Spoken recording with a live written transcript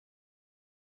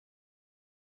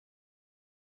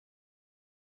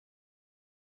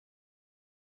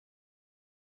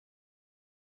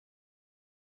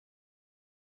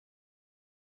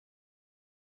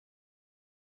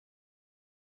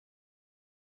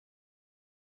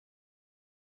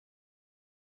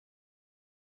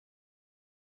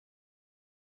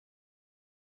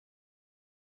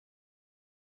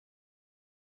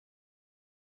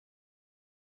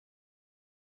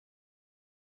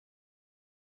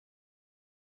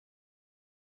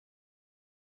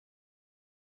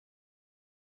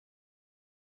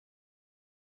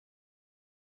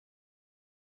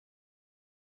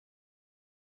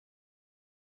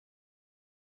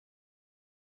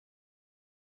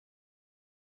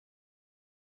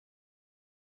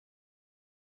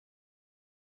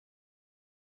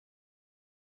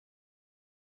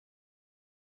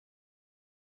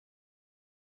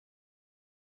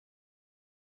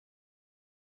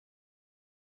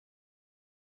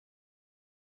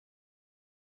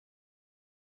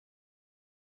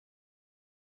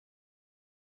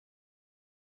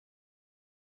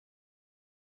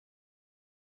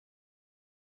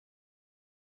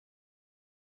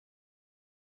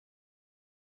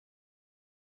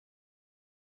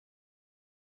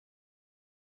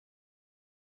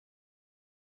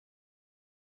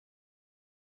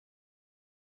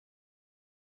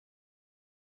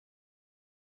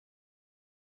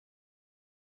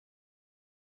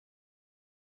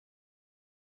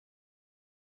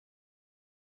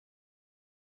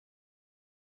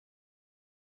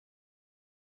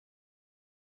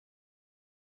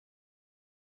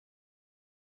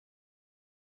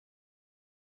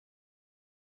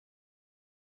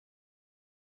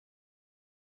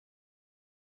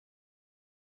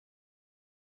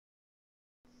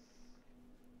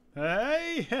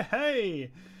Hey, hey,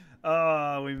 hey.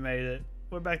 Oh, we made it.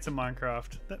 We're back to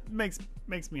Minecraft. That makes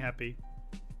me happy.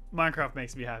 Minecraft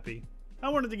makes me happy. I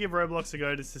wanted to give Roblox a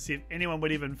go just to see if anyone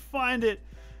would even find it,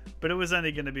 but it was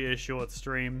only going to be a short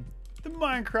stream. The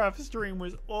Minecraft stream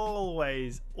was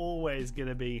always going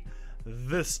to be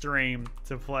the stream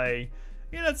to play.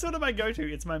 You know, it's sort of my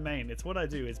go-to. It's my main. It's what I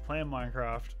do, is playing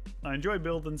Minecraft. I enjoy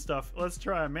building stuff. Let's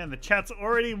try it. Man, the chat's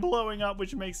already blowing up,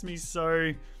 which makes me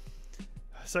so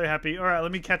happy. All right,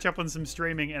 let me catch up on some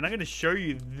streaming, and I'm going to show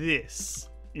you this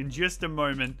in just a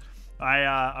moment.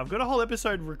 I've got a whole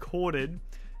episode recorded,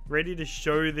 ready to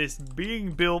show this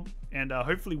being built, and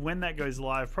hopefully when that goes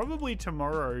live, probably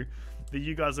tomorrow, that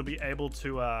you guys will be able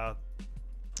to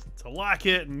like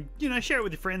it and, you know, share it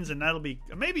with your friends, and that'll be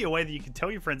maybe a way that you can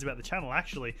tell your friends about the channel,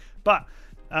 actually. But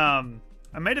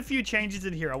I made a few changes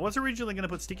in here. I was originally going to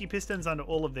put sticky pistons under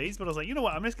all of these, but I was like, you know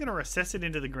what, I'm just going to recess it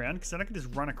into the ground, because then I can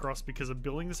just run across because I'm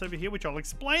building this over here, which I'll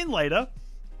explain later.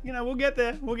 You know, we'll get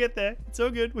there. We'll get there. It's all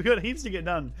good. We've got heaps to get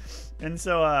done. And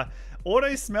so,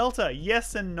 auto smelter,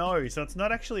 yes and no. So it's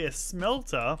not actually a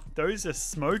smelter. Those are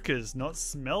smokers, not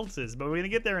smelters. But we're going to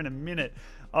get there in a minute.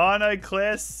 Oh no,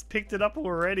 Claire's picked it up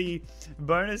already.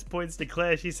 Bonus points to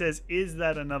Claire. She says, is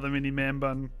that another mini man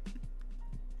bun?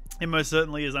 It most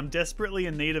certainly is. I'm desperately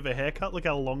in need of a haircut. Look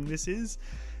how long this is.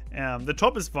 The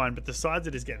top is fine, but the sides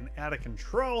it is getting out of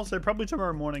control. So probably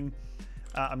tomorrow morning,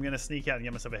 I'm going to sneak out and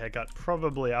get myself a haircut,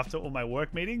 probably after all my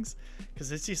work meetings,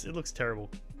 because it looks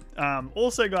terrible.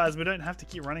 Also, guys, we don't have to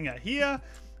keep running out here.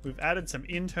 We've added some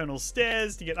internal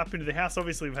stairs to get up into the house.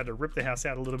 Obviously, we've had to rip the house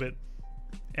out a little bit,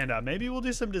 and maybe we'll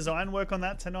do some design work on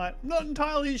that tonight. Not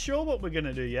entirely sure what we're going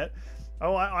to do yet.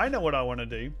 Oh, I know what I want to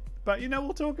do, but, you know,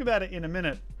 we'll talk about it in a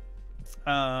minute.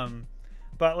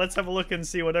 But let's have a look and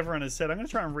see what everyone has said. I'm going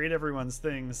to try and read everyone's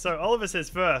things. So Oliver says,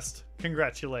 first,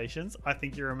 congratulations. I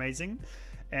think you're amazing.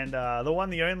 And the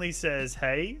one, the only says,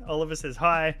 hey. Oliver says,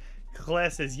 hi. Claire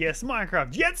says, yes,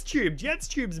 Minecraft.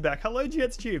 JetsTube's back. Hello,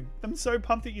 JetsTube. I'm so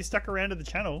pumped that you stuck around to the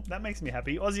channel. That makes me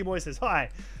happy. Aussie Boy says, hi.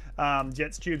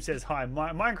 JetsTube says, hi.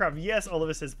 Minecraft, yes.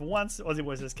 Oliver says, for once. Aussie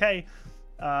Boy says, K.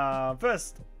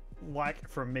 First, like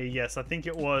from me, yes. I think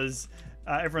it was...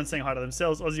 everyone's saying hi to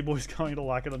themselves. Aussie Boy's going to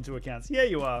like it on 2 accounts. Yeah,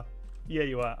 you are. Yeah,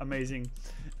 you are. Amazing.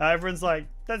 Everyone's like,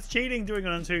 that's cheating doing it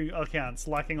on 2 accounts.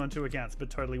 Liking on 2 accounts, but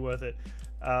totally worth it.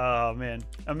 Oh, man.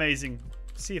 Amazing.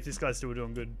 See if this guy's still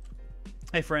doing good.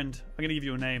 Hey, friend. I'm going to give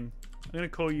you a name. I'm going to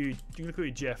call you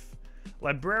Jeff.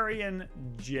 Librarian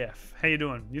Jeff. How you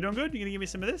doing? You doing good? You going to give me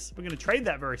some of this? We're going to trade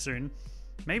that very soon.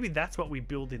 Maybe that's what we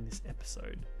build in this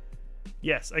episode.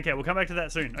 Yes, okay, we'll come back to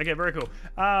that soon. Okay, very cool.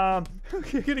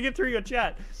 You're gonna get through your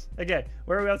chat. Okay,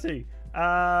 where are we up to?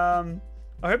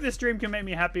 I hope this stream can make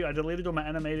me happy. I deleted all my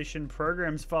animation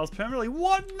programs files permanently.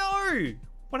 What? No!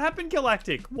 What happened,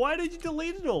 Galactic? Why did you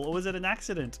delete it all? Or was it an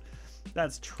accident?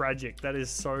 That's tragic. That is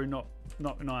so not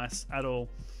nice at all.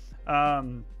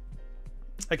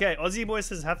 Okay, Aussie Boy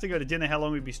says, have to go to dinner. How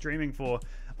long will we be streaming for?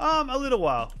 A little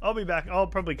while. I'll be back.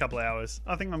 Probably a couple of hours.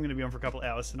 I think I'm going to be on for a couple of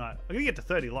hours tonight. I'm going to get to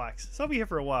 30 likes, so I'll be here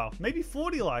for a while. Maybe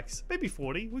 40 likes. Maybe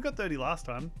 40. We got 30 last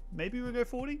time. Maybe we'll go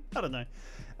 40. I don't know.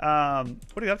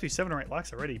 What are we up to? 7 or 8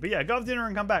 likes already. But yeah, go have dinner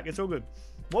and come back. It's all good.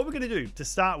 What we're going to do to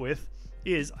start with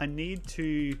is I need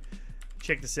to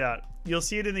check this out. You'll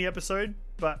see it in the episode,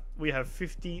 but we have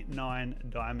 59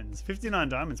 diamonds. 59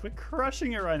 diamonds. We're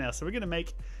crushing it right now. So we're going to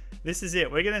make... This is it.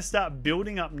 We're going to start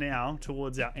building up now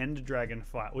towards our Ender Dragon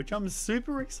fight, which I'm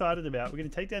super excited about. We're going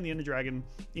to take down the Ender Dragon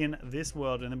in this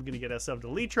world, and then we're going to get ourselves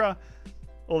Elytra.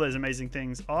 All those amazing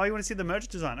things. Oh, you want to see the merch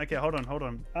design? Okay, hold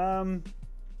on.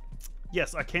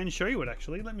 Yes, I can show you it,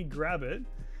 actually. Let me grab it.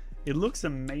 It looks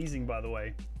amazing, by the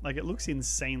way. Like, it looks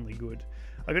insanely good.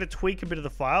 I got to tweak a bit of the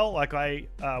file. Like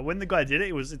when the guy did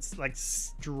it, it's like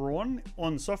drawn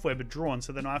on software, but drawn.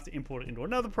 So then I have to import it into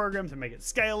another program to make it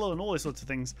scalable and all those sorts of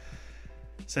things.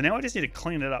 So now I just need to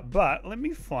clean it up. But let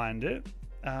me find it.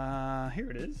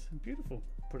 Here it is. Beautiful.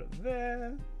 Put it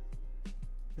there.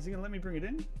 Is he gonna let me bring it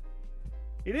in?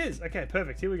 It is. Okay,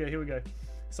 perfect. Here we go. Here we go.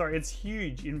 Sorry, it's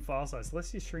huge in file size. So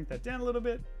let's just shrink that down a little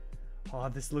bit. Oh,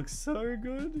 this looks so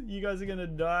good. You guys are going to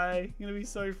die. You're going to be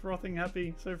so frothing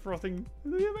happy. So frothing.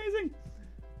 It'll be amazing.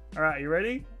 All right, are you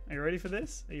ready? Are you ready for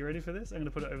this? Are you ready for this? I'm going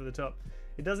to put it over the top.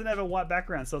 It doesn't have a white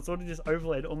background, so it's sort of just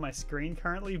overlaid on my screen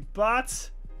currently.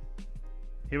 But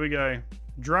here we go.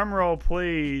 Drum roll,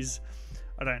 please.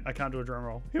 I can't do a drum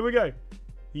roll. Here we go.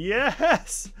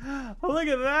 Yes. Oh, look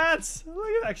at that. Look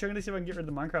at that. Actually, I'm going to see if I can get rid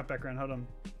of the Minecraft background. Hold on.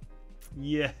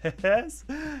 Yes.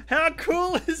 How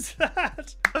cool is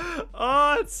that?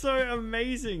 Oh, it's so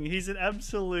amazing. He's an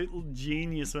absolute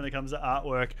genius when it comes to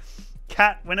artwork.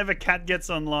 Cat, whenever Cat gets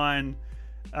online,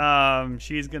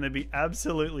 She's going to be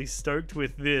absolutely stoked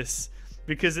with this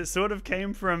because it sort of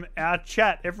came from our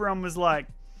chat. Everyone was like,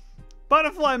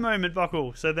 butterfly moment,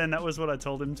 Buckle. So then that was what I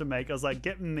told him to make. I was like,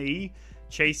 get me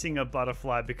chasing a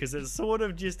butterfly because it sort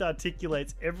of just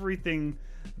articulates everything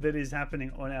that is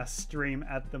happening on our stream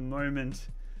at the moment.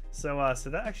 So so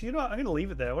that actually, you know what? I'm going to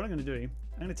leave it there. What I'm going to do,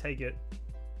 I'm going to take it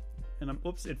and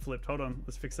oops, it flipped. Hold on.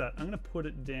 Let's fix that. I'm going to put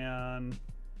it down.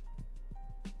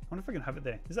 I wonder if I can have it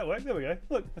there. Does that work? There we go.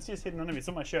 Look, it's just hidden under me. It's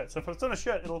on my shirt. So if it's on a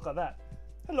shirt, it'll look like that.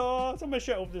 Hello, it's on my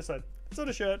shirt over this side. It's on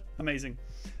a shirt. Amazing.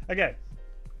 Okay.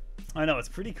 I know, it's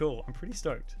pretty cool. I'm pretty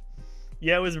stoked.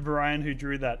 Yeah, it was Brian who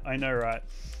drew that. I know, right?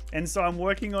 And so I'm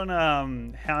working on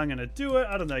how I'm going to do it.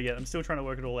 I don't know yet. I'm still trying to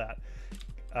work it all out.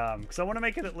 Because I want to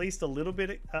make it at least a little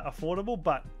bit affordable,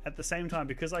 but at the same time,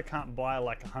 because I can't buy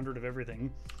like 100 of everything,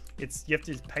 you have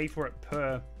to pay for it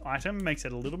per item. Makes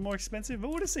it a little more expensive, but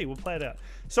we'll just see. We'll play it out.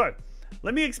 So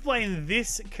let me explain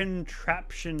this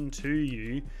contraption to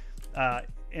you.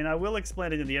 And I will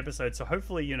explain it in the episode, so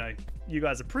hopefully, you know, you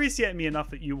guys appreciate me enough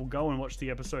that you will go and watch the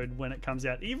episode when it comes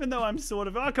out, even though I'm sort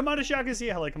of, oh, Commander Shark is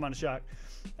here. Hello, Commander Shark.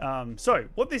 So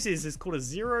what this is called a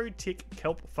zero-tick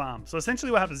kelp farm. So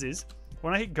essentially what happens is,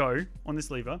 when I hit go on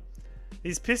this lever,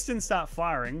 these pistons start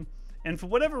firing, and for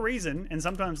whatever reason, and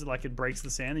sometimes like it breaks the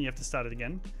sand and you have to start it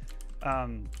again,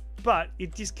 but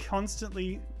it just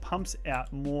constantly pumps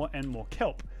out more and more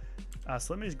kelp.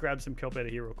 So let me just grab some kelp out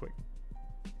of here real quick,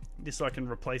 just so I can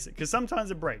replace it, because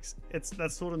sometimes it breaks.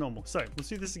 That's sort of normal. So let's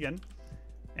do this again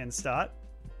and start.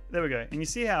 There we go. And you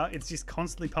see how it's just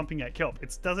constantly pumping out kelp.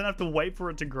 It doesn't have to wait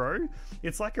for it to grow.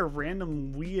 It's like a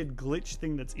random weird glitch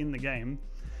thing that's in the game.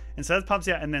 And so that pumps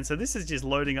out, and then so this is just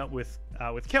loading up with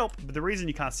kelp. But the reason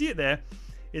you can't see it there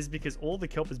is because all the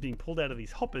kelp is being pulled out of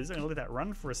these hoppers. I'm gonna let that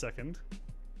run for a second,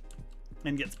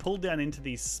 and gets pulled down into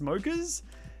these smokers.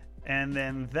 And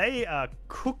then they are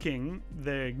cooking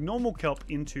the normal kelp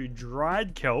into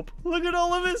dried kelp. Look at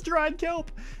all of this dried kelp.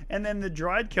 And then the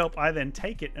dried kelp, I then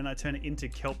take it and I turn it into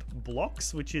kelp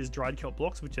blocks, which is dried kelp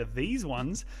blocks, which are these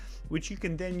ones, which you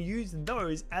can then use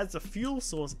those as a fuel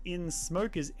source in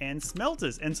smokers and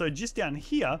smelters. And so just down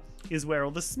here is where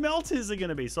all the smelters are going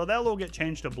to be. So they'll all get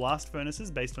changed to blast furnaces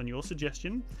based on your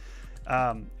suggestion.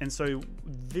 And so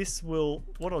this will,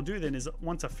 what I'll do then is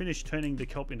once I finish turning the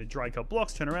kelp into dry kelp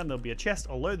blocks, turn around, there'll be a chest.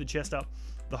 I'll load the chest up.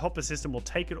 The hopper system will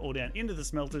take it all down into the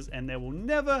smelters, and there will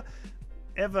never,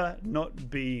 ever not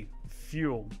be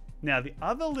fuel. Now, the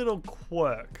other little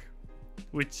quirk,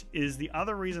 which is the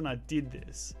other reason I did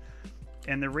this,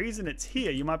 and the reason it's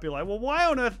here, you might be like, well, why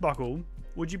on earth, Buckle,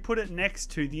 would you put it next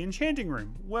to the enchanting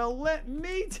room? Well, let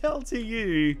me tell to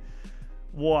you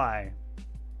why.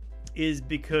 Is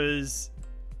because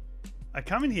I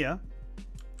come in here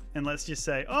and let's just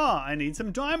say, oh, I need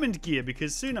some diamond gear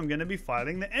because soon I'm going to be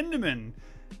fighting the Enderman.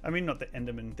 I mean, not the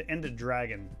Enderman, the Ender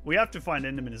Dragon. We have to find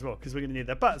Enderman as well because we're going to need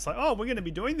that. But it's like, oh, we're going to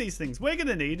be doing these things. We're going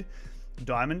to need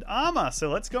diamond armor. So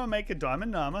let's go and make a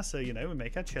diamond armor. So, you know, we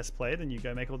make our chest plate and you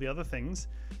go make all the other things.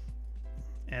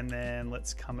 And then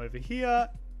let's come over here.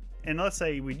 And let's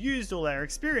say we'd used all our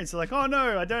experience. They're like, oh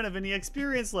no, I don't have any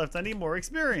experience left. I need more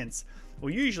experience.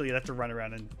 Well, usually you'd have to run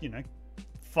around and, you know,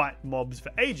 fight mobs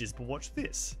for ages. But watch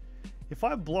this. If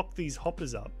I block these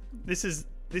hoppers up, this is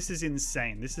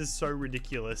insane. This is so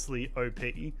ridiculously OP,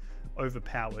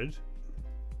 overpowered.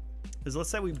 Because let's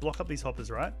say we block up these hoppers,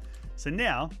 right? So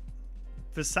now,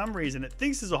 for some reason, it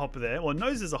thinks there's a hopper there, or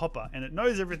knows there's a hopper, and it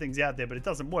knows everything's out there, but it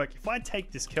doesn't work. If I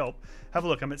take this kelp, have a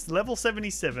look, it's level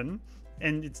 77,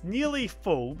 and it's nearly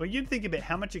full, but you'd think about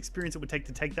how much experience it would take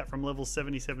to take that from level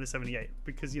 77 to 78,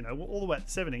 because, you know, we're all the way at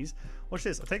the 70s. Watch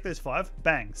this. I'll take those 5,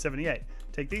 bang, 78.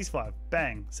 Take these 5,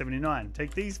 bang, 79.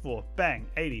 Take these 4, bang,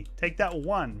 80. Take that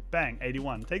 1, bang,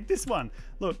 81. Take this one,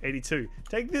 look, 82.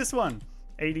 Take this one,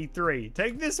 83.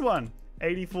 Take this one,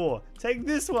 84. Take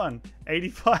this one,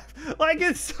 85. Like,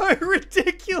 it's so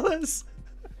ridiculous.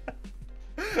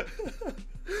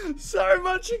 So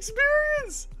much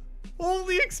experience. All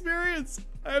the experience.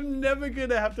 I'm never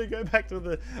gonna have to go back to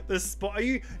the spot.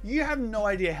 You have no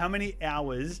idea how many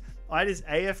hours I just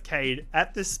AFK'd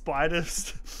at the spider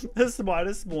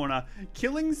spawner,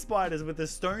 killing spiders with a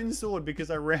stone sword because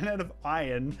I ran out of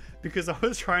iron because I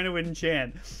was trying to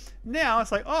enchant. Now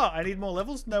it's like, oh, I need more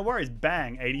levels? No worries.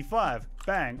 Bang, 85.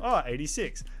 Bang, oh,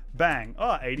 86. Bang,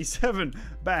 oh, 87.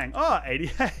 Bang, oh,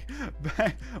 88.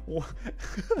 Bang.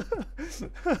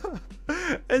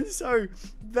 And so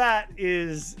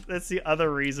that's the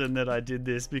other reason that I did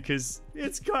this, because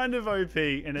it's kind of OP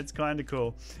and it's kind of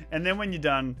cool. And then when you're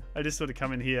done, I just sort of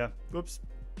come in here, whoops,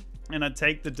 and I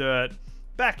take the dirt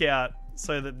back out,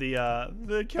 so that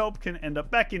the kelp can end up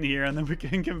back in here and then we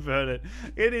can convert it.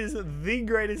 It is the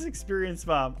greatest experience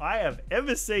farm I have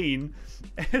ever seen,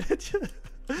 and it just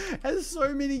has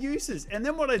so many uses. And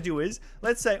then what I do is,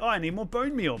 let's say, oh, I need more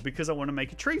bone meal because I want to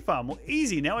make a tree farm. Well,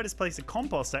 easy. Now I just place a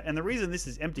composter, and the reason this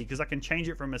is empty because I can change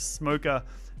it from a smoker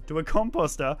to a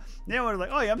composter. Now I'm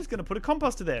like, oh yeah, I'm just going to put a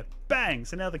composter there. Bang!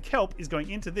 So now the kelp is going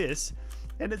into this,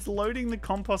 and it's loading the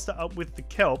composter up with the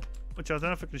kelp, which I don't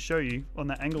know if I can show you on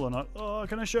that angle or not. Oh,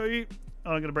 can I show you?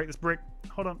 Oh, I'm going to break this brick.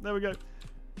 Hold on. There we go.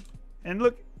 And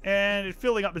look, and it's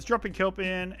filling up. It's dropping kelp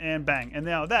in, and bang. And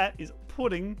now that is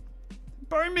putting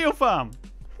bone meal farm.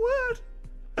 What?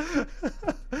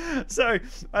 So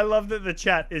I love that the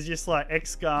chat is just like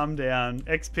X calm down,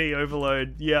 XP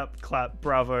overload. Yep, clap,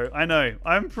 bravo. I know.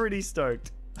 I'm pretty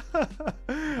stoked.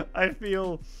 I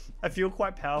feel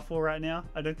quite powerful right now.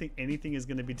 I don't think anything is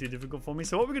going to be too difficult for me.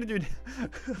 So what we're going to do...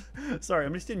 Sorry,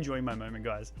 I'm just enjoying my moment,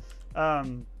 guys. You're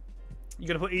going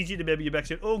to put easy to bed, your back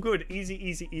soon. Oh, good. Easy,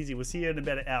 easy, easy. We'll see you in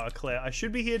about an hour, Claire. I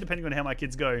should be here depending on how my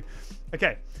kids go.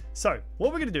 Okay, so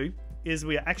what we're going to do is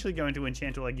we are actually going to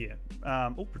enchant all our gear.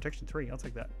 Oh, protection 3. I'll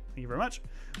take that. Thank you very much.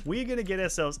 We're going to get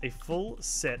ourselves a full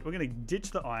set. We're going to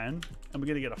ditch the iron, and we're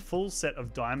going to get a full set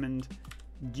of diamond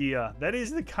gear. That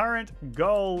is the current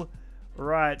goal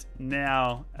right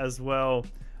now as well.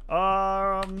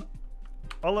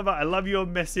 Oliver, I love your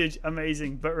message.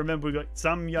 Amazing. But remember, we've got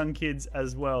some young kids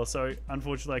as well. So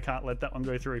unfortunately, I can't let that one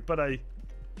go through. But I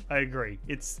agree.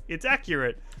 It's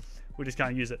accurate. We just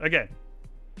can't use it. Okay.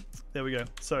 There we go.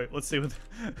 So let's see what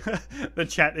the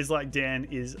chat is like. Dan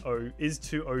is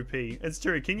too OP. It's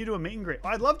true. Can you do a meet and greet?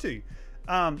 I'd love to.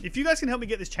 If you guys can help me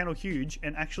get this channel huge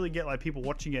and actually get like people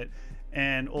watching it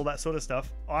and all that sort of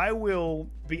stuff, I will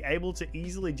be able to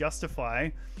easily justify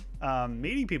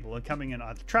meeting people and coming in,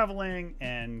 either traveling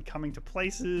and coming to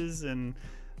places and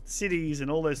cities and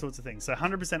all those sorts of things. So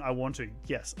 100% I want to.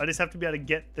 Yes, I just have to be able to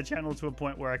get the channel to a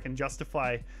point where I can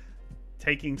justify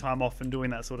taking time off and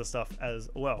doing that sort of stuff as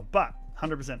well. But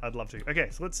 100% I'd love to. Okay,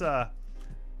 so let's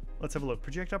have a look.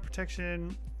 Projectile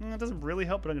protection, it doesn't really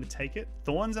help, but I'm going to take it.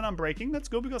 Thorns and unbreaking, that's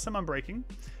good. We got some unbreaking.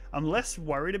 I'm less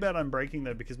worried about unbreaking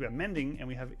though because we are mending and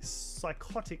we have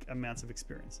psychotic amounts of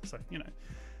experience. So, you know,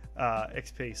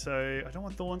 XP. So I don't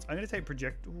want thorns. I'm going to take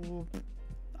project. Ooh,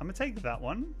 I'm going to take that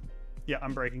one. Yeah,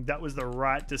 unbreaking. That was the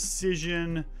right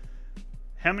decision.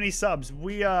 How many subs?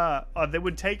 We are, they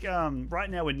would take, right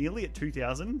now we're nearly at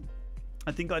 2,000.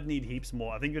 I think I'd need heaps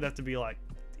more. I think it'd have to be like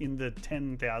in the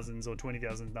 10,000s or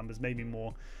 20,000 numbers, maybe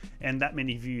more, and that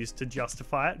many views to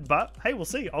justify it. But hey, we'll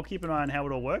see. I'll keep an eye on how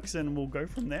it all works and we'll go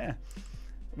from there.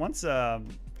 Once, all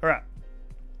right.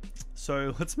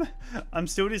 So I'm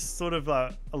still just sort of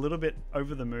a little bit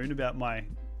over the moon about my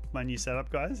new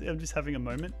setup, guys. I'm just having a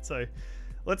moment. So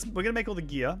we're gonna make all the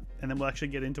gear and then we'll actually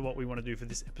get into what we want to do for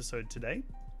this episode today.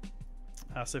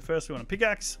 So first we want a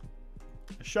pickaxe,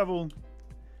 a shovel,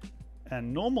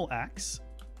 and normal axe,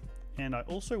 and I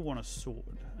also want a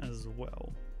sword as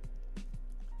well.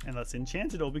 And that's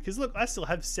enchanted all because look, I still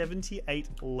have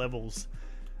 78 levels.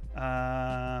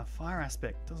 Fire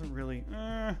aspect doesn't really.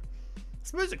 I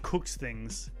suppose it cooks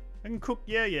things. I can cook.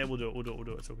 Yeah, we'll do it.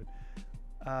 It's all good.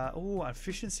 Oh,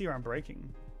 efficiency or unbreaking.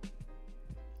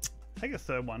 Take a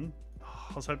third one. Oh,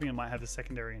 I was hoping it might have a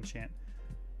secondary enchant.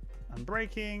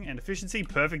 Unbreaking and efficiency.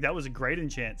 Perfect. That was a great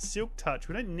enchant. Silk touch.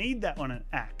 We don't need that on an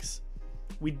axe.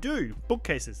 We do.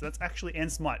 Bookcases. That's actually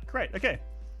and smite. Great. Okay.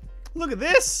 Look at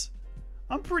this.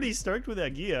 I'm pretty stoked with our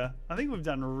gear. I think we've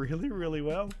done really, really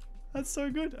well. That's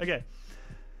so good. Okay.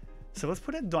 So let's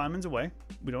put our diamonds away.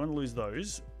 We don't want to lose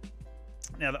those.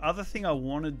 Now, the other thing I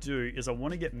want to do is I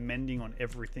want to get mending on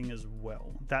everything as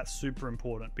well. That's super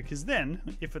important because then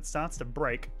if it starts to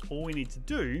break, all we need to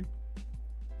do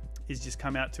is just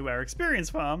come out to our experience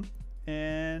farm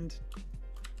and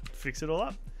fix it all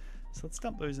up. So let's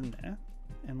dump those in there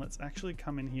and let's actually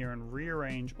come in here and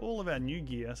rearrange all of our new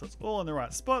gear so it's all in the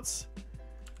right spots.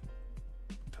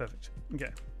 Perfect.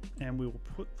 Okay. And we will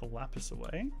put the lapis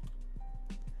away.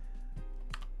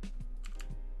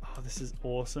 Oh, this is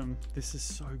awesome. This is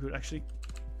so good. Actually,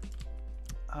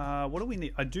 what do we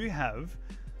need? I do have.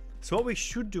 So what we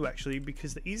should do actually,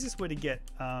 because the easiest way to get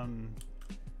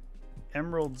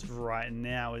emeralds right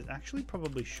now is actually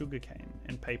probably sugarcane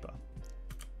and paper.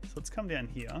 So let's come down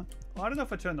here. Oh, I don't know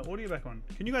if I turned the audio back on.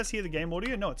 Can you guys hear the game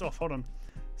audio? No, it's off. Hold on.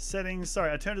 Settings.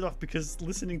 Sorry, I turned it off because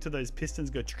listening to those pistons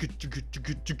go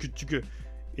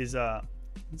is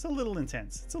it's a little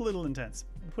intense. It's a little intense.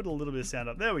 Put a little bit of sound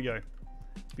up. There we go.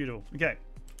 Beautiful. Okay.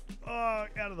 Oh,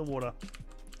 out of the water.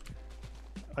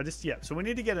 So we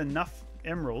need to get enough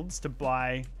emeralds to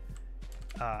buy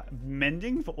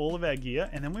mending for all of our gear,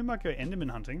 and then we might go Enderman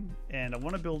hunting. And I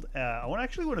want to build.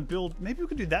 Actually want to build. Maybe we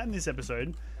could do that in this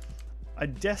episode. I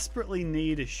desperately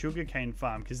need a sugarcane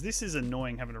farm because this is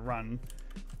annoying having to run,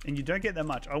 and you don't get that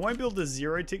much. I won't build a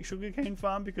 0-tick sugarcane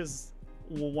farm because,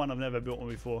 well, one, I've never built one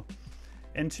before,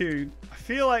 and two, I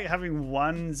feel like having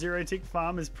one 0-tick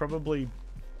farm is probably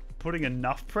putting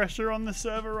enough pressure on the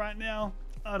server right now.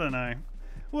 I don't know.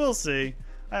 We'll see.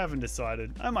 I haven't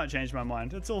decided. I might change my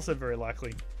mind. It's also very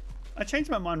likely. I change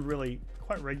my mind really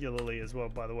quite regularly as well,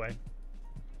 by the way.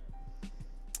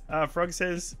 Frog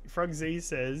Z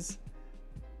says,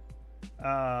 you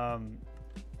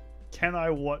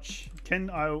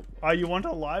want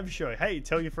a live show? Hey,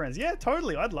 tell your friends. Yeah,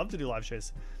 totally. I'd love to do live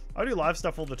shows. I do live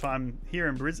stuff all the time here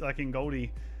in Brisbane, like in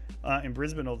Goldie, in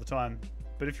Brisbane all the time.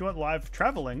 But if you want live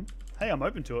traveling, hey, I'm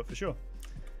open to it for sure.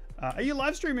 Are you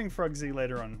live streaming Frog Z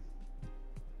later on?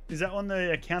 Is that on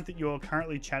the account that you're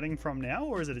currently chatting from now,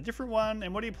 or is it a different one?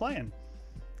 And what are you playing?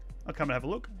 I'll come and have a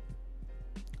look.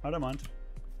 I don't mind.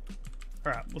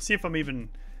 All right, we'll see if I'm even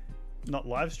not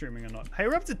live streaming or not. Hey,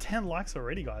 we're up to 10 likes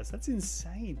already, guys. That's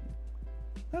insane.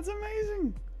 That's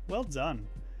amazing. Well done.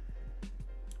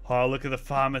 Oh, look at the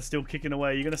farmer still kicking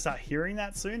away. You're going to start hearing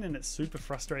that soon, and it's super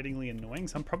frustratingly annoying.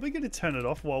 So I'm probably going to turn it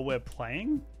off while we're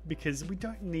playing because we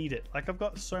don't need it. Like, I've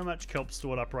got so much kelp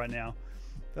stored up right now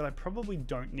that I probably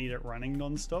don't need it running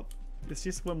non-stop. It's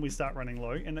just when we start running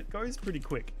low, and it goes pretty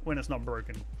quick when it's not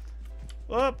broken.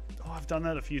 Oh, I've done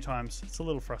that a few times. It's a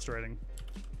little frustrating.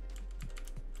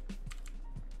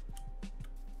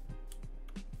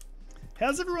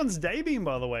 How's everyone's day been,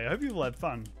 by the way? I hope you've had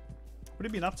fun. What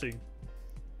have you been up to?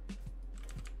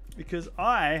 Because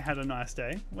I had a nice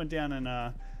day. Went down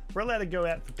and we're allowed to go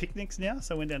out for picnics now,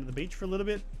 so I went down to the beach for a little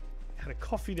bit. Had a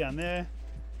coffee down there.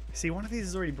 See, one of these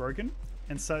is already broken,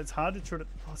 and so it's hard to try to.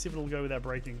 I'll see if it'll go without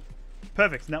breaking.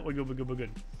 Perfect. No, we're good. We're good. We're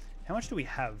good. How much do we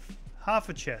have? Half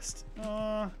a chest.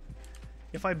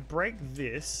 If I break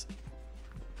this,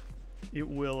 it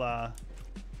will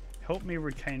help me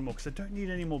retain more because I don't need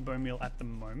any more bone meal at the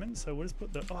moment. So we'll just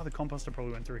put the the composter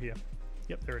probably went through here.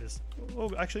 Yep, there it is. Oh,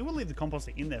 actually, we'll leave the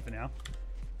composter in there for now.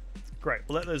 Great.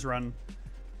 We'll let those run.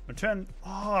 Return.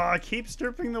 Oh, I keep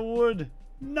stripping the wood.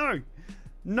 No,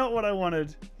 not what I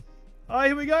wanted. Oh,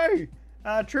 here we go.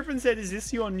 Trippin said, "Is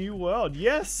this your new world?"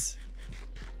 Yes.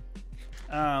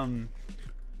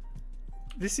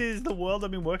 This is the world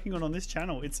I've been working on this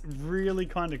channel. It's really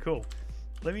kind of cool.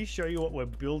 Let me show you what we're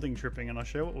building, Tripping, and I'll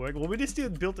show you what we're... Well, we just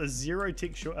built a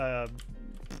 0-tick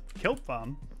kelp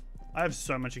farm. I have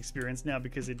so much experience now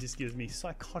because it just gives me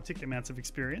psychotic amounts of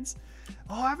experience.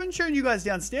 Oh, I haven't shown you guys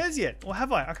downstairs yet. Or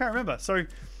have I? I can't remember. So,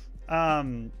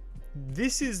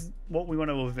 this is what we want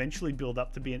to eventually build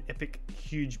up to be an epic,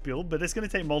 huge build, but it's going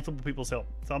to take multiple people's help.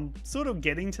 So I'm sort of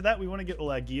getting to that. We want to get all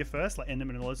our gear first, like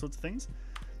Enderman and all those sorts of things.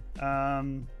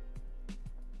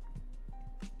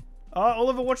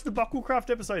 Oliver watched the Bucklecraft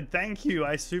episode. Thank you.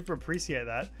 I super appreciate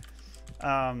that.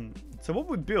 So what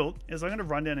we built is I'm going to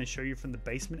run down and show you from the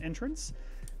basement entrance,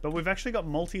 but we've actually got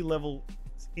multi-level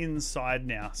inside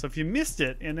now. So if you missed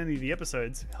it in any of the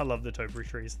episodes, I love the topiary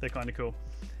trees. They're kind of cool.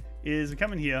 Is we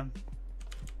come in here.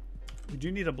 We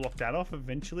do need to block that off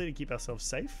eventually to keep ourselves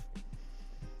safe.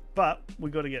 But we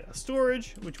got to get a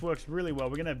storage, which works really well.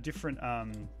 We're going to have different,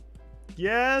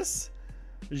 yes,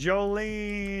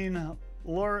 Jolene,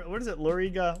 Laura, what is it?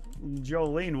 Loriga,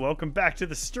 Jolene, welcome back to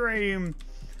the stream.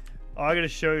 Oh, I got to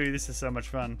show you. This is so much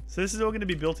fun. So this is all going to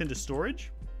be built into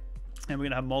storage, and we're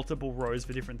going to have multiple rows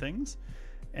for different things.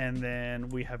 And then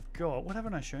we have got, what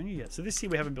haven't I shown you yet? So this here,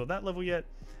 we haven't built that level yet.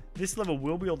 This level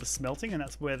will be all the smelting, and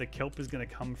that's where the kelp is going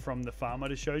to come from the farm I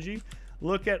just showed you.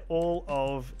 Look at all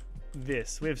of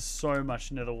this. We have so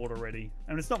much nether wart already,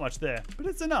 and it's not much there, but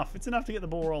it's enough. It's enough to get the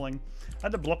ball rolling. I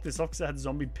had to block this off because I had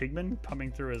zombie pigmen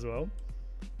coming through as well.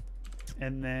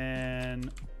 And then,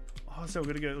 so we're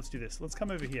going to go, let's do this. Let's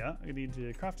come over here. I'm going to need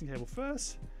the crafting table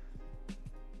first.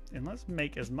 And let's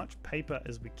make as much paper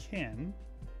as we can.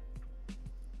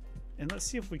 And let's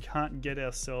see if we can't get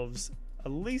ourselves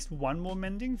at least one more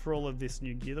mending for all of this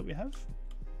new gear that we have.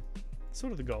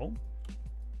 Sort of the goal.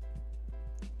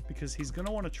 Because he's going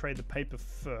to want to trade the paper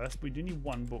first. We do need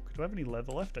one book. Do I have any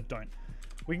leather left? I don't.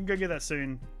 We can go get that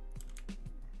soon.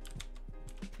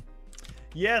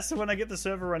 Yeah, so when I get the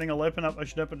server running, I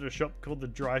should open a shop called the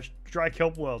Dry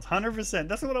Kelp World. 100%.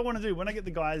 That's what I want to do. When I get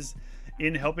the guys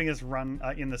in helping us run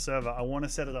in the server, I want to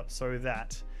set it up so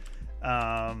that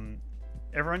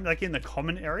everyone, like in the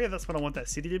common area, that's what I want that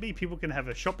city to be. People can have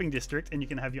a shopping district, and you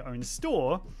can have your own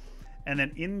store. And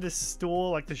then in the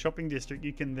store, like the shopping district,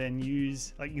 you can then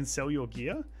use, like you can sell your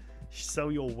gear,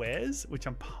 sell your wares, which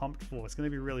I'm pumped for. It's going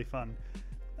to be really fun.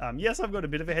 Yes, I've got a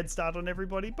bit of a head start on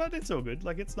everybody, but it's all good.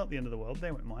 Like, it's not the end of the world.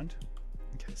 They won't mind.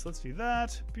 Okay, so let's do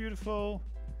that. Beautiful.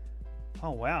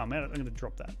 Oh, wow, man. I'm going to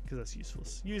drop that because that's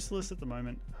useless. Useless at the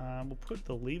moment. We'll put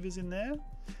the levers in there.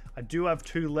 I do have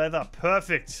 2 leather.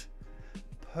 Perfect.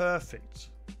 Perfect.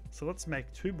 So let's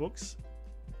make 2 books.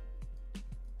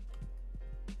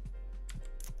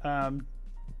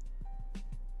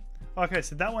 Okay,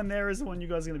 so that one there is the one you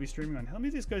guys are going to be streaming on. Let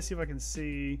me just go see if I can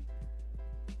see.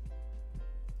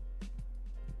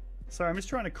 Sorry, I'm just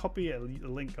trying to copy a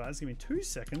link, guys. Give me 2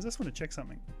 seconds. I just want to check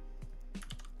something.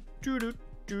 Do do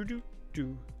do do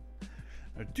do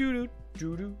do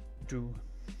do do do.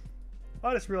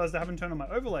 I just realized I haven't turned on my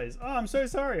overlays. Oh, I'm so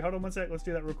sorry. Hold on one sec. Let's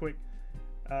do that real quick.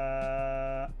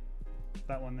 That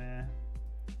one there.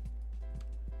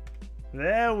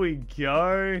 There we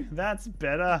go. That's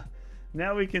better.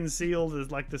 Now we can see all the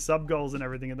like the sub goals and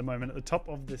everything at the moment at the top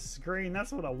of the screen.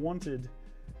 That's what I wanted.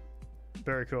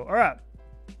 Very cool. All right.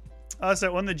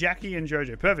 So on the Jackie and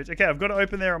Jojo. Perfect. Okay, I've got it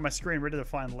open there on my screen, ready to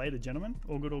find later, gentlemen.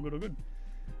 All good, all good, all good.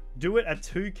 Do it at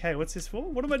 2K. What's this for?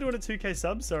 What am I doing at 2K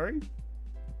subs? Sorry.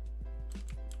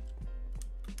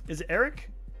 Is it Eric?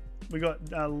 We got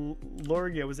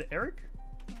Laura. Was it Eric?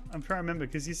 I'm trying to remember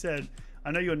because you said,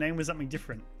 I know your name was something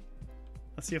different.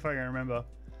 Let's see if I can remember.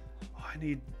 Oh, I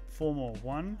need 4 more.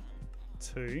 1,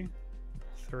 2,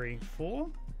 3, 4.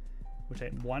 We'll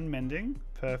take 1 mending.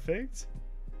 Perfect.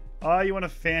 Oh, you want a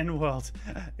fan world.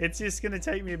 It's just going to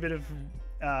take me a bit of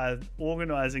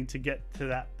organizing to get to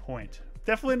that point.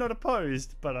 Definitely not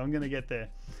opposed, but I'm going to get there.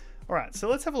 All right, so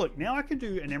let's have a look. Now I can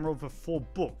do an emerald for 4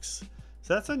 books.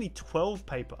 So that's only 12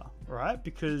 paper, right?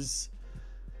 Because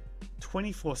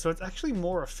 24. So it's actually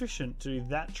more efficient to do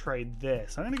that trade there.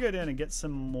 So I'm going to go down and get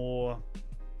some more.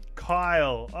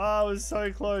 Kyle. Oh, I was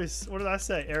so close. What did I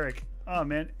say? Eric. Oh,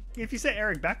 man. If you say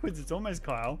Eric backwards, it's almost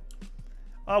Kyle.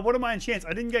 What are my enchants? I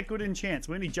didn't get good enchants.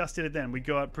 We only just did it then. We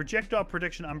got Projectile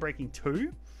Protection Unbreaking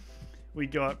 2. We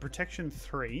got Protection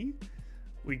 3.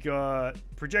 We got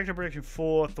Projectile Protection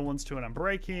 4, Thorns 2 and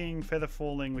Unbreaking, Feather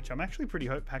Falling, which I'm actually pretty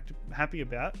happy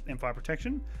about, and Fire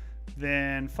Protection.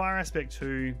 Then Fire Aspect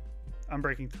 2,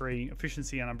 Unbreaking 3,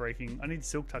 Efficiency and Unbreaking. I need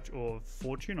Silk Touch or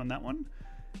Fortune on that one.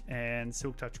 And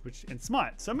Silk Touch and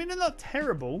Smite. So I mean, they're not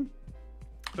terrible,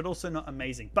 but also not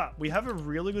amazing. But we have a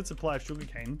really good supply of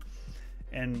sugarcane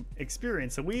and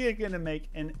experience, so we are going to make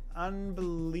an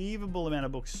unbelievable amount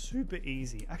of books super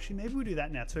easy. Actually, maybe we do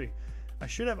that now too.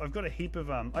 I've got a heap of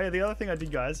oh yeah, the other thing I did,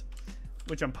 guys,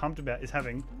 which I'm pumped about, is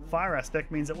having Fire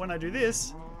Aspect. Means that when I do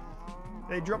this,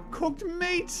 they drop cooked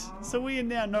meat, so we are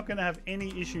now not going to have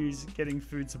any issues getting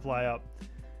food supply up,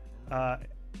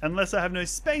 unless I have no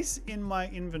space in my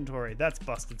inventory. That's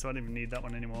busted, so I don't even need that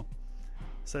one anymore.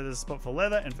 So there's a spot for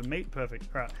leather and for meat. Perfect.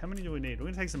 All right, how many do we need? We're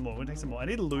gonna take some more. I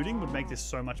need looting would make this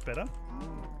so much better.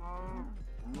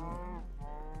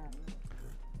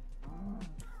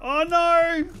 Oh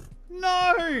no!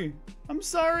 No! I'm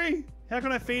sorry. How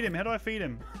can I feed him? How do I feed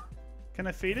him? Can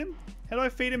I feed him? How do I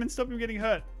feed him and stop him getting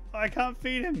hurt? I can't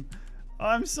feed him.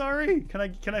 I'm sorry. Can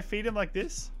I feed him like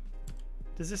this?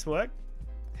 Does this work?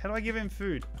 How do I give him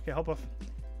food? Okay, hop off.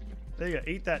 There you go.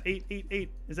 Eat that. Eat, eat,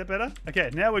 eat. Is that better?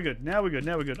 Okay, now we're good. Now we're good.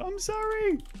 Now we're good. I'm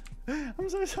sorry. I'm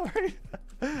so sorry.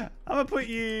 I'm going to put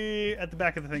you at the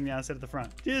back of the thing now instead of the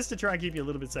front. Just to try and keep you a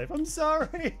little bit safe. I'm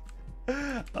sorry.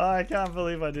 Oh, I can't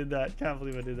believe I did that. Can't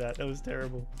believe I did that. That was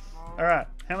terrible. All right.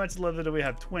 How much leather do we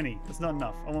have? 20. That's not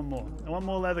enough. I want more. I want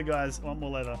more leather, guys. I want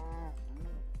more leather.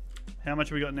 How much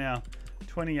have we got now?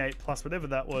 28 plus whatever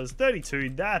that was. 32.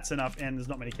 That's enough. And there's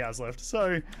not many cows left. So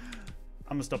I'm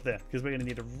going to stop there because we're going to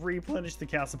need to replenish the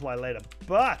cow supply later.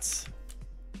 But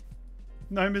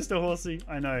no, Mr. Horsey.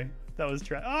 I know. That was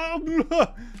oh,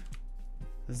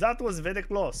 that was very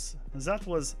close. That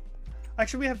was...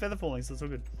 Actually, we have feather falling, so it's all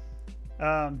good.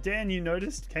 Dan, you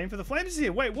noticed? Came for the flames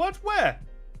here. Wait, what? Where?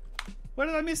 Where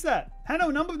did I miss that?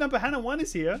 Hannah, number Hannah 1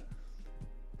 is here.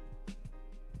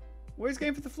 Where's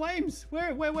Game for the Flames?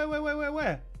 Where?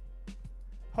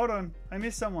 Hold on. I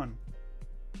missed someone.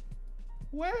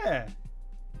 Where?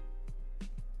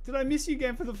 Did I miss you,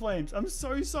 Game for the Flames? I'm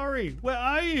so sorry. Where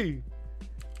are you?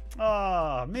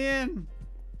 Oh, man.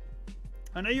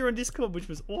 I know you're on Discord, which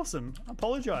was awesome. I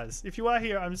apologize. If you are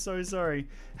here, I'm so sorry.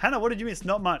 Hannah, what did you miss?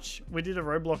 Not much. We did a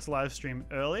Roblox live stream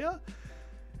earlier.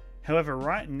 However,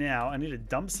 right now, I need to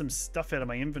dump some stuff out of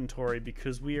my inventory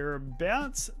because we are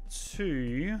about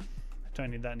to... I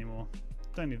don't need that anymore.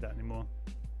 Don't need that anymore.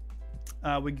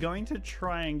 We're going to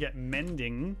try and get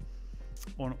mending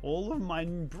on all of my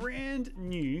brand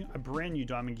new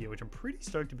diamond gear, which I'm pretty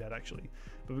stoked about, actually.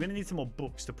 But we're going to need some more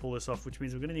books to pull this off, which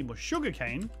means we're going to need more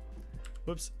sugarcane.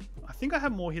 Whoops. I think I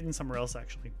have more hidden somewhere else,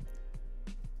 actually.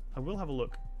 I will have a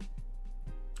look.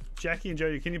 Jackie and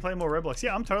Jody, can you play more Roblox?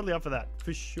 Yeah, I'm totally up for that,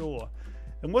 for sure.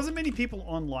 There wasn't many people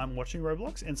online watching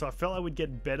Roblox, and so I felt I would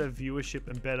get better viewership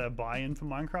and better buy-in for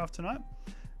Minecraft tonight.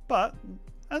 But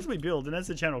as we build and as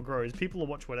the channel grows, people will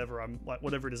watch whatever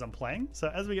whatever it is I'm playing. So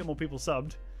as we get more people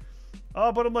subbed,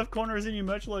 oh, bottom left corner is a new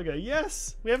merch logo.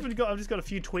 Yes, we haven't got. I've just got a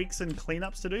few tweaks and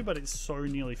cleanups to do, but it's so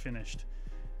nearly finished,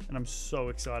 and I'm so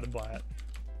excited by it.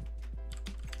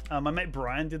 My mate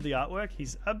Brian did the artwork.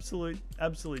 He's absolute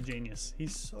genius.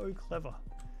 He's so clever.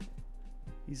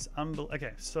 He's unbelievable.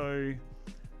 Okay, so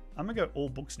I'm gonna go all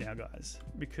books now, guys,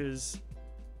 because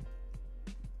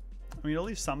I mean, I'll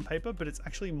leave some paper, but it's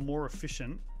actually more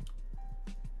efficient.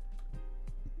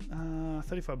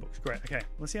 35 books, great. Okay,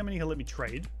 let's see how many he'll let me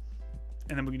trade,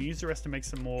 and then we're gonna use the rest to make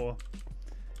some more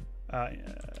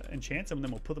enchants, and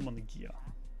then we'll put them on the gear.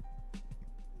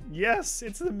 Yes,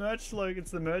 it's the merch logo.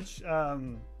 It's the merch.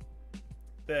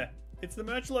 There. It's the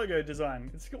merch logo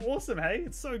design. It's awesome, hey?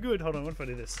 It's so good. Hold on, what if I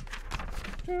do this?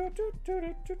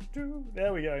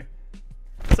 There we go.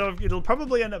 So it'll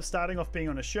probably end up starting off being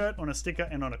on a shirt, on a sticker,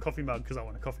 and on a coffee mug, because I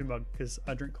want a coffee mug, because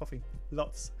I drink coffee.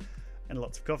 Lots and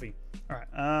lots of coffee. All right.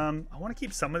 I want to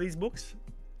keep some of these books.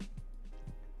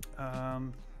 Where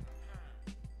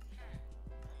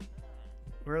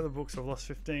are the books? I've lost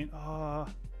 15. Oh,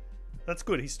 that's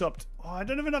good. He stopped. Oh, I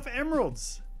don't have enough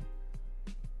emeralds.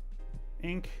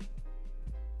 Ink.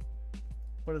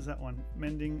 What is that one?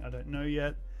 Mending. I don't know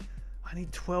yet. I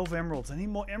need 12 emeralds. I need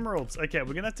more emeralds. Okay,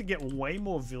 we're gonna have to get way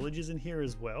more villages in here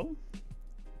as well.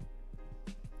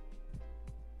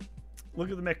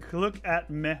 Look at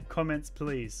meh comments,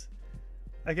 please.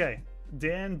 Okay,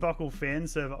 Dan Buckle fan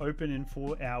server open in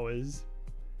 4 hours.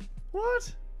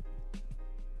 What?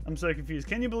 I'm so confused.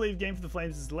 Can you believe Game for the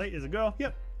Flames is late as a girl?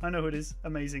 Yep, I know who it is.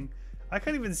 Amazing. I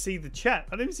can't even see the chat.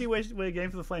 I don't even see where Game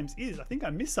for the Flames is. I think I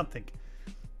missed something.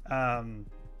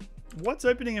 What's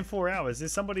opening in 4 hours?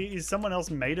 Is someone else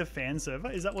made a fan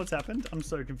server? Is that what's happened? I'm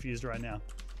so confused right now.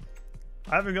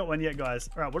 I haven't got one yet, guys.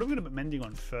 All right, what are we going to put mending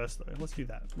on first, though? Let's do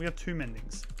that. We have 2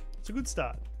 mendings. It's a good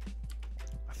start.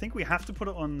 I think we have to put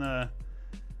it on the...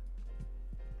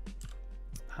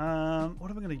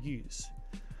 what are we going to use?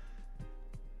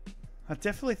 I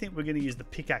definitely think we're going to use the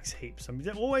pickaxe heaps. I'm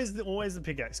always the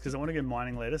pickaxe, because I want to go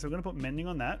mining later. So we're going to put mending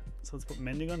on that. So let's put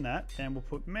mending on that. And we'll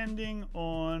put mending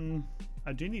on...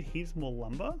 I do need heaps more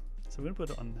lumber. So we're going to put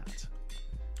it on that.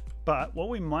 But what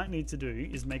we might need to do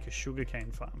is make a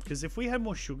sugarcane farm. Because if we had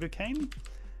more sugarcane,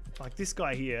 like this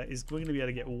guy here, we're going to be able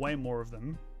to get way more of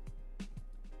them.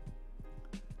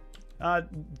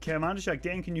 Commander Shark,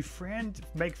 Dan, can you can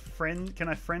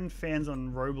I friend fans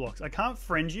on Roblox? I can't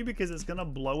friend you because it's gonna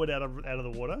blow it out of the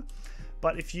water.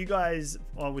 But if you guys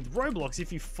are with Roblox,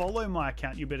 if you follow my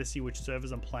account, you better see which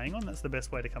servers I'm playing on. That's the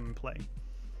best way to come and play.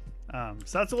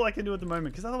 So that's all I can do at the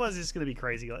moment, because otherwise it's gonna be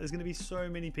crazy. Like, there's gonna be so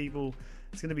many people.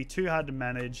 It's gonna be too hard to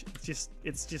manage.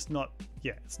 It's just not.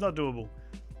 Yeah, it's not doable.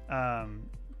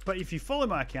 But if you follow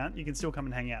my account, you can still come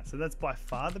and hang out. So that's by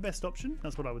far the best option.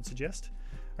 That's what I would suggest.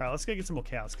 All right, let's go get some more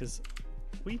cows, because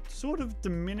we sort of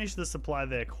diminished the supply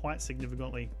there quite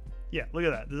significantly. Yeah, look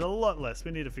at that. There's a lot less.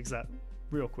 We need to fix that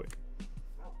real quick.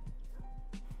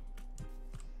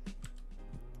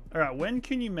 All right, when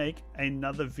can you make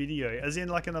another video? As in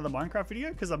like another Minecraft video?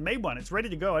 Because I've made one. It's ready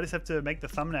to go. I just have to make the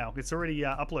thumbnail. It's already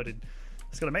uploaded.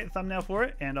 Just got to make the thumbnail for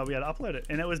it, and I'll be able to upload it.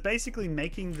 And it was basically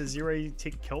making the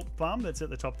zero-tick kelp farm that's at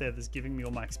the top there that's giving me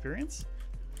all my experience.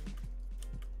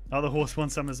 Oh, the horse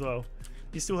wants some as well.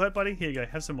 You still hurt, buddy? Here you go.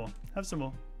 Have some more. Have some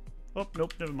more. Oh,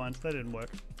 nope. Never mind. That didn't work.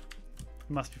 It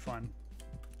must be fine.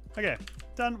 Okay.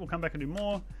 Done. We'll come back and do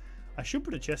more. I should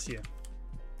put a chest here.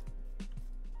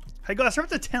 Hey, guys. We're up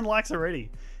to 10 likes already.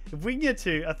 If we can get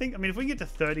to... if we can get to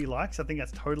 30 likes, I think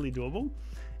that's totally doable.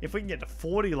 If we can get to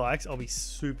 40 likes, I'll be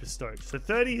super stoked. So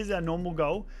 30 is our normal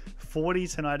goal. 40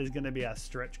 tonight is going to be our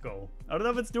stretch goal. I don't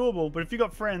know if it's doable, but if you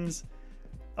got friends...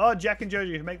 Oh, Jack and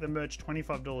Jojo who make the merch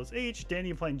 $25 each. Danny,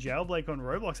 you're playing Jailbreak on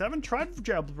Roblox. I haven't tried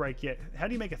Jailbreak yet. How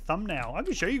do you make a thumbnail? I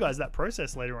can show you guys that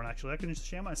process later on, actually. I can just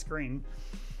share my screen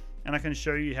and I can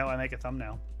show you how I make a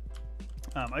thumbnail.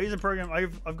 I use a program.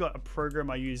 I've got a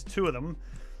program. I use 2 of them.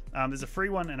 There's a free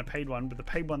one and a paid one, but the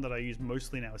paid one that I use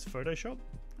mostly now is Photoshop.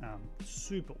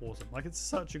 Super awesome. Like, it's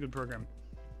such a good program.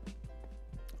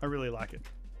 I really like it.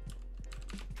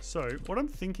 So what I'm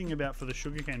thinking about for the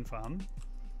sugarcane farm,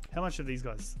 how much of these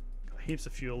guys? Got heaps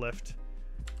of fuel left.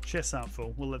 Chests aren't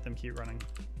full. We'll let them keep running.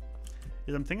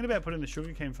 Is I'm thinking about putting the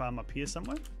sugarcane farm up here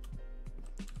somewhere,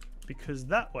 because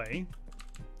that way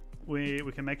we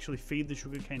can actually feed the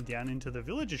sugarcane down into the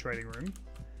villager trading room,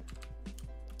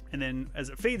 and then as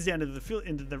it feeds down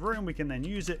into the room, we can then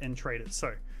use it and trade it.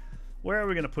 So Where are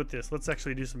we going to put this? Let's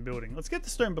actually do some building. Let's get the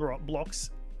stone blocks.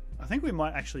 I think we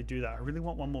might actually do that. I really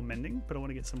want one more mending, but I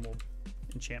want to get some more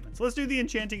enchantments. Let's do the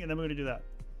enchanting, and then we're going to do that.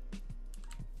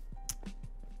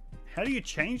 How do you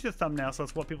change the thumbnail so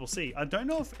that's what people see? I don't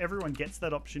know if everyone gets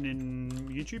that option in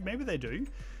YouTube. Maybe they do.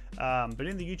 But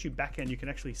in the YouTube backend, you can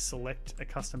actually select a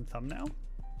custom thumbnail.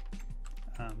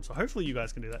 So hopefully you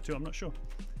guys can do that too. I'm not sure.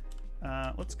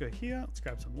 Let's go here. Let's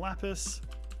grab some lapis.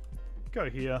 Go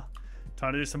here.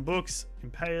 Time to do some books.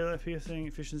 Impaler, piercing,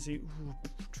 efficiency. Ooh,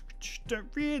 don't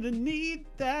really need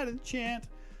that enchant.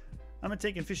 I'm gonna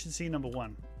take efficiency number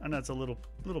 1. I know it's a little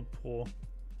poor.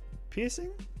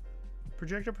 Piercing,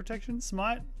 projectile protection,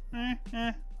 smite. I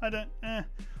don't know.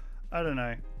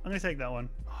 I'm gonna take that one.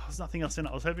 Oh, there's nothing else in it.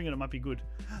 I was hoping it might be good.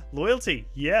 Loyalty.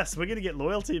 Yes, we're gonna get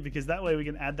loyalty because that way we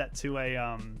can add that to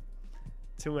a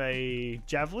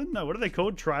javelin. No, what are they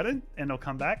called? Trident, and it'll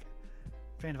come back.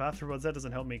 Fan of arthropods, that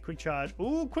doesn't help me. Quick charge.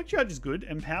 Ooh, quick charge is good.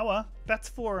 And power. That's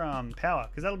for power,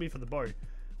 because that'll be for the bow.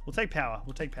 We'll take power.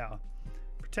 We'll take power.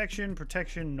 Protection,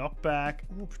 knockback.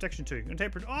 Ooh, protection 2. Gonna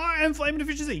take and flame and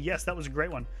efficiency. Yes, that was a great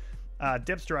one.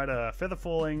 Depth strider, feather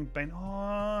falling, bane.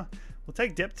 Oh, we'll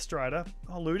take depth strider.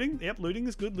 Oh, looting. Yep, looting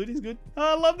is good. Looting's good.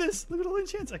 Oh, I love this. Look at all the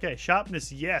enchants. Okay,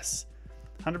 sharpness. Yes,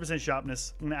 100%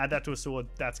 sharpness. I'm gonna add that to a sword.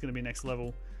 That's gonna be next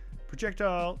level.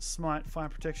 Projectile, smite, fire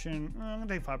protection. I'm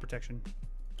gonna take fire protection.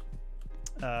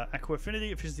 Aqua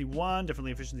affinity, efficiency 1,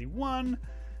 definitely efficiency 1.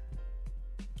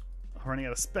 I'm running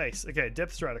out of space. Okay,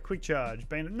 depth strider, quick charge,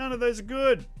 bane. None of those are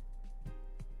good.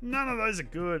 None of those are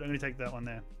good. I'm gonna take that one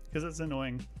there because it's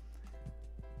annoying.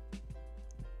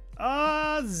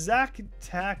 Zach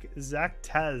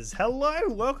Taz. Hello,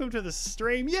 welcome to the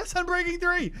stream. Yes, Unbreaking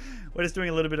 3. We're just doing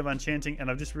a little bit of enchanting,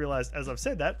 and I've just realized as I've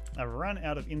said that, I've run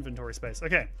out of inventory space.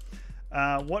 Okay.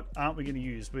 What aren't we going to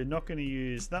use? We're not going to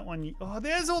use that one. Oh,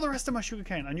 there's all the rest of my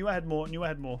sugarcane. I knew I had more. I'm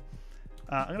going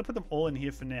to put them all in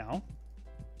here for now.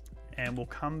 And we'll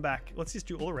come back. Let's just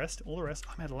do all the rest. I'm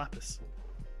out of lapis.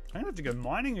 I'm going to have to go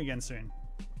mining again soon.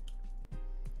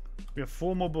 We have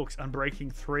 4 more books.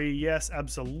 Unbreaking 3. Yes,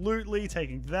 absolutely.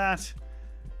 Taking that.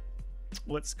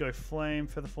 Let's go flame.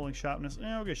 Feather falling, sharpness.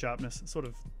 Yeah, we'll go sharpness. Sort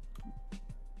of.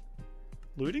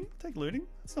 Looting? Take looting.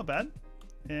 That's not bad.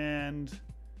 And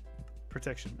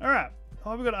protection. All right.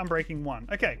 Oh, we've got Unbreaking 1.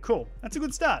 Okay, cool. That's a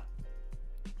good start.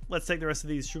 Let's take the rest of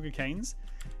these sugar canes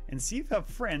and see if our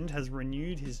friend has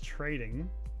renewed his trading.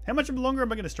 How much longer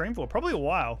am I going to stream for? Probably a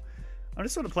while. I'm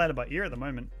just sort of playing it by ear at the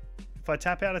moment. If I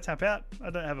tap out, I tap out. I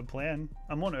don't have a plan.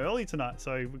 I'm on early tonight,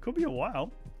 so it could be a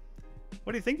while.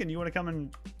 What are you thinking? You want to come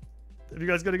and... Have you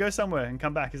guys got to go somewhere and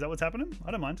come back? Is that what's happening?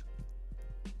 I don't mind.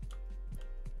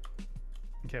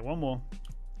 Okay, one more.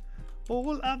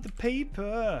 All of the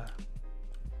paper.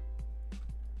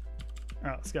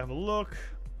 Alright, let's go have a look.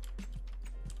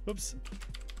 Oops.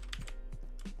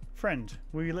 Friend,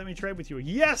 will you let me trade with you?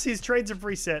 Yes, his trades have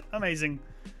reset. Amazing.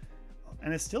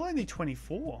 And it's still only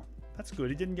 24. That's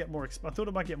good. It didn't get more expensive. I thought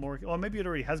it might get more. Or maybe it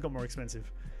already has got more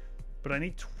expensive. But I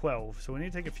need 12. So we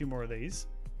need to take a few more of these.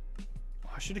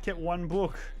 Oh, I should have kept 1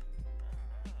 book.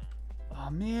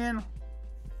 Oh, man.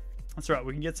 That's all right.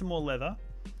 We can get some more leather.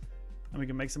 And we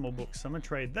can make some more books. So I'm going to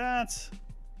trade that.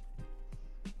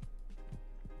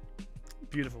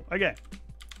 Beautiful. Okay.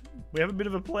 We have a bit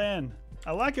of a plan.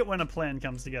 I like it when a plan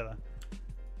comes together.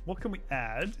 What can we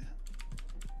add?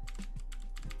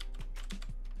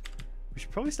 We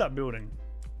should probably start building.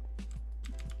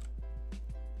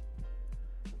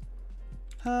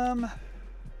 Do I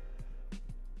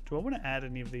want to add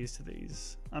any of these to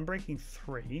these? Unbreaking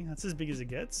 3. That's as big as it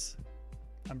gets.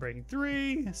 Unbreaking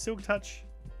 3. Silk Touch.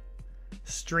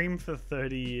 Stream for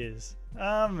 30 years.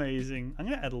 Amazing. I'm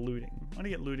going to add looting. I want to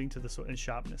get looting to the sword and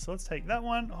sharpness. So let's take that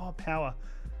one. Oh, power.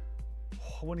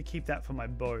 Oh, I want to keep that for my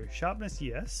bow. Sharpness,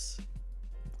 yes.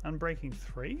 Unbreaking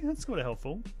 3. That's sort of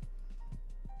helpful.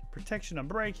 Protection,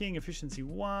 unbreaking. Efficiency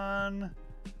 1.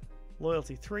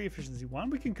 Loyalty 3. Efficiency 1.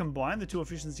 We can combine the 2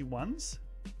 efficiency 1s.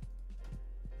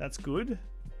 That's good.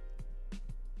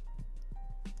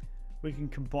 We can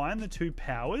combine the 2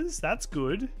 powers. That's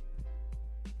good.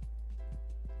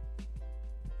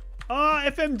 Oh,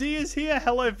 FMD is here.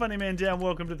 Hello, Funny Man Down.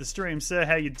 Welcome to the stream, sir.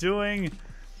 How you doing?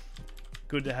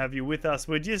 Good to have you with us.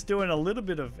 We're just doing a little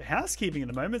bit of housekeeping at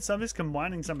the moment, so I'm just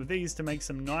combining some of these to make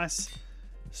some nice,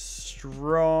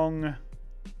 strong...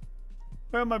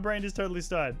 Well, my brain just totally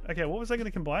died. Okay, what was I going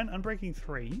to combine? Unbreaking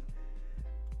 3.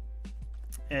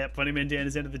 Yeah, Funny Man Dan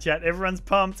has entered the chat. Everyone's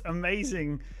pumped.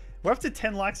 Amazing. We're up to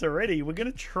 10 likes already. We're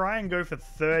going to try and go for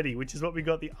 30, which is what we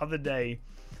got the other day.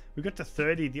 We got to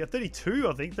 30, 32,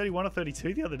 I think, 31 or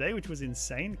 32 the other day, which was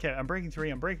insane. Okay, Unbreaking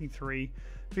 3, Unbreaking 3,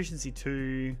 Efficiency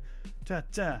 2,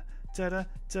 Da-da,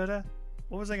 da-da.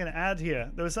 What was I going to add here?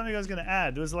 There was something I was going to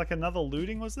add. There was like another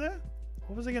looting, was there?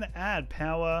 What was I going to add?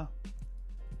 Power.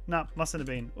 Nah, mustn't have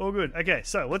been. All good. Okay,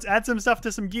 so let's add some stuff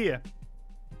to some gear.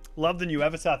 Love the new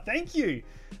avatar. Thank you.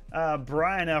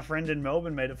 Brian, our friend in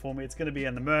Melbourne, made it for me. It's going to be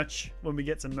in the merch when we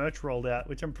get some merch rolled out,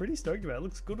 which I'm pretty stoked about. It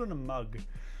looks good on a mug.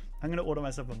 I'm going to order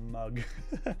myself a mug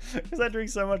because I drink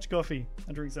so much coffee.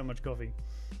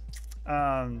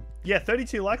 Yeah,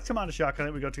 32 likes, Commander Shark. I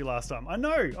think we got to last time. I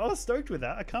know. I was stoked with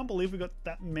that. I can't believe we got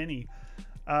that many.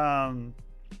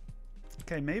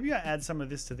 Okay, maybe I add some of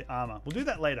this to the armor. We'll do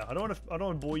that later. I don't want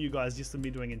to bore you guys just to me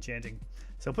doing enchanting.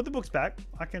 So I'll put the books back.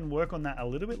 I can work on that a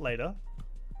little bit later.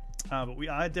 But we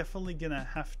are definitely gonna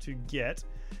have to get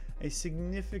a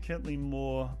significantly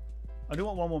more. I do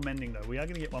want one more mending though. We are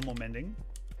gonna get one more mending.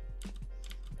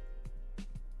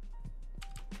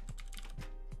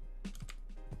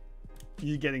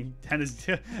 You're getting Hannah's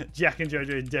Jack and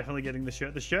Jojo is definitely getting the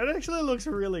shirt. The shirt actually looks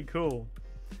really cool.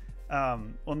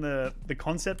 On the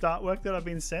concept artwork that I've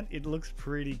been sent, it looks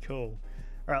pretty cool.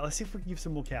 All right, let's see if we can give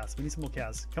some more cows. We need some more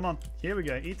cows. Come on, here we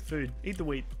go. Eat the food. Eat the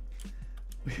wheat.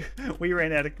 we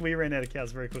ran out of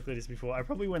cows very quickly just before. I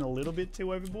probably went a little bit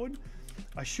too overboard.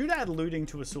 I should add looting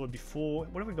to a sword before.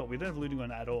 What have we got? We don't have looting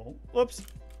on at all. Oops.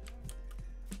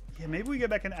 Yeah, maybe we go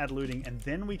back and add looting and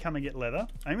then we come and get leather.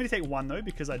 I'm going to take one though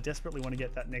because I desperately want to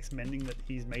get that next mending that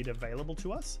he's made available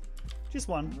to us. Just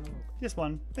one. Just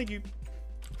one. Thank you.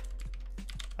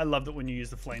 I love that when you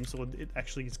use the flame sword, it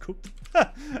actually is cooked.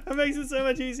 It makes it so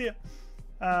much easier.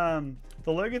 The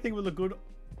logo thing would look good.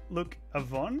 Look,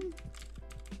 Avon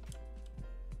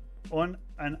on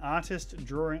an artist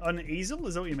drawing on an easel.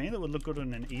 Is that what you mean? That would look good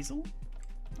on an easel,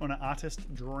 on an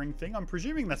artist drawing thing. I'm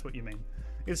presuming that's what you mean.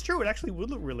 It's true. It actually would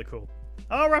look really cool.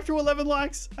 Oh, we're up to 11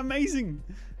 likes. Amazing.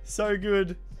 So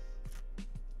good.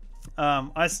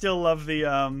 I still love the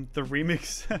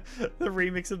remix. The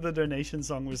remix of the donation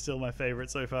song was still my favorite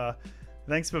so far.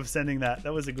 Thanks for sending that.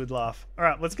 That was a good laugh. All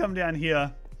right, let's come down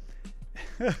here.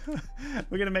 We're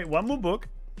going to make one more book.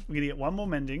 We're going to get one more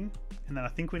mending. And then I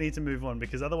think we need to move on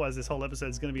because otherwise this whole episode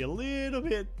is going to be a little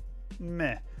bit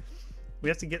meh. We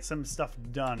have to get some stuff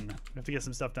done. We have to get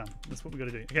some stuff done. That's what we got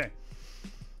to do. Okay.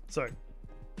 So,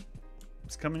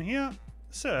 let's come in here.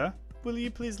 Sir, will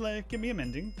you please give me a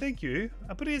mending? Thank you.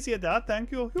 Appreciate that. Thank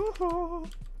you.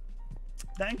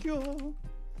 Thank you.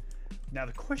 Now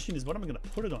the question is, what am I going to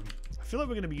put it on? I feel like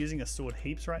we're going to be using a sword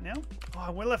heaps right now.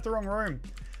 Oh, we left the wrong room.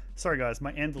 Sorry guys,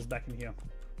 my anvil's back in here.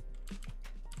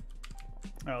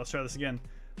 Alright, let's try this again.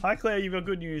 Hi Claire, you've got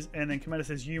good news. And then Commander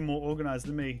says, you more organized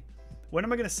than me. When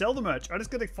am I going to sell the merch? I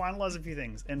just got to finalize a few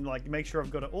things and like make sure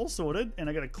I've got it all sorted and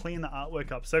I got to clean the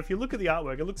artwork up. So if you look at the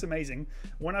artwork, it looks amazing.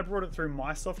 When I brought it through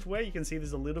my software, you can see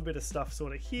there's a little bit of stuff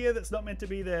sort of here that's not meant to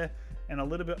be there and a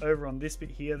little bit over on this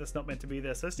bit here that's not meant to be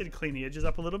there. So I just need to clean the edges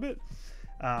up a little bit.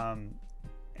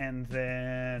 And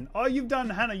then, oh,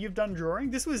 Hannah, you've done drawing.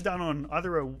 This was done on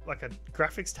either like a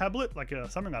graphics tablet, like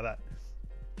something like that.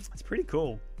 It's pretty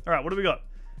cool. All right, what do we got?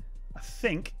 I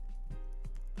think.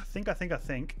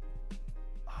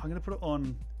 I'm gonna put it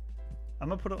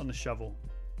on the shovel.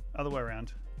 Other way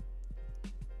around.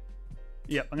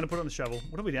 Yep, I'm gonna put it on the shovel.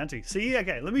 What are we down to? See,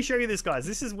 okay, let me show you this, guys.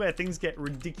 This is where things get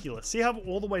ridiculous. See how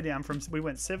all the way down from, we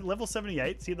went level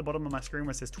 78. See at the bottom of my screen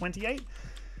where it says 28?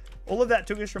 All of that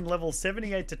took us from level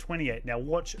 78 to 28. Now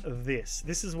watch this.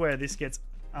 This is where this gets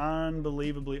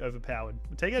unbelievably overpowered.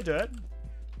 We take our dirt.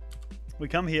 We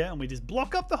come here and we just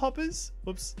block up the hoppers.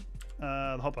 Whoops.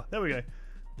 The hopper. There we go.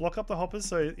 Block up the hoppers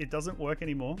so it doesn't work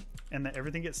anymore and that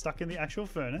everything gets stuck in the actual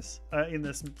furnace, in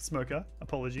the smoker.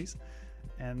 Apologies.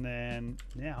 And then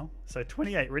now, so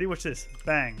 28. Ready? Watch this.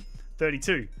 Bang.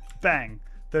 32. Bang.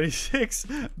 36.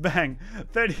 Bang.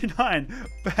 39.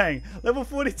 Bang. Level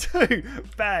 42.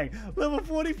 Bang. Level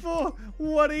 44.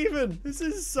 What even? This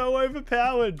is so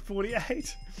overpowered.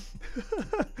 48.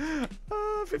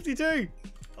 52.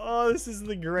 Oh, this is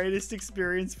the greatest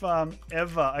experience farm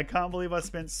ever. I can't believe I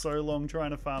spent so long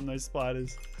trying to farm those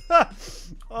spiders.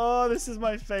 Oh, this is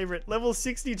my favorite. Level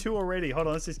 62 already. Hold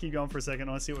on, let's just keep going for a second.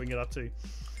 I want to see what we can get up to.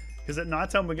 Because at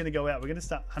nighttime, we're going to go out. We're going to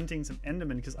start hunting some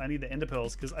endermen because I need the ender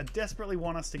pearls. Because I desperately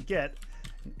want us to get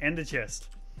an ender chest.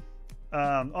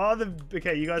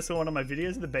 Okay, you guys saw one of my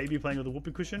videos of the baby playing with a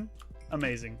whoopee cushion.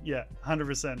 Amazing. Yeah,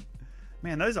 100%.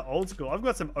 Man, those are old school. I've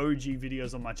got some OG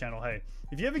videos on my channel. Hey,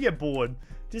 if you ever get bored,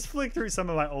 just flick through some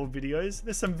of my old videos.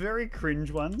 There's some very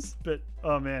cringe ones, but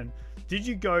oh man. Did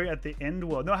you go at the end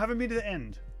world? No, I haven't been to the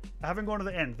end. I haven't gone to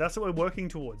the end. That's what we're working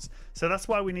towards. So that's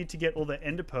why we need to get all the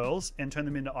ender pearls and turn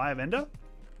them into Eye of Ender.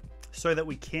 so that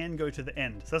we can go to the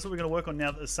end. So that's what we're going to work on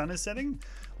now that the sun is setting.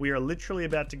 We are literally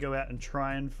about to go out and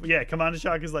try and... Yeah, Commander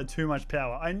Shark is like too much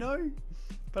power. I know,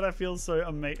 but I feel so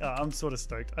amazing. I'm sort of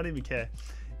stoked. I don't even care.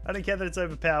 I don't care that it's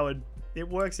overpowered. It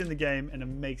works in the game and it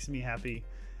makes me happy.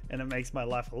 And it makes my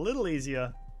life a little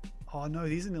easier. Oh no,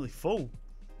 these are nearly full.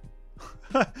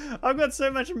 I've got so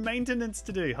much maintenance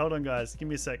to do. Hold on, guys. Give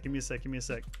me a sec. Give me a sec. Give me a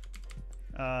sec.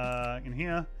 In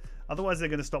here. Otherwise, they're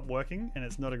going to stop working, and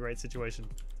it's not a great situation.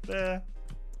 There.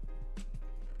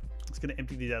 Just going to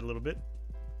empty these out a little bit.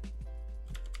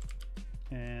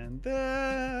 And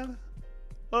there.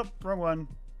 Oh, wrong one.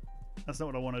 That's not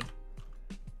what I wanted.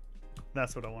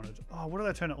 That's what I wanted. Oh, what did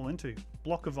I turn it all into?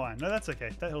 Block of iron. No, that's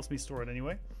okay. That helps me store it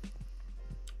anyway.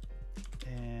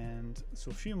 And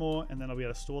so a few more, and then I'll be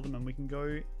able to store them, and we can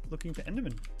go looking for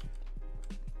Enderman.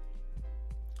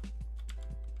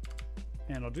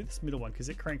 And I'll do this middle one because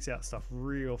it cranks out stuff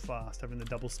real fast, having the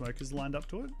double smokers lined up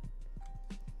to it.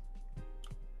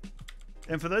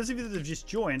 And for those of you that have just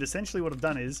joined, essentially what I've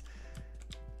done is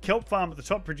kelp farm at the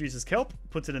top produces kelp,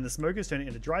 puts it in the smokers, turn it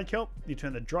into dried kelp. You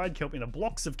turn the dried kelp into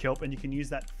blocks of kelp, and you can use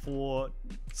that for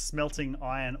smelting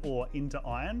iron ore into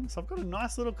iron. So I've got a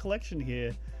nice little collection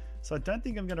here. So I don't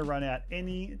think I'm going to run out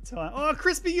any time. Oh,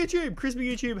 Crispy YouTube!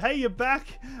 Crispy YouTube, hey, you're back!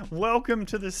 Welcome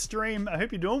to the stream. I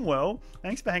hope you're doing well.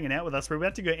 Thanks for hanging out with us. We're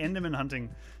about to go Enderman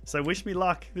hunting. So wish me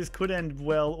luck. This could end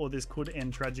well, or this could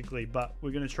end tragically. But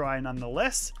we're going to try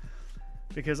nonetheless,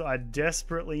 because I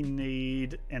desperately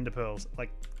need Ender Pearls. Like,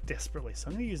 desperately. So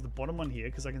I'm going to use the bottom one here,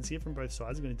 because I can see it from both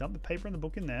sides. I'm going to dump the paper and the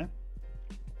book in there.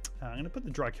 I'm going to put the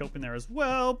dry kelp in there as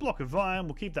well. Block of iron.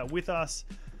 We'll keep that with us.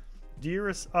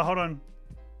 Dearest... Oh, hold on.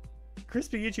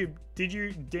 Crispy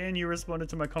YouTube, Dan, you responded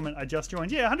to my comment, I just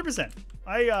joined. Yeah, 100%.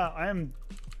 I am...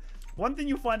 One thing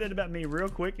you'll find out about me real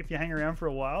quick if you hang around for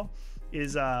a while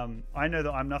is I know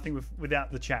that I'm nothing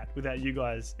without the chat, without you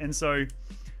guys. And so,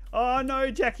 oh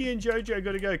no, Jackie and Jojo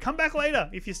got to go. Come back later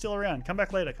if you're still around. Come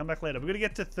back later. Come back later. We've got to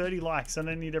get to 30 likes. I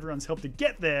don't need everyone's help to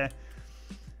get there.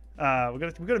 We've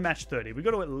got to match 30. We've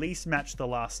got to at least match the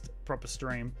last proper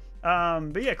stream.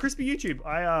 But yeah, Crispy YouTube,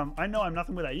 I know I'm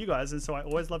nothing without you guys, and so I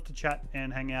always love to chat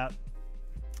and hang out.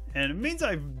 And it means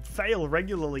I fail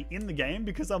regularly in the game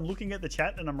because I'm looking at the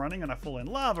chat and I'm running and I fall in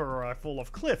lava or I fall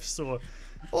off cliffs or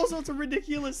all sorts of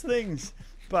ridiculous things.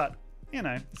 But, you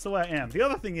know, it's the way I am. The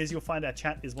other thing is you'll find our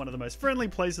chat is one of the most friendly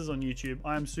places on YouTube.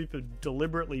 I am super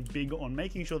deliberately big on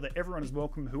making sure that everyone is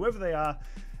welcome, whoever they are.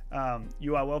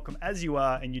 You are welcome as you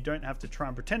are, and you don't have to try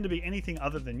and pretend to be anything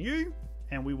other than you,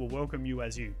 and we will welcome you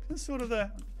as you. That's sort of the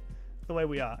way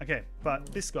we are. Okay, but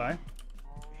this guy,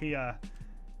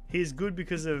 he's good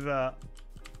because of that.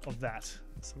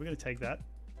 So we're going to take that,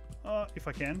 if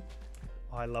I can.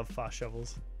 Oh, I love fast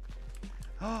shovels.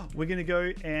 Oh, we're going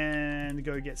to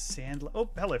go get sand. Oh,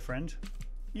 hello, friend.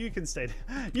 You can stay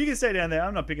down there.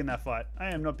 I'm not big in that fight. I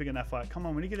am not big in that fight. Come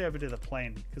on, we need to get over to the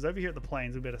plane. Because over here at the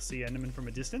plains, we better see Enderman from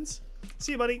a distance.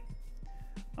 See you, buddy.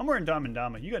 I'm wearing diamond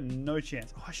armor. You got no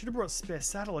chance. Oh, I should have brought spare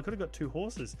saddle. I could have got 2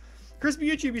 horses. Crispy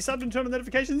YouTube, you subbed and turned on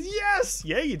notifications. Yes!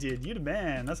 Yeah, you did. You're the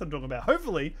man. That's what I'm talking about.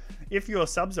 Hopefully, if your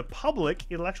subs are public,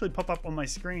 it'll actually pop up on my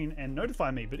screen and notify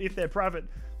me. But if they're private,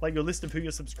 like your list of who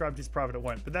you're subscribed to is private, it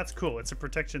won't. But that's cool. It's a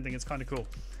protection thing. It's kind of cool.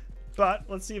 But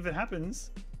let's see if it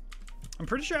happens. I'm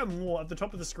pretty sure I have more. At the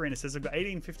top of the screen, it says I've got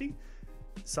 1850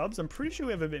 subs. I'm pretty sure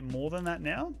we have a bit more than that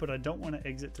now, but I don't want to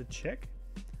exit to check.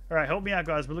 All right, help me out,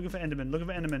 guys. We're looking for Enderman. Looking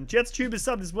for Enderman. JetsTube is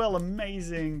subbed as well.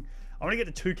 Amazing. I want to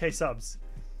get to 2K subs.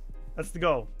 That's the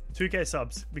goal. 2K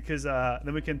subs, because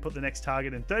then we can put the next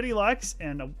target in 30 likes,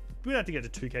 and we don't have to get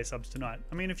to 2K subs tonight.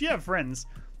 I mean, if you have friends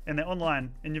and they're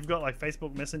online and you've got like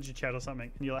Facebook Messenger chat or something,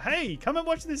 and you're like, hey, come and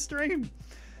watch this stream,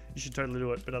 you should totally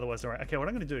do it, but otherwise, all right. Okay, what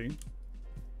I'm going to do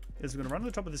is we're going to run to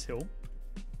the top of this hill.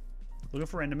 Looking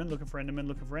for Enderman, looking for Enderman,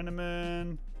 looking for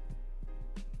Enderman.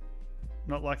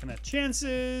 Not liking our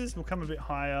chances. We'll come a bit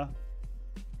higher.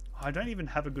 I don't even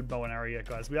have a good bow and arrow yet,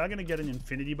 guys. We are going to get an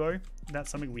infinity bow.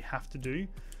 That's something we have to do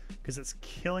because it's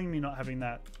killing me not having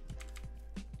that.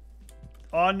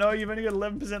 Oh, no, you've only got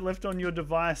 11% left on your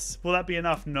device. Will that be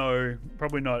enough? No,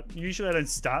 probably not. Usually I don't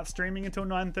start streaming until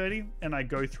 9:30 and I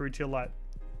go through till like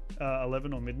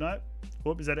 11 or midnight.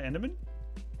 Whoop, is that an Enderman?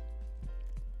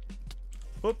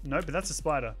 Whoop, no, but that's a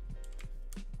spider.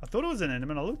 I thought it was an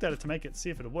Enderman. I looked at it to make it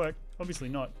see if it'll work. Obviously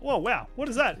not. Whoa, wow. What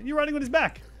is that? You're riding on his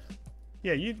back.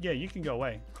 Yeah, you can go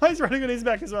away. He's running on his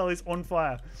back as well. He's on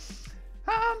fire.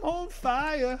 I'm on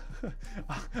fire.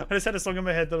 I just had a song in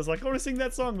my head that was like, I want to sing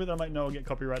that song, but I'm like, no, I'll get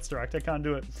copyright striked. I can't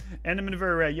do it. Enderman are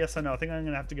very rare. Yes, I know. I think I'm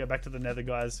going to have to go back to the nether,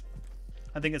 guys.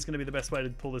 I think it's going to be the best way to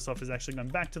pull this off is actually going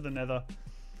back to the nether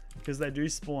because they do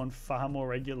spawn far more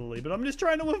regularly. But I'm just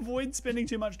trying to avoid spending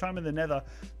too much time in the nether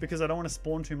because I don't want to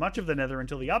spawn too much of the nether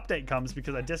until the update comes,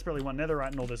 because I desperately want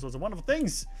netherite and all those sorts of wonderful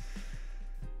things.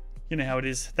 You know how it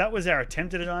is. That was our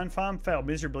attempt at an iron farm. Failed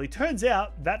miserably. Turns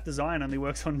out that design only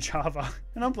works on Java.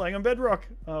 And I'm playing on Bedrock.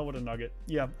 Oh, what a nugget.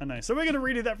 Yeah, I know. So we're going to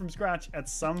redo that from scratch at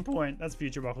some point. That's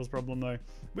Future Buckle's problem, though.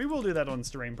 We will do that on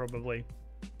stream, probably.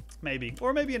 Maybe.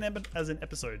 Or maybe as an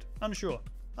episode. Unsure.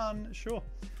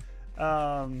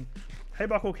 Hey,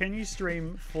 Buckle, can you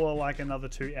stream for like another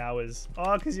 2 hours?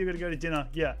 Oh, because you're going to go to dinner.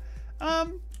 Yeah.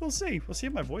 We'll see. We'll see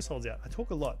if my voice holds out. I talk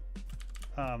a lot.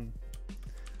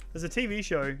 There's a TV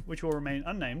show which will remain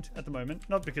unnamed at the moment,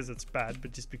 not because it's bad,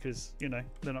 but just because, you know,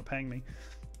 they're not paying me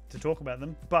to talk about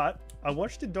them. But I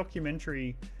watched a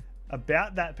documentary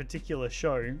about that particular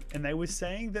show, and they were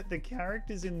saying that the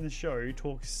characters in the show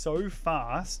talk so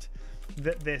fast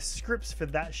that their scripts for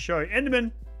that show...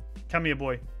 Enderman! Come here,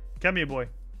 boy. Come here, boy.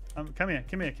 Come here.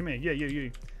 Yeah,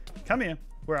 you. Come here.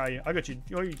 Where are you? I got you.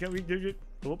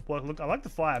 Oh, well, look, I like the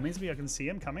fire. It means I can see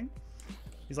him coming.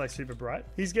 He's like super bright.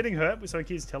 He's getting hurt, so he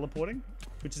keeps teleporting,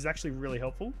 which is actually really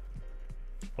helpful.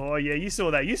 Oh yeah, you saw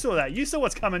that. You saw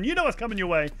what's coming. You know what's coming your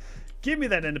way. Give me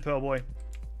that ender pearl, boy.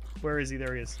 Where is he?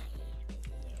 There he is.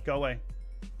 Go away.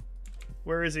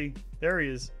 Where is he? There he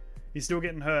is. He's still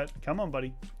getting hurt. Come on,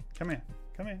 buddy. Come here.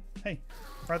 Hey,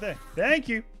 right there. Thank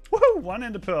you. Woo! 1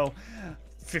 ender pearl.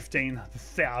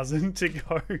 15,000 to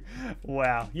go.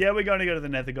 Wow. Yeah, we're going to go to the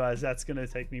nether, guys. That's going to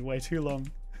take me way too long.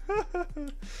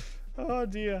 Oh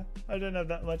dear, I don't have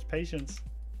that much patience.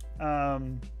 Yeah,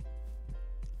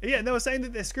 they were saying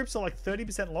that their scripts are like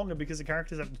 30% longer because the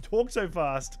characters have to talk so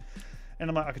fast. And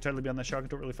I'm like, I could totally be on that show. I can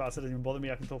talk really fast. It doesn't even bother me.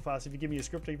 I can talk fast. If you give me a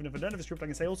script, even if I don't have a script, I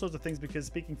can say all sorts of things, because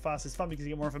speaking fast is fun because you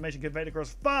get more information conveyed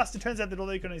across fast. It turns out that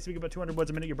although you can only speak about 200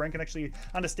 words a minute, your brain can actually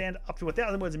understand up to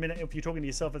 1,000 words a minute. If you're talking to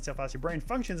yourself, that's how fast your brain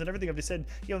functions. And everything I've just said,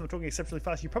 even though I'm talking exceptionally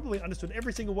fast, you probably understood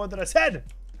every single word that I said.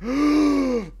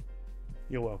 You're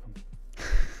welcome.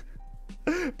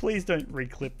 Please don't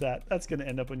reclip that. That's going to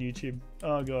end up on YouTube.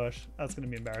 Oh gosh, that's going to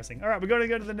be embarrassing. All right, we're going to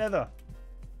go to the nether.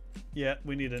 Yeah,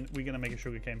 we're going to make a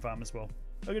sugarcane farm as well.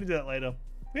 We're going to do that later.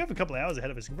 We have a couple of hours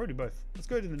ahead of us. We can probably do both. Let's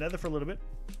go to the nether for a little bit.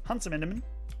 Hunt some endermen.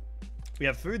 We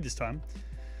have food this time.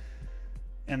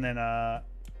 And then,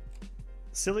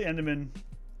 silly enderman,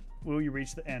 will you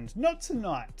reach the end? Not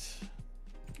tonight,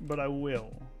 but I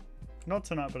will. Not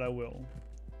tonight, but I will.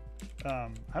 I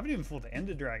haven't even fought the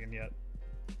ender dragon yet.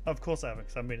 Of course I haven't,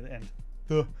 because I haven't been at the end.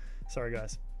 Ugh. Sorry,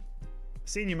 guys.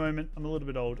 Senior moment. I'm a little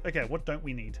bit old. Okay, what don't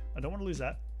we need? I don't want to lose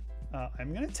that.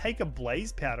 I'm going to take a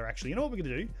blaze powder, actually. You know what we're going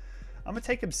to do? I'm going to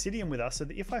take obsidian with us so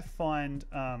that if I find...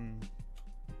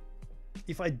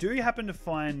 if I do happen to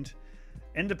find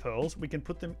ender pearls, we can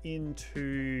put them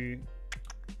into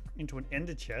an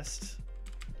ender chest.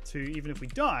 To even if we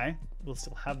die, we'll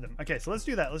still have them. Okay, so let's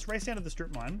do that. Let's race down to the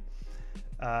strip mine.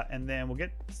 And then we'll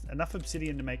get enough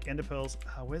obsidian to make ender pearls.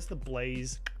 Where's the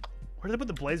blaze? Where did I put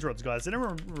the blaze rods, guys? Does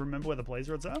anyone remember where the blaze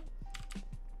rods are?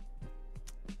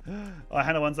 Oh,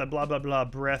 Hannah one's like blah, blah, blah,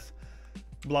 breath,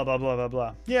 blah, blah, blah, blah,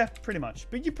 blah. Yeah, pretty much.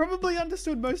 But you probably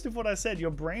understood most of what I said.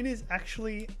 Your brain is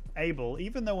actually able,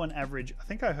 even though on average, I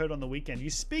think I heard on the weekend,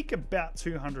 you speak about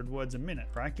 200 words a minute,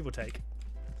 right? Give or take.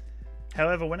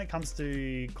 However, when it comes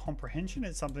to comprehension,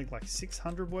 it's something like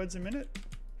 600 words a minute.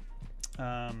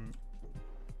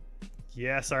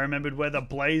 Yes, I remembered where the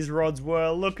blaze rods were.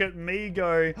 Look at me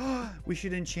go. We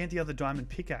should enchant the other diamond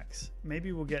pickaxe.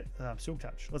 Maybe we'll get Silk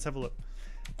Touch. Let's have a look.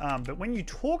 But when you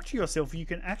talk to yourself, you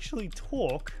can actually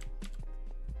talk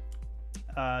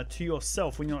to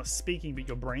yourself when you're not speaking, but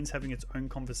your brain's having its own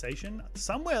conversation.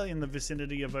 Somewhere in the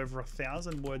vicinity of over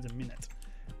 1,000 words a minute,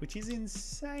 which is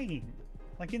insane.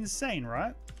 Like insane,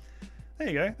 right? There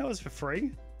you go. That was for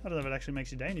free. I don't know if it actually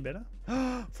makes your day any better.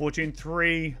 Fortune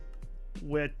 3.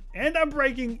 And I'm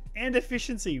breaking and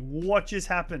efficiency. What just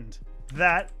happened?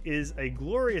 That is a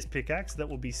glorious pickaxe that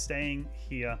will be staying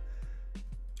here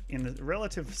in the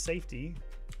relative safety.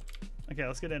 Okay,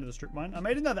 let's get down to the strip mine. I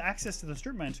made another access to the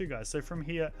strip mine too, guys. So from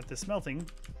here at the smelting,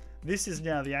 this is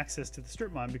now the access to the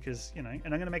strip mine because, you know, and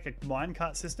I'm going to make a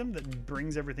minecart system that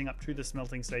brings everything up to the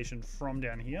smelting station from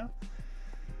down here,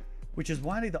 which is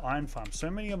why I need the iron farm. So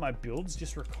many of my builds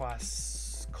just require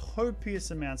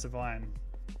copious amounts of iron.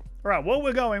 All right, well,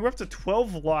 we're up to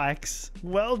 12 likes.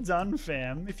 Well done,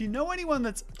 fam. If you know anyone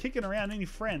that's kicking around, any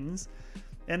friends,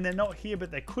 and they're not here,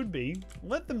 but they could be,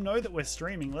 let them know that we're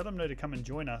streaming. Let them know to come and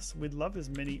join us. We'd love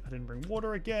as many. I didn't bring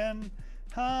water again.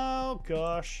 Oh,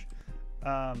 gosh.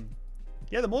 Yeah,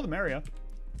 the more the merrier.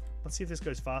 Let's see if this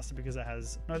goes faster because it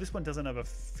has... No, this one doesn't have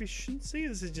efficiency.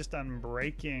 This is just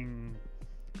unbreaking,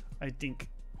 I think.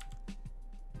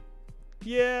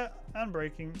 Yeah,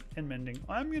 unbreaking and mending.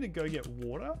 I'm going to go get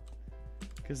water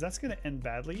because that's going to end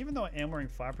badly, even though I am wearing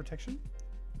fire protection.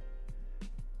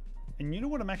 And you know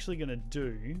what I'm actually going to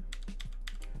do?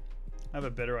 I have a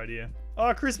better idea.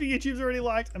 Oh, Crispy YouTube's already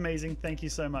liked. Amazing. Thank you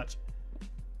so much.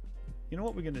 You know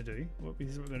what we're going to do?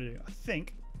 Here's what we're going to do. I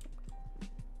think...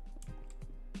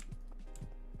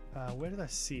 where did I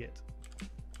see it?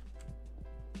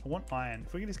 I want iron.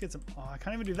 If we can just get some... Oh, I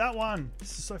can't even do that one.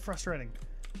 This is so frustrating.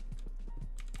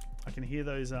 I can hear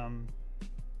those... No, I'm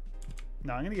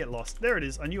going to get lost. There it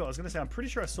is. I knew I was going to say, I'm pretty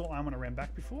sure I saw iron when I ran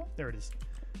back before. There it is.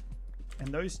 And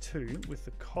those two with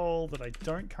the coal that I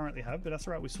don't currently have, but that's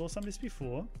all right. We saw some of this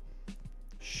before.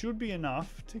 Should be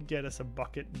enough to get us a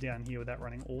bucket down here without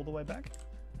running all the way back.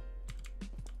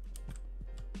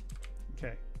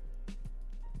 Okay.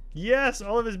 Yes,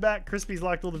 Oliver's back. Crispy's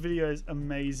liked all the videos.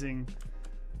 Amazing.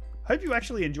 Hope you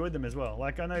actually enjoyed them as well.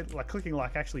 Like, I know, like, clicking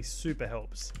like actually super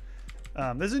helps.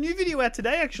 There's a new video out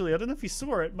today, actually. I don't know if you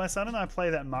saw it. My son and I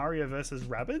play that Mario vs.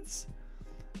 Rabbids.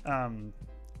 And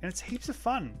it's heaps of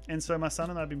fun. And so my son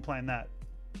and I have been playing that.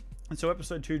 And so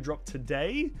episode 2 dropped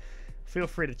today. Feel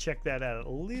free to check that out a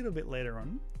little bit later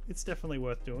on. It's definitely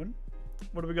worth doing.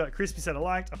 What do we got? Crispy said I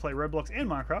liked. I play Roblox and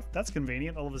Minecraft. That's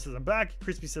convenient. Oliver says I'm back.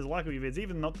 Crispy says I like all your vids,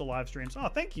 even not the live streams. Oh,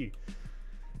 thank you.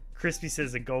 Crispy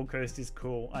says the Gold Coast is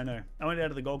cool. I know. I went out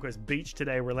to the Gold Coast beach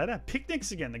today. We're allowed to have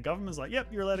picnics again. The government's like, yep,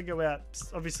 you're allowed to go out.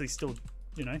 Obviously still,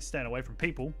 you know, staying away from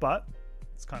people, but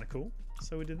it's kind of cool.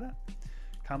 So we did that.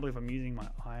 Can't believe I'm using my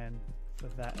iron for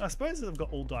that. I suppose I've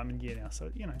got all diamond gear now, so,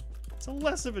 you know, it's a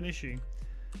less of an issue.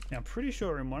 Now, I'm pretty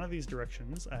sure in one of these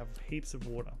directions I have heaps of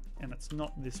water, and it's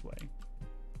not this way.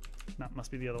 No, it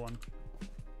must be the other one.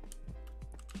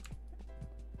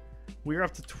 We're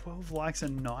up to 12 likes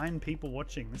and 9 people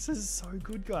watching. This is so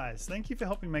good, guys. Thank you for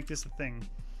helping make this a thing.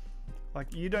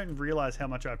 Like, you don't realize how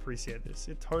much I appreciate this.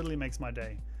 It totally makes my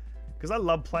day. Because I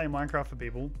love playing Minecraft for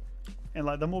people. And,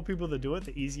 like, the more people that do it,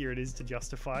 the easier it is to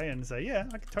justify and say, yeah,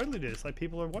 I can totally do this. Like,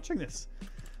 people are watching this.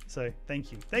 So,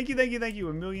 thank you. Thank you, thank you, thank you.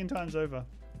 A million times over.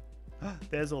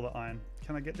 There's all the iron.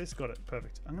 Can I get this? Got it.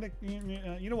 Perfect. I'm going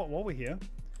to... You know what? While we're here,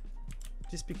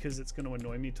 just because it's going to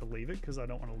annoy me to leave it because I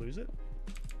don't want to lose it,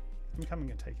 I'm coming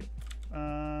and take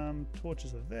it.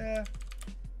 Torches are there.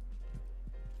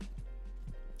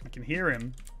 I can hear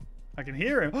him. I can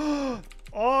hear him.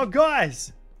 Oh,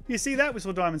 guys. You see that? We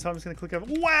saw diamonds. So I'm just going to click over.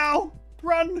 Wow.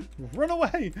 Run. Run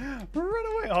away. Run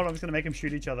away. Hold on. I'm just going to make them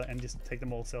shoot each other and just take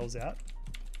them all selves out.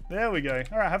 There we go.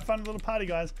 All right. Have fun, little party,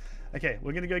 guys. Okay.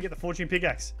 We're going to go get the fortune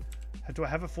pickaxe. Do I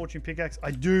have a fortune pickaxe?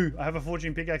 I do. I have a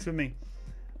fortune pickaxe with me.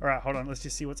 All right. Hold on. Let's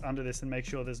just see what's under this and make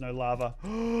sure there's no lava.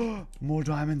 More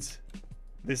diamonds.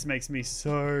 This makes me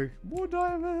so... More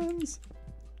diamonds.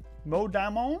 More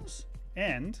diamonds.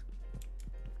 And...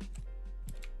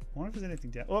 I wonder if there's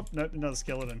anything down... Oh, nope, another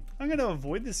skeleton. I'm going to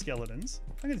avoid the skeletons.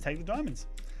 I'm going to take the diamonds.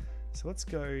 So let's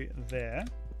go there.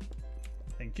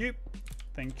 Thank you.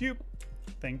 Thank you.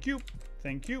 Thank you.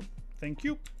 Thank you. Thank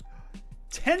you.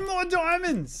 10 more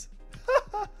diamonds!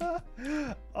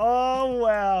 Oh,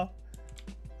 wow.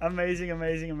 Amazing,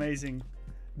 amazing, amazing.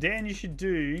 Dan, you should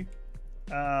do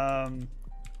the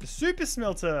super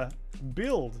smelter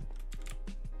build.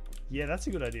 Yeah, that's a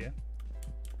good idea.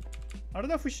 I don't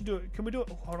know if we should do it. Can we do it?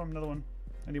 Oh, hold on, another one.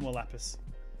 I need more lapis.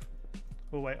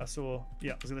 Oh wait, I saw.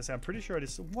 Yeah, I was gonna say. I'm pretty sure I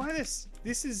just. Why this?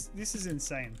 This is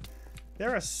insane.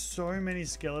 There are so many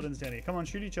skeletons down here. Come on,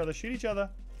 shoot each other. Shoot each other.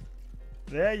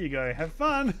 There you go. Have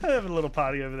fun. Have a little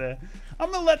party over there. I'm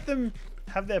gonna let them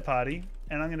have their party,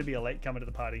 and I'm gonna be a latecomer to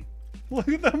the party. Look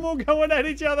at them all going at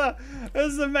each other.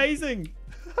 This is amazing.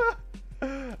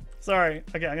 Sorry.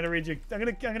 Okay, I'm gonna read you. I'm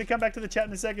gonna come back to the chat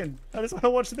in a second. I just want to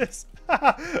watch this.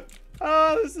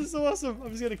 Oh, this is awesome. I'm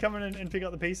just gonna come in and pick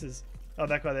up the pieces. Oh,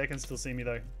 that guy there can still see me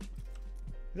though.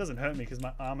 It doesn't hurt me because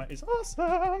my armor is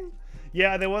awesome.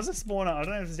 Yeah, there was a spawner. I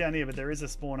don't know if it's down here, but there is a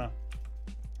spawner.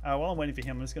 While I'm waiting for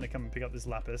him, I'm just gonna come and pick up this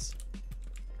lapis.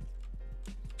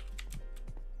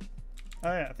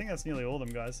 Oh yeah, I think that's nearly all of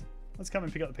them, guys. Let's come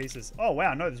and pick up the pieces. Oh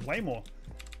wow, no, there's way more.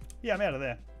 Yeah, I'm out of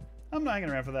there. I'm not hanging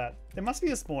around for that. There must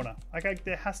be a spawner. Okay,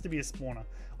 there has to be a spawner.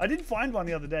 I did find one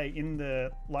the other day in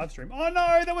the live stream. Oh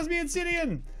no, that was me,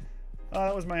 Obsidian! Oh,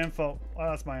 that was my own fault. Oh,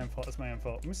 that's my own fault. That's my own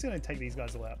fault. I'm just going to take these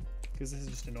guys all out because this is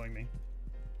just annoying me.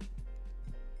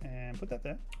 And put that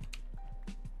there.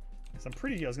 Because I'm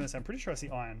pretty sure I see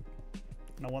iron.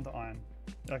 And I want the iron.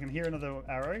 I can hear another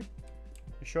arrow.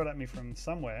 It shot at me from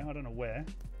somewhere. I don't know where.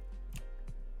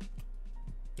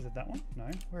 Is it that one? No.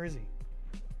 Where is he?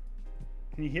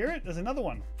 Can you hear it? There's another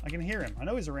one. I can hear him. I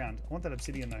know he's around. I want that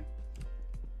obsidian though.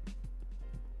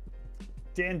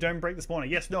 Dan, don't break the spawner.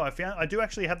 Yes, no, I do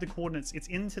actually have the coordinates. It's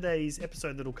in today's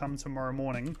episode that'll come tomorrow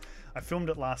morning. I filmed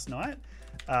it last night.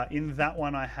 In that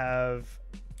one, I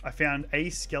found a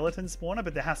skeleton spawner,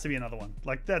 but there has to be another one.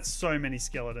 Like, that's so many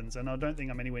skeletons, and I don't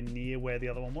think I'm anywhere near where the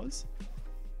other one was.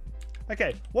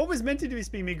 Okay, what was meant to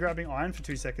just be me grabbing iron for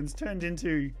 2 seconds turned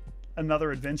into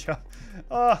another adventure.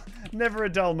 Oh, never a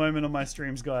dull moment on my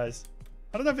streams, guys.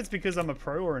 I don't know if it's because I'm a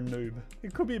pro or a noob.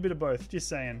 It could be a bit of both, just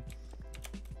saying.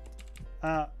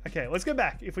 Okay, let's go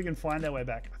back if we can find our way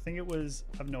back. I think it was...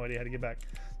 I have no idea how to get back.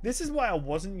 This is why I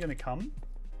wasn't going to come,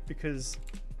 because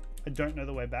I don't know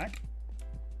the way back.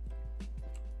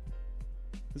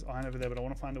 There's iron over there, but I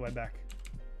want to find the way back.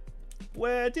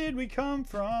 Where did we come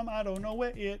from? I don't know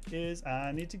where it is.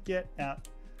 I need to get out.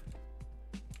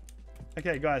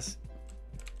 Okay, guys.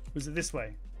 Was it this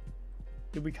way?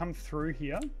 Did we come through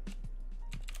here?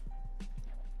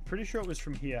 Pretty sure it was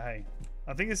from here, hey.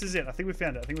 I think this is it. I think we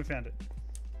found it. I think we found it.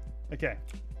 Okay.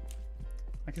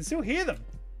 I can still hear them.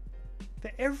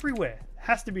 They're everywhere.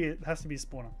 Has to be a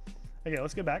spawner. Okay,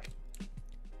 let's go back.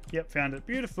 Yep, found it.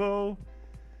 Beautiful.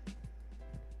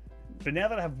 But now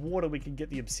that I have water, we can get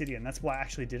the obsidian. That's why I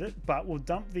actually did it. But we'll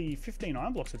dump the 15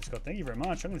 iron blocks I just got. Thank you very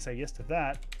much. I'm going to say yes to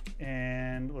that.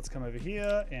 And let's come over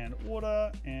here and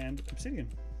water and obsidian.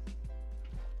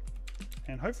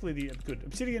 And hopefully good.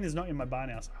 Obsidian is not in my bar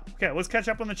now. So. Okay, let's catch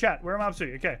up on the chat. Where am I up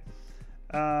to? Okay.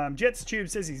 Jets Tube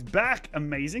says he's back.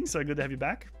 Amazing. So good to have you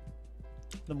back.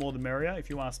 The more the merrier, if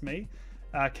you ask me.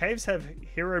 Caves have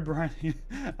Herobrine.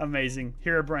 Amazing.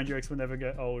 Herobrine jokes will never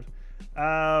get old.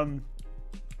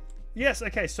 Yes,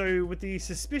 okay, so with the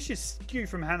suspicious skew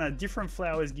from Hannah, different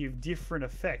flowers give different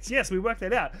effects. Yes, we worked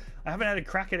that out. I haven't had a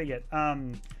crack at it yet.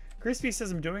 Crispy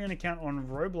says I'm doing an account on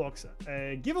Roblox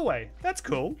giveaway. That's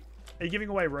cool. Are you giving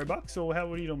away Robux, or what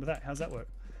are you doing with that? How's that work?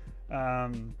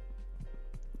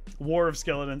 War of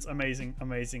Skeletons, amazing,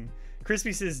 amazing.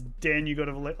 Crispy says, Dan, you got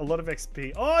a lot of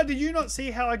XP. Oh, did you not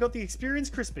see how I got the experience,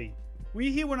 Crispy? Were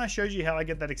you here when I showed you how I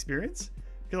get that experience?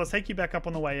 Because I'll take you back up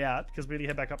on the way out, because we already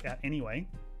head back up out anyway.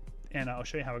 And I'll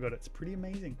show you how I got it. It's pretty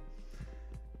amazing.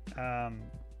 Dan,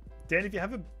 if you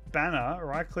have a banner,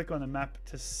 right click on the map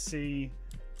to see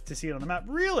it on the map.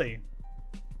 Really?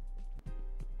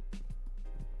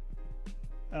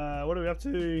 What are we up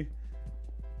to?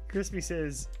 Crispy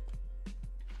says,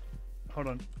 hold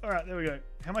on. All right, there we go.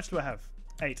 How much do I have?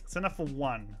 8. It's enough for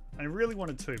 1. I really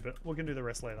wanted 2, but we can do the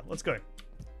rest later. Let's go.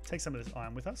 Take some of this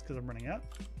iron with us because I'm running out.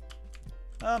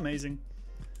 Amazing.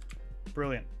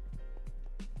 Brilliant.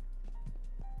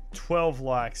 12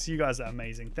 likes. You guys are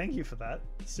amazing. Thank you for that.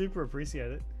 Super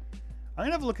appreciate it. I'm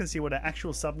gonna have a look and see what our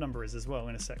actual sub number is as well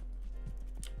in a sec.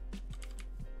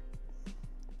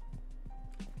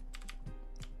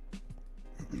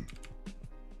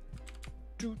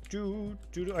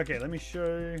 Okay, let me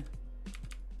show.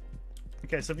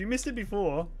 Okay, so if you missed it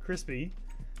before, Crispy,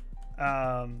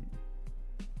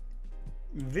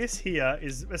 this here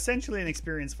is essentially an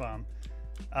experience farm.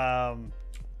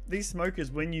 These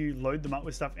smokers, when you load them up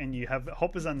with stuff and you have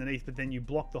hoppers underneath, but then you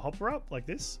block the hopper up like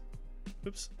this.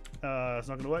 Oops. It's not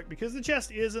going to work because the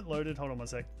chest isn't loaded. Hold on one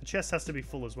sec. The chest has to be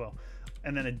full as well.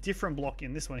 And then a different block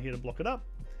in this one here to block it up.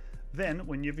 Then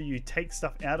whenever you take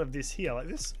stuff out of this here like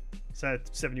this, so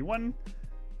 71,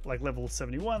 like level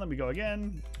 71, let me go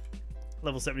again.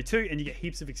 Level 72, and you get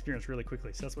heaps of experience really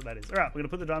quickly. So that's what that is. All right, we're going to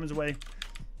put the diamonds away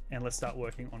and let's start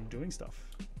working on doing stuff.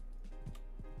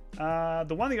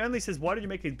 The one thing only says, why did you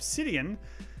make obsidian?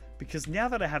 Because now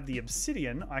that I have the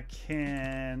obsidian, I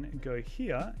can go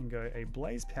here and go a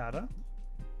blaze powder.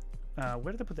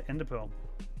 Where did I put the ender pearl?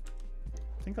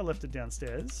 I think I left it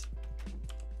downstairs.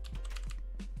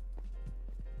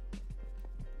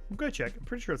 We'll go check. I'm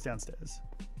pretty sure it's downstairs.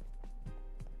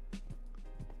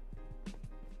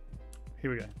 Here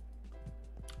we go.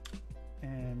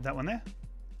 And that one there.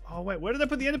 Oh, wait. Where did I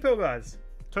put the ender pearl, guys?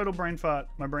 Total brain fart.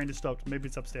 My brain just stopped. Maybe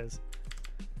it's upstairs.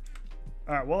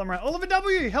 All right, while I'm around. Oliver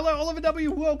W. Hello, Oliver W.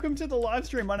 Welcome to the live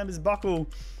stream. My name is Buckle,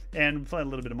 and we're playing a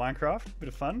little bit of Minecraft. A bit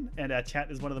of fun. And our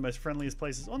chat is one of the most friendliest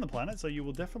places on the planet, so you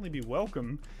will definitely be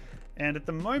welcome. And at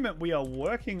the moment, we are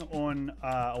working on...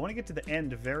 I want to get to the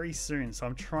end very soon, so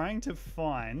I'm trying to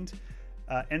find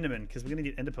Enderman, because we're going to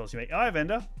get ender pearls. You make Eye of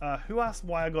Ender. Who asked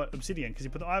why I got obsidian? Because you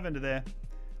put the Eye of Ender there,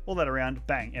 all that around,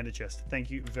 bang, ender chest. Thank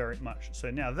you very much.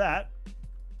 So now that...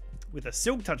 with a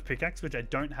silk touch pickaxe, which I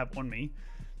don't have on me,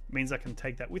 means I can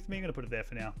take that with me. I'm going to put it there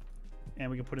for now. And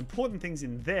we can put important things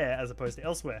in there as opposed to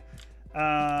elsewhere.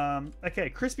 Okay,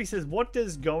 Crispy says, what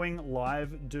does going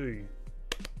live do?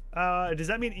 Does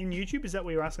that mean in YouTube? Is that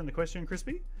what you're asking the question,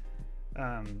 Crispy?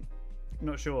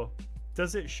 Not sure.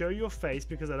 Does it show your face?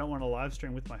 Because I don't want to live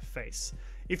stream with my face.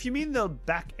 If you mean the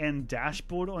back end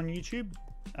dashboard on YouTube,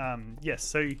 yes.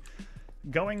 So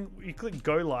you click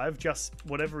go live, just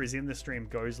whatever is in the stream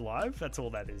goes live. That's all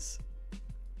that is.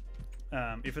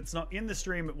 If it's not in the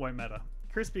stream, it won't matter.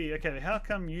 Crispy, okay, how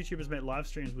come YouTubers make live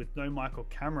streams with no mic or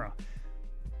camera?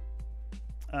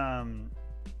 I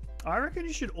reckon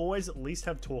you should always at least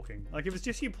have talking. Like if it's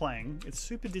just you playing, it's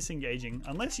super disengaging.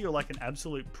 Unless you're like an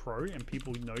absolute pro and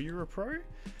people know you're a pro.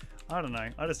 I don't know.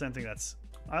 I just don't think that's...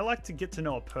 I like to get to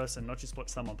know a person, not just watch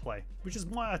someone play. Which is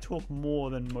why I talk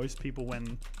more than most people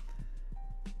when...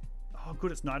 Oh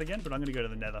good, it's night again, but I'm going to go to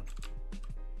the nether.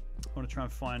 I want to try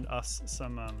and find us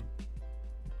some... I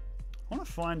want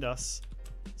to find us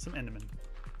some endermen.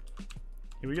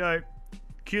 Here we go.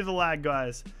 Cue the lag,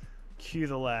 guys. Cue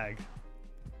the lag.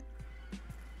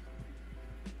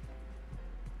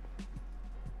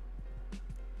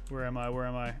 Where am I? Where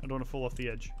am I? I don't want to fall off the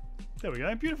edge. There we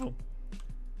go. Beautiful.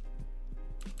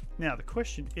 Now, the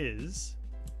question is...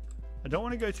 I don't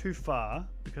want to go too far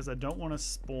because I don't want to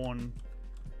spawn...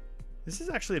 This is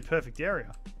actually a perfect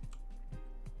area.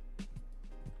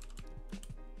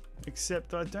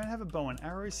 Except I don't have a bow and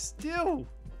arrow still.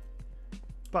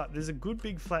 But there's a good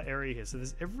big flat area here. So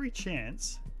there's every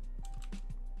chance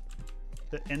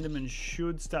that Endermen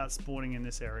should start spawning in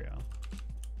this area.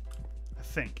 I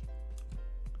think.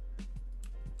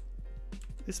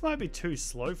 This might be too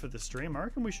slow for the stream. I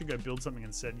reckon we should go build something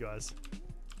instead, guys.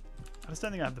 I just don't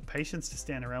think I have the patience to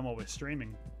stand around while we're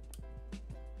streaming.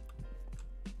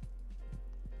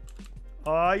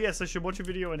 Oh, yes, I should watch a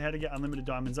video on how to get unlimited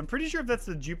diamonds. I'm pretty sure if that's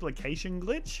the duplication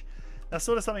glitch, that's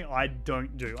sort of something I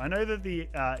don't do. I know that the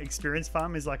experience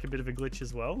farm is like a bit of a glitch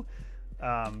as well.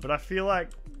 But I feel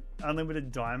like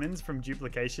unlimited diamonds from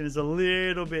duplication is a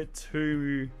little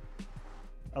too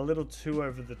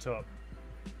over the top.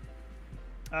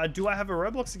 Do I have a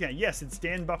Roblox account? Yes, it's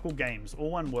Dan Buckle Games, all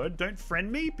one word. Don't friend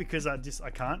me because I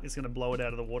can't. It's going to blow it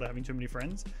out of the water having too many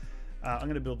friends. I'm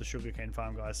going to build the sugarcane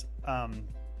farm, guys.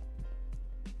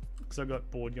 Because I got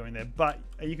bored going there. But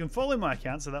you can follow my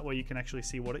account so that way you can actually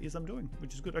see what it is I'm doing,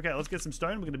 which is good. Okay, let's get some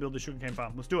stone. We're going to build the sugarcane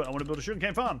farm. Let's do it. I want to build a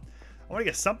sugarcane farm. I want to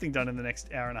get something done in the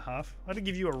next hour and a half. I want to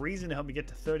give you a reason to help me get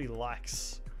to 30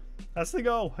 likes. That's the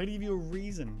goal. I need to give you a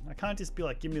reason. I can't just be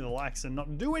like, give me the likes and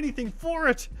not do anything for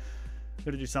it.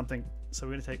 Got to do something. So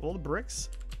we're going to take all the bricks.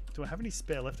 Do I have any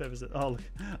spare leftovers? Oh, look,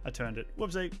 I turned it.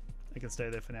 Whoopsie. I can stay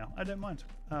there for now. I don't mind.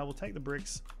 We'll take the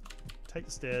bricks, take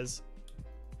the stairs.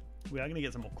 We are going to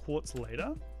get some more quartz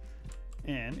later.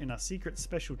 And in our secret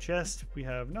special chest, we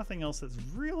have nothing else that's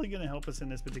really going to help us in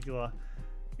this particular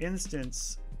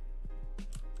instance.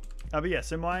 But yeah,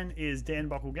 so mine is Dan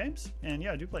Buckle Games. And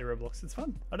yeah, I do play Roblox. It's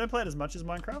fun. I don't play it as much as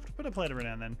Minecraft, but I play it every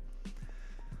now and then.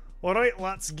 Alright,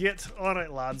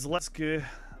 alright lads, let's go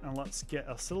and let's get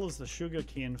ourselves the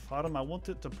sugarcane farm. I want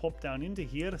it to pop down into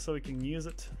here so we can use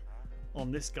it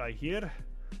on this guy here.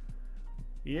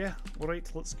 Yeah,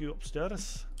 alright, let's go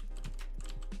upstairs.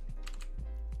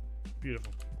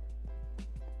 Beautiful.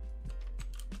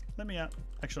 Let me out.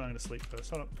 Actually, I'm going to sleep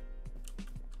first. Hold up.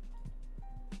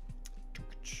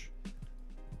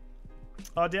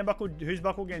 Oh, Dan Buckle, who's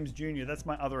Buckle Games Junior? That's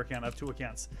my other account. I have two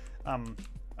accounts.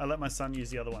 I let my son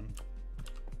use the other one.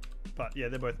 But yeah,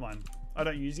 they're both mine. I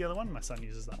don't use the other one. My son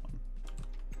uses that one.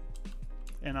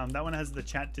 And that one has the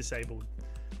chat disabled.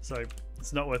 So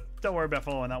it's not worth... Don't worry about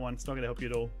following that one. It's not going to help you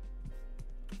at all.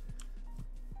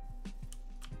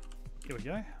 Here we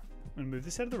go. I'm going to move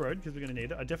this out of the road because we're going to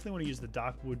need it. I definitely want to use the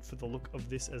dark wood for the look of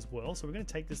this as well. So we're going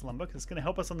to take this lumber because it's going to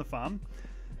help us on the farm.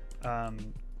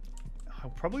 I'll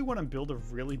probably want to build a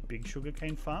really big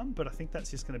sugarcane farm, but I think that's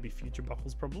just going to be future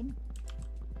Buckle's problem.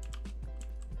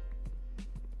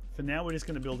 For now, we're just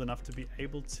going to build enough to be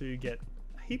able to get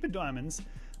a heap of diamonds.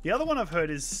 The other one I've heard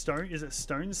is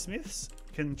stonesmiths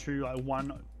can chew like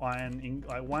one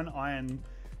iron,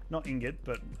 not ingot,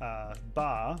 but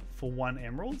bar for one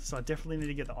emerald. So I definitely need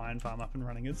to get the iron farm up and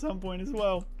running at some point as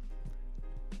well.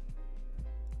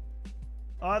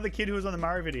 Oh, the kid who was on the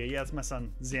Mario video. Yeah, that's my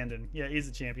son, Zandon. Yeah, he's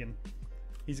a champion.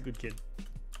 He's a good kid.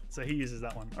 So he uses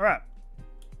that one. All right.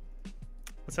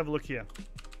 Let's have a look here.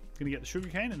 Gonna get the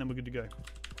sugarcane and then we're good to go.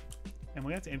 And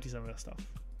we're gonna have to empty some of our stuff.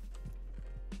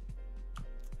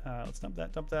 Let's dump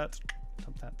that, dump that,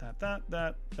 dump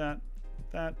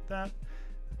that.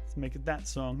 Let's make it that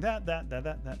song. That. All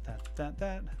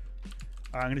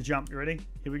right, I'm gonna jump. You ready?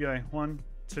 Here we go. 1,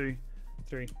 2,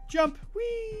 3. Jump!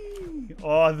 Whee!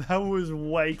 Oh, that was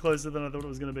way closer than I thought it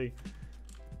was gonna be.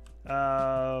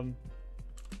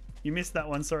 You missed that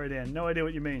one. Sorry, Dan. No idea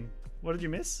what you mean. What did you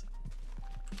miss?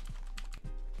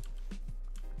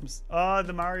 Oh,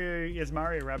 the Mario, yes,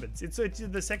 Mario Rabbids. It's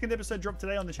the second episode dropped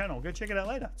today on the channel. Go check it out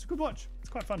later. It's a good watch. It's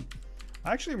quite fun.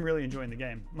 I actually am really enjoying the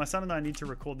game. My son and I need to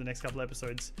record the next couple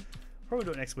episodes. Probably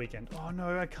do it next weekend. Oh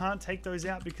no, I can't take those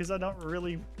out because I don't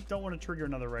want to trigger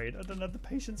another raid. I don't have the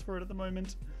patience for it at the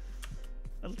moment.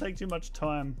 It'll take too much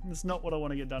time. It's not what I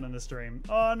want to get done in the stream.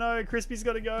 Oh no, Crispy's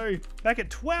got to go. Back at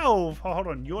 12. Oh, hold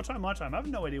on. Your time, my time. I have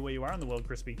no idea where you are in the world,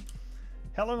 Crispy.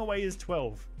 How long away is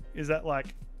 12? Is that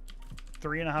like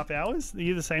 3.5 hours? Are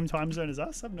you the same time zone as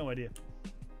us? I have no idea.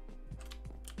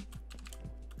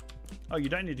 Oh, you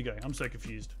don't need to go. I'm so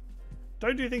confused.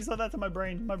 Don't do things like that to my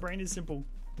brain. My brain is simple.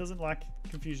 Doesn't like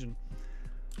confusion.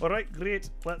 Alright, great.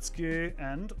 Let's go.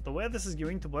 And the way this is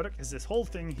going to work is this whole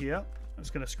thing here. I'm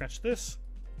just going to scratch this.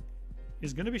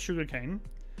 Is going to be sugarcane.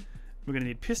 We're going to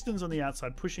need pistons on the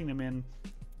outside pushing them in.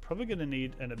 Probably going to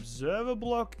need an observer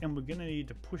block, and we're going to need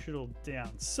to push it all down.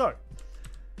 So,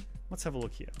 let's have a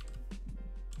look here.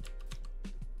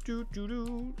 I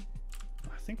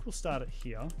think we'll start it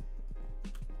here.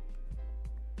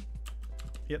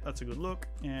 Yep, that's a good look.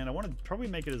 And I want to probably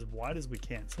make it as wide as we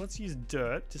can. So let's use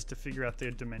dirt just to figure out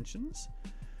their dimensions.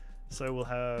 So we'll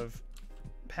have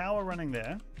power running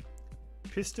there.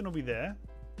 Piston will be there.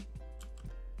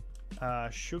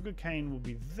 Sugarcane will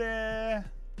be there.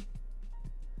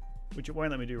 Which it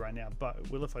won't let me do right now, but it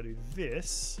will if I do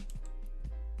this.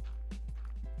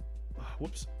 Oh,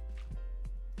 whoops.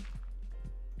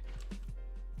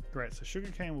 Great, so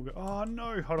sugarcane will go. Oh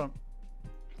no, hold on.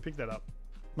 Pick that up.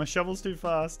 My shovel's too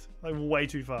fast. Like way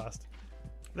too fast.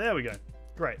 There we go.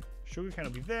 Great. Sugarcane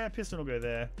will be there. Piston will go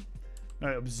there.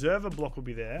 No, observer block will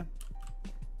be there.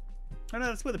 Oh no,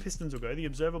 that's where the pistons will go. The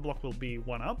observer block will be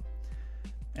one up.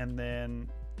 And then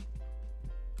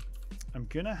I'm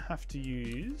gonna have to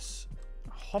use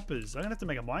hoppers. I'm gonna have to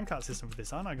make a minecart system for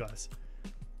this, aren't I, guys?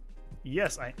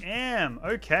 Yes, I am.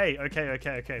 Okay.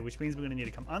 Which means we're gonna need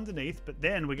to come underneath, but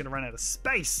then we're gonna run out of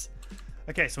space.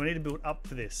 Okay, so we need to build up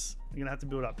for this. We're gonna have to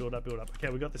build up. Okay,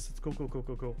 we got this. It's cool.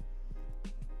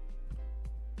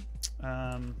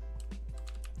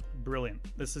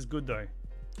 Brilliant. This is good though.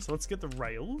 So let's get the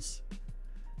rails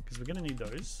because we're gonna need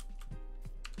those.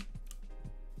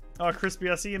 Oh, Crispy,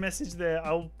 I see your message there.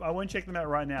 I won't check them out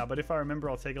right now, but if I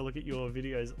remember, I'll take a look at your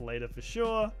videos later for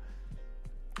sure.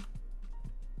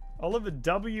 Oliver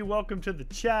W, welcome to the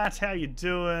chat. How you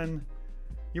doing?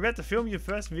 You're about to film your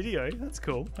first video. That's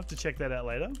cool. I'll have to check that out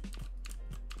later.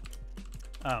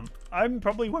 I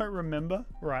probably won't remember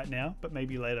right now, but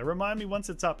maybe later. Remind me once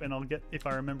it's up and I'll get, if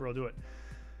I remember, I'll do it.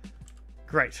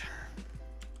 Great.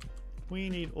 We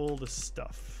need all the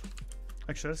stuff.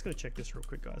 Actually, let's go check this real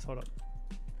quick, guys. Hold up.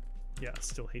 Yeah,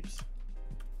 still heaps.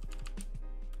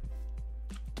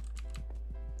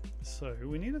 So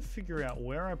we need to figure out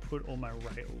where I put all my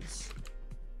rails.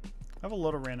 I have a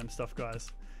lot of random stuff,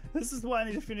 guys. This is why I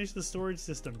need to finish the storage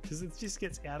system, because it just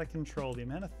gets out of control. The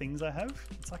amount of things I have,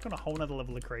 it's like on a whole nother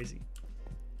level of crazy.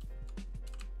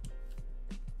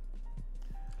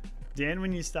 Dan,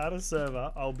 when you start a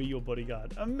server, I'll be your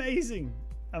bodyguard. Amazing.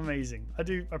 Amazing.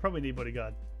 I probably need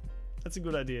bodyguard. That's a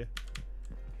good idea.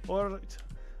 Alright.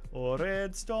 Oh,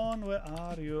 Redstone, where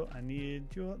are you? I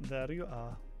need you. There you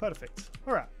are. Perfect.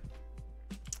 Alright.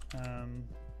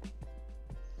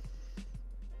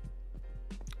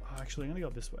 Actually, I'm going to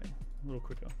go this way. A little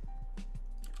quicker.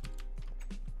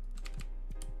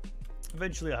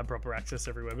 Eventually I have proper access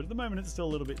everywhere, but at the moment it's still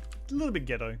a little bit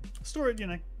ghetto. Storage, you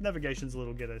know, navigation's a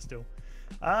little ghetto still.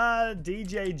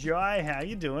 DJ Jai, how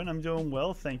you doing? I'm doing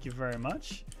well, thank you very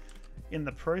much. In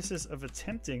the process of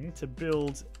attempting to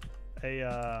build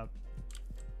a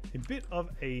bit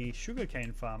of a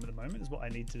sugarcane farm at the moment is what I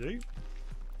need to do.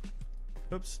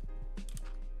 Oops.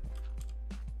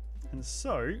 And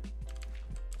so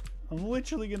I'm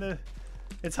literally gonna,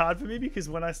 it's hard for me because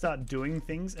when I start doing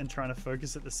things and trying to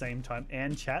focus at the same time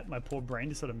and chat, my poor brain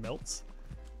just sort of melts.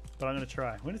 But I'm gonna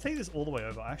try. I'm gonna take this all the way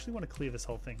over. I actually want to clear this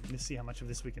whole thing and just see how much of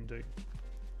this we can do.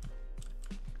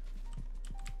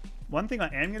 One thing I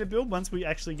am going to build once we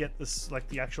actually get this, like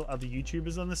the actual other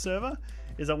YouTubers on the server,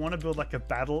 is I want to build like a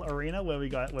battle arena where we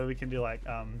can do like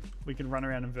we can run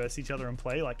around and verse each other and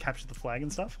play, like capture the flag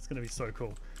and stuff. It's going to be so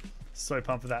cool. So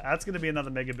pumped for that. That's going to be another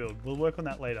mega build. We'll work on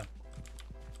that later.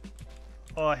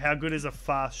 Oh, how good is a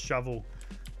fast shovel?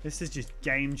 This is just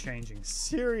game changing.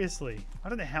 Seriously. I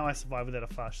don't know how I survive without a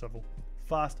fast shovel.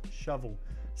 Fast shovel.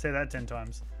 Say that 10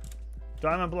 times.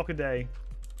 Diamond block a day.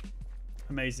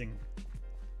 Amazing.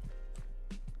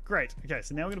 Great. Okay,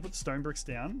 so now we're going to put stone bricks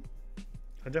down.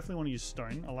 I definitely want to use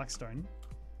stone. I like stone.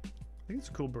 I think it's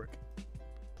a cool brick.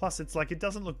 Plus, it's like, it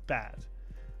doesn't look bad.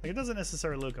 Like, it doesn't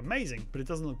necessarily look amazing, but it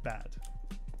doesn't look bad.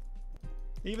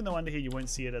 Even though under here you won't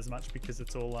see it as much because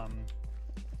it's all,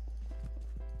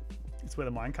 it's where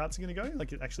the minecarts are going to go.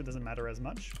 Like, it actually doesn't matter as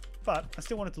much. But I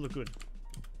still want it to look good.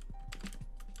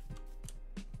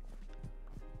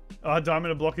 Oh,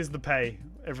 diamond a block is the pay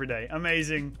every day.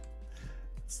 Amazing.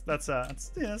 That's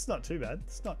not too bad.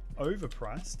 It's not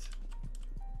overpriced.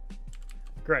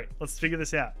 Great. Let's figure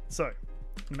this out. So, I'm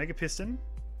gonna make a piston,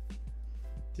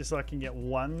 just so I can get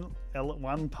one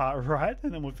part right,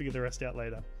 and then we'll figure the rest out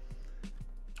later.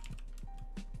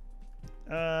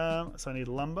 So I need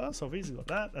lumber. So I've easily got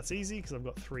that. That's easy because I've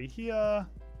got 3 here.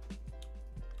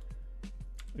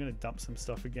 I'm gonna dump some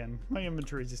stuff again. My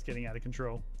inventory is just getting out of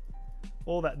control.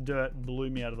 All that dirt blew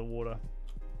me out of the water.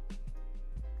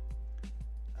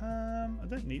 I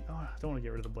don't need. Oh, I don't want to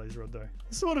get rid of the blaze rod though.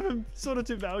 It's sort of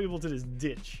too valuable to just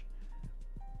ditch.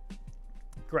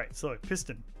 Great. So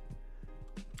piston.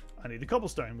 I need the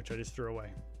cobblestone, which I just threw away.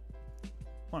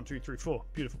 1, 2, 3, 4.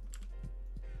 Beautiful.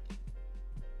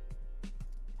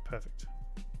 Perfect.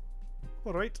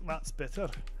 All right, that's better.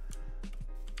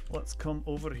 Let's come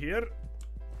over here.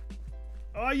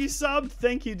 Oh, you subbed.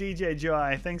 Thank you, DJ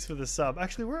Jai. Thanks for the sub.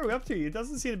 Actually, where are we up to? It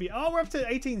doesn't seem to be. Oh, we're up to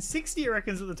 1860, it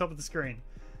reckons, at the top of the screen.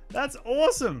 That's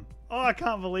awesome. Oh, I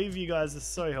can't believe you guys are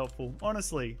so helpful.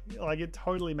 Honestly, like, it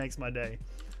totally makes my day.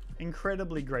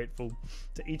 Incredibly grateful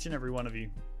to each and every one of you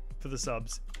for the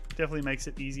subs. Definitely makes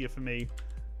it easier for me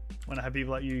when I have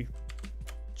people like you.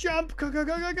 Jump! Go, go,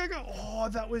 go, go, go, go! Oh,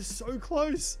 that was so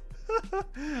close.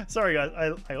 Sorry,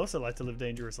 guys. I also like to live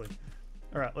dangerously.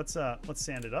 All right, let's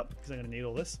sand it up because I'm gonna need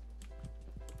all this.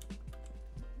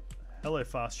 Hello,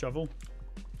 fast shovel.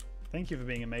 Thank you for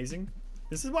being amazing.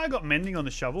 This is why I got mending on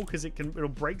the shovel, because it'll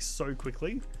break so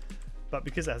quickly, but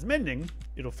because it has mending,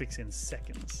 it'll fix in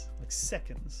seconds, like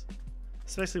seconds,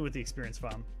 especially with the experience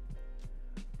farm.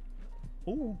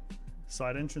 Ooh,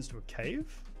 side entrance to a cave.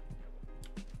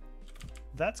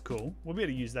 That's cool. We'll be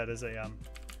able to use that as a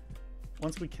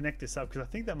once we connect this up, because I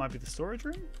think that might be the storage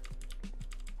room.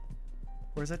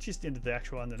 Or is that just into the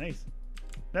actual underneath?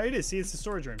 No, it is. See, it's the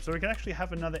storage room. So we can actually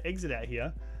have another exit out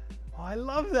here. Oh, I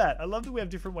love that. I love that we have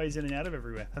different ways in and out of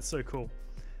everywhere. That's so cool.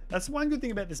 That's one good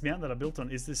thing about this mountain that I built on,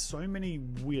 is there's so many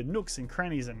weird nooks and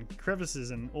crannies and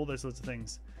crevices and all those sorts of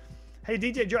things. Hey,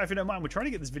 DJ Joe, if you don't mind, we're trying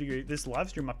to get this live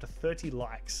stream up to 30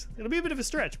 likes. It'll be a bit of a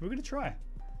stretch, but we're going to try.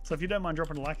 So if you don't mind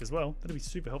dropping a like as well, that'd be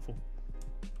super helpful.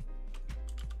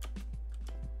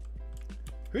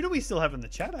 Who do we still have in the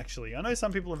chat, actually? I know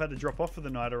some people have had to drop off for the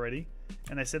night already,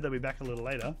 and they said they'll be back a little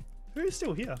later. Who's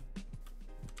still here?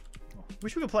 Oh,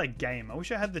 wish we could play a game. I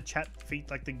wish I had the chat feed,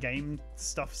 like the game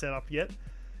stuff set up yet.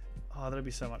 Oh, that'd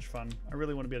be so much fun. I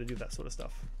really want to be able to do that sort of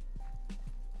stuff.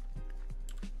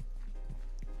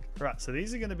 All right, so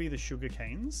these are going to be the sugar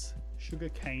canes. Sugar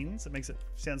canes. It makes it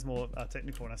sounds more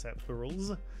technical when I say it,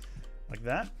 plurals, like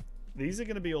that. These are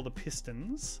going to be all the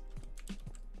pistons.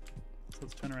 So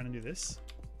let's turn around and do this.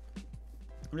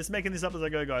 I'm just making this up as I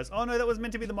go, guys. Oh no, that was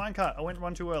meant to be the minecart. I went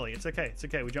one too early. It's okay. It's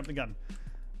okay. We jumped the gun.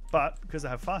 But because I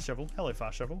have fast shovel, hello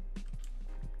fast shovel.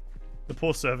 The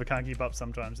poor server can't keep up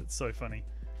sometimes. It's so funny.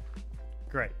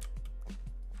 Great.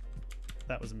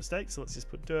 That was a mistake. So let's just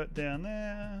put dirt down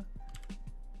there.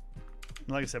 And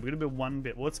like I said, we're gonna build one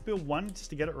bit. Well, let's build one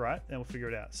just to get it right, then we'll figure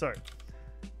it out. So,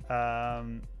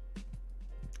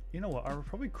 you know what? I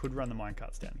probably could run the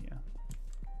minecarts down here.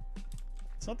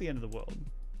 It's not the end of the world.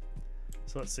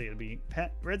 So let's see, it'll be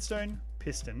redstone,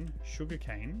 piston,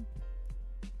 sugarcane.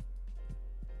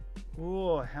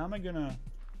 Oh, how am I gonna...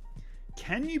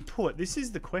 Can you put... This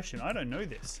is the question, I don't know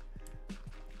this.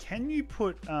 Can you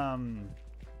put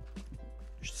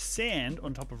sand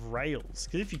on top of rails?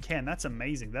 Because if you can, that's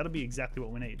amazing. That'll be exactly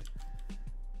what we need.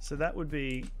 So that would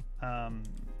be...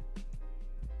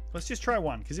 let's just try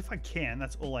one, because if I can,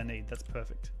 that's all I need. That's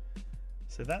perfect.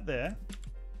 So that there.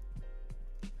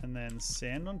 And then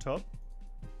sand on top.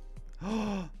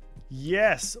 Oh,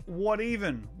 yes. What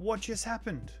even? What just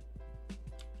happened?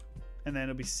 And then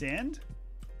it'll be sand.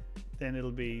 Then it'll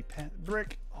be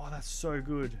brick. Oh, that's so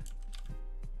good.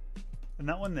 And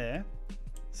that one there.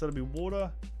 So it'll be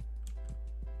water.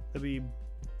 There'll be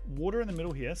water in the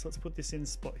middle here. So let's put this in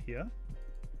spot here.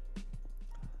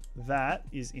 That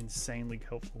is insanely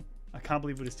helpful. I can't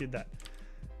believe we just did that.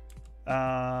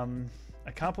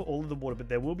 I can't put all of the water, but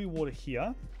there will be water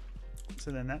here. So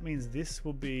then that means this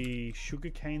will be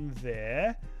sugarcane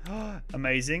there.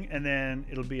 Amazing. And then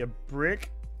it'll be a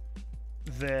brick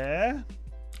there.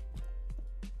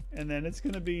 And then it's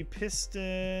going to be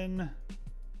piston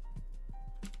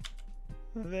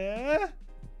there.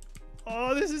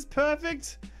 Oh, this is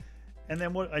perfect. And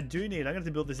then what I do need, I'm going to have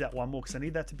to build this out one more because I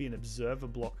need that to be an observer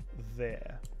block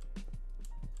there.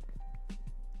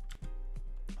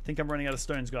 I think I'm running out of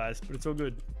stones, guys, but it's all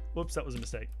good. Whoops, that was a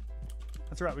mistake.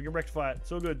 That's all right, we can rectify it.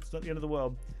 It's all good. It's not the end of the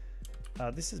world.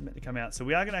 This is meant to come out. So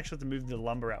we are going to actually have to move the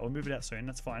lumber out. We'll move it out soon.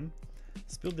 That's fine.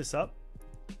 Let's build this up.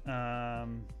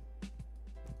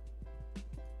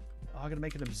 I gotta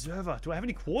make an observer. Do I have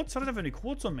any quartz? I don't have any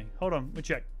quartz on me. Hold on, let me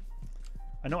check.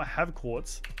 I know I have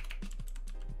quartz.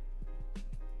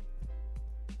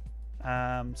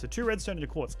 So 2 redstone and a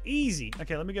quartz. Easy.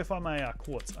 Okay, let me go find my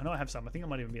quartz. I know I have some. I think I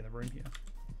might even be in the room here.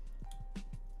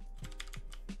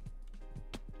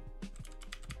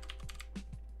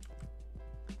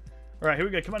 All right, here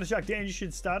we go. Come on, Shark. Dan, you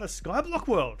should start a Skyblock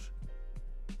world.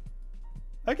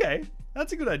 Okay,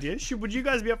 that's a good idea. Would you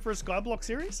guys be up for a Skyblock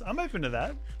series? I'm open to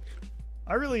that.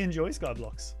 I really enjoy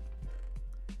Skyblocks.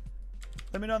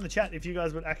 Let me know in the chat if you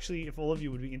guys would actually, if all of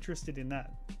you would be interested in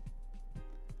that.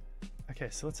 Okay,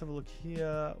 so let's have a look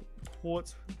here.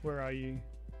 Quartz, where are you?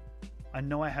 I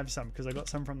know I have some because I got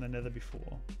some from the nether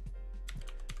before.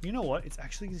 You know what? It's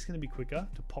actually just going to be quicker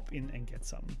to pop in and get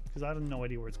some because I have no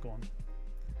idea where it's gone.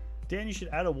 Dan, you should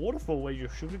add a waterfall where your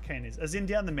sugarcane is. As in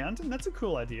down the mountain? That's a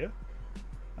cool idea.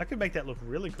 I could make that look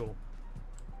really cool.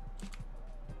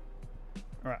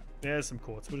 Alright, there's some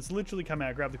quartz. But it's literally come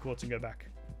out, grab the quartz and go back.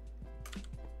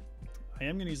 I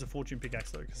am going to use a fortune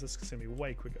pickaxe though because this is going to be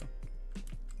way quicker.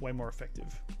 Way more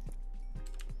effective.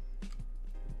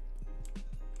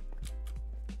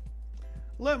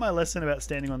 Learned my lesson about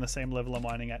standing on the same level I'm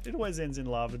mining at. It always ends in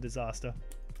lava disaster.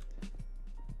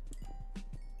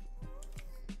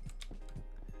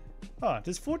 Oh,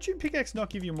 does fortune pickaxe not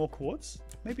give you more quartz?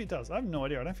 Maybe it does. I have no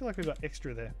idea. I don't feel like we got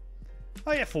extra there.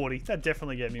 Oh yeah, 40. That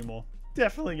definitely gave me more.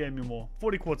 Definitely gave me more.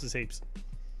 40 quartz is heaps.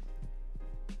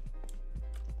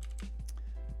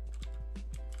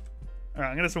 Alright,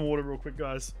 I'm gonna have some water real quick,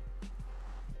 guys.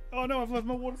 Oh no, I've left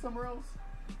my water somewhere else.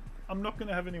 I'm not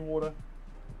gonna have any water.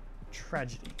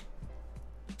 Tragedy.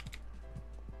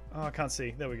 Oh, I can't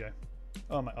see. There we go.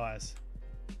 Oh, my eyes.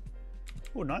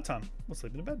 Oh, nighttime. We'll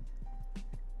sleep in bed.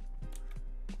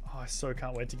 Oh, I so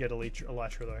can't wait to get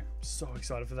Elytra though. So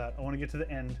excited for that. I want to get to the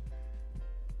end.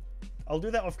 I'll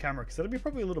do that off camera because that'll be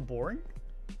probably a little boring.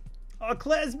 Oh,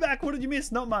 Claire's back. What did you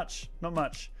miss? Not much. Not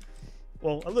much.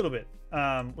 Well, a little bit.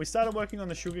 We started working on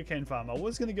the sugarcane farm. I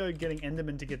was going to go getting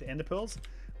Enderman to get the Ender Pearls.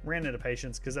 Ran out of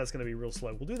patience because that's going to be real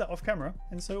slow. We'll do that off camera.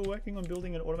 And so we're working on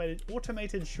building an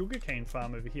automated sugarcane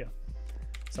farm over here.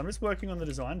 So I'm just working on the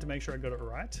design to make sure I got it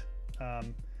right.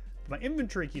 My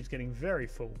inventory keeps getting very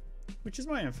full, which is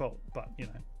my own fault, but you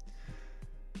know,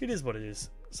 it is what it is.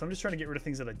 So I'm just trying to get rid of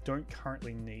things that I don't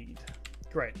currently need.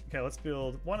 Great. Okay, let's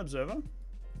build one observer.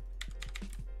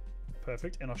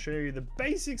 Perfect. And I'll show you the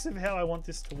basics of how I want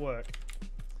this to work.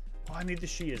 Oh, I need the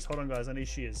shears. Hold on, guys. I need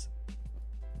shears.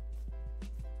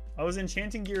 I was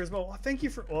enchanting gear as well. Oh, thank you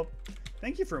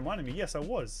for reminding me. Yes, I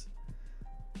was.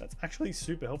 That's actually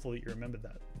super helpful that you remembered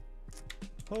that.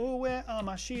 Oh, where are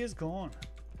my shears gone?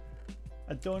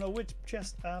 I don't know which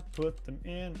chest I put them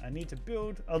in. I need to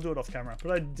build. I'll do it off camera,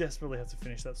 but I desperately have to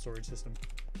finish that storage system.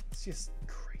 It's just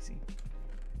crazy.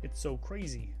 It's so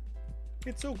crazy.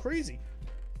 It's so crazy.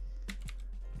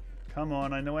 Come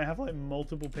on, I know I have like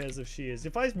multiple pairs of shears.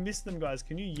 If I missed them, guys,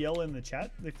 can you yell in the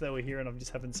chat if they were here and I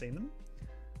just haven't seen them?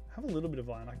 I have a little bit of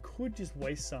iron. I could just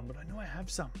waste some, but I know I have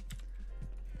some.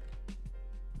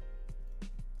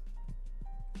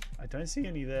 I don't see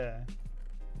any there.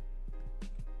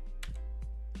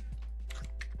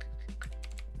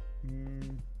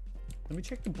 Let me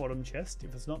check the bottom chest.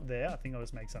 If it's not there, I think I'll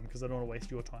just make some because I don't want to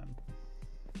waste your time.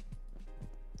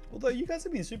 Although you guys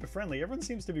have been super friendly. Everyone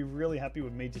seems to be really happy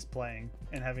with me just playing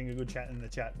and having a good chat in the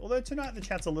chat. Although tonight the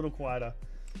chat's a little quieter.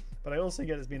 But I also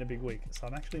get it's been a big week, so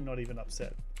I'm actually not even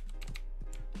upset.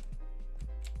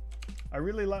 I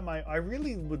really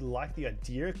would like the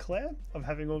idea, Claire, of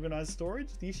having organized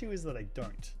storage. The issue is that I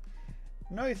don't.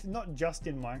 No, it's not just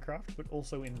in Minecraft, but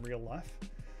also in real life.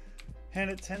 And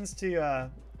it tends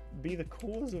to be the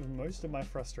cause of most of my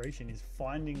frustration is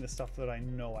finding the stuff that I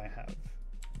know I have.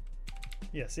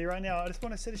 Yeah, see right now, I just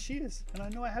want a set of shears, and I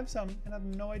know I have some, and I have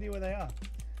no idea where they are.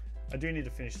 I do need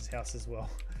to finish this house as well.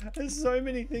 There's so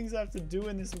many things I have to do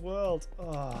in this world.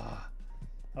 Oh.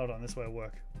 Hold on, this way will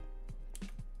work.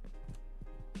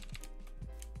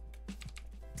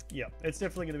 Yeah, it's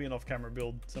definitely going to be an off-camera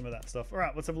build, some of that stuff. All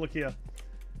right, let's have a look here.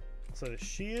 So the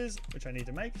shears, which I need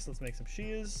to make, so let's make some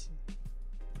shears.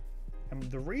 And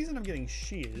the reason I'm getting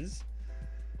shears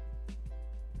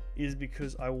is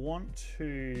because I want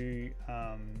to,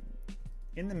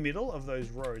 in the middle of those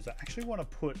rows, I actually want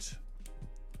to put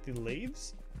the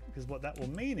leaves, because what that will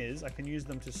mean is I can use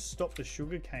them to stop the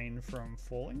sugarcane from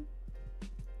falling.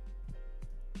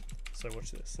 So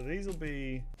watch this. So these will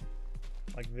be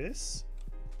like this.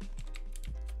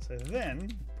 So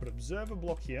then put observer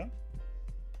block here.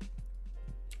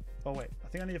 Oh wait, I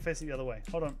think I need to face it the other way.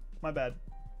 Hold on, my bad.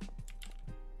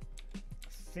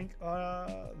 I think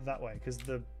that way, because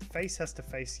the face has to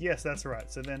face. Yes, that's right.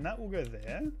 So then that will go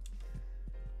there.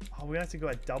 Oh, we have to go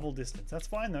at double distance. That's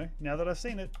fine though, now that I've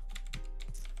seen it.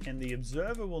 And the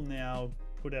observer will now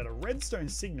put out a redstone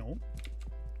signal.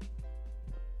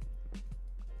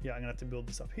 Yeah, I'm gonna have to build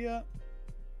this up here.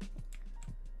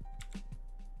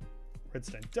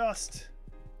 Redstone dust.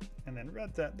 And then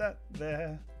that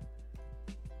there.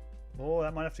 Oh,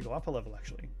 that might have to go up a level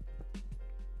actually.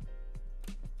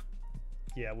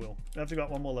 Yeah, we'll have to go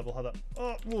up one more level. Hold up.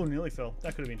 Oh, nearly fell.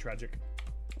 That could have been tragic.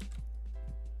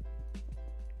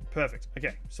 Perfect.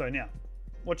 Okay, so now,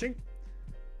 watching.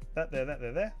 That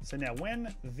there. So now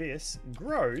when this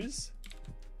grows,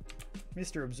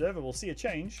 Mr. Observer will see a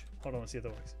change. Hold on, let's see if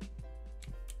that works.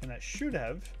 And that should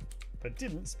have, but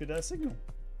didn't, spit out a signal.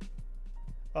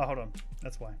 Oh, hold on.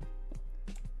 That's why.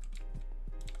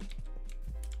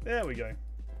 There we go.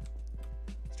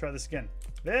 Let's try this again.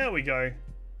 There we go.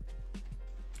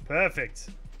 Perfect.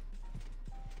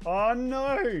 Oh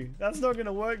no, that's not going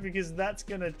to work because that's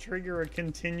going to trigger a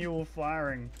continual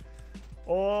firing.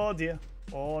 Oh dear.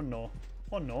 Oh no.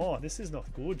 Oh no, this is not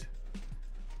good.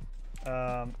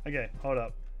 Okay, hold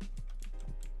up.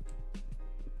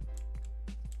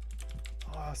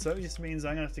 Oh, so it just means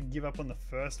I'm going to have to give up on the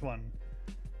first one.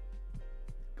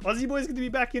 Aussie Boy's going to be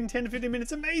back in 10 to 15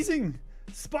 minutes. Amazing!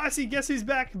 Spicy, guess who's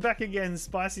back? Back again.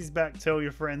 Spicy's back. Tell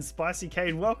your friends. Spicy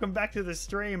Cade, welcome back to the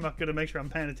stream. I've got to make sure I'm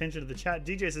paying attention to the chat.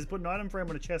 DJ says, put an item frame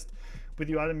on a chest with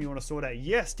the item you want to sort out.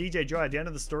 Yes, DJ Dry, down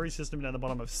to the storage system down the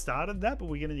bottom. I've started that, but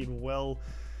we're going to need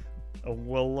a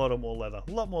lot more leather.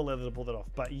 A lot more leather to pull that off.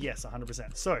 But yes,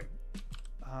 100%. So,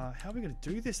 how are we going to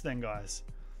do this then, guys?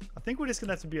 I think we're just going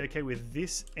to have to be okay with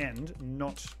this end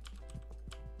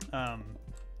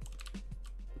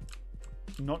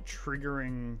not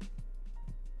triggering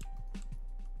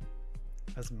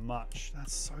as much.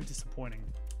 That's so disappointing.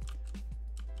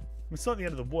 It's not the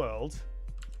end of the world.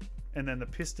 And then the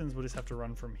pistons will just have to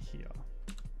run from here.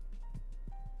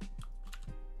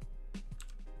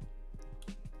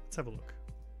 Let's have a look.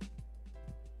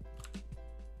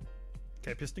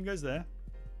 Okay, piston goes there.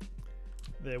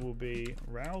 There will be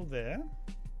rail there.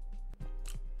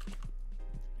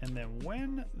 And then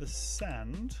when the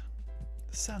sands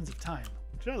of time.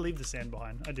 Did I leave the sand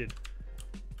behind? I did.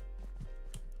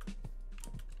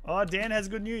 Oh, Dan has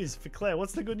good news for Claire.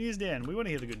 What's the good news, Dan? We want to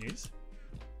hear the good news.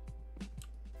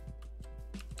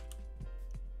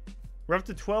 We're up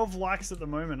to 12 likes at the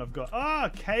moment. I've got...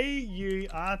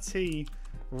 KURT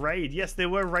raid. Yes, there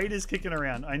were raiders kicking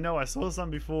around. I know, I saw some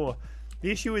before.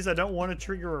 The issue is I don't want to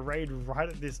trigger a raid right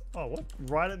at this... Oh, what?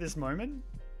 Right at this moment?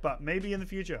 But maybe in the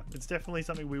future. It's definitely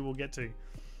something we will get to.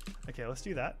 Okay, let's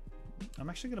do that.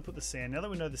 I'm actually going to put the sand... Now that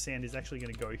we know the sand is actually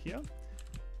going to go here.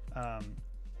 I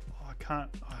can't...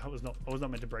 Oh, I was not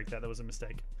meant to break that. That was a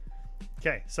mistake.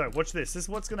 Okay, so watch this. This is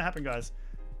what's going to happen, guys.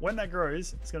 When that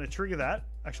grows, it's going to trigger that.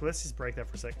 Actually, let's just break that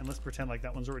for a sec. And let's pretend like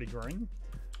that one's already grown.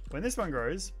 When this one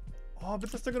grows... Oh,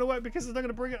 but that's not going to work because it's not going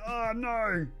to bring it... Oh,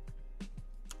 no!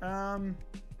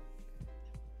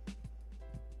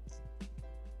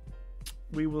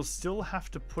 We will still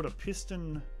have to put a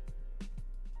piston...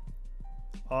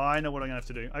 Oh, I know what I'm gonna have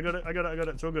to do. I got it.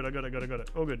 It's all good. I got it.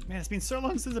 All good. Man, it's been so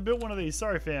long since I built one of these.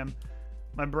 Sorry, fam.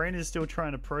 My brain is still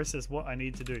trying to process what I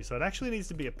need to do. So it actually needs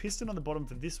to be a piston on the bottom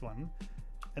for this one.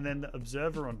 And then the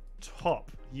observer on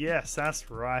top. Yes, that's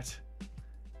right.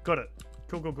 Got it.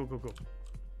 Cool.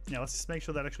 Now, let's just make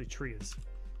sure that actually triggers.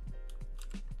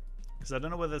 Because I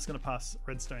don't know whether it's going to pass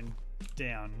redstone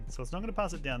down. So it's not going to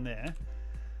pass it down there.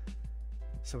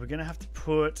 So we're going to have to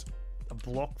put a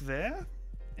block there.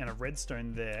 And a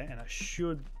redstone there, and I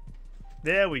should...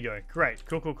 There we go. Great.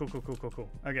 Cool.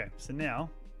 Okay, so now,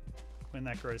 when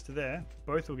that grows to there,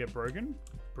 both will get broken.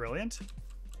 Brilliant.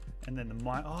 And then the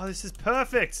mine... Oh, this is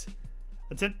perfect!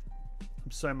 I'm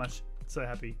so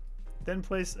happy. Then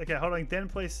place... Okay, hold on. Then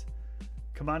place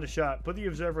Commander Shark. Put the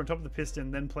observer on top of the piston,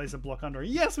 then place a block under it.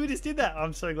 Yes, we just did that!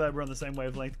 I'm so glad we're on the same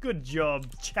wavelength. Good job,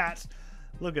 chat.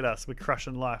 Look at us. We're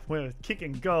crushing life. We're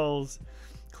kicking goals.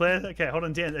 Claire, okay, hold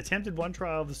on, Dan. Attempted one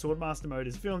trial of the Swordmaster mode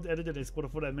is filmed, edited, and exported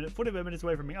 45 minutes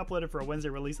away from being uploaded for a Wednesday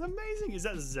release. Amazing! Is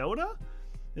that Zelda?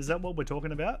 Is that what we're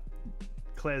talking about?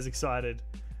 Claire's excited.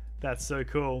 That's so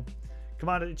cool.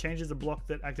 Commander, it changes the block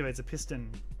that activates a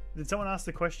piston. Did someone ask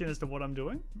the question as to what I'm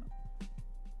doing?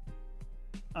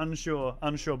 Unsure.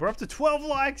 We're up to 12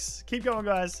 likes. Keep going,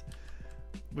 guys.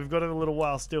 We've got a little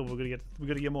while still. We've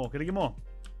got to get more.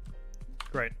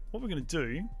 Great. What we're gonna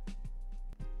do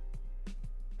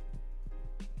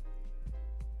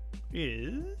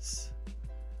is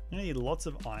I need lots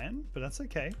of iron, but that's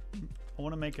okay. I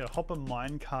want to make a hopper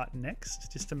minecart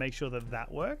next, just to make sure that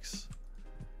works.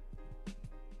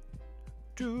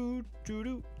 Oh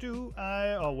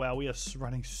wow, we are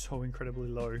running so incredibly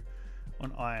low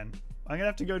on iron. I'm gonna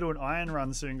have to go to an iron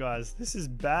run soon, guys. This is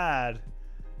bad.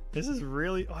 This is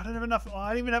really... Oh, I don't have enough. Oh, I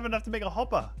don't even have enough to make a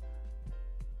hopper.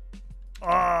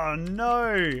 Oh,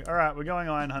 no. All right, we're going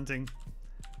iron hunting.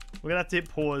 We're gonna have to hit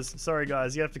pause. Sorry,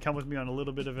 guys. You have to come with me on a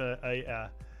little bit of a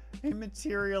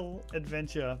material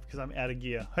adventure because I'm out of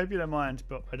gear. Hope you don't mind,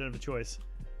 but I don't have a choice.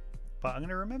 But I'm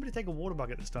gonna remember to take a water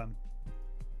bucket this time.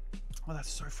 Oh, that's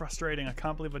so frustrating. I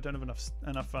can't believe I don't have enough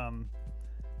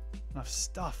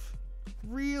stuff.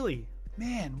 Really?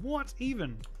 Man, what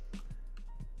even?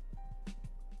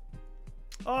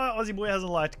 Oh, Aussie boy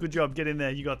hasn't liked. Good job. Get in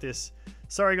there. You got this.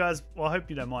 Sorry, guys. Well, I hope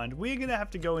you don't mind. We're going to have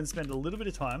to go and spend a little bit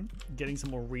of time getting some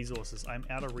more resources. I'm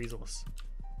out of resource.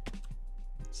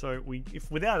 So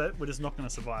if without it, we're just not going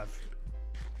to survive.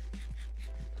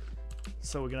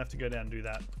 So we're going to have to go down and do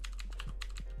that.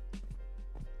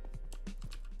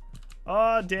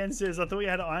 Oh, Dan says, I thought you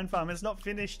had an iron farm. It's not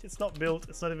finished. It's not built.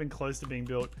 It's not even close to being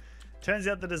built. Turns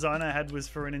out the design I had was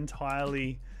for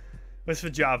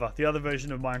Java, the other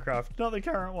version of Minecraft, not the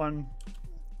current one.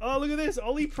 Oh, look at this.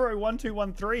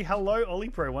 OllyPro1213. Hello,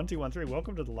 OllyPro1213.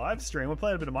 Welcome to the live stream. We're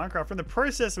playing a bit of Minecraft. We're in the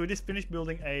process, we just finished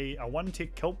building a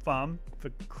one-tick kelp farm for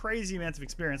crazy amounts of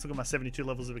experience. Look at my 72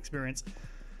 levels of experience.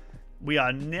 We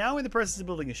are now in the process of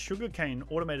building a sugarcane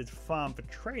automated farm for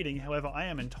trading. However, I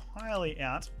am entirely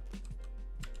out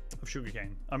of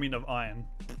sugarcane. I mean, of iron.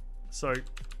 So,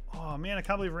 oh man, I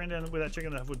can't believe I ran down without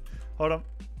checking enough wood. Hold on.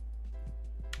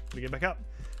 We get back up.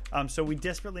 So we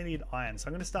desperately need iron. So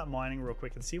I'm going to start mining real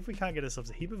quick and see if we can't get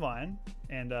ourselves a heap of iron.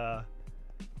 And, but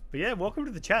yeah, welcome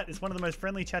to the chat. It's one of the most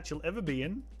friendly chats you'll ever be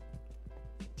in.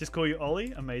 Just call you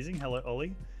Ollie. Amazing. Hello,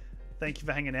 Ollie. Thank you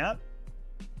for hanging out.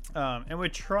 And we're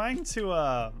trying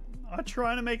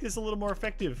to make this a little more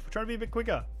effective. We're trying to be a bit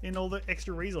quicker in all the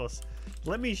extra resource.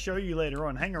 Let me show you later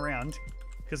on. Hang around.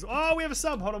 Because, oh, we have a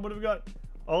sub. Hold on, what have we got?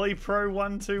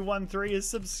 OllyPro1213 is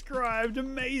subscribed.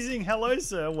 Amazing. Hello,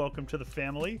 sir. Welcome to the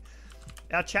family.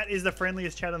 Our chat is the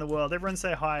friendliest chat in the world. Everyone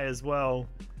say hi as well.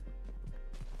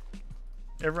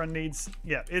 Everyone needs...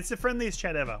 Yeah, it's the friendliest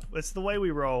chat ever. It's the way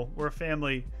we roll. We're a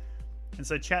family. And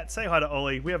so, chat, say hi to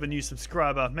Ollie. We have a new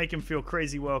subscriber. Make him feel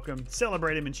crazy welcome.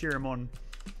 Celebrate him and cheer him on.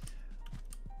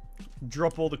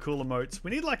 Drop all the cool emotes.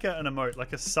 We need like an emote,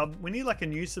 like a sub. We need like a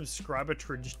new subscriber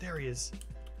trigger. There he is.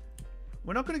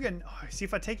 We're not going to get... Oh, see,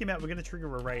 if I take him out, we're going to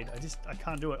trigger a raid. I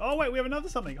can't do it. Oh, wait, we have another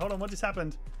something. Hold on, what just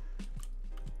happened?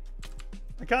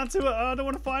 I can't do it. Oh, I don't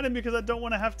want to fight him because I don't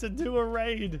want to have to do a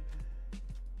raid.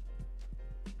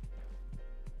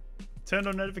 Turned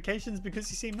on notifications because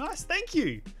you seem nice. Thank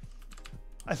you.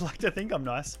 I'd like to think I'm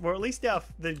nice. Or at least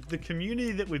the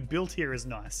community that we've built here is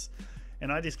nice.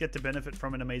 And I just get to benefit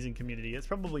from an amazing community. It's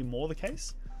probably more the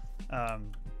case.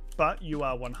 But you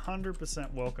are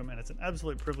 100% welcome, and it's an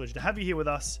absolute privilege to have you here with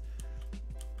us,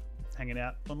 hanging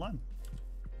out online.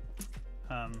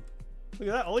 Look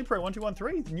at that,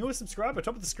 OllyPro1213, the newest subscriber,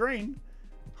 top of the screen.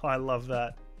 Oh, I love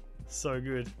that. So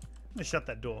good. I'm gonna shut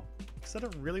that door because I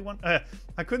don't really want...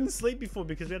 I couldn't sleep before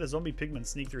because we had a zombie pigman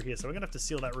sneak through here, so we're gonna have to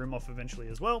seal that room off eventually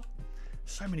as well.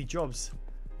 So many jobs.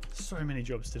 So many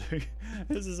jobs to do.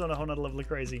 This is on a whole nother level of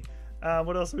crazy.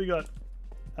 What else have we got?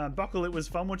 Buckle, it was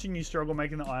fun watching you struggle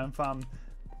making the iron farm.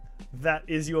 That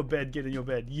is your bed. Get in your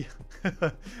bed. Yeah.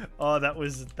 Oh, that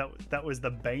was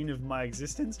the bane of my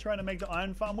existence, trying to make the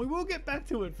iron farm. We will get back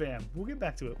to it, fam. We'll get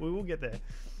back to it. We will get there.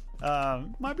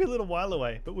 Might be a little while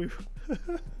away, but we...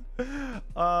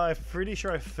 I'm pretty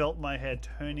sure I felt my hair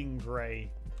turning grey.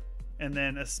 And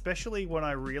then especially when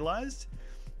I realized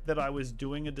that I was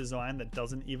doing a design that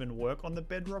doesn't even work on the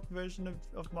Bedrock version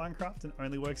of Minecraft and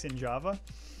only works in Java.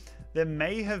 There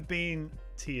may have been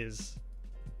tears,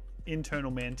 internal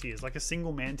man tears, like a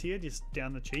single man tear just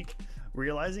down the cheek,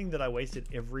 realizing that I wasted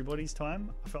everybody's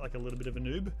time. I felt like a little bit of a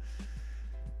noob,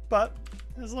 but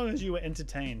as long as you were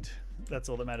entertained, that's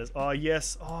all that matters. Oh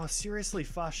yes, oh seriously,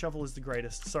 Fast Shovel is the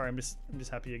greatest. Sorry, I'm just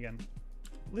happy again.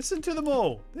 Listen to them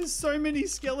all. There's so many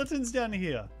skeletons down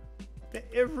here. They're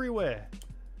everywhere.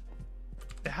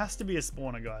 There has to be a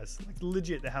spawner, guys. Like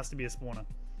legit, there has to be a spawner.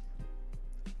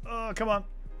 Oh, come on.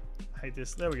 I hate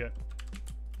this. There we go.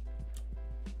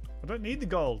 I don't need the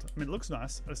gold. I mean, it looks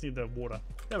nice. I just need the water.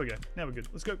 There we go. Now we're good.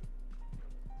 Let's go.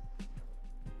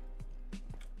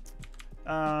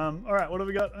 All right, what have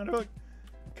we got?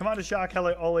 Commander Shark.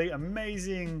 Hello, Ollie.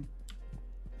 Amazing.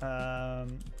 Where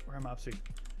am I up to?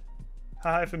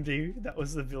 Hi, FMD. That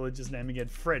was the village's name again.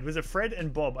 Fred. Was it Fred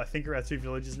and Bob? I think are our two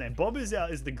villagers' name. Bob is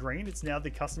the green. It's now the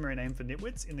customary name for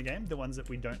nitwits in the game. The ones that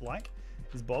we don't like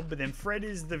is Bob. But then Fred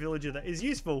is the villager that is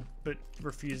useful, but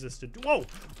refuses to do... Whoa!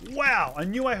 Wow! I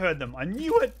knew I heard them. I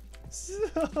knew it!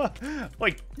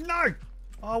 Wait, no!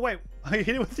 Oh, wait. I hit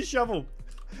it with the shovel.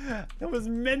 That was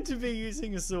meant to be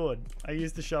using a sword. I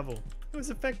used the shovel. It was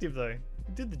effective though.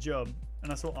 It did the job.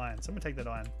 And I saw iron, so I'm gonna take that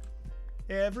iron.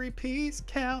 Every piece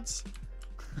counts.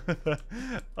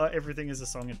 Everything is a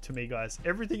song to me, guys.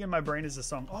 Everything in my brain is a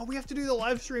song. Oh, we have to do the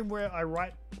live stream where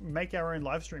I make our own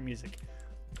live stream music.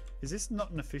 Is this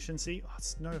not an efficiency? Oh,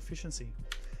 it's no efficiency.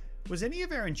 Was any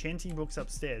of our enchanting books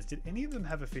upstairs? Did any of them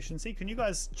have efficiency? Can you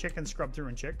guys check and scrub through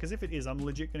and check? Because if it is, I'm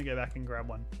legit going to go back and grab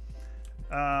one.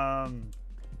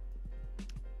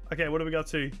 Okay, what do we got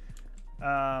to?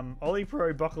 Ollie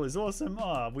Pro Buckle is awesome.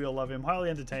 Oh, we all love him. Highly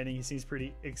entertaining. He seems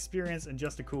pretty experienced and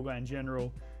just a cool guy in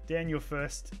general. Dan, you're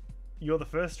the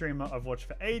first streamer I've watched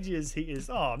for ages. He is,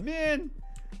 oh man,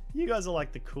 you guys are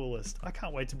like the coolest. I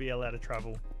can't wait to be allowed to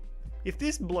travel. If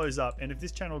this blows up and if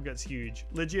this channel gets huge,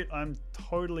 legit, I'm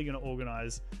totally going to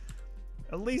organize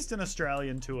at least an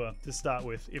Australian tour to start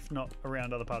with, if not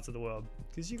around other parts of the world,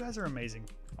 because you guys are amazing.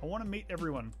 I want to meet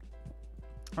everyone.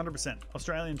 100%.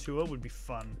 Australian tour would be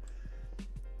fun.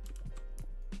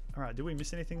 All right, did we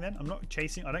miss anything then? I'm not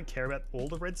chasing. I don't care about all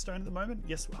the redstone at the moment.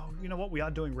 Yes, oh, you know what? We are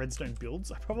doing redstone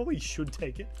builds. I probably should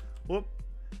take it. Whoop.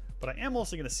 But I am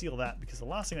also going to seal that because the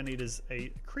last thing I need is a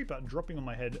creeper dropping on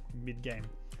my head mid-game.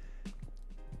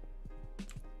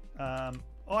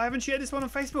 Oh, I haven't shared this one on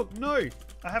Facebook. No,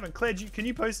 I haven't. Claire, can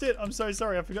you post it? I'm so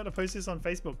sorry. I forgot to post this on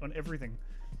Facebook on everything.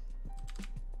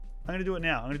 I'm going to do it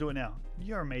now. I'm going to do it now.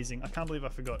 You're amazing. I can't believe I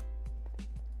forgot.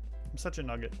 I'm such a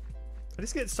nugget. I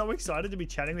just get so excited to be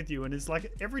chatting with you, and it's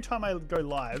like every time I go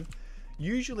live,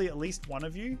 usually at least one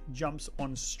of you jumps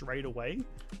on straight away.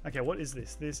 Okay, what is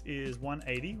this? This is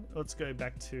 180. Let's go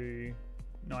back to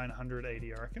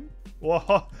 980, I reckon.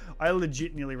 Whoa, I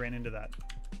legit nearly ran into that.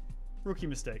 Rookie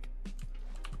mistake.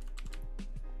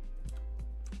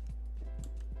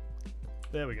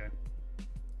 There we go.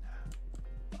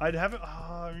 I'd have it.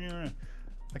 Oh, yeah.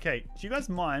 Okay, do you guys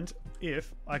mind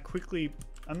if I quickly...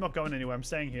 I'm not going anywhere. I'm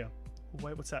staying here.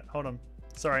 Wait, what's that? Hold on.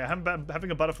 Sorry, I'm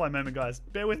having a butterfly moment, guys.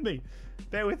 Bear with me.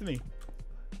 Bear with me.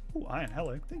 Oh, iron.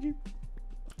 Hello. Thank you.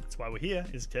 That's why we're here,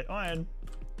 is to get iron.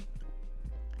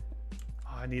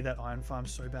 Oh, I need that iron farm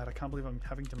so bad. I can't believe I'm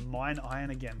having to mine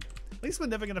iron again. At least we're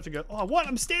never going to have to go... Oh, what?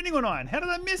 I'm standing on iron. How did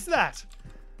I miss that?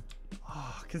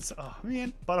 Oh,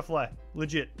 man. Butterfly.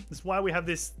 Legit. That's why we have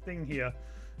this thing here.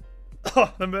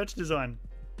 Oh, the merch design.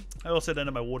 I also don't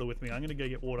have my water with me. I'm going to go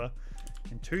get water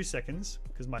in 2 seconds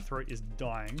because my throat is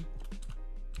dying.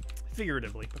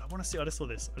 Figuratively. But I want to see... I just saw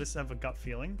this. I just have a gut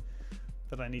feeling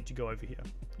that I need to go over here.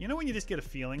 You know when you just get a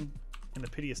feeling in the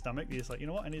pit of your stomach? You're just like, you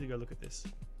know what? I need to go look at this.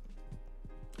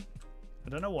 I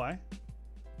don't know why.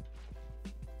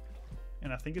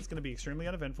 And I think it's going to be extremely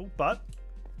uneventful, but...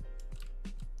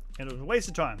 And it was a waste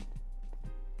of time.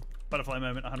 Butterfly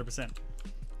moment, 100%.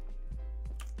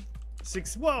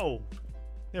 6... Whoa!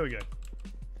 There we go.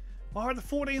 Why are the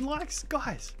 14 likes?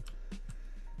 Guys!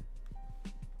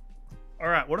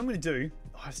 Alright, what I'm going to do...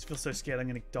 Oh, I just feel so scared I'm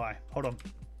going to die. Hold on.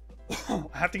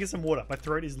 I have to get some water. My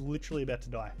throat is literally about to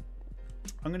die.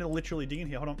 I'm going to literally dig in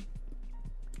here. Hold on.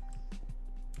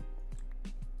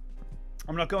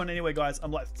 I'm not going anywhere, guys.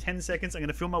 I'm like 10 seconds. I'm going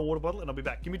to fill my water bottle and I'll be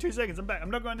back. Give me 2 seconds. I'm back. I'm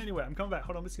not going anywhere. I'm coming back.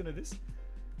 Hold on. I'm just going to do this.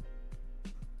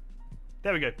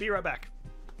 There we go. Be right back.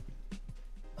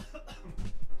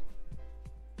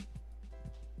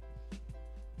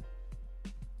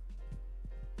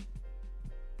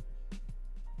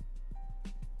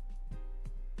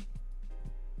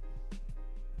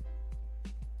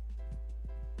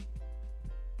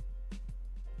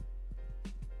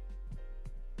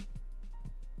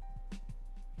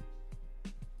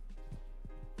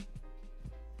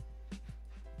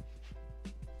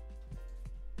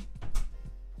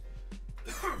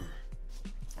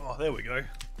 Oh, there we go.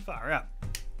 Far out.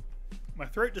 My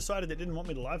throat decided it didn't want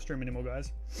me to live stream anymore,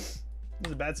 guys. This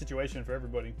is a bad situation for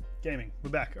everybody. Gaming. We're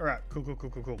back. All right. Cool, cool,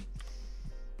 cool, cool, cool.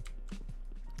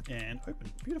 And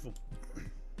open. Beautiful.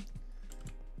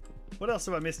 What else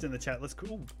have I missed in the chat? Let's go.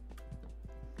 I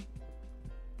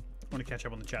want to catch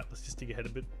up on the chat. Let's just dig ahead a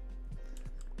bit.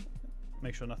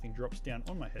 Make sure nothing drops down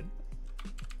on my head.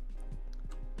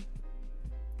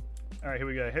 All right, here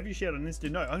we go. Have you shared on Insta?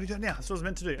 No, I'm going to do it now. That's what I was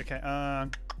meant to do. Okay.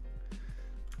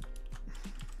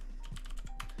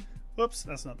 Whoops,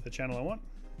 that's not the channel I want.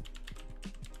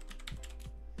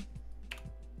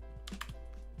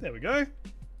 There we go.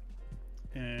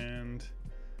 And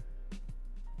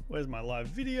where's my live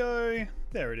video?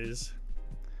 There it is.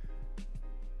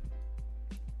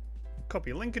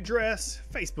 Copy link address,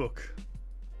 Facebook.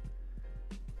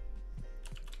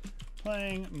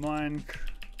 Playing Minecraft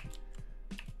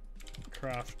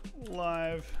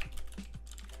live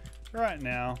right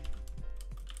now.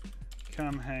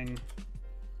 Come hang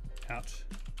out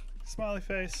Smiley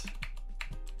face.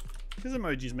 Because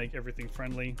emojis make everything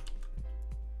friendly.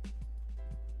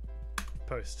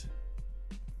 Post.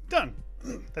 Done.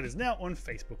 That is now on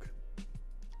Facebook.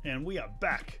 And we are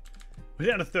back. We're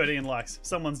down to 13 likes.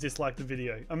 Someone's disliked the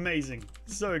video. Amazing.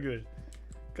 So good.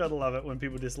 Gotta love it when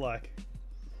people dislike.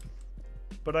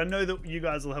 But I know that you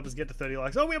guys will help us get to 30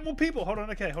 likes. Oh, we have more people. Hold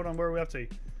on. Okay, hold on. Where are we up to?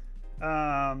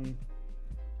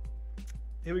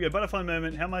 Here we go. Butterfly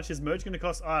moment. How much is merch going to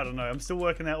cost? I don't know. I'm still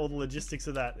working out all the logistics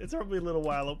of that. It's probably a little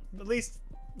while. At least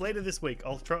later this week.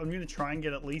 I'm going to try and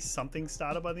get at least something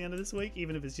started by the end of this week,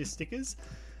 even if it's just stickers.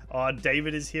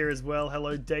 David is here as well.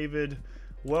 Hello, David.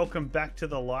 Welcome back to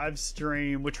the live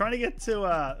stream. We're trying to get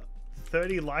to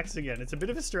 30 likes again. It's a bit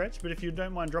of a stretch, but if you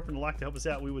don't mind dropping a like to help us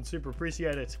out, we would super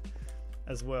appreciate it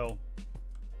as well.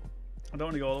 I don't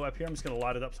want to go all the way up here. I'm just going to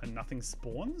light it up so nothing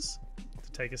spawns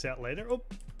to take us out later. Oh,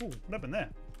 ooh, what happened there?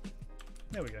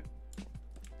 There we go.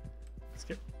 Let's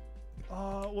get...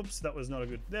 Oh, whoops, that was not a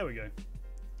good... There we go.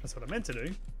 That's what I meant to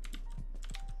do.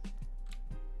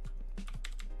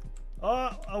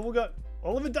 Oh, we got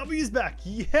Oliver W's back.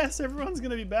 Yes, everyone's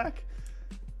going to be back.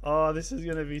 Oh, this is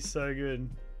going to be so good.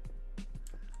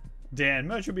 Dan,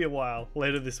 merch will be a while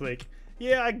later this week.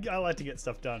 Yeah, I like to get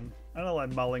stuff done. I don't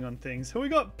like mulling on things. Who we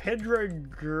got? Pedro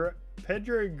Grasa.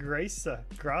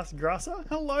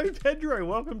 Hello, Pedro.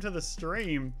 Welcome to the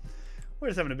stream. We're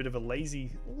just having a bit of a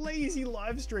lazy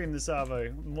live stream this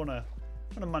Arvo.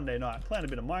 On a Monday night. Playing a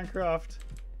bit of Minecraft.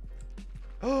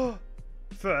 Oh,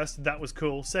 first, that was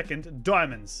cool. Second,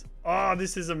 diamonds. Oh,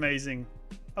 this is amazing.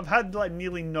 I've had like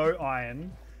nearly no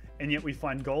iron, and yet we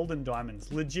find gold and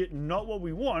diamonds. Legit not what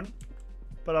we want,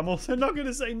 but I'm also not going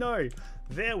to say no.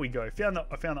 There we go. I found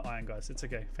the iron, guys. It's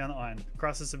okay. Found the iron.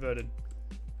 Crisis averted.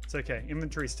 It's okay.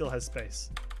 Inventory still has space.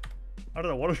 I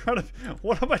don't know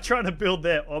what am I trying to build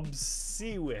there?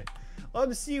 Obsidian. I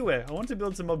want to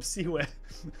build some obsidian.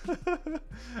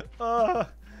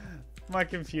 My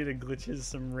computer glitches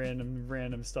some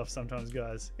random stuff sometimes,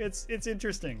 guys. It's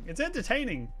interesting. It's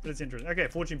entertaining, but it's interesting. Okay,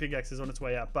 fortune pickaxe is on its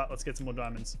way out, but let's get some more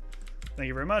diamonds. Thank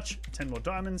you very much. 10 more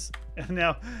diamonds. And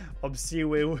now,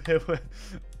 obsidian.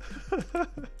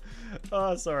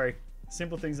 Oh, sorry.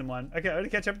 Simple things in mind. Okay, I'm gonna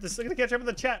catch up with this. I'm gonna catch up with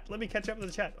the chat. Let me catch up with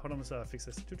the chat. Hold on, let's fix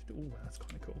this. Ooh, that's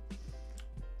kind of cool.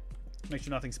 Make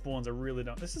sure nothing spawns. I really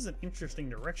don't. This is an interesting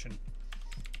direction.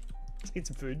 Let's eat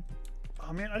some food.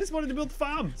 Oh man, I just wanted to build the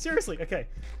farm. Seriously. Okay.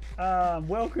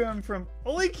 Welcome from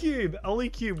OllyCube.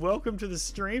 OllyCube, welcome to the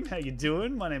stream. How you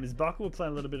doing? My name is Buckle. We're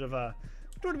playing a little bit of a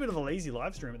lazy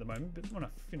live stream at the moment, but on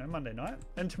a Monday night.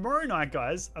 And tomorrow night,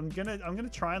 guys, I'm gonna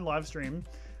try and live stream.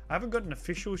 I haven't got an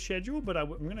official schedule, but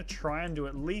I'm gonna try and do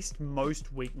at least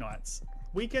most weeknights.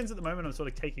 Weekends at the moment I'm sort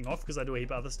of taking off because I do a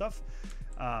heap of other stuff.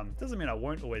 Doesn't mean I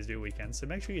won't always do weekends, so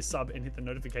make sure you sub and hit the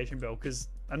notification bell, because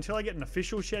until I get an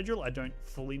official schedule, I don't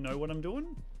fully know what I'm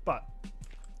doing. But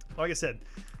like I said,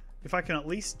 if I can at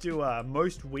least do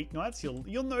most weeknights,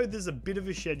 you'll know there's a bit of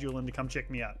a schedule and to come check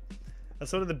me out. That's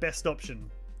sort of the best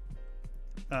option.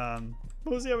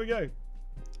 We'll see how we go.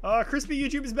 Oh, Crispy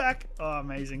YouTube is back. Oh,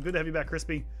 amazing. Good to have you back,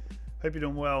 Crispy. Hope you're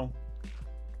doing well.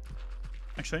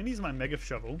 Actually, I need to use my mega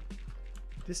shovel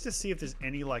just to see if there's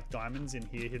any like diamonds in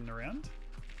here hidden around.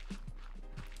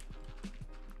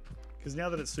 Because now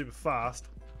that it's super fast,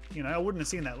 you know, I wouldn't have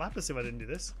seen that lapis if I didn't do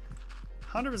this.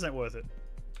 100% worth it.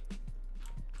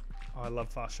 Oh, I love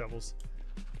fast shovels.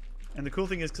 And the cool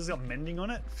thing is, because it's got mending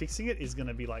on it, fixing it is going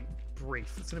to be like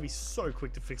brief. It's going to be so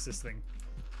quick to fix this thing.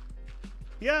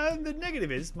 Yeah, the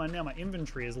negative is my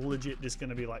inventory is legit just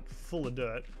going to be like full of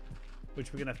dirt,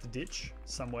 which we're going to have to ditch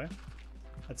somewhere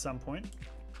at some point.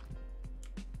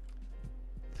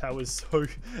 That was so...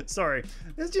 Sorry.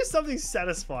 There's just something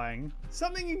satisfying.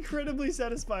 Something incredibly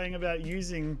satisfying about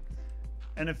using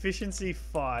an efficiency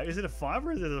 5. Is it a 5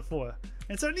 or is it a 4?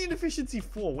 It's only an efficiency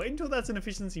 4. Wait until that's an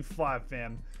efficiency 5,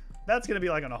 fam. That's going to be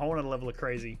like on a whole other level of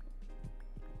crazy.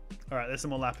 Alright, there's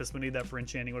some more lapis. We need that for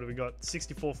enchanting. What do we got?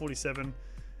 64, 47.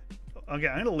 Okay,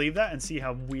 I'm going to leave that and see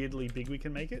how weirdly big we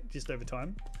can make it just over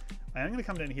time. I am going to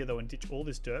come down here though and ditch all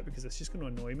this dirt because it's just going to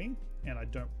annoy me and I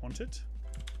don't want it.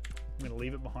 I'm going to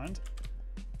leave it behind.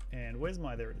 And where's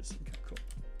my... There it is. Okay, cool.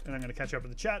 And I'm going to catch up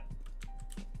with the chat.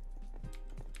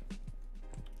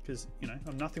 Because, you know,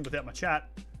 I'm nothing without my chat.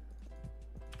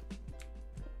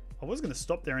 I was going to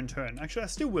stop there in turn. Actually, I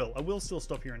still will. I will still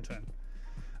stop here in turn.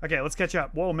 Okay, let's catch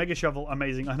up. Whoa, Mega Shovel.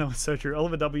 Amazing. I know it's so true.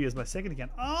 Oliver W is my second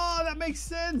account. Oh, that makes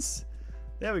sense.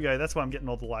 There we go. That's why I'm getting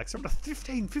all the likes. I'm up to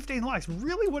 15 likes.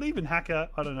 Really? What even? Hacker?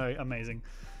 I don't know. Amazing.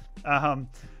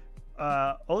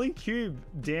 Ollie Cube,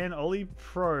 Dan Ollie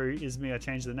Pro is me. I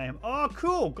changed the name. Oh,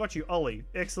 cool. Got you, Ollie.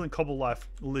 Excellent Cobble Life.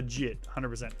 Legit.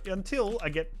 100%. Until I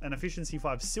get an Efficiency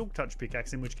 5 Silk Touch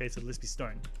pickaxe, in which case it'll just be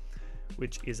stone.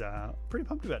 Which is pretty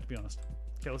pumped about, to be honest.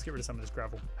 Okay, let's get rid of some of this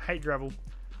gravel. Hate gravel.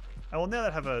 I will now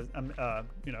that I have a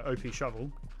you know, OP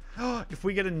shovel. If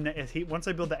we get once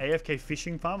I build the AFK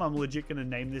fishing farm, I'm legit going to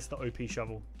name this the OP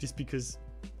shovel. Just because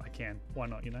I can. Why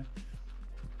not, you know?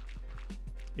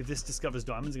 If this discovers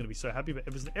diamonds, I'm going to be so happy. But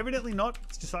evidently not.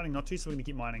 It's deciding not to, so we're going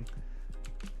to keep mining.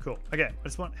 Cool. Okay, I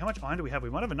just want... How much iron do we have? We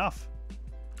might have enough.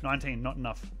 19, not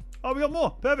enough. Oh, we got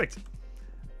more. Perfect.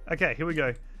 Okay, here we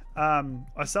go. I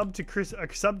subbed to Chris. Oh, you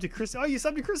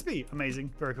subbed to Crispy.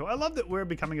 Amazing. Very cool. I love that we're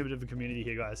becoming a bit of a community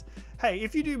here, guys. Hey,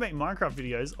 if you do make Minecraft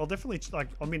videos, I'll definitely, like,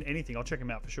 I mean, anything. I'll check them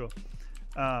out for sure.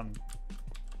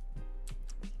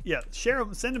 Yeah, share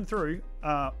them, send them through.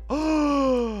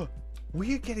 Oh...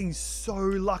 We are getting so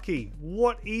lucky.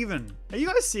 What even? Are you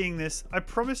guys seeing this? I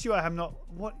promise you I have not...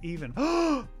 What even?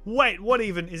 Wait, what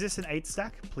even? Is this an 8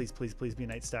 stack? Please, please, please be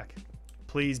an 8 stack.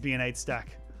 Please be an 8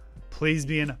 stack. Please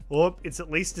be an... Oh, it's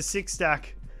at least a 6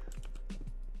 stack.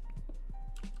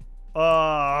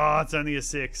 Oh, it's only a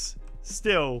 6.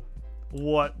 Still.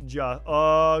 What just...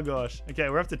 Oh, gosh. Okay,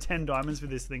 we're up to 10 diamonds for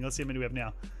this thing. Let's see how many we have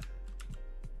now.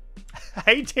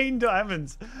 18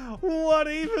 diamonds. What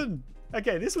even?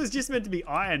 Okay, this was just meant to be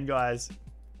iron, guys.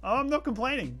 Oh, I'm not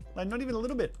complaining. Like, not even a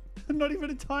little bit. Not even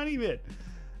a tiny bit.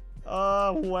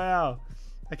 Oh, wow.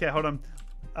 Okay, hold on.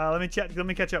 Let me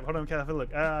catch up. Hold on, have a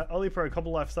look. Ollie Pro,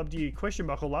 Cobble Life, sub to you. Question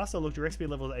mark. Last I looked, your XP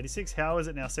level is 86. How is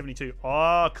it now 72?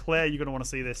 Oh, Claire, you're going to want to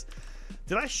see this.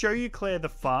 Did I show you, Claire, the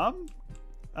farm?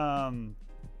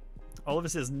 Oliver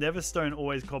says, never stone,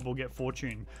 always cobble, get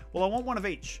fortune. Well, I want one of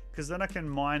each, because then I can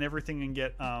mine everything and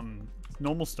get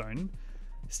normal stone.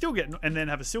 Still get, and then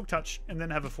have a silk touch, and then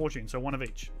have a fortune, so one of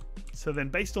each. So then,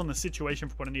 based on the situation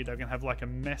for what I need, I can have like a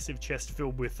massive chest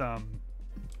filled with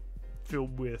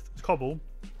cobble,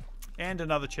 and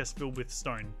another chest filled with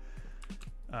stone.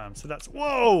 So that's,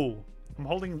 whoa! I'm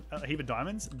holding a heap of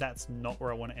diamonds. That's not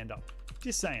where I want to end up.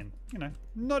 Just saying, you know,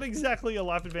 not exactly a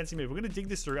life advancing move. We're going to dig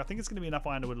this through. I think it's going to be enough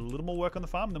iron to do a little more work on the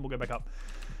farm, and then we'll go back up.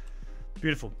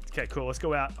 Beautiful. Okay, cool. Let's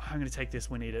go out. I'm going to take this.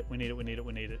 We need it. We need it. We need it.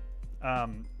 We need it.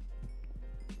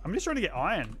 I'm just trying to get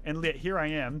iron, and yet here I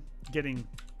am getting,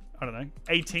 I don't know,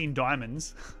 18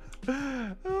 diamonds.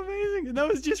 Amazing. And that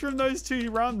was just from those 2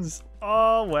 runs.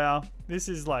 Oh, wow. This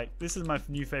is my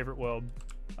new favorite world.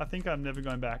 I think I'm never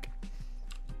going back.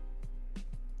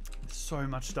 So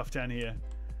much stuff down here.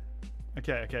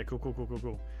 Okay,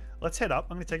 cool. Let's head up.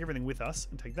 I'm going to take everything with us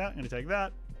and take that. I'm going to take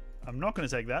that. I'm not going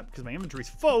to take that because my inventory's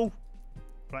full,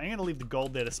 but I am going to leave the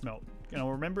gold there to smelt. And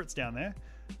I'll remember it's down there.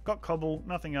 Got cobble,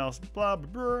 nothing else, blah, blah,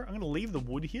 blah. I'm going to leave the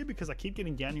wood here because I keep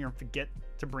getting down here and forget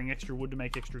to bring extra wood to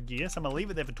make extra gear. So I'm going to leave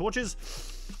it there for torches.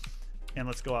 And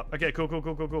let's go up. Okay, cool.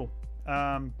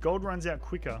 Gold runs out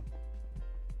quicker.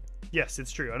 Yes,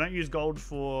 it's true. I don't use gold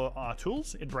for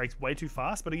tools. It breaks way too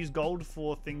fast. But I use gold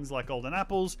for things like golden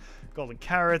apples, golden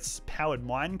carrots, powered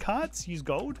mine carts use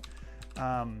gold.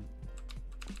 So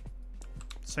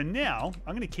now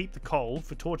I'm going to keep the coal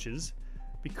for torches,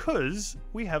 because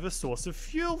we have a source of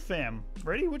fuel, fam.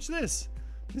 Ready? Watch this.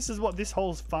 This is what this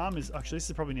whole farm is. Actually,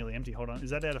 this is probably nearly empty. Hold on. Is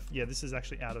that out of... Yeah, this is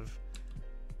actually out of...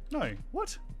 No.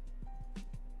 What?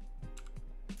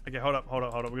 Okay, hold up. We're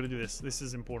going to do this. This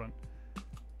is important.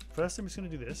 First, I'm just going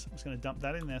to do this. I'm just going to dump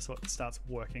that in there so it starts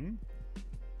working.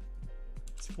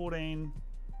 It's 14.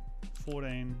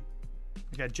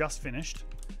 Okay, just finished.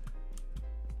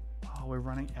 Oh, we're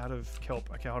running out of kelp.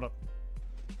 Okay, hold up.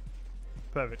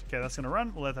 Perfect. Okay, that's going to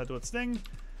run. We'll let that do its thing.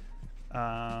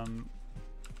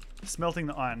 Smelting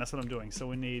the iron. That's what I'm doing. So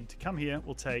we need to come here.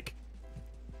 We'll take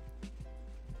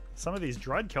some of these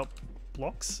dried kelp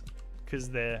blocks because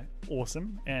they're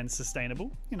awesome and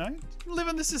sustainable. You know,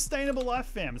 living the sustainable life,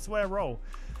 fam. It's the way I roll.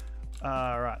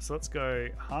 Alright, so let's go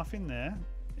half in there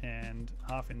and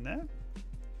half in there.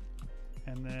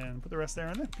 And then put the rest there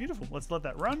and there. Beautiful. Let's let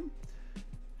that run.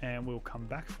 And we'll come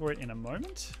back for it in a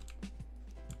moment.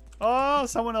 Oh,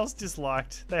 someone else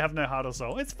disliked. They have no heart or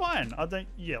soul. It's fine.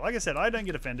 Yeah, like I said, I don't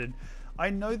get offended.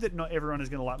 I know that not everyone is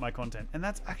going to like my content, and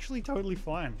that's actually totally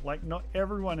fine. Like, not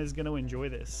everyone is going to enjoy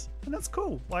this, and that's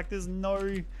cool. Like, it's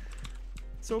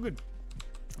all good.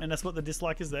 And that's what the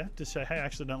dislike is there, to say, hey, I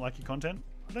actually don't like your content.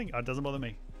 It doesn't bother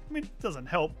me. I mean, it doesn't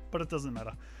help, but it doesn't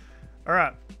matter. All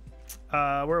right.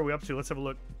 Where are we up to? Let's have a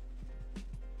look.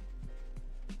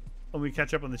 When we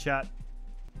catch up on the chat.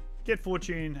 Get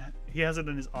fortune. He has it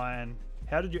in his iron.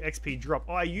 How did your XP drop?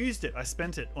 Oh, I used it. I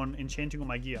spent it on enchanting all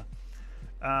my gear.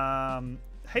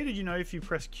 Hey, did you know if you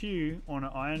press Q on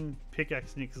an iron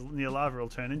pickaxe near lava, it'll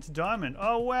turn into diamond?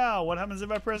 Oh, wow. What happens if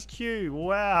I press Q?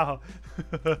 Wow.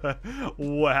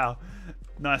 Wow.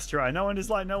 Nice try. No one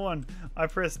disliked, no one. I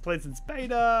pressed played since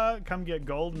beta. Come get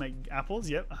gold, make apples.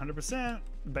 Yep, 100%.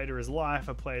 Beta is life.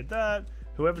 I played that.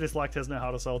 Whoever disliked has no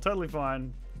heart or soul. Totally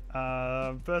fine.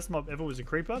 First mob ever was a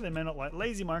creeper. They may not like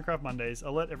lazy Minecraft Mondays.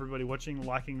 I'll let everybody watching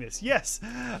liking this. Yes,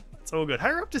 it's all good. Hey,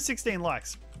 we're up to 16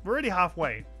 likes. We're already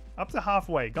halfway. Up to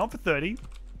halfway. Gone for 30.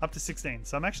 Up to 16.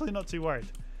 So I'm actually not too worried.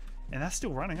 And that's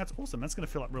still running. That's awesome. That's going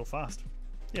to fill up real fast.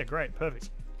 Yeah, great. Perfect.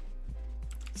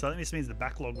 So that just means the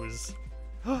backlog was...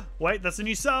 Wait, that's a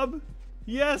new sub.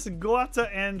 Yes, Guata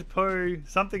and Po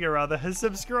something or other has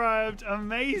subscribed.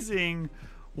 Amazing.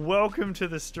 Welcome to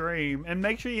the stream. And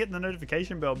make sure you hit the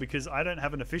notification bell because I don't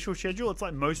have an official schedule. It's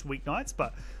like most weeknights,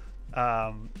 but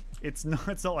it's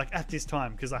not like at this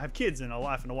time because I have kids and a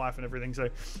life and a wife and everything. So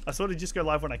I sort of just go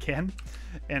live when I can,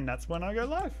 and that's when I go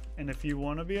live. And if you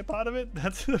want to be a part of it,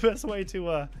 that's the best way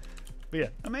to but yeah,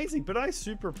 amazing. But I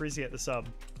super appreciate the sub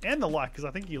and the like because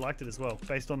I think you liked it as well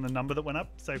based on the number that went up.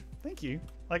 So thank you.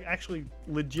 Like actually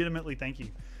legitimately thank you.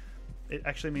 It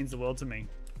actually means the world to me.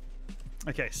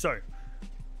 Okay, so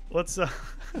let's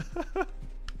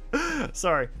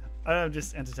sorry, I'm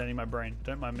just entertaining my brain,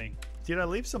 don't mind me. Did I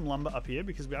leave some lumber up here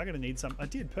because we are going to need some? I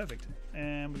did. Perfect.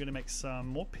 And we're going to make some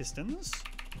more pistons,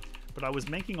 but I was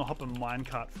making a hopper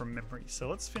minecart from memory, so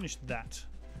let's finish that.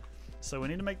 So we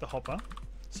need to make the hopper,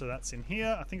 so that's in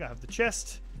here. I think I have the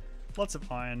chest, lots of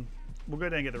iron. We'll go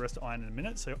down and get the rest of iron in a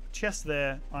minute. So chest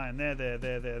there, iron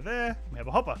there. We have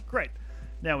a hopper. Great.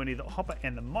 Now we need the hopper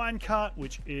and the minecart,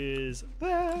 which is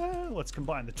there. Let's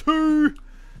combine the two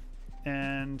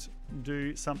and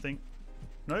do something.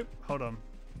 Nope, hold on.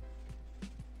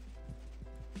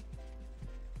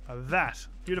 That.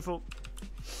 Beautiful.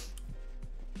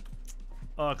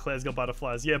 Oh, Claire's got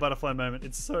butterflies. Yeah, butterfly moment.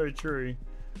 It's so true.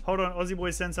 Hold on, Aussie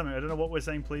boys, send something. I don't know what we're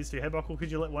saying, please, to. Hey, Buckle,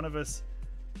 could you let one of us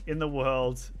in the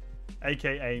world,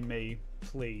 aka me,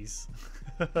 please?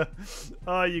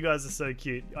 Oh, you guys are so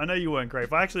cute. I know you weren't great,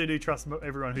 but I actually do trust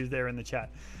everyone who's there in the chat.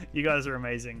 You guys are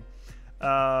amazing.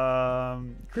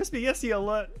 Crispy, yes, the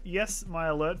alert. Yes, my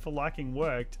alert for liking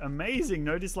worked. Amazing.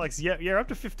 No dislikes. Yeah, up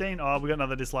to 15. Oh, we got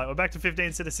another dislike. We're back to 15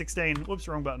 instead of 16. Whoops,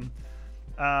 wrong button.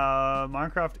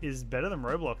 Minecraft is better than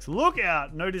Roblox. Look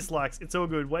out. No dislikes. It's all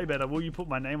good. Way better. Will you put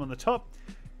my name on the top?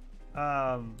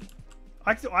 I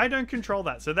don't control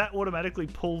that, so that automatically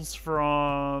pulls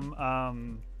from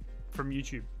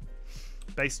YouTube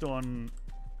based on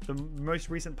the most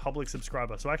recent public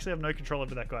subscriber. So I actually have no control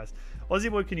over that, guys. Aussie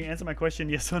boy, can you answer my question?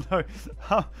 Yes or no?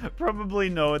 Probably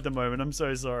no at the moment. I'm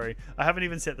so sorry. I haven't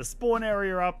even set the spawn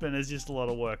area up, and it's just a lot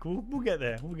of work. We'll get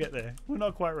there. We'll get there. We're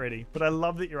not quite ready, but I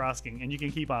love that you're asking, and you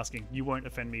can keep asking. You won't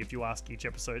offend me if you ask each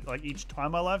episode, like each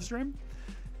time I live stream.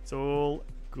 It's all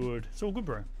good. It's all good,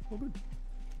 bro. All good.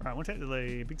 All right, we'll take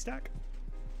the big stack.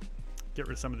 Get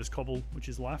rid of some of this cobble, which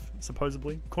is life,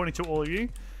 supposedly, according to all of you.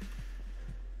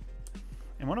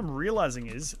 And what I'm realizing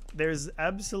is there's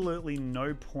absolutely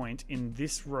no point in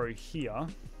this row here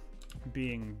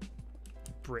being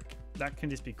brick. That can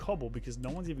just be cobble because no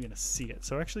one's even going to see it.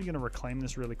 So I'm actually going to reclaim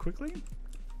this really quickly.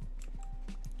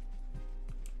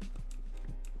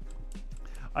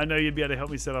 I know you'd be able to help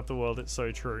me set up the world. It's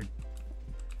so true.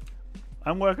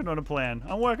 I'm working on a plan.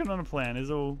 I'm working on a plan.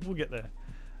 Is all. We'll get there.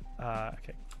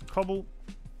 Okay, cobble.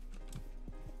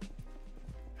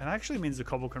 It actually means the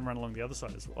cobble can run along the other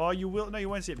side as well. Oh, you will? No, you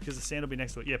won't see it because the sand will be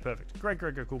next to it. Yeah, perfect. Great.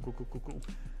 Cool.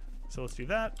 So let's do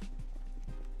that.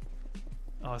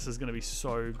 Oh, this is going to be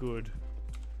so good.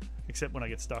 Except when I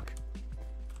get stuck.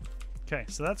 Okay,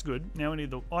 so that's good. Now we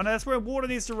need the... Oh, no, that's where water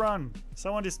needs to run.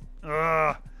 Someone just...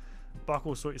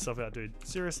 Buckle, sort yourself out, dude.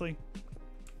 Seriously?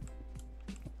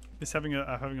 Just having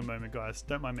a moment, guys.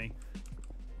 Don't mind me.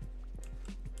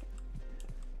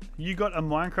 You got a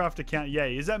Minecraft account,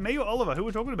 yay. Is that me or Oliver? Who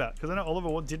we're talking about? Because I know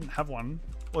Oliver didn't have one.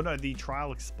 Or no, the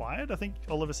trial expired, I think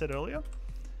Oliver said earlier.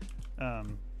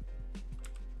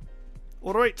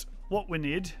 Alright, what we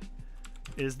need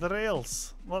is the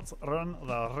rails. Let's run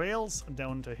the rails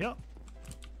down to here.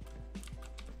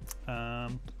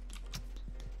 And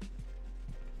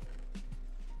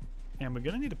we're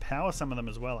going to need to power some of them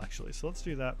as well, actually. So let's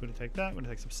do that. We're going to take that. We're going to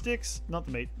take some sticks. Not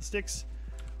the meat, the sticks.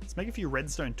 Let's make a few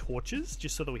redstone torches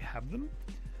just so that we have them.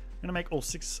 I'm going to make all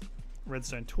 6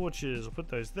 redstone torches. We'll put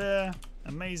those there.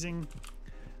 Amazing.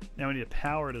 Now we need to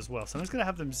power it as well. So I'm just going to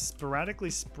have them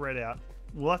sporadically spread out.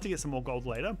 We'll have to get some more gold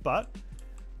later, but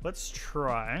let's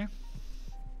try.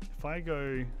 If I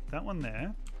go that one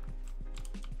there,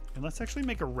 and let's actually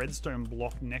make a redstone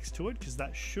block next to it because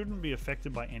that shouldn't be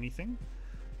affected by anything.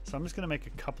 So I'm just going to make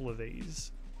a couple of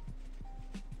these.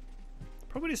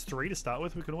 Probably just 3 to start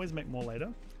with. We can always make more later.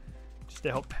 Just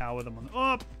to help power them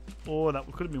on. Oh, that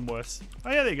could have been worse.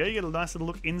 Oh yeah, there you go. You get a nice little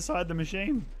look inside the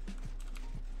machine.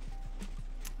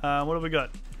 What have we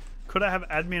got? Could I have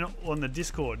admin on the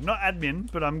Discord? Not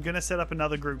admin, but I'm going to set up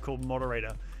another group called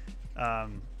moderator. I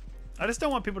just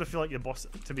don't want people to feel like you're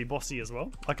to be bossy as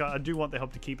well. Like I do want the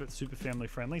help to keep it super family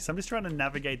friendly. So I'm just trying to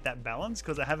navigate that balance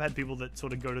because I have had people that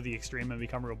sort of go to the extreme and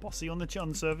become real bossy on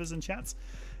servers and chats.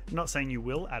 I'm not saying you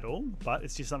will at all, but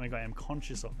it's just something I am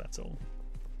conscious of, that's all.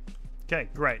 Okay,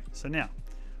 great. So now,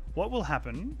 what will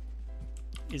happen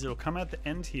is it'll come out the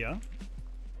end here.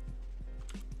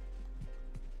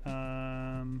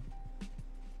 I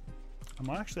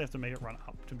might actually have to make it run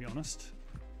up, to be honest.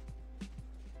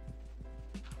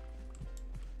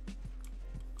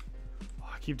 Oh,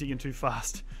 I keep digging too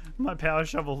fast. My power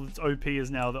shovel, its OP, is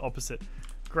now the opposite.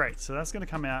 Great, so that's going to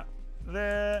come out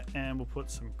there, and we'll put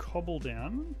some cobble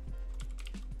down.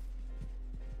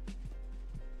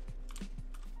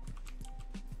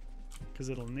 Because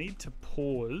it'll need to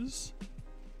pause.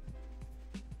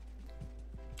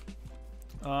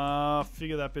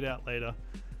 Figure that bit out later.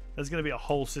 There's going to be a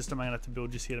whole system I'm going to have to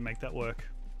build just here to make that work.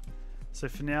 So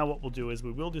for now, what we'll do is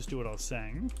we will just do what I was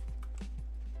saying.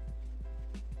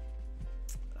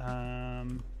 I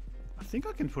think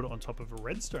I can put it on top of a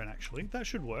redstone, actually. That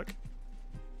should work.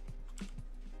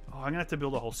 Oh, I'm going to have to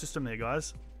build a whole system there,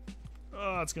 guys.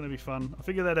 Oh, it's going to be fun. I'll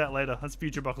figure that out later. That's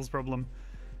Future Buckle's problem.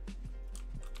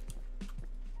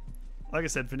 Like I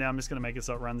said, for now, I'm just going to make it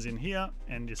so it runs in here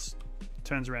and just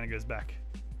turns around and goes back.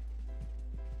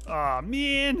 Oh,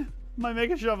 man. My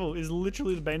mega shovel is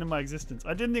literally the bane of my existence.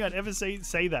 I didn't think I'd ever say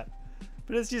that,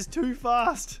 but it's just too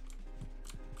fast.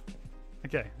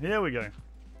 Okay, here we go.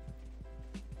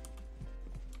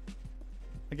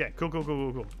 Okay,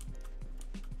 cool.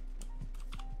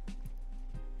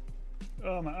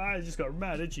 Oh, my eyes just got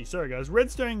mad itchy. Sorry, guys.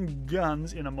 Redstone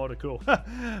guns in a mod are cool.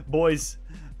 Boys,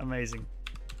 amazing.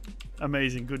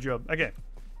 Amazing, good job. Okay.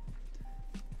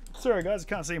 Sorry, guys, I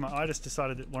can't see. My eye just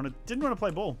decided it didn't want to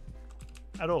play ball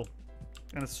at all.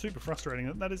 And it's super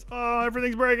frustrating. That is, oh,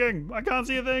 everything's breaking. I can't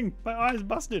see a thing. My eye is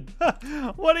busted.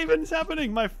 What even is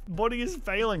happening? My body is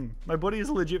failing. My body is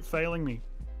legit failing me.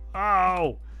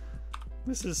 Ow.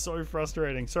 This is so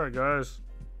frustrating. Sorry, guys.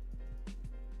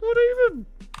 Not even.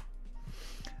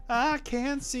 I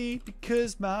can't see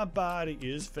because my body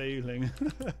is failing.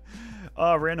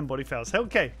 Oh, random body fails.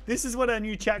 Okay, this is what our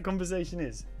new chat conversation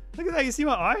is. Look at that. You see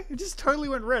my eye? It just totally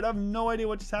went red. I have no idea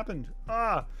what just happened.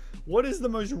 What is the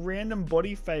most random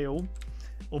body fail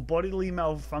or bodily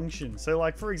malfunction? So,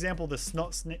 like, for example, the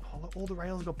snot sneeze. Oh, all the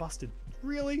rails got busted.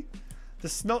 Really? The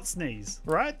snot sneeze,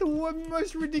 right? The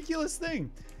most ridiculous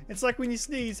thing. It's like when you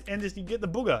sneeze and just you get the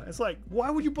booger. It's like, why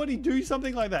would your body do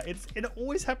something like that? It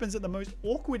always happens at the most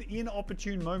awkward,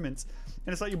 inopportune moments.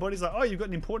 And it's like your body's like, oh, you've got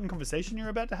an important conversation you're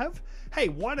about to have? Hey,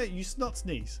 why don't you snot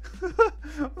sneeze?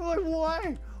 I'm like,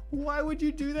 why? Why would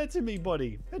you do that to me,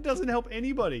 body? It doesn't help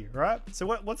anybody, right? So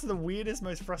what's the weirdest,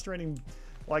 most frustrating,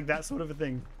 like that sort of a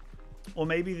thing? Or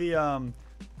maybe the,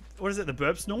 what is it, the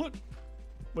burp snort?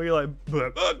 Where you're like,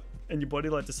 burp, and your body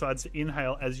like decides to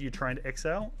inhale as you're trying to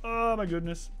exhale. Oh my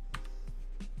goodness.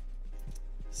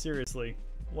 Seriously,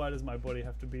 why does my body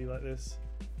have to be like this?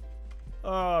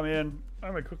 Oh man,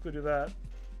 I'm gonna quickly do that.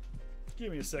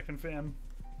 Give me a second, fam.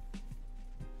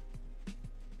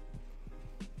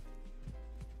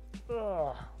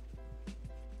 Ugh.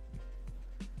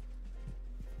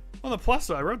 On the plus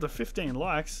side, we're up to 15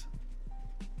 likes.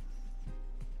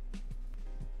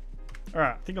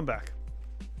 Alright, I think I'm back.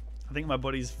 I think my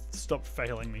body's stopped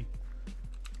failing me.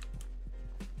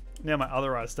 Now my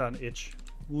other eye's starting to itch.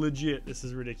 Legit, this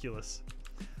is ridiculous.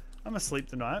 I'm gonna sleep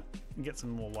tonight and get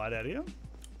some more light out of here.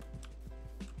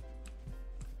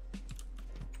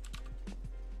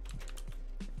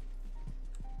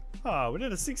 Oh, we're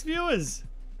down to 6 viewers.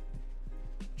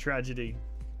 Tragedy.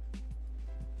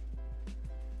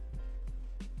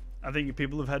 I think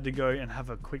people have had to go and have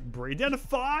a quick breathe. Down to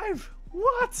 5?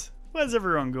 What? Where's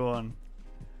everyone gone?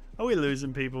 Are we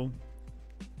losing people?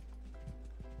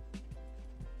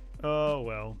 Oh,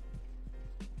 well.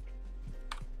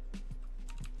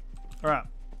 Alright.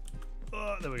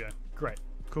 Oh, there we go. Great.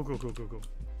 Cool.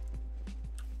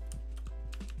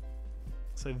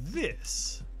 So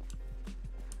this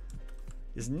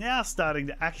is now starting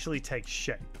to actually take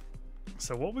shape.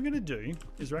 So what we're going to do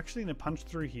is we're actually going to punch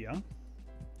through here.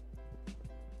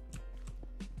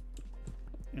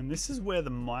 And this is where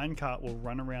the minecart will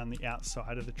run around the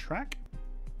outside of the track.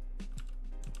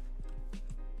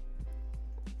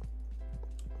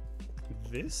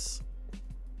 This.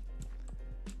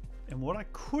 And what I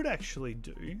could actually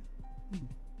do,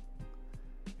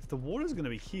 if the water's going to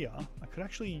be here, I could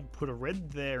actually put a red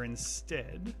there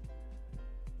instead.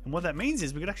 And what that means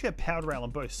is we could actually have powered rail on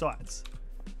both sides.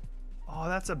 Oh,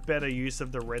 that's a better use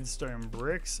of the redstone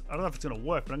bricks. I don't know if it's going to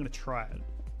work, but I'm going to try it.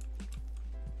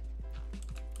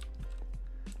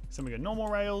 So we got normal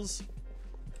rails.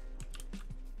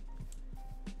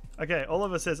 Okay,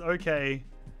 Oliver says, okay,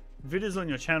 videos on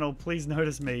your channel, please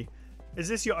notice me. Is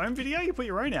this your own video? You put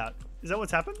your own out. Is that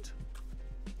what's happened?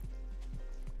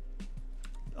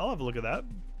 I'll have a look at that.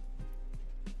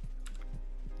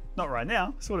 Not right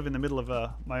now, sort of in the middle of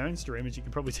my own stream, as you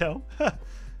can probably tell.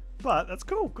 But that's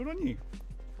cool, good on you.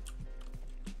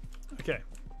 Okay.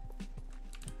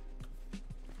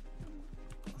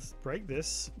 Let's break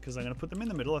this, because I'm going to put them in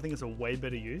the middle. I think it's a way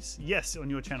better use. Yes, on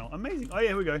your channel. Amazing. Oh yeah,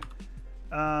 here we go.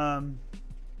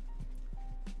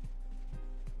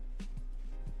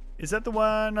 Is that the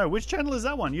one? No, which channel is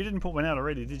that one? You didn't put one out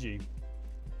already, did you?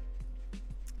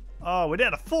 Oh, we're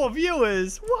down to 4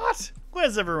 viewers. What?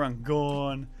 Where's everyone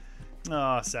gone?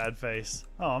 Oh, sad face.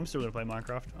 Oh, I'm still going to play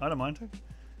Minecraft. I don't mind.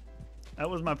 That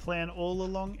was my plan all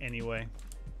along anyway.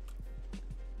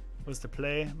 Was to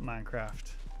play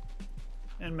Minecraft.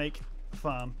 And make a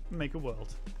farm. Make a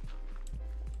world.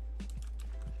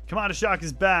 Commander Shark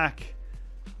is back.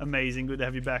 Amazing. Good to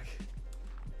have you back.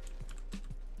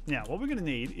 Now, what we're going to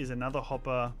need is another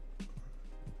hopper.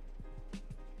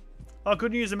 Oh,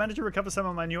 good news. I managed to recover some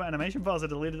of my new animation files I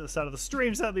deleted at the start of the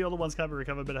stream. Sadly, all the ones can't be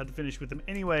recovered, but I had to finish with them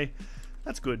anyway.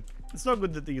 That's good. It's not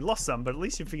good that you lost some, but at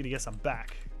least you figured to get some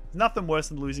back. Nothing worse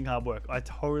than losing hard work. I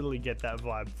totally get that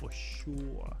vibe for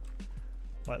sure.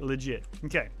 Like, legit.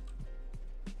 Okay.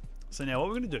 So now what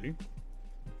we're going to do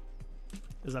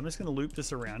is I'm just going to loop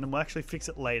this around, and we'll actually fix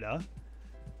it later.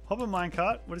 Hopper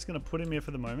minecart. We're just going to put him here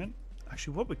for the moment.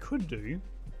 Actually, what we could do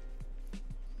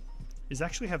is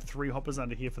actually have 3 hoppers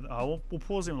under here for the... Oh, we'll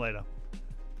pause him later.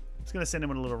 Just going to send him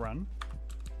on a little run.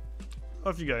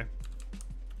 Off you go.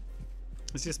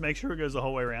 Let's just make sure it goes the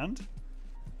whole way around.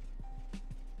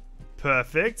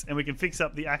 Perfect. And we can fix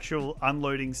up the actual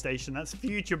unloading station. That's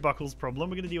future Buckle's problem.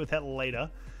 We're going to deal with that later.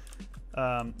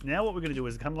 Now what we're going to do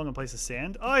is come along and place a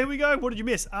sand. Oh, here we go. What did you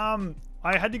miss? I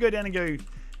had to go down and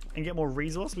get more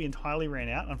resource. We entirely ran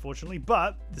out, unfortunately.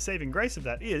 But the saving grace of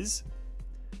that is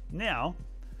now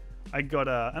I got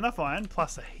enough iron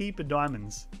plus a heap of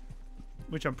diamonds,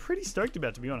 which I'm pretty stoked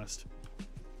about, to be honest.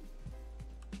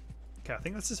 Okay, I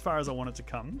think that's as far as I want it to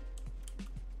come.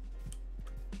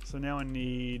 So now I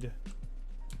need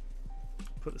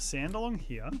put the sand along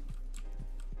here.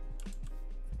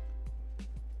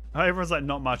 Oh, everyone's like,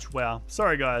 not much. Wow.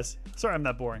 Sorry, guys. Sorry I'm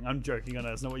that boring. I'm joking. I know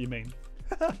that's not what you mean.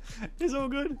 It's all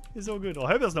good. It's all good. I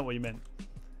hope that's not what you meant.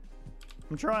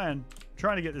 I'm trying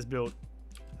to get this built.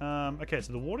 Okay,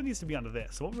 so the water needs to be under there.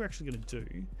 So what we're actually going to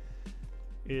do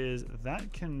is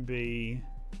that can be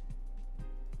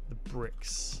the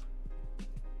bricks.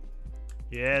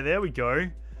 Yeah, there we go.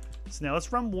 So now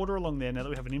let's run water along there now that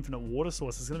we have an infinite water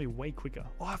source. It's going to be way quicker.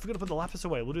 Oh, I forgot to put the lapis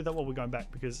away. We'll do that while we're going back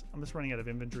because I'm just running out of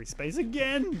inventory space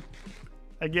again.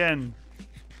 Again.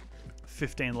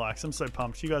 15 likes. I'm so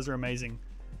pumped. You guys are amazing.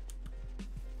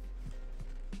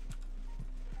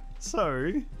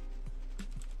 So,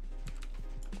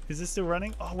 is this still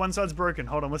running? Oh, one side's broken.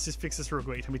 Hold on. Let's just fix this real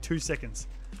quick. It'll be 2 seconds.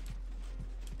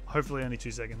 Hopefully only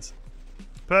 2 seconds.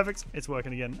 Perfect. It's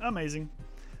working again. Amazing.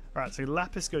 All right, so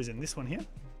lapis goes in this one here.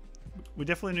 We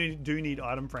definitely do need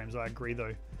item frames, I agree,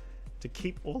 though, to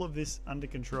keep all of this under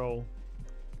control.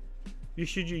 You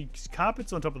should use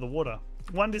carpets on top of the water.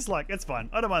 1 dislike, that's fine.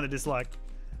 I don't mind the dislike.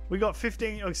 We got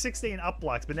 15 or 16 up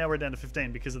likes, but now we're down to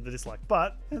 15 because of the dislike.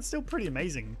 But it's still pretty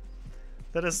amazing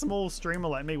that a small streamer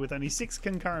like me with only 6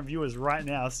 concurrent viewers right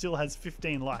now still has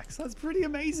 15 likes. That's pretty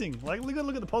amazing. Like, look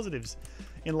at the positives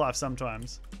in life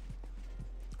sometimes.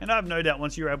 And I have no doubt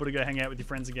once you're able to go hang out with your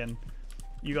friends again,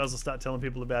 you guys will start telling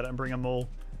people about it and bring them all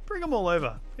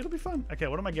over. It'll be fun. Okay,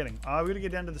 what am I getting? We're going to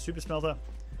get down to the super smelter.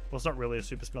 Well, it's not really a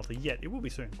super smelter yet. It will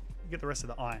be soon. Get the rest of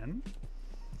the iron,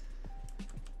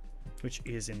 which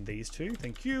is in these 2.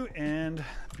 Thank you. And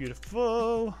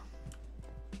beautiful.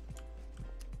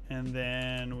 And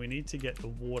then we need to get the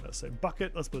water. So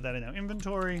bucket, let's put that in our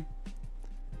inventory.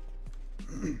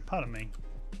 Pardon me.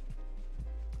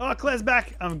 Oh, Claire's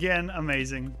back again.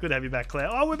 Amazing. Good to have you back, Claire.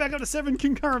 Oh, we're back up to 7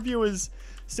 concurrent viewers.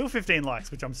 Still 15 likes,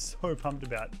 which I'm so pumped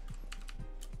about.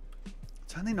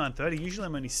 It's only 9:30. Usually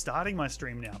I'm only starting my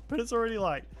stream now, but it's already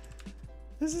like,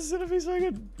 this is going to be so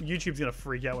good. YouTube's going to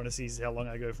freak out when it sees how long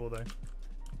I go for, though.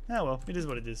 Oh, well, it is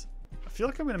what it is. I feel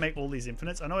like I'm going to make all these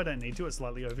infinites. I know I don't need to. It's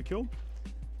slightly overkill,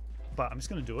 but I'm just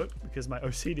going to do it because my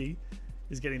OCD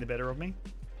is getting the better of me.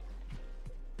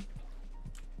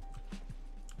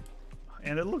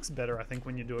 And it looks better, I think,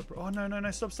 when you do it. Oh, no, no,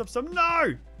 no. Stop, stop, stop. No!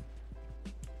 I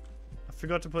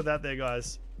forgot to put that there,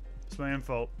 guys. It's my own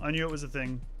fault. I knew it was a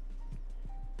thing.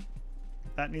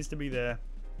 That needs to be there.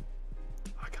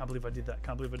 I can't believe I did that.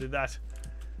 Can't believe I did that.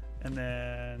 And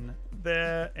then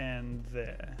there and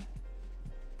there.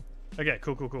 Okay,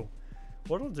 cool, cool, cool.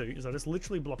 What I'll do is I'll just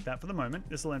literally block that for the moment.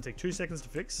 This will only take 2 seconds to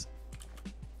fix.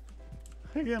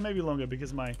 Yeah, maybe longer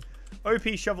because my OP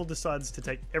shovel decides to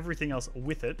take everything else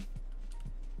with it.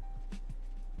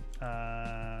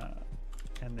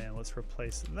 And then let's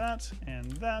replace that and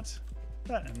that,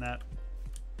 that and that.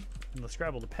 And let's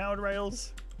grab all the powered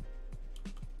rails.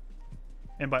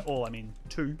 And by all, I mean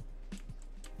 2.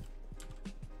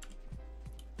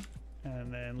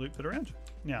 And then loop it around.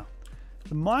 Now,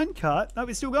 the minecart, no,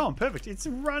 it's still going. Perfect. It's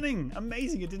running.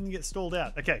 Amazing. It didn't get stalled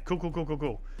out. Okay, cool, cool, cool, cool,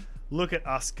 cool. Look at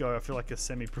us go. I feel like a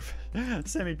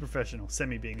semi-professional.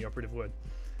 Semi being the operative word.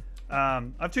 I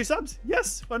have 2 subs.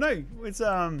 Yes, I know. It's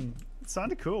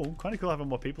kind of cool. Kind of cool having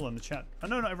more people in the chat. I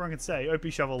know not everyone can say OP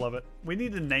Shovel, love it. We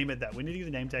need to name it that. We need to get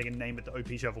a name tag and name it the OP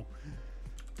Shovel.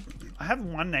 I have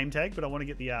 1 name tag, but I want to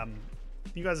get the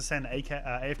you guys are saying the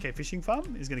AFK fishing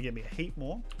farm is going to get me a heap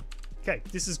more. Okay,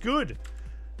 this is good.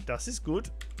 Das is good.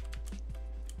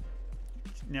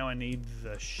 Now I need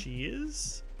the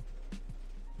shears,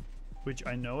 which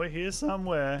I know are here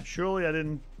somewhere. Surely I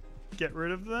didn't get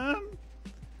rid of them.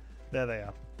 There they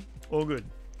are. All good.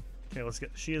 Okay, let's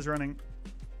get the shears running.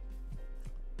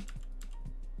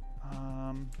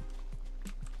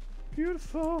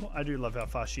 Beautiful. I do love how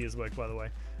fast shears work, by the way.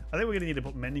 I think we're going to need to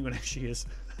put mending on our shears.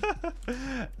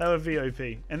 That would be OP.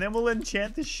 And then we'll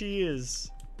enchant the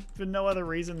shears for no other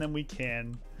reason than we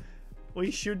can. We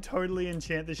should totally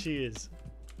enchant the shears.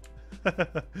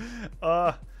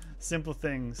 Simple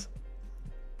things.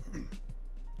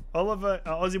 Oliver,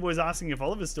 Aussie Boy's asking if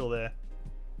Oliver's still there.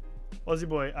 Aussie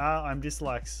Boy, I'm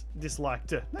disliked.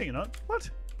 No, you're not. What?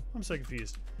 I'm so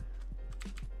confused.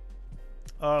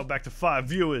 Oh, back to 5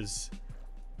 viewers.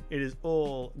 It is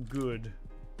all good.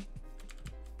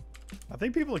 I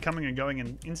think people are coming and going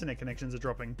and internet connections are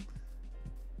dropping.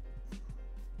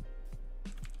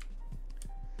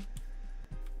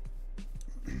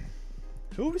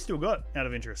 Who have we still got out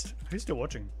of interest? Who's still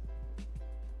watching?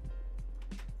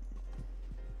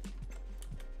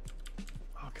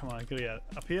 Oh, come on. Gotta get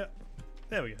up here.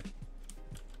 There we go.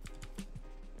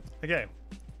 Okay.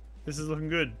 This is looking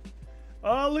good.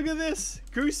 Oh, look at this.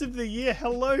 Goose of the Year.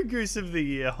 Hello, Goose of the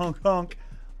Year. Honk, honk.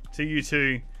 To you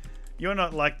two. You're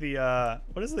not like the,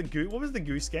 what is the goose? What was the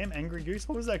goose game? Angry Goose?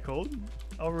 What was that called?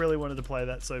 I really wanted to play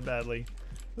that so badly.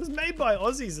 It was made by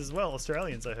Aussies as well,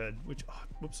 Australians, I heard. Which, oh,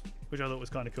 whoops, which I thought was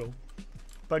kind of cool.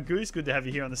 But Goose, good to have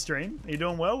you here on the stream. Are you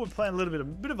doing well? We're playing a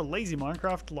bit of a lazy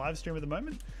Minecraft live stream at the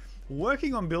moment.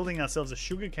 Working on building ourselves a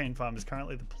sugarcane farm is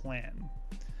currently the plan.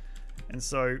 And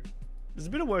so, there's a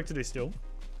bit of work to do still.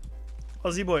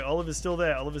 Aussie Boy, Oliver's still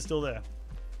there. Oliver's still there.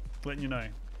 Letting you know.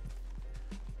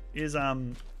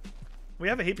 We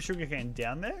have a heap of sugarcane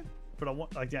down there, but I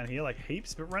want, like down here, like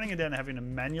heaps, but running it down and having to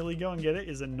manually go and get it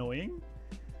is annoying.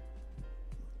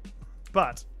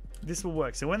 But this will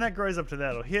work. So when that grows up to that,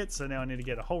 it'll hit. So now I need to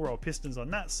get a whole row of pistons on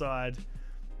that side.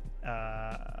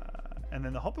 And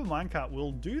then the hopper minecart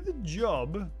will do the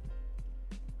job,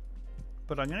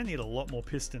 but I'm going to need a lot more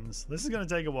pistons. This is going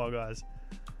to take a while, guys.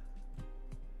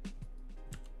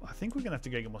 I think we're going to have to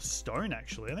go get more stone,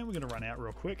 actually. I think we're going to run out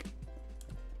real quick.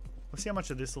 Let's see how much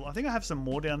of this will... I think I have some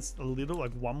more down... A little,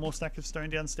 like 1 more stack of stone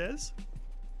downstairs.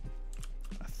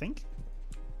 I think.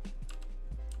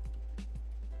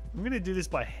 I'm going to do this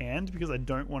by hand because I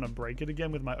don't want to break it again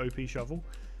with my OP shovel.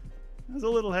 There's a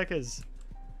little heckers.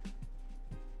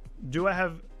 Do I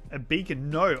have a beacon?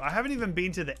 No, I haven't even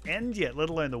been to the end yet, let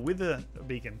alone the wither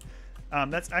beacon.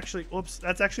 That's actually... Oops.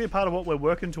 That's actually a part of what we're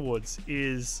working towards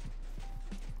is...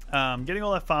 getting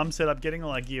all our farm set up, getting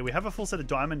all our gear. We have a full set of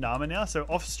diamond armor now, so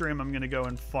off stream I'm going to go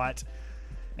and fight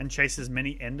and chase as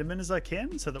many endermen as I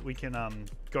can so that we can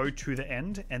go to the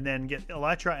end and then get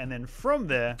elytra, and then from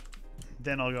there,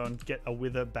 then I'll go and get a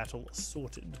wither battle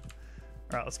sorted.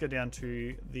 Alright, let's go down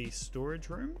to the storage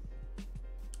room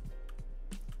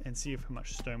and see how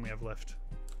much stone we have left.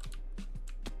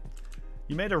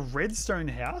 You made a redstone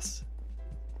house?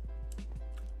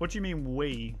 What do you mean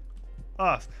we?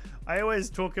 Oh, I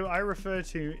refer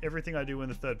to everything I do in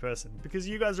the third person because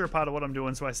you guys are a part of what I'm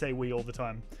doing, so I say we all the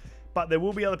time. But there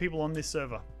will be other people on this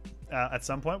server. At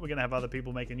some point, we're going to have other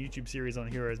people making YouTube series on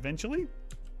Heroes eventually.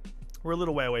 We're a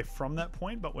little way away from that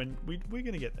point, but when we're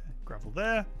going to get there. Gravel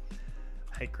there.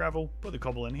 I hate gravel. Put the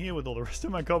cobble in here with all the rest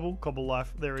of my cobble. Cobble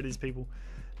life. There it is, people.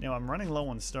 Now, I'm running low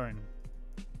on stone.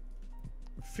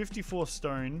 54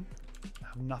 stone I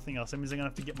have nothing else. That means I'm going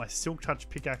to have to get my Silk Touch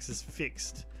pickaxes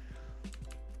fixed.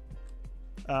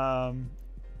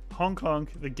 Hong Kong,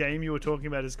 the game you were talking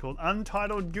about is called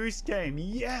Untitled Goose Game.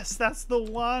 Yes, that's the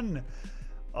one.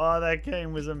 Oh, that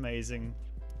game was amazing.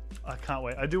 I can't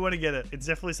wait. I do want to get it. It's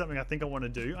definitely something I think I want to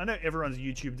do. I know everyone's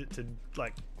YouTubed it to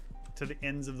like to the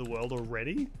ends of the world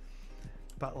already,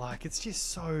 but like it's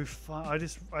just so fun.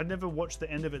 I never watched the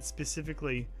end of it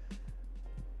specifically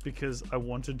because I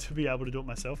wanted to be able to do it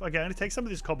myself. Okay, I'm gonna take some of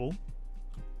this cobble.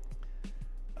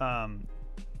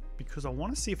 Because I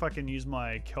want to see if I can use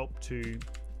my kelp to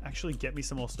actually get me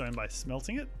some more stone by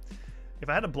smelting it. If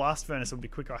I had a blast furnace, it would be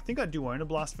quicker. I think I do own a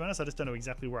blast furnace. I just don't know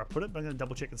exactly where I put it, but I'm going to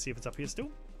double check and see if it's up here still.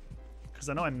 Because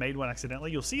I know I made one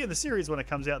accidentally. You'll see in the series when it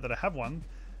comes out that I have one.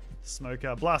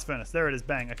 Smoker, blast furnace. There it is.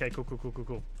 Bang. Okay, cool.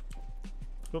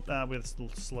 Oop, we're a little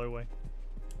slow way.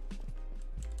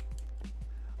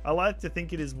 I like to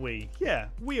think it is we. Yeah,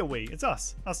 we are we. It's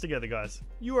us. Us together, guys.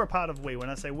 You are a part of we. When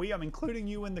I say we, I'm including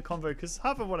you in the convo because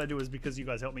half of what I do is because you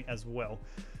guys help me as well,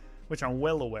 which I'm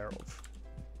well aware of.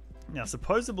 Now,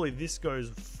 supposedly this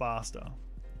goes faster.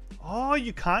 Oh,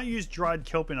 you can't use dried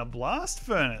kelp in a blast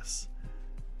furnace.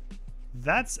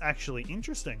 That's actually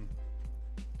interesting.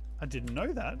 I didn't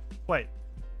know that. Wait.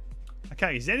 I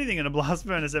can't use anything in a blast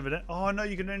furnace, evident. Oh, no,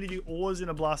 you can only do ores in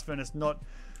a blast furnace, not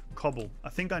cobble. I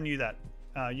think I knew that.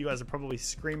 You guys are probably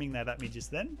screaming that at me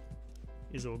just then.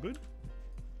 Is all good.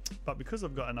 But because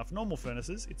I've got enough normal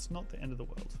furnaces, it's not the end of the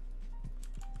world.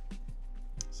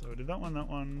 So I did that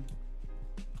one.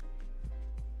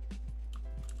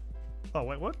 Oh,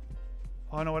 wait, what?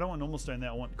 Oh, no, I don't want normal stone there.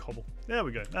 I want cobble. There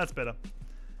we go. That's better.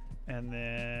 And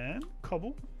then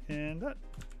cobble and that.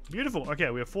 Beautiful. Okay,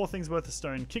 we have 4 things worth of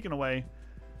stone kicking away.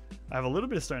 I have a little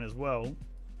bit of stone as well.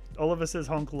 Oliver says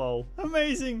honk lol.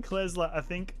 Amazing. Claire's like, I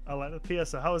think I like the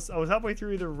PS. I was halfway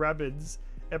through the Rabbids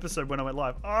episode when I went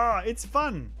live. Ah, it's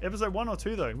fun. Episode 1 or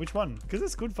 2 though. Which one? Because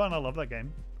it's good fun. I love that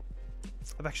game.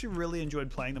 I've actually really enjoyed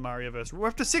playing the Marioverse. We're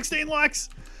up to 16 likes.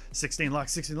 16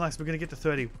 likes. We're going to get to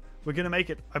 30. We're going to make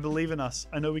it. I believe in us.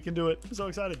 I know we can do it. I'm so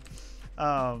excited.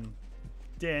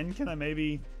 Dan, can I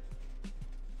maybe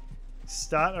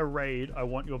start a raid? I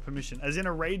want your permission. As in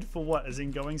a raid for what? As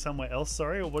in going somewhere else?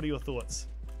 Sorry, or what are your thoughts?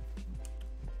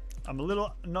 I'm a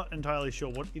little not entirely sure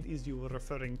what it is you were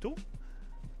referring to,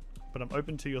 but I'm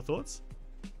open to your thoughts.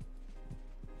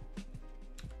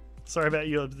 Sorry about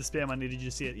the spam. I needed you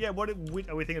to see it. Yeah, what are we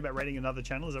thinking about raiding another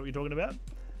channel? Is that what you're talking about?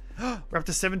 We're up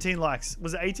to 17 likes.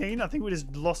 Was it 18? I think we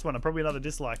just lost one. Probably another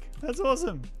dislike. That's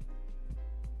awesome.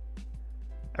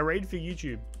 A raid for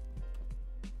YouTube.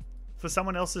 For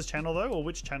someone else's channel though, or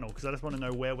which channel? Because I just want to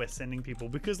know where we're sending people.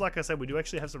 Because like I said, we do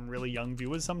actually have some really young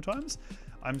viewers sometimes.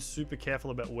 I'm super careful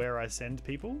about where I send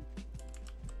people.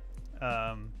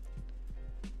 But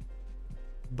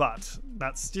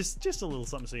that's just a little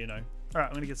something so you know. Alright,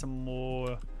 I'm going to get some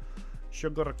more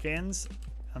sugar cans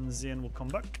and then we'll come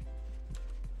back.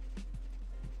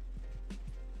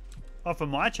 Oh, for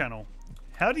my channel.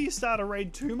 How do you start a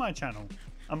raid to my channel?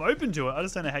 I'm open to it. I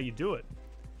just don't know how you do it.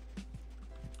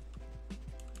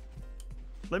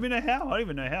 Let me know how. I don't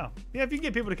even know how. Yeah, if you can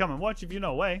get people to come and watch, if you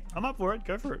know a way, I'm up for it.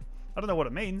 Go for it. I don't know what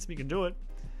it means, but you can do it.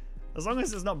 As long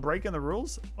as it's not breaking the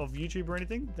rules of YouTube or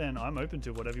anything, then I'm open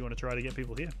to whatever you want to try to get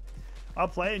people here. I'll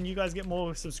play and you guys get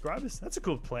more subscribers. That's a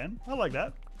cool plan. I like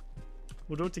that.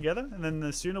 We'll do it together. And then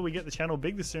the sooner we get the channel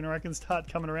big, the sooner I can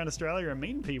start coming around Australia and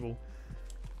meeting people.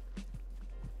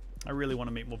 I really want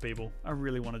to meet more people. I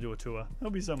really want to do a tour.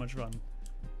 It'll be so much fun.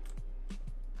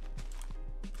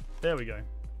 There we go.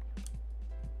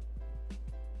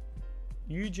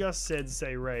 You just said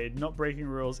say raid, not breaking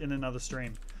rules in another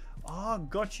stream. Oh,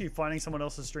 got you. Finding someone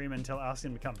else's stream and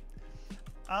asking them to come.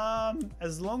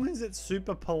 As long as it's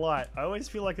super polite. I always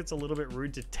feel like it's a little bit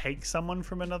rude to take someone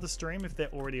from another stream if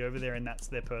they're already over there and that's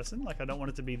their person. Like, I don't want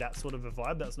it to be that sort of a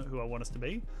vibe. That's not who I want us to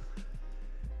be.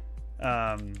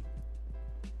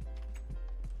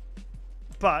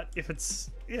 But if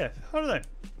it's, yeah, I don't know.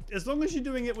 As long as you're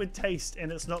doing it with taste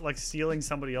and it's not like stealing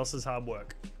somebody else's hard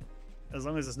work. As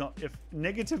long as it's not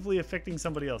negatively affecting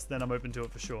somebody else, then I'm open to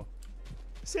it for sure.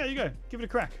 See how you go. Give it a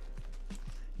crack.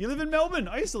 You live in Melbourne.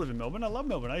 I used to live in Melbourne. I love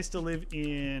Melbourne. I used to live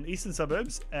in eastern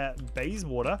suburbs at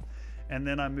Bayswater. And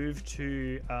then I moved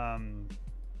to,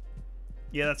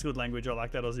 yeah, that's good language. I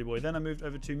like that, Aussie boy. Then I moved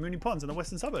over to Moonee Ponds in the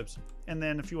western suburbs. And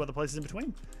then a few other places in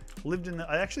between.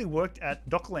 I actually worked at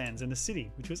Docklands in the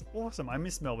city, which was awesome. I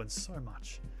miss Melbourne so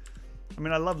much. I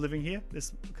mean, I love living here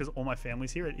because all my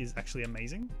family's here. It is actually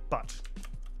amazing, but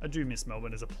I do miss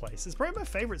Melbourne as a place. It's probably my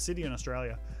favorite city in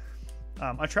Australia.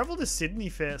 I travel to Sydney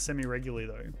fair semi-regularly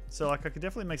though, so like I could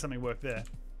definitely make something work there.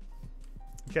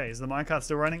 Okay, is the minecart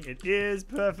still running? It is.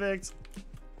 Perfect.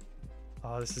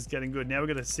 Oh, this is getting good. Now we're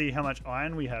going to see how much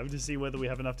iron we have to see whether we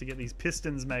have enough to get these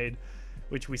pistons made,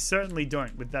 which we certainly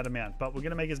don't with that amount, but we're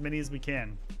going to make as many as we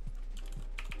can.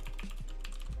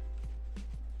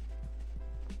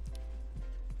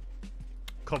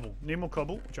 Cobble. Need more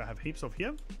cobble, which I have heaps of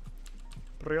here.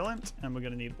 Brilliant. And we're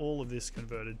going to need all of this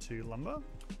converted to lumber.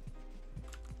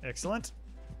 Excellent.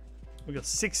 We've got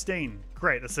 16.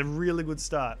 Great. That's a really good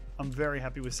start. I'm very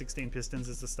happy with 16 pistons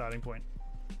as the starting point.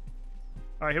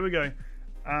 All right, here we go.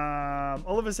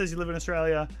 Oliver says you live in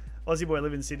Australia. Aussie boy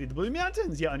live in Sydney, the Blue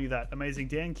Mountains. Yeah, I knew that. Amazing.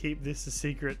 Dan, keep this a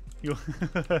secret.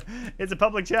 It's a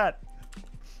public chat.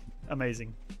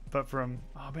 Amazing. But from,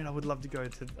 oh man, I'd love to go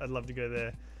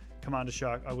there. Commander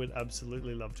Shark, I would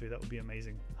absolutely love to. That would be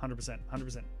amazing. 100%,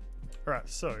 100%. All right,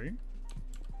 so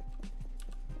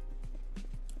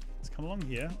let's come along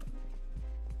here.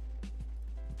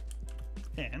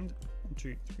 And 1,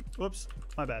 2, 3. Whoops,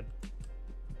 my bad.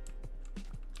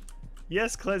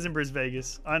 Yes, Claire's in Brisbane,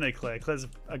 Vegas. I know Claire. Claire's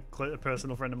a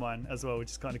personal friend of mine as well, which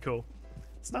is kind of cool.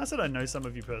 It's nice that I know some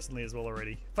of you personally as well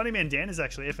already. Funny Man Dan is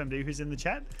actually FMD who's in the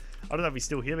chat. I don't know if he's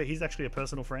still here, but he's actually a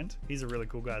personal friend. He's a really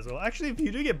cool guy as well. Actually, if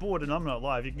you do get bored and I'm not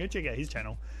live, you can go check out his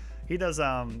channel. He does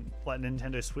like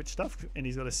Nintendo Switch stuff, and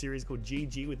he's got a series called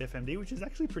GG with FMD, which is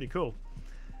actually pretty cool.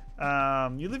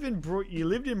 You lived in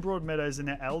Broadmeadows and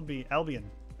now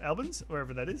Albans,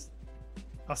 wherever that is.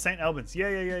 Oh, St. Albans.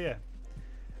 Yeah.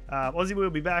 Aussie will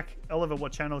be back. Oliver,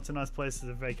 what channel? It's a nice place. It's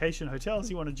a vacation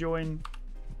hotels. You want to join?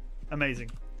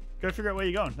 Amazing. Go figure out where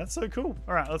you're going. That's so cool.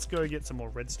 All right, let's go get some more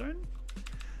redstone.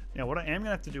 Now, what I am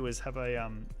gonna have to do is have a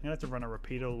I'm gonna have to run a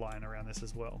repeater line around this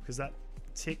as well, because that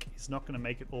tick is not gonna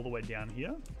make it all the way down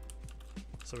here.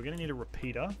 So we're gonna need a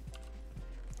repeater,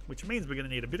 which means we're gonna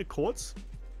need a bit of quartz,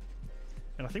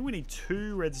 and I think we need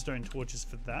 2 redstone torches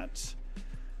for that.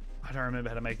 I don't remember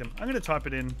how to make them. I'm gonna type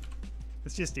it in.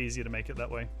 It's just easier to make it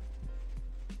that way.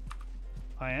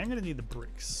 I am gonna need the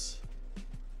bricks.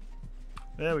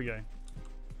 There we go.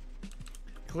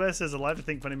 Claire says, I'd like to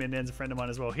think Funny Man Dan's a friend of mine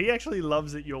as well. He actually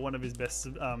loves that you're one of his best.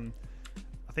 I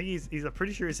think he's I'm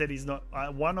pretty sure he said he's not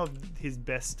one of his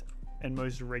best and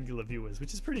most regular viewers,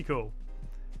 which is pretty cool.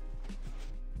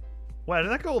 Wow,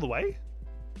 did that go all the way?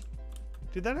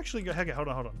 Did that actually go? Okay, hold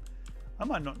on. I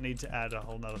might not need to add a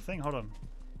whole nother thing. Hold on.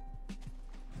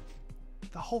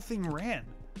 The whole thing ran.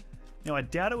 Now, I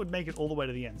doubt it would make it all the way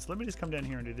to the end. So let me just come down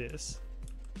here and do this.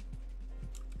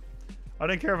 I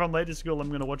don't care if I'm late to school. I'm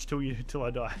going to watch till I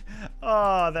die.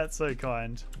 Oh, that's so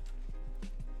kind.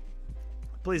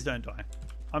 Please don't die.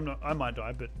 I might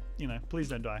die, but, you know, please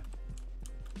don't die.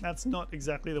 That's not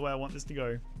exactly the way I want this to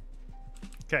go.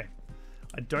 Okay.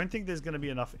 I don't think there's going to be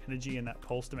enough energy in that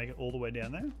pulse to make it all the way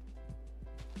down there.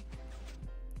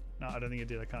 No, I don't think it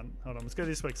did. I can't. Hold on. Let's go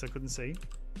this way because I couldn't see.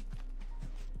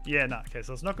 Yeah, no. Okay,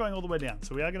 so it's not going all the way down.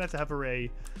 So we are going to have a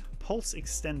pulse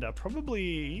extender.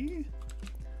 Probably...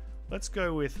 Let's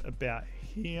go with about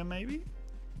here, maybe.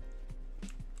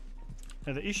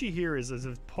 Now, the issue here is there's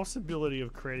a possibility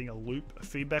of creating a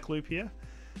feedback loop here.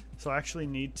 So I actually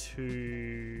need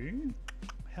to...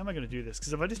 How am I going to do this?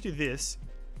 Because if I just do this,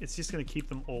 it's just going to keep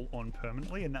them all on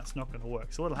permanently, and that's not going to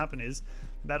work. So what'll happen is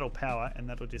that'll power, and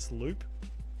that'll just loop.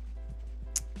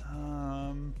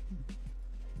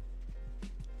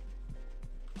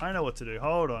 I know what to do.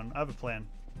 Hold on. I have a plan.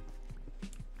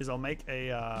 Is I'll make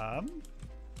a...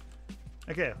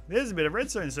 Okay, there's a bit of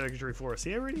redstone circuitry for us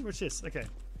here. Ready? What's this? Okay,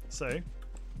 so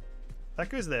that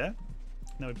goes there.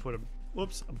 Now we put a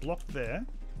block there.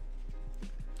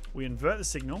 We invert the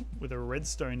signal with a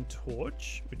redstone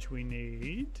torch, which we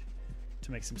need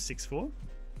to make some 6 for.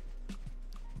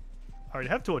 I already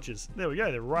have torches. There we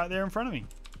go. They're right there in front of me.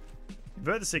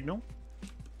 Invert the signal,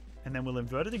 and then we'll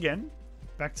invert it again,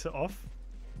 back to off.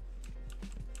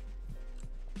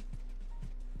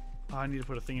 Oh, I need to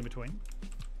put a thing in between.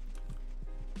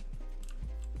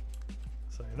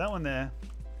 So that one there,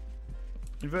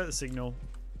 invert the signal,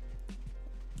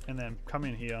 and then come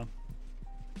in here.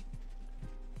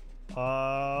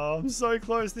 Oh, I'm so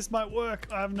close. This might work.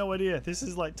 I have no idea. This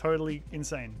is like totally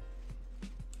insane.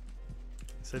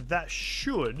 So that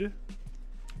should,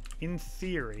 in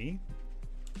theory,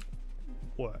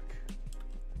 work.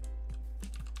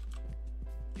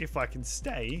 If I can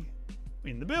stay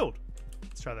in the build.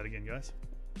 Let's try that again, guys.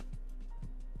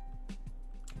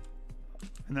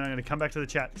 And then I'm going to come back to the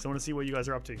chat because I want to see what you guys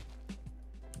are up to.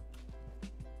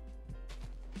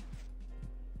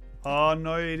 Oh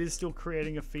no, it is still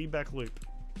creating a feedback loop.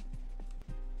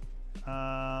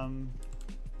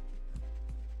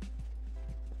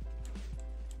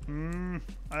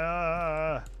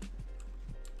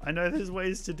 I know there's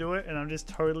ways to do it, and I'm just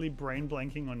totally brain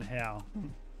blanking on how.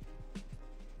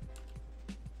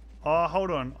 Oh,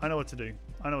 hold on. I know what to do.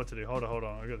 Hold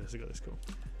on. I got this. Cool.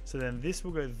 So then this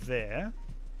will go there.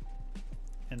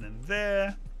 And then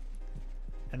there.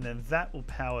 And then that will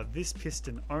power this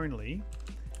piston only.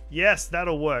 Yes,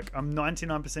 that'll work. I'm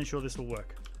 99% sure this will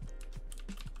work.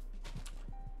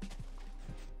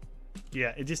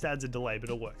 Yeah, it just adds a delay, but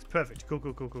it works. Perfect. Cool.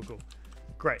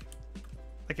 Great.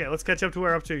 Okay, let's catch up to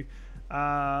where we're up to.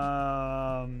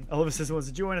 Oliver says, wants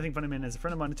to do anything funny, man, as a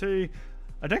friend of mine too.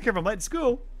 I don't care if I'm late to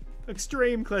school.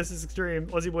 Extreme, classes extreme.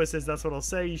 Aussie boy says, that's what I'll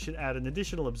say. You should add an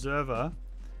additional observer.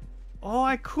 Oh,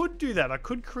 I could do that. I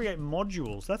could create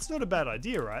modules. That's not a bad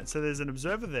idea, right? So there's an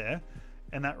observer there,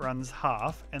 and that runs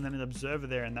half, and then an observer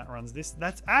there, and that runs this.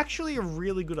 That's actually a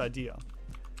really good idea.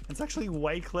 It's actually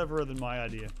way cleverer than my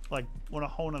idea, like on a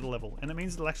whole nother level. And it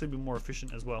means it'll actually be more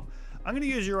efficient as well. I'm going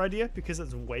to use your idea because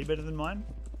it's way better than mine.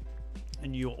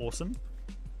 And you're awesome.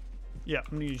 Yeah,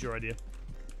 I'm going to use your idea.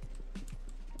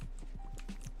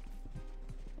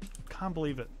 Can't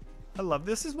believe it. I love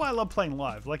this. Is why I love playing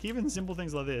live. Like even simple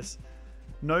things like this.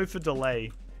 No for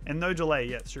delay. And no delay.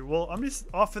 Yeah, it's true. Well, I'm just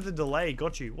off for the delay.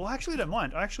 Got you. Well, I actually don't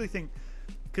mind. I actually think,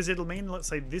 because it'll mean, let's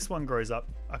say this one grows up,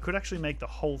 I could actually make the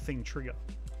whole thing trigger.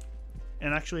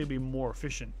 And actually be more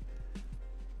efficient.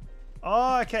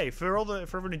 Oh, okay. For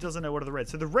everyone who doesn't know what are the red.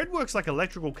 So the red works like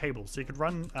electrical cables. So you could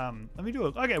run. Let me do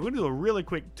it. Okay, we're gonna do a really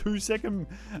quick 2-second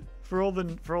for all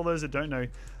those that don't know.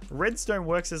 Redstone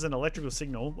works as an electrical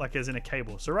signal, like as in a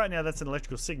cable. So right now that's an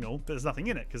electrical signal, but there's nothing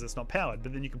in it because it's not powered.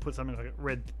 But then you can put something like a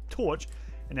red torch,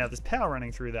 and now there's power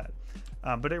running through that.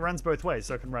 But it runs both ways,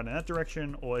 so it can run in that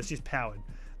direction or it's just powered.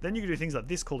 Then you can do things like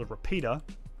this called a repeater,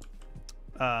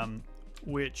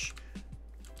 which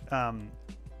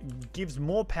gives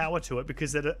more power to it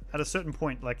because at a certain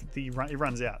point, like it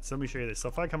runs out. So let me show you this. So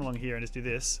if I come along here and just do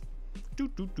this,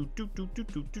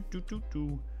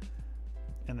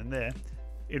 and then there,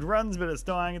 it runs, but it's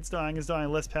dying, less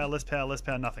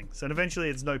power, nothing. So eventually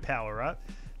it's no power, right?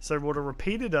 So what a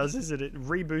repeater does is that it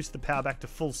reboosts the power back to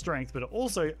full strength, but it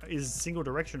also is single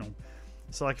directional.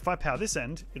 So like if I power this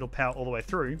end, it'll power all the way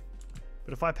through.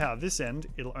 But if I power this end,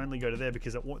 it'll only go to there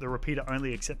because the repeater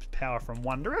only accepts power from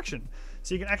one direction.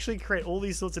 So you can actually create all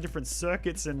these sorts of different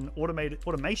circuits and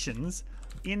automations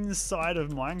inside of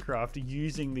Minecraft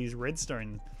using these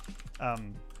redstone.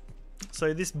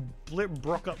 So this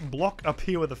block up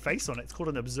here with a face on it, it's called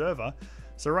an observer.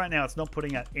 So right now it's not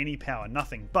putting out any power,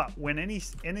 nothing. But when any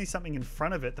something in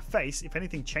front of it, the face, if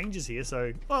anything changes here,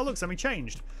 so oh look, something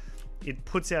changed. It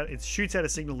shoots out a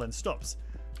signal, then stops.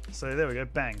 So there we go,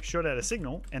 bang, shot out a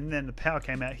signal, and then the power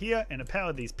came out here, and it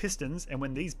powered these pistons, and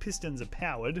when these pistons are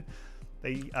powered,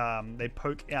 they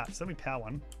poke out. So let me power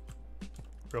one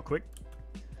real quick.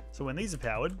 So when these are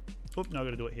powered, no, I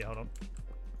gotta do it here, hold on.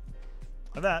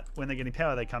 Like that, when they're getting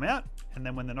power, they come out, and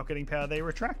then when they're not getting power, they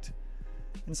retract.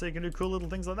 And so you can do cool little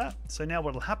things like that. So now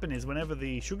what'll happen is whenever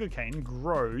the sugarcane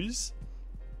grows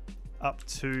up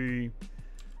to,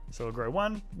 so it'll grow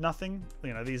one, nothing,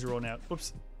 you know, these are all now,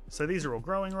 whoops. So these are all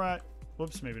growing, right?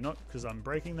 Whoops, maybe not, because I'm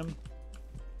breaking them.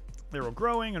 They're all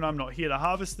growing, and I'm not here to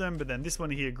harvest them, but then this one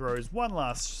here grows one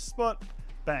last spot.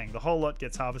 Bang, the whole lot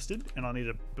gets harvested, and I need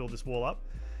to build this wall up.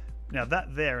 Now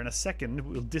that there, in a second,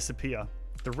 will disappear.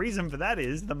 The reason for that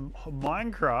is the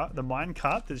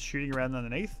minecart that's shooting around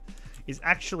underneath is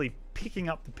actually picking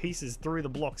up the pieces through the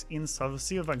blocks inside. Let's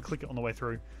see if I can click it on the way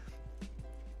through.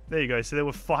 There you go. So there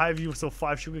were 5, you saw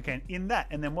 5 sugarcane in that.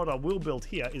 And then what I will build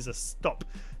here is a stop.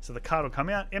 So the cart will come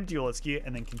out, empty all its gear,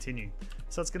 and then continue.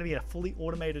 So it's going to be a fully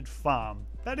automated farm.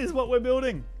 That is what we're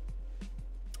building.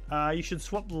 You should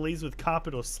swap the leaves with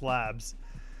carpet or slabs.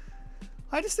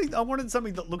 I just think I wanted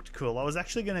something that looked cool. I was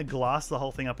actually going to glass the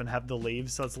whole thing up and have the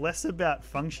leaves. So it's less about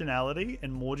functionality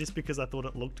and more just because I thought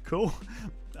it looked cool.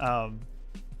 And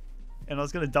I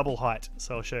was going to double height.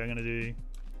 So I'll show you. I'm going to do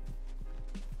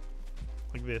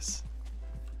like this.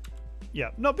 Yeah,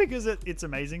 not because it's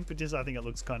amazing, but just I think it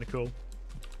looks kind of cool.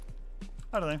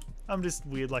 I don't know. I'm just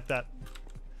weird like that.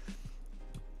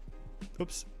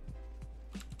 Oops.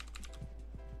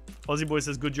 Aussie boy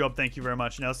says, good job, thank you very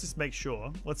much. Now let's just make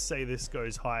sure. Let's say this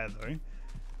goes higher though.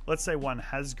 Let's say one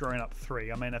has grown up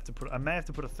 3. I may have to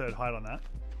put a third height on that.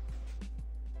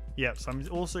 Yeah, so I'm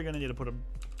also going to need to put a...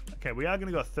 Okay, we are going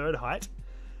to go a third height.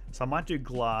 So I might do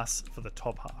glass for the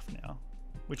top half now.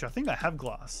 Which I think I have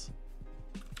glass.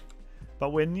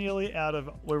 But we're nearly out of...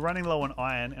 We're running low on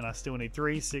iron, and I still need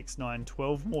 3, 6, 9,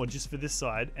 12 more just for this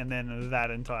side, and then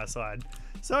that entire side.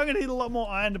 So I'm going to need a lot more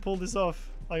iron to pull this off.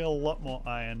 Like a lot more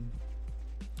iron.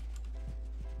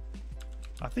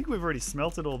 I think we've already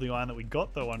smelted all the iron that we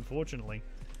got, though, unfortunately.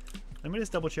 Let me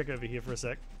just double check over here for a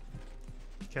sec.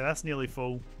 Okay, that's nearly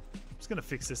full. I'm just going to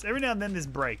fix this. Every now and then this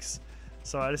breaks.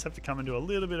 So I just have to come and do a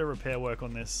little bit of repair work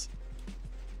on this.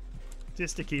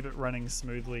 Just to keep it running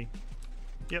smoothly.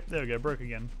 Yep, there we go. Broke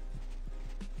again.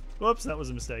 Whoops, that was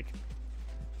a mistake.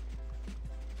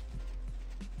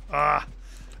 Ah!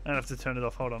 I don't have to turn it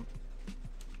off. Hold on.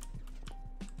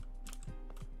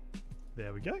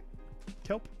 There we go.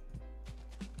 Kelp.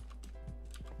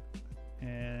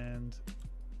 And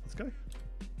let's go.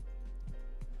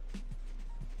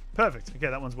 Perfect. Okay,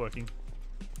 that one's working.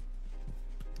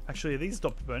 Actually, these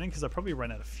stopped burning because I probably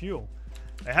ran out of fuel.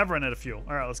 I have run out of fuel.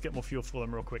 All right, let's get more fuel for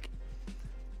them real quick.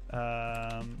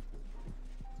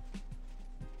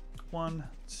 1,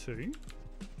 2.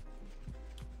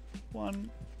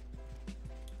 1,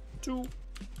 2,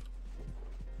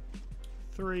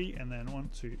 3, and then 1,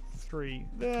 2, 3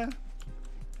 there.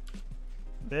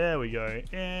 There we go,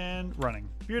 and running.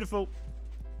 Beautiful.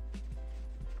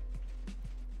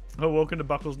 Oh, welcome to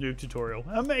Buckle's noob tutorial.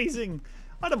 Amazing.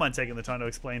 I don't mind taking the time to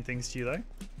explain things to you though.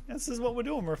 This is what we're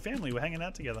doing. We're a family. We're hanging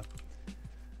out together.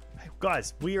 Hey,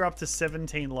 guys, we are up to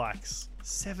 17 likes.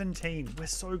 17. We're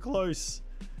so close.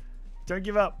 Don't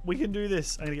give up. We can do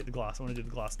this. I'm gonna get the glass. I want to do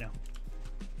the glass now.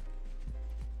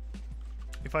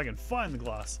 If I can find the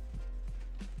glass.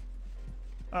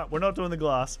 We're not doing the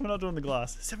glass. We're not doing the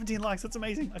glass. 17 likes. That's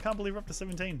amazing. I can't believe we're up to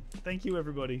 17. Thank you,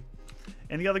 everybody.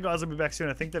 And the other guys will be back soon.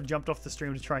 I think they've jumped off the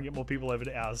stream to try and get more people over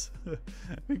to ours.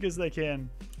 Because they can.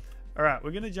 All right,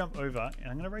 we're going to jump over. And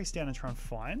I'm going to race down and try and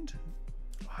find.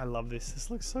 Oh, I love this. This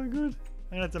looks so good.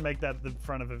 I'm going to have to make that at the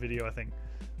front of a video, I think.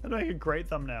 That'll make a great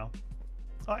thumbnail.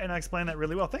 Oh, and I explained that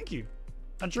really well. Thank you.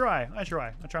 I try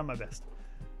my best.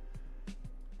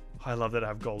 I love that I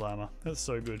have gold armor. That's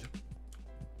so good.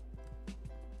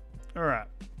 Alright,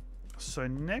 so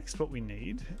next what we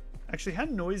need... Actually, how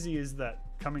noisy is that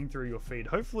coming through your feed?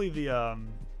 Hopefully the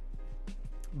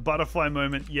butterfly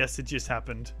moment, yes, it just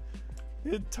happened.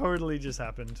 It totally just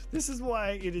happened. This is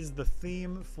why it is the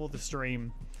theme for the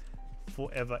stream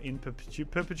forever in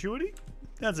perpetuity?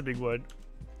 That's a big word.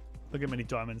 Look how many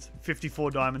diamonds.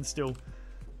 54 diamonds still.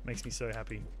 Makes me so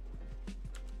happy.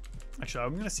 Actually,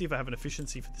 I'm going to see if I have an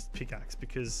efficiency for this pickaxe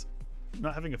because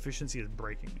not having efficiency is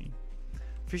breaking me.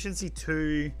 Efficiency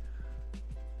 2.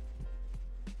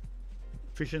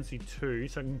 Efficiency 2.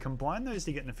 So I can combine those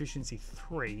to get an efficiency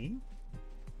 3.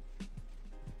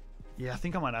 Yeah, I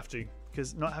think I might have to.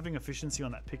 Because not having efficiency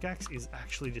on that pickaxe is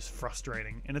actually just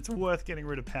frustrating. And it's worth getting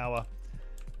rid of power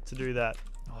to do that.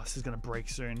 Oh, this is going to break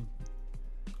soon.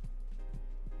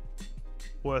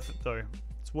 Worth it though.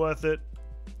 It's worth it.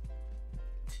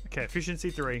 Okay, efficiency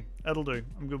 3. That'll do.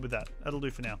 I'm good with that. That'll do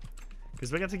for now.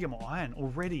 Because we're going to get more iron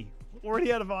already.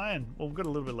 Already out of iron. Well, we've got a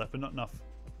little bit left, but not enough.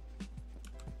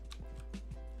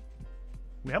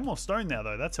 We have more stone now,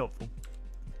 though. That's helpful.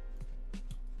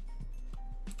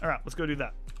 Alright, let's go do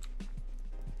that.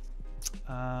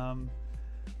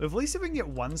 At least if we can get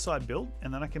one side built,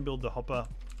 and then I can build the hopper,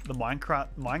 the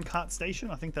minecart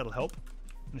station. I think that'll help.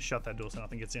 I'm going to shut that door so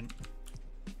nothing gets in.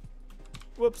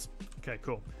 Whoops. Okay,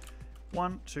 cool.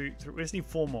 1, 2, 3. We just need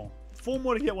 4 more. 4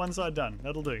 more to get one side done.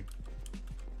 That'll do.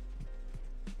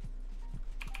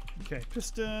 Okay,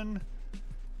 piston.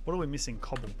 What are we missing?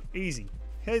 Cobble. Easy.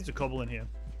 Here's a cobble in here.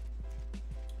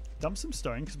 Dump some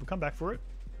stone because we'll come back for it.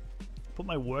 Put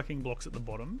my working blocks at the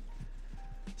bottom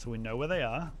so we know where they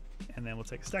are. And then we'll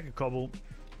take a stack of cobble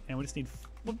and we just need...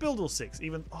 We'll build all 6.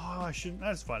 Even... Oh, I shouldn't...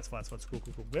 That's fine. It's fine. It's fine. It's cool,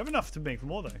 cool, cool. We have enough to make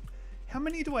more though. How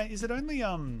many do I... Is it only...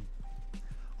 Oh,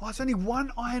 it's only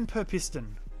 1 iron per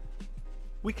piston.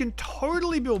 We can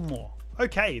totally build more.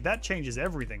 Okay, that changes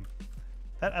everything.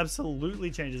 That absolutely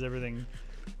changes everything.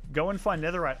 Go and find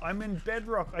netherite. I'm in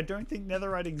bedrock. I don't think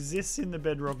netherite exists in the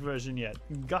bedrock version yet.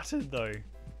 Gutted though,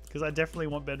 because I definitely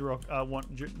want bedrock.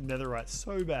 Want netherite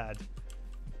so bad.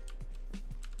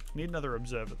 Need another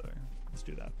observer though. Let's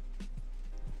do that.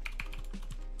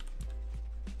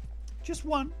 Just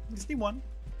one. Just need one.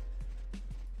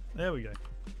 There we go.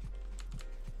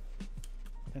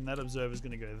 And that observer is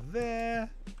going to go there.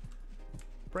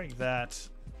 Break that.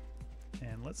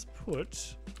 And let's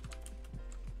put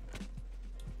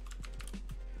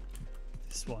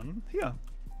this one here.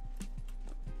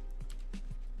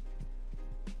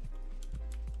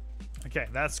 Okay,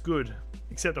 that's good.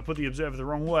 Except I put the observer the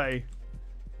wrong way.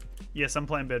 Yes, I'm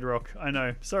playing Bedrock. I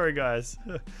know. Sorry, guys.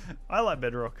 I like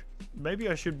Bedrock. Maybe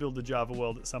I should build the Java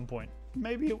world at some point.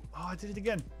 Maybe... Oh, I did it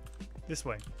again. This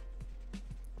way.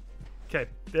 Okay,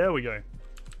 there we go.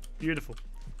 Beautiful.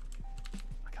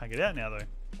 I can't get out now, though.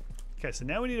 Okay, so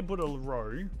now we need to put a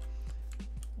row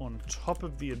on top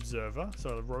of the observer.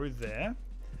 So a row there.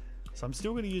 So I'm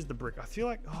still going to use the brick. I feel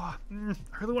like, I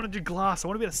really want to do glass. I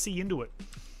want to be able to see into it.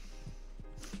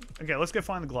 Okay, let's go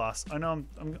find the glass. I know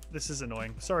this is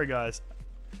annoying. Sorry, guys.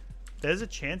 There's a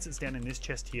chance it's down in this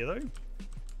chest here, though.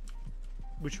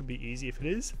 Which would be easy if it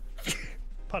is.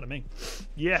 Pardon me.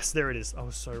 Yes, there it is. I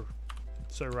was so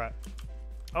right.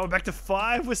 Oh, we're back to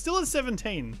 5. We're still at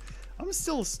 17. I'm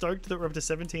still stoked that we're up to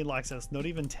 17 likes and it's not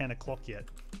even 10 o'clock yet.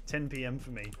 10 p.m.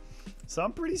 for me. So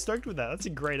I'm pretty stoked with that. That's a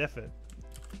great effort.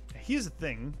 Here's the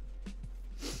thing.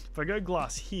 If I go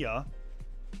glass here...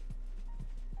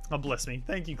 Oh, bless me.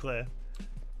 Thank you, Claire.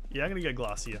 Yeah, I'm going to go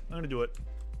glass here. I'm going to do it.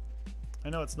 I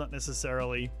know it's not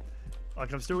necessarily...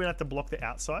 Like, I'm still going to have to block the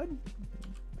outside.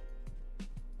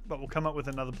 But we'll come up with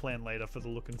another plan later for the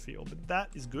look and feel. But that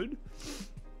is good.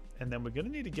 And then we're going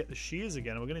to need to get the shears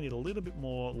again. We're going to need a little bit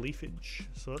more leafage.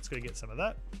 So let's go get some of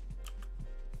that.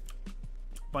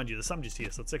 Mind you, the sun just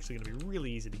here, so it's actually going to be really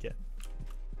easy to get.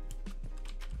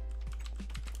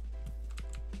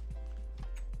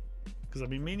 Because I've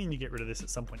been meaning to get rid of this at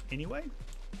some point anyway.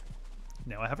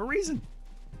 Now I have a reason.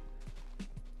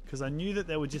 Because I knew that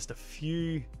there were just a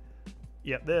few...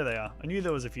 Yep, there they are. I knew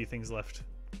there was a few things left.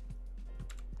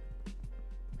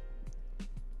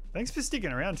 Thanks for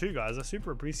sticking around too, guys. I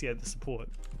super appreciate the support.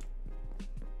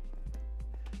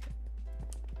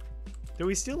 Do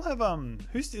we still have, I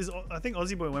think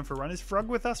Aussie Boy went for a run. Is Frog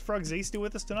with us? Frog Z still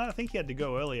with us tonight? I think he had to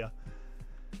go earlier.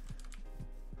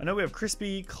 I know we have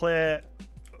Crispy, Claire,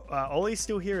 Ollie's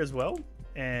still here as well.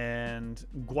 And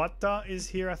Guata is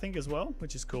here, I think, as well,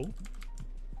 which is cool.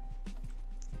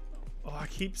 Oh, I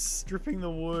keep stripping the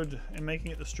wood and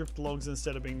making it the stripped logs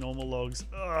instead of being normal logs.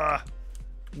 Ugh.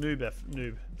 Noob.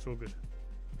 It's all good.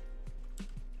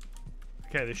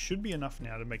 Okay, there should be enough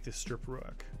now to make this strip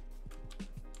work.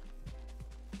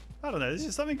 I don't know, there's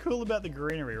just something cool about the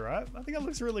greenery, right? I think it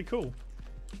looks really cool.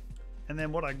 And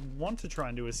then what I want to try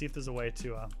and do is see if there's a way to...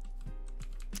 yeah,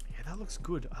 that looks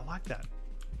good. I like that.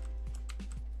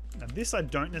 Now this, I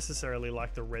don't necessarily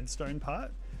like the redstone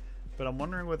part, but I'm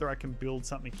wondering whether I can build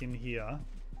something in here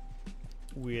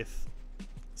with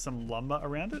some lumber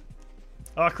around it.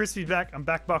 Oh, Crispy's back. I'm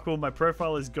back, Buckle. My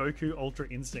profile is Goku Ultra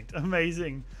Instinct.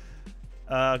 Amazing.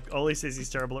 Ollie says he's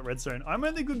terrible at redstone. I'm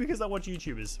only good because I watch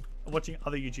YouTubers. I'm watching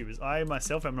other YouTubers. I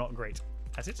myself am not great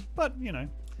at it, but, you know,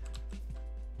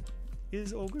 it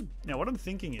is all good. Now, what I'm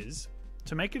thinking is,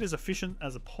 to make it as efficient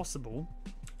as possible,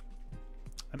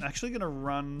 I'm actually going to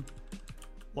run...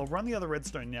 Well, I'll run the other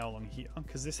redstone now along here,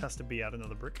 because this has to be out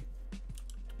another brick.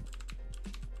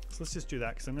 So let's just do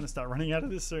that, because I'm going to start running out of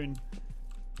this soon.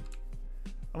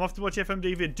 I'm off to watch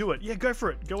FMD vid. Do it. Yeah, go for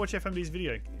it. Go watch FMD's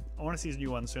video. I want to see his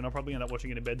new one soon. I'll probably end up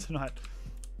watching it in bed tonight.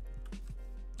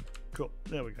 Cool.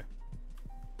 There we go.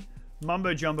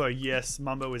 Mumbo Jumbo. Yes,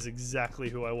 Mumbo is exactly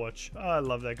who I watch. Oh, I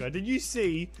love that guy. Did you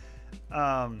see...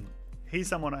 he's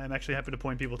someone I am actually happy to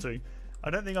point people to. I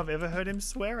don't think I've ever heard him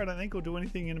swear, I don't think, or do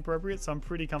anything inappropriate, so I'm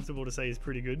pretty comfortable to say he's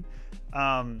pretty good.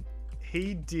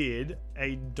 He did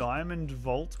a diamond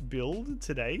vault build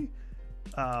today.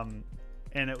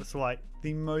 And it was like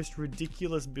the most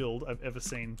ridiculous build I've ever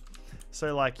seen.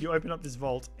 So like you open up this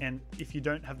vault and if you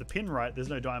don't have the pin right, there's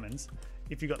no diamonds.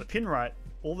 If you got the pin right,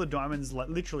 all the diamonds, like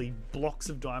literally blocks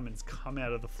of diamonds come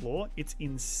out of the floor. It's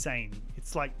insane.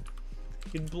 It's like,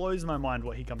 it blows my mind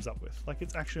what he comes up with. Like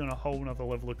it's actually on a whole nother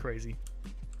level of crazy.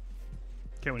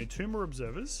 Okay, we need 2 more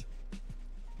observers.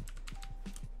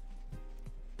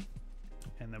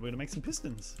 And then we're gonna make some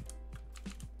pistons.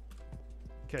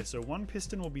 Okay, so 1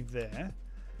 piston will be there,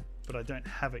 but I don't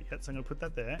have it yet, so I'm going to put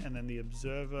that there, and then the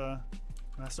observer...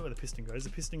 That's not where the piston goes. The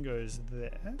piston goes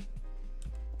there.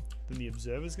 Then the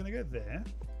observer is going to go there.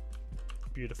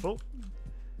 Beautiful.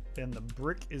 Then the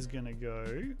brick is going to go...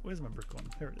 Where's my brick gone?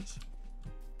 There it is.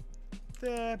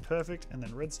 There, perfect. And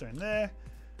then redstone there.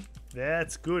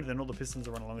 That's good. Then all the pistons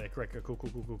are running along there. Correct.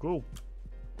 Cool.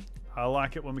 I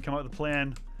like it when we come up with a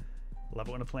plan. Love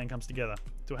it when a plan comes together.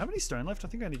 Do I have any stone left? I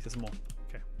think I need some more.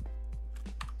 Okay.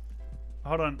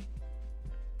 Hold on.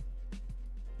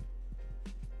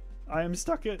 I am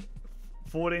stuck at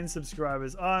 14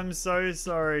 subscribers. I'm so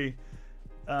sorry.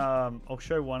 I'll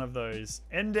show one of those.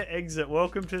 Ender Exit,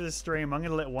 welcome to the stream. I'm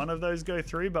going to let one of those go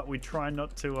through, but we try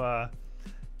not to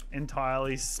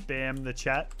entirely spam the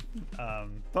chat.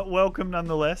 But welcome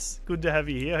nonetheless. Good to have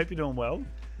you here. Hope you're doing well.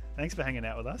 Thanks for hanging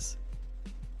out with us.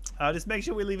 Just make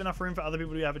sure we leave enough room for other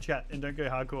people to have a chat and don't go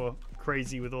hardcore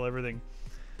crazy with everything.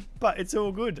 But it's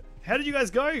all good. How did you guys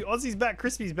go? Aussie's back.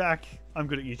 Crispy's back. I'm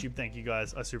good at YouTube. Thank you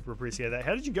guys. I super appreciate that.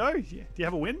 How did you go? Do you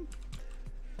have a win?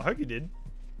 I hope you did.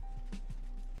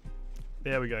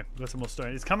 There we go. Got some more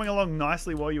stone. It's coming along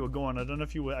nicely while you were gone. I don't know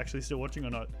if you were actually still watching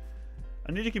or not.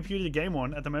 I need a computer to game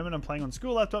on. At the moment, I'm playing on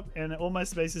school laptop, and all my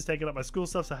space is taken up by school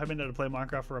stuff, so I haven't been able to play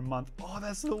Minecraft for a month. Oh,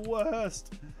 that's the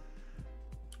worst.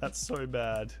 That's so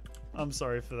bad. I'm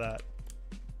sorry for that.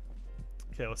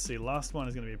 Okay, let's see. Last one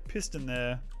is going to be a piston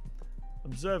there,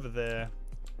 observer there,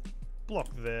 block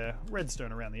there,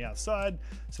 redstone around the outside.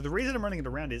 So the reason I'm running it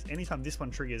around is anytime this one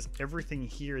triggers, everything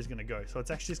here is going to go. So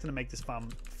it's actually just going to make this farm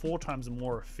 4 times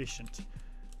more efficient.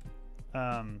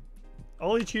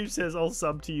 OllyTube says, I'll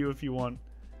sub to you if you want.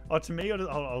 Oh, to me,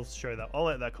 I'll show that. I'll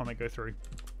let that comment go through.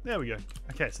 There we go.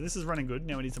 Okay, so this is running good.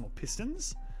 Now we need some more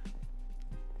pistons.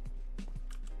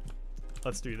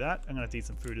 Let's do that. I'm going to have to eat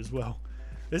some food as well.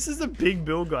 This is a big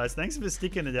build, guys. Thanks for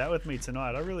sticking it out with me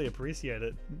tonight. I really appreciate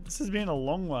it. This has been a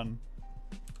long one.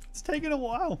 It's taken a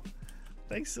while.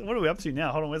 Thanks. What are we up to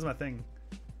now? Hold on, where's my thing?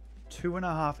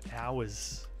 2.5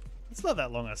 hours. It's not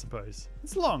that long, I suppose.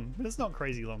 It's long, but it's not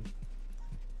crazy long.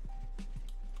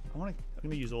 I'm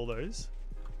gonna use all those.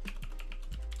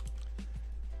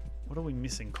 What are we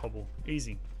missing? Cobble.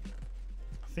 Easy.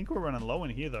 I think we're running low in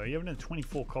here though. You haven't had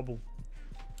 24 cobble.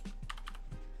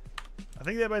 I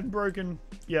think they're both broken.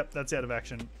 Yep, that's out of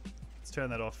action. Let's turn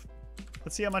that off.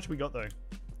 Let's see how much we got though.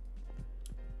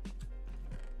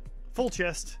 Full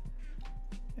chest.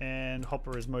 And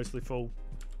hopper is mostly full.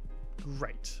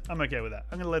 Great. I'm okay with that.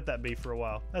 I'm going to let that be for a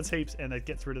while. That's heaps, and it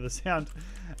gets rid of the sound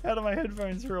out of my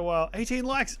headphones for a while. 18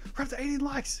 likes! We're up to 18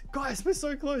 likes! Guys, we're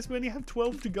so close. We only have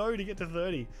 12 to go to get to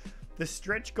 30. The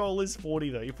stretch goal is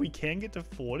 40 though. If we can get to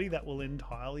 40, that will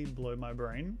entirely blow my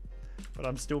brain. But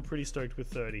I'm still pretty stoked with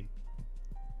 30.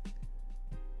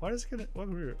 Why does it get...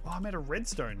 Oh, I made a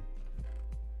redstone.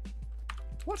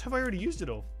 What? Have I already used it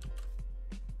all?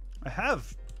 I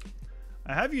have.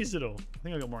 I have used it all. I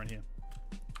think I got more in here.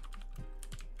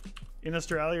 In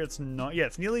Australia, it's not... Yeah,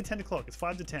 it's nearly 10 o'clock. It's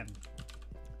 5 to 10.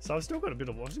 So I've still got I've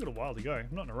still got a while to go. I'm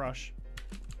not in a rush.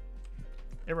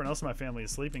 Everyone else in my family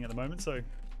is sleeping at the moment, so...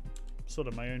 Sort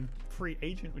of my own free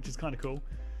agent, which is kind of cool.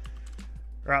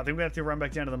 Alright, I think we have to run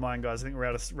back down to the mine, guys. I think we're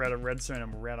out of redstone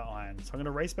and we're out of iron. So I'm going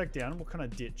to race back down. What kind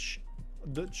of ditch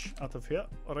out of here?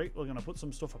 Alright, we're going to put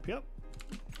some stuff up here.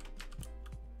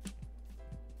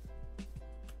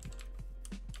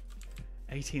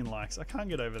 $18 likes. I can't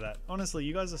get over that. Honestly,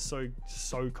 you guys are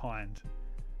so kind.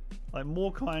 Like,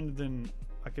 more kind than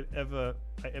I ever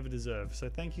deserve. So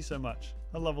thank you so much.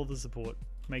 I love all the support.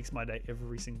 Makes my day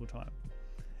every single time.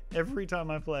 Every time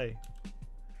I play.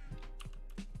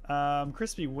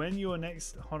 Crispy, when you're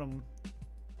next... Hold on.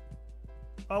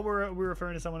 Oh, we're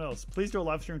referring to someone else. Please do a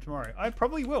live stream tomorrow. I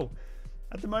probably will.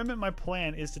 At the moment, my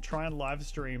plan is to try and live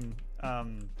stream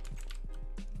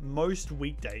most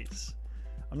weekdays.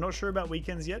 I'm not sure about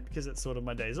weekends yet because it's sort of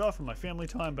my days off and my family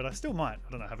time, but I still might.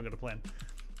 I don't know. I haven't got a plan.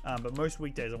 But most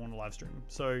weekdays I want to live stream.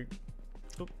 So,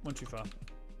 oh, went too far.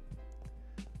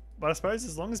 But I suppose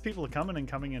as long as people are coming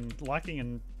and liking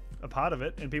and a part of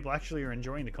it, and people actually are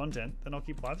enjoying the content, then I'll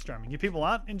keep live streaming. If people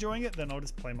aren't enjoying it, then I'll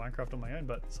just play Minecraft on my own.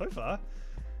 But so far,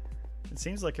 it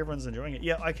seems like everyone's enjoying it.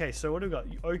 Yeah, okay, so what do we got?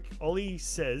 Ollie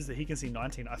says that he can see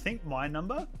 19. I think my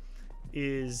number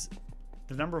is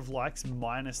the number of likes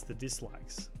minus the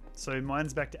dislikes. So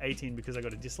mine's back to 18 because I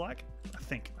got a dislike. I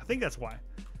think that's why.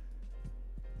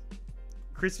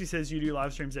 Christy says you do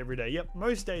live streams every day. Yep,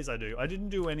 most days I do. I didn't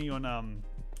do any on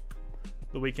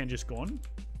the weekend just gone,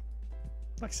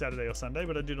 like Saturday or Sunday,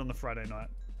 but I did on the Friday night.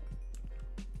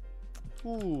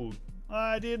 Ooh,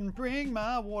 I didn't bring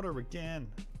my water again.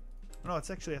 No, it's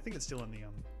actually, I think it's still in the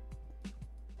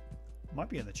might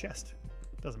be in the chest.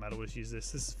 Doesn't matter, we'll just use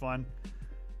this. This is fine.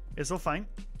 It's all fine.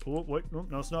 Oh, wait,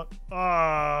 no, it's not.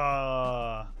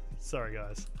 Ah, sorry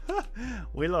guys.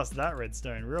 We lost that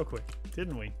redstone real quick,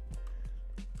 didn't we?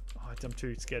 Oh, I'm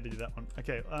too scared to do that one.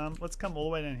 Okay, let's come all the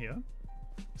way down here.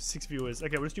 6 viewers.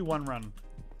 Okay, we'll just do one run.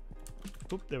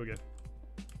 Oop, there we go.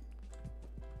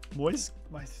 Boys,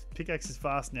 my pickaxe is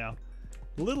fast now.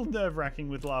 A little nerve-wracking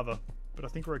with lava, but I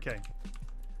think we're okay.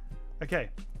 Okay.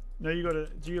 No, you got to...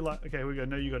 Do you like... Okay, here we go.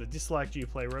 No, you got a dislike. Do you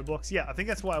play Roblox? Yeah, I think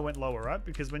that's why I went lower, right?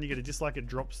 Because when you get a dislike, it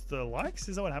drops the likes.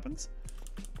 Is that what happens?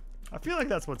 I feel like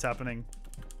that's what's happening.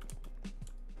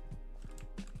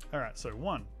 Alright, so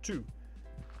 1, 2.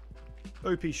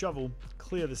 OP shovel.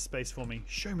 Clear this space for me.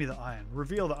 Show me the iron.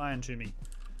 Reveal the iron to me.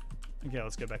 Okay,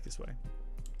 let's go back this way.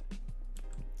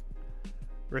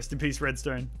 Rest in peace,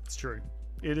 redstone. It's true.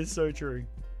 It is so true.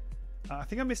 I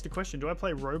think I missed a question. Do I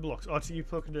play Roblox? Oh, so you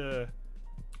talking to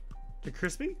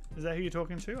Crispy? Is that who you're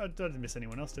talking to? I didn't miss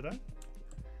anyone else, did I?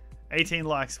 18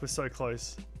 likes. We're so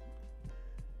close.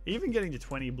 Even getting to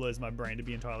 20 blows my brain, to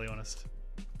be entirely honest.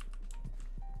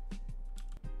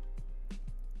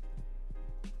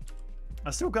 I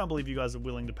still can't believe you guys are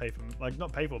willing to pay for, like,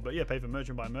 not pay for, but yeah, pay for merch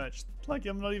and buy merch. Like,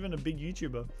 I'm not even a big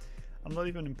YouTuber. I'm not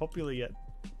even popular yet.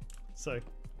 So,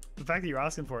 the fact that you're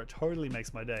asking for it totally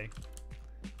makes my day.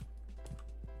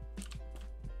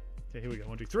 Okay, here we go.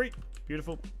 1, 2, 3.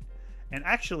 Beautiful. And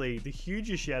actually, the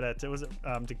hugest shout out to, was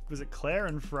it Claire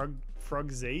and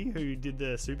Frog Z who did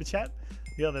the super chat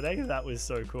the other day? That was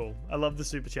so cool. I love the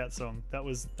super chat song. That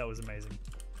was amazing.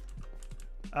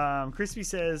 Crispy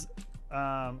says,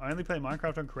 I only play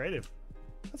Minecraft on creative.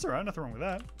 That's alright, nothing wrong with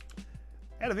that.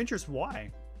 Out of interest,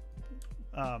 why?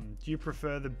 Do you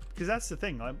prefer the... Because that's the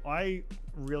thing, I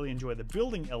really enjoy the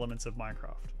building elements of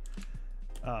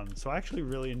Minecraft. So I actually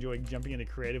really enjoy jumping into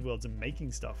creative worlds and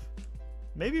making stuff.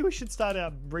 Maybe we should start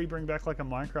out, bring back like a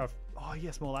Minecraft... Oh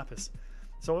yes, more lapis.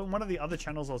 So on one of the other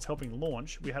channels I was helping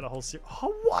launch, we had a whole series...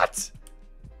 Oh, what?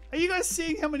 Are you guys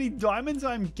seeing how many diamonds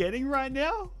I'm getting right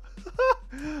now?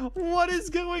 What is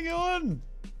going on?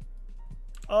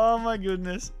 Oh my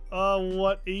goodness. Oh,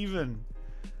 what even?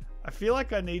 I feel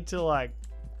like I need to, like,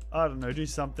 I don't know, do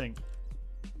something.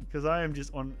 Because I am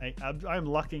just on a... I'm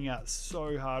lucking out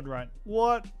so hard right...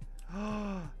 What?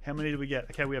 How many do we get?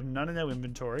 Okay, we have none in our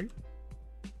inventory.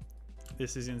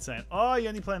 This is insane. Oh, you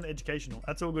only play on the educational.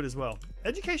 That's all good as well.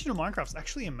 Educational Minecraft's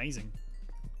actually amazing.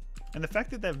 And the fact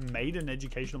that they've made an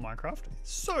educational Minecraft is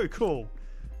so cool.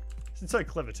 It's so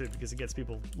clever too because it gets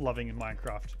people loving in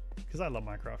Minecraft. Because I love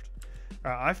Minecraft.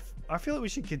 Alright, I feel like we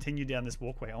should continue down this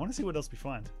walkway. I want to see what else we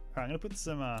find. Alright, I'm going to put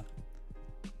some...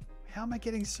 How am I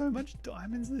getting so much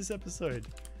diamonds in this episode?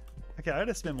 Okay, I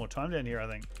gotta spend more time down here, I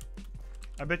think.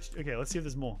 I bet you... Okay, let's see if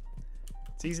there's more.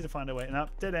 It's easy to find our way. And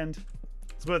up, dead end.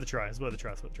 It's worth a try. It's worth a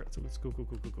try. It's worth a try. It's cool, cool,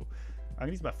 cool, cool, cool. I'm going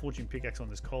to use my fortune pickaxe on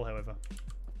this coal, however.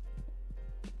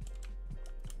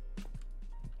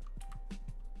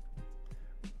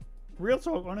 Real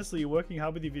talk, honestly, you're working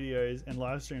hard with your videos and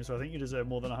live streams, so I think you deserve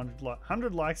more than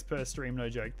 100 likes per stream, no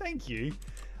joke. Thank you.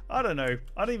 I don't know.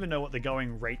 I don't even know what the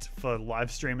going rate for live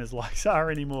streamers' likes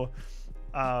are anymore.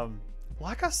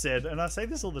 Like I said, and I say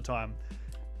this all the time,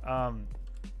 I'm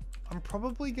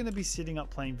probably going to be sitting up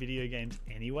playing video games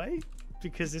anyway,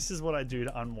 because this is what I do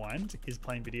to unwind, is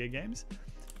playing video games.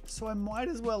 So I might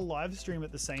as well live stream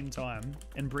at the same time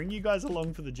and bring you guys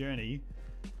along for the journey.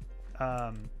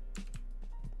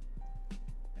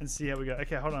 And see how we go.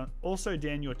 Okay, hold on. Also,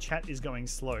 Dan, your chat is going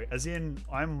slow. As in,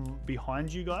 I'm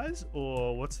behind you guys?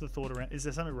 Or what's the thought around... Is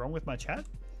there something wrong with my chat?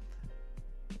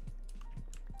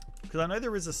 Because I know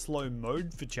there is a slow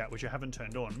mode for chat, which I haven't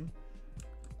turned on.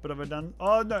 But have I done...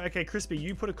 Oh, no. Okay, Crispy,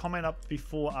 you put a comment up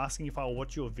before asking if I'll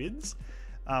watch your vids.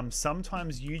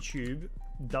 Sometimes YouTube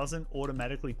doesn't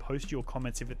automatically post your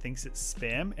comments if it thinks it's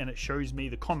spam, and it shows me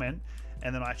the comment,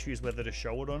 and then I choose whether to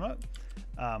show it or not.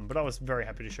 But I was very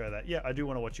happy to show that. Yeah, I do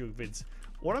want to watch your vids.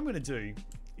 What I'm going to do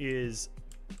is,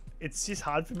 it's just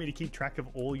hard for me to keep track of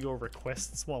all your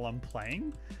requests while I'm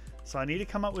playing. So I need to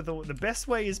come up with the best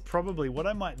way is probably what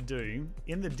I might do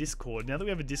in the Discord. Now that we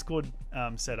have a Discord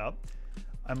set up,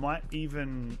 I might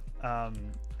even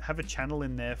have a channel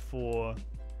in there for,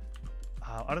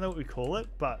 I don't know what we call it,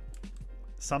 but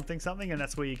something, and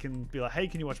that's where you can be like, hey,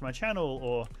 can you watch my channel?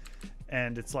 Or,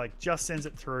 and it's like, just sends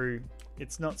it through.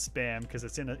 It's not spam because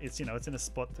it's in a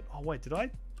spot that, oh wait, did I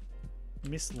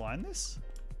misline this?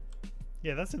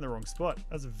 Yeah, that's in the wrong spot.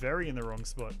 That's very in the wrong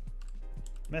spot.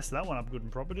 Messed that one up good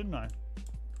and proper, didn't I?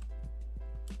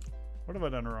 What have I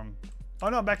done wrong? Oh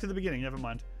no, back to the beginning, never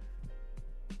mind.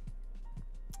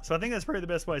 So I think that's probably the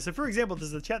best way. So for example,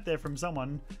 there's a chat there from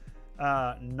someone,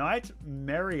 Night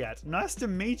Marriott. Nice to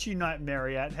meet you, Night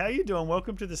Marriott. How you doing?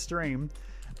 Welcome to the stream.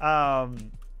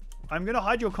 I'm going to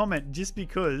hide your comment just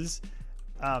because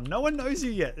no one knows you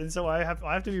yet. And so I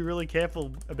have to be really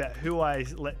careful about who I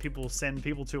let people send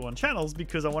people to on channels,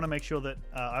 because I want to make sure that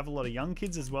I have a lot of young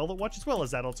kids as well that watch, as well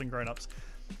as adults and grown-ups.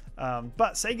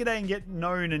 But say good day and get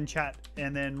known and chat,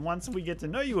 and then once we get to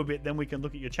know you a bit, then we can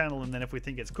look at your channel, and then if we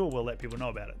think it's cool, we'll let people know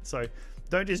about it. So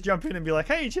don't just jump in and be like,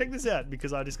 hey, check this out,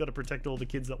 because I just got to protect all the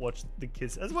kids that watch the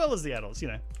kids as well as the adults, you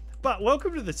know. But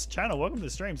welcome to this channel, welcome to the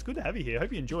stream. It's good to have you here.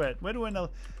 Hope you enjoy it.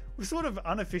 We've sort of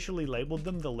unofficially labeled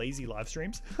them the lazy live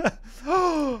streams.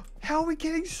 Oh, how are we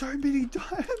getting so many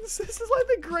diamonds? This is like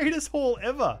the greatest haul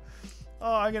ever.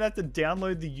 Oh, I'm gonna have to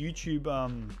download the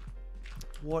YouTube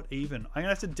what even? I'm gonna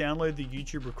have to download the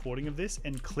YouTube recording of this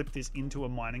and clip this into a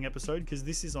mining episode, because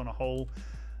this is on a whole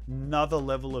another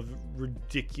level of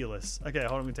ridiculous. Okay,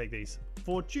 hold on, I'm gonna take these.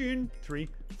 Fortune 3,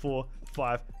 4,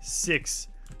 5, 6.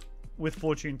 With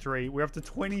Fortune 3, we're up to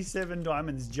 27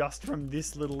 diamonds just from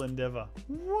this little endeavor.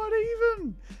 What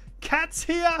even? Cat's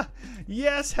here.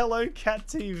 Yes, hello Cat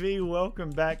TV, welcome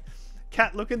back.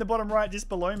 Cat, look in the bottom right just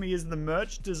below me is the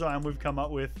merch design we've come up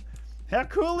with. How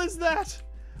cool is that?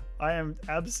 I am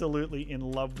absolutely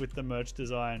in love with the merch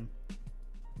design.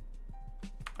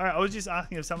 All right, I was just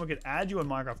asking if someone could add you on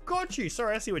Minecraft. Got you.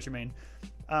 Sorry, I see what you mean.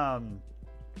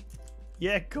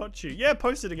 Yeah, got you. Yeah,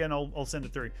 post it again. I'll send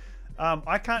it through.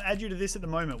 I can't add you to this at the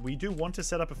moment. We do want to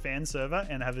set up a fan server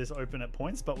and have this open at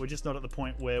points, but we're just not at the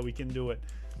point where we can do it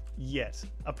yet.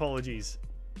 Apologies.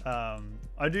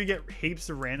 I do get heaps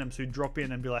of randoms who drop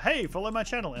in and be like, hey, follow my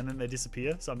channel, and then they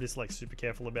disappear. So I'm just like super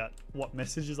careful about what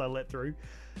messages I let through.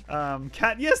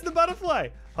 Cat, yes, the butterfly.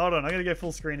 Hold on, I'm gonna go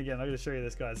full screen again. I'm gonna show you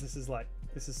this, guys. This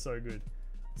is so good.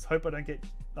 Let's hope I don't get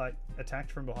like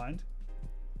attacked from behind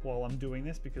while I'm doing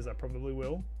this, because I probably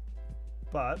will.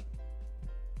 But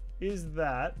is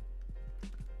that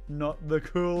not the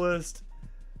coolest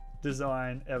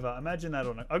design ever? Imagine that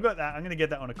on a, I've got that. I'm gonna get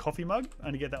that on a coffee mug. I'm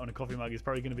gonna get that on a coffee mug. Is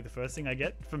probably gonna be the first thing I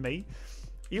get for me,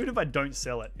 even if I don't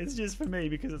sell it. It's just for me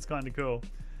because it's kind of cool.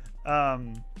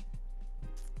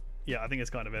 Yeah, I think it's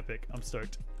kind of epic. I'm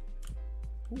stoked.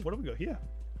 Ooh, what have we got here?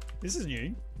 This is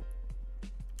new.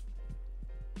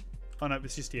 Oh no,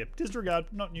 it's just here. Disregard,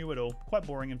 not new at all. Quite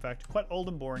boring, in fact. Quite old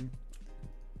and boring.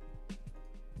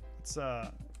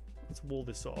 Let's wall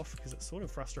this off because it's sort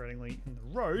of frustratingly in the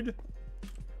road.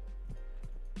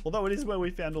 Although it is where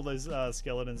we found all those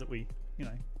skeletons that we, you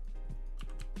know,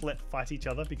 let fight each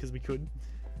other because we could.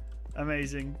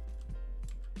 Amazing.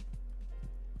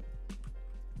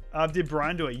 Did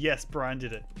Brian do it? Yes, Brian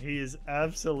did it. He is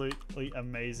absolutely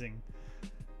amazing.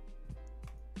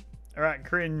 All right,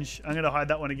 cringe. I'm going to hide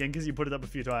that one again because you put it up a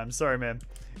few times. Sorry, man.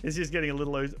 It's just getting a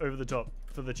little over the top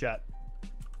for the chat.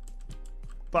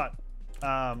 But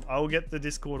I will get the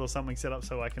Discord or something set up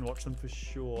so I can watch them for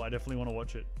sure. I definitely want to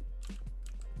watch it.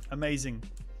 Amazing.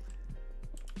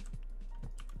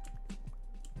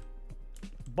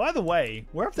 By the way,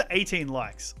 we're up to 18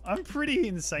 likes. I'm pretty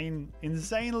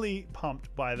insanely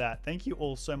pumped by that. Thank you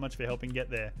all so much for helping get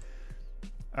there.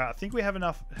 All right, I think we have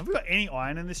enough. Have we got any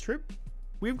iron in this trip?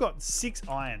 We've got 6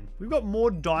 iron. We've got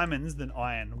more diamonds than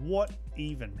iron. What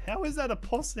even? How is that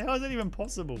how is that even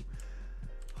possible?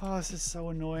 Oh, this is so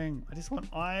annoying. I just want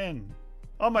iron.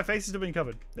 Oh, my face is still being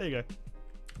covered. There you go.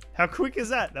 How quick is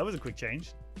that? That was a quick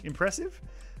change. Impressive?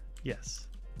 Yes.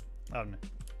 I don't know.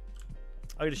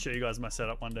 I'm going to show you guys my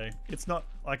setup one day. It's not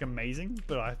like amazing,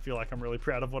 but I feel like I'm really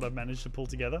proud of what I've managed to pull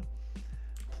together.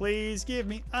 Please give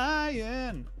me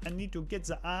iron. I need to get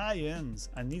the irons.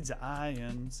 I need the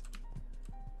irons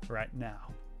right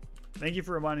now. Thank you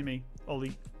for reminding me,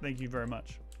 Ollie. Thank you very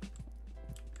much.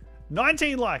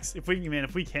 19 likes. If we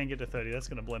can get to 30, that's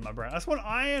gonna blow my brain. I just want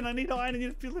iron. I need iron. I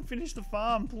need to finish the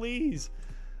farm, please.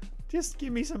 Just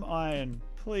give me some iron,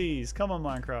 please. Come on,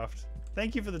 Minecraft.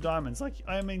 Thank you for the diamonds. Like,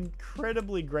 I am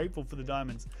incredibly grateful for the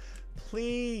diamonds.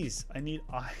 Please, I need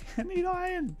iron. I need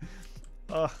iron.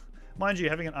 Mind you,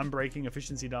 having an unbreaking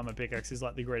efficiency diamond pickaxe is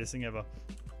like the greatest thing ever.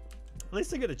 At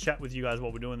least I get to chat with you guys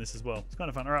while we're doing this as well. It's kind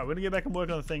of fun. All right, we're gonna get back and work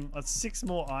on the thing. That's 6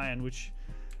 more iron, which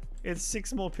it's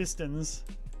 6 more pistons.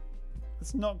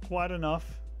 It's not quite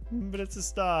enough, but it's a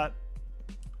start.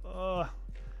 I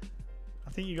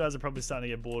think you guys are probably starting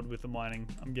to get bored with the mining,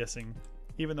 I'm guessing.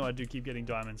 Even though I do keep getting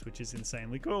diamonds, which is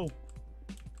insanely cool.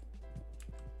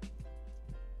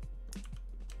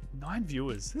 9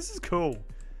 viewers. This is cool.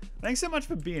 Thanks so much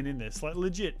for being in this. Like,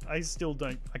 legit, I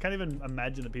can't even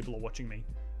imagine that people are watching me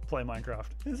play Minecraft.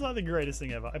 It's like the greatest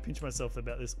thing ever. I pinch myself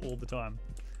about this all the time.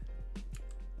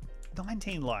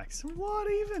 19 likes. What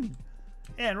even?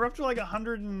 And we're up to like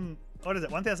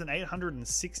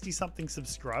 1,860 something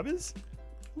subscribers?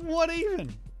 What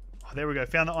even? Oh, there we go.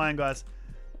 Found the iron, guys.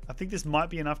 I think this might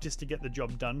be enough just to get the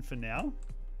job done for now.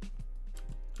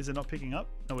 Is it not picking up?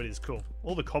 No, it is. Cool.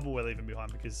 All the cobble we're leaving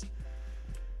behind because...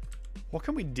 What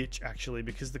can we ditch, actually?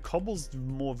 Because the cobble's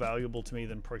more valuable to me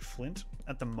than pro flint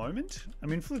at the moment. I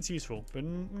mean, flint's useful, but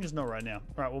just not right now.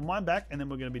 All right, we'll mine back, and then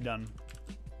we're going to be done.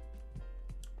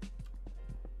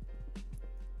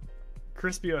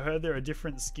 Crispy, I heard there are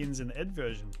different skins in the Ed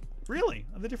version. Really?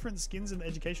 Are there different skins in the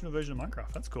educational version of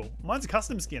Minecraft? That's cool. Mine's a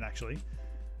custom skin, actually.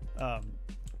 A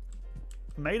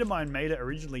mate of mine made it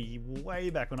originally way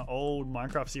back on an old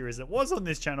Minecraft series that was on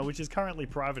this channel, which is currently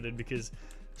privated because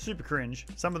super cringe.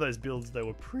 Some of those builds, they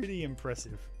were pretty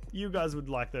impressive. You guys would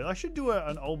like those. I should do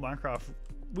an old Minecraft.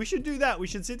 We should do that. We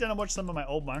should sit down and watch some of my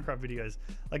old Minecraft videos.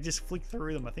 Like, just flick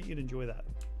through them. I think you'd enjoy that.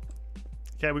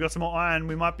 Okay, we got some more iron.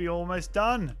 We might be almost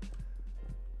done.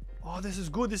 Oh, this is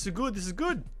good. This is good. This is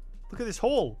good. Look at this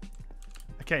haul.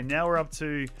 Okay, now we're up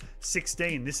to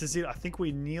 16. This is it. I think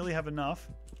we nearly have enough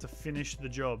to finish the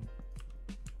job.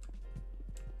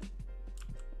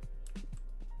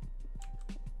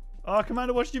 Oh,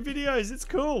 Commander watched your videos. It's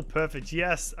cool. Perfect.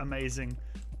 Yes. Amazing.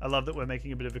 I love that we're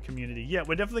making a bit of a community. Yeah,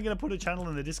 we're definitely going to put a channel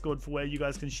in the Discord for where you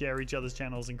guys can share each other's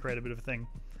channels and create a bit of a thing.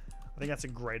 I think that's a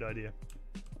great idea.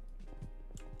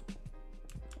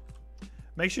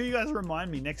 Make sure you guys remind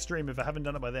me next stream, if I haven't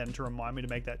done it by then, to remind me to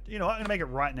make that. You know what? I'm going to make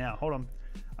it right now. Hold on.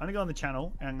 I'm going to go on the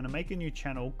channel, and I'm going to make a new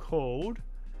channel called...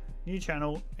 New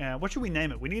channel. What should we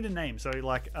name it? We need a name. So,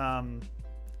 like,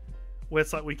 where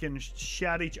it's like we can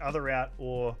shout each other out,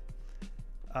 or...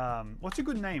 what's a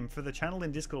good name for the channel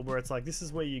in Discord where it's like, this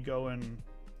is where you go and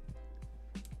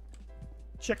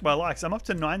check my likes. I'm up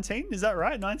to 19. Is that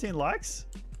right? 19 likes?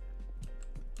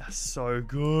 That's so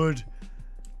good.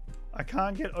 I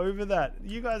can't get over that.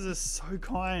 You guys are so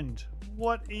kind.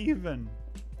 What even?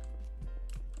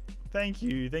 Thank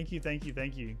you. Thank you. Thank you.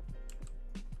 Thank you.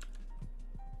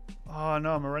 Oh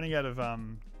no, I'm running out of,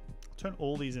 turn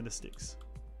all these into sticks.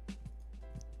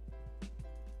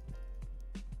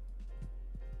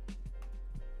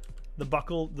 The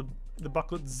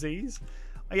buckled Z's.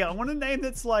 Oh, yeah, I want a name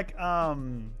that's like,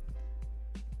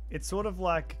 it's sort of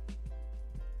like,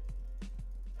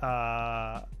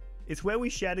 it's where we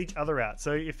shout each other out.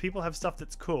 So if people have stuff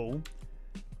that's cool,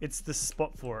 it's the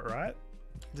spot for it, right?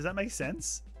 Does that make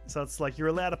sense? So it's like you're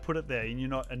allowed to put it there and you're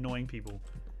not annoying people.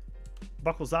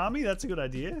 Buckles Army, that's a good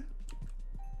idea.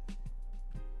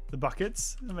 The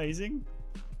Buckets, amazing.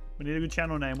 We need a good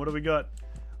channel name. What do we got?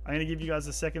 I'm going to give you guys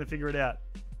a second to figure it out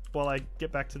while I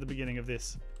get back to the beginning of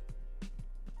this.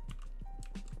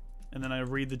 And then I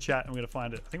read the chat and we're going to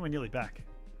find it. I think we're nearly back.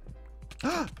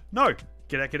 No!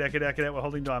 Get out, get out, get out, get out. We're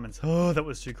holding diamonds. Oh, that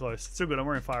was too close. It's still good. I'm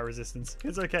wearing fire resistance.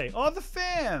 It's okay. Oh, the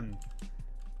fam!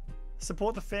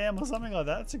 Support the fam or something like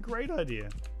that. That's a great idea.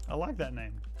 I like that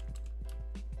name.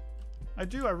 I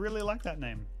do. I really like that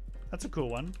name. That's a cool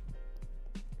one.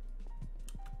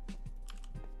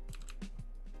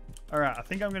 Alright, I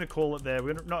think I'm going to call it there.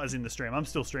 We're gonna, not as in the stream. I'm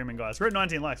still streaming, guys. We're at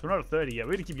 19 likes. We're not at 30 yet.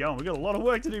 We're going to keep going. We've got a lot of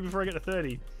work to do before I get to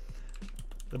 30.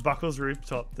 The Buckles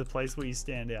Rooftop, the place where you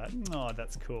stand out. Oh,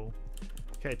 that's cool.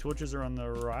 Okay, torches are on the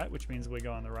right, which means we're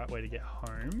going the right way to get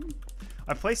home.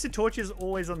 I place the torches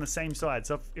always on the same side.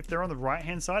 So if they're on the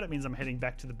right-hand side, it means I'm heading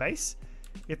back to the base.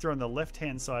 If they're on the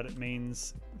left-hand side, it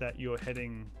means that you're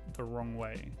heading the wrong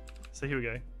way. So here we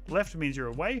go. Left means you're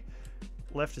away.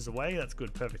 Left is away. That's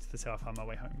good. Perfect. That's how I find my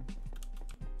way home.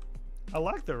 I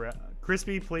like the route.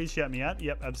 Crispy, please shout me out.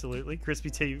 Yep, absolutely. Crispy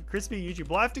TV, Crispy YouTube.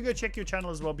 Well, I have to go check your channel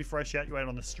as well before I shout you out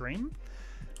on the stream.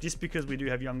 Just because we do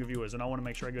have younger viewers, and I want to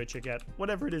make sure I go check out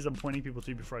whatever it is I'm pointing people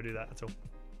to before I do that. That's all.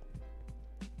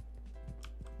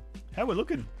 How we're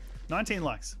looking? 19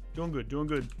 likes. Doing good. Doing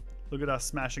good. Look at us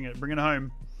smashing it. Bringing it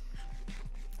home.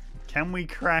 Can we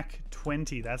crack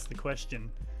 20? That's the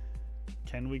question.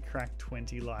 Can we crack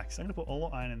 20 likes? I'm going to put all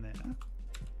the iron in there. I'm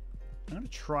going to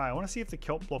try. I want to see if the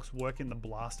kelp blocks work in the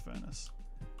blast furnace.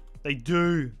 They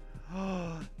do.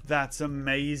 Oh, that's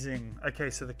amazing. Okay,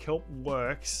 so the kelp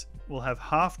works. We'll have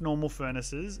half normal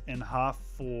furnaces and half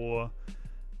for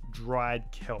dried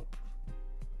kelp.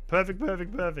 Perfect,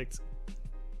 perfect, perfect.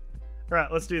 All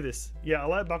right, let's do this. Yeah, I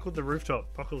like Buckles Rooftop.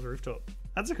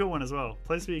 That's a cool one as well.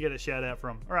 Place where you get a shout out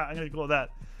from. All right, I'm going to call it that.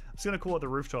 I'm just going to call it the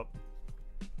Rooftop.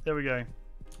 There we go.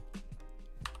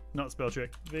 Not spell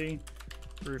check. The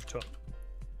Rooftop.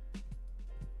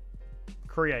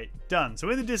 Create. Done. So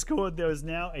in the Discord, there is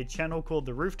now a channel called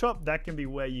the Rooftop. That can be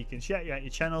where you can shout out your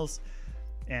channels.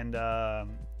 And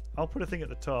I'll put a thing at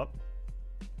the top.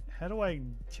 How do I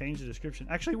change the description?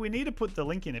 Actually, we need to put the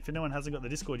link in if anyone hasn't got the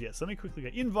Discord yet. So let me quickly go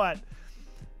invite.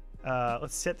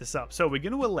 Let's set this up. So we're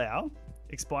going to allow,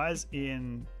 expires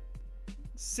in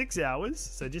 6 hours.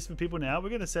 So just for people now, we're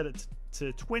going to set it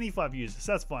to 25 users.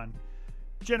 So that's fine.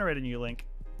 Generate a new link,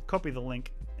 copy the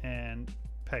link, and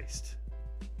paste.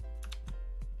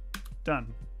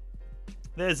 Done.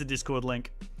 There's the Discord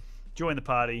link. Join the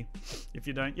party if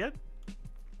you don't yet.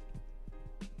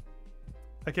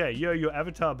 Okay, yo, your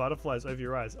avatar butterflies over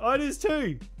your eyes. Oh, it is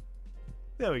too.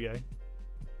 There we go.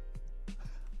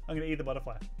 I'm going to eat the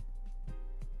butterfly.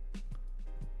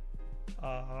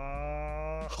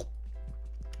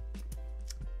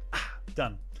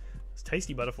 Done. It's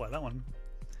tasty butterfly, that one.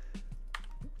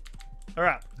 All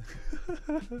right.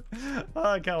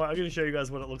 I can't wait. I'm going to show you guys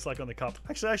what it looks like on the cup.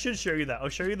 Actually, I should show you that. I'll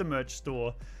show you the merch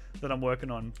store that I'm working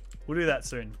on. We'll do that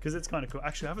soon because it's kind of cool.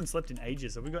 Actually, I haven't slept in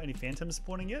ages. Have we got any phantoms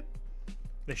spawning yet?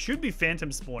 There should be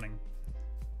phantoms spawning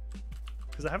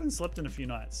because I haven't slept in a few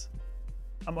nights.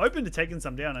 I'm open to taking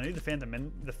some down. I need the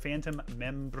phantom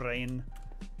membrane.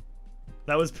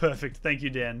 That was perfect. Thank you,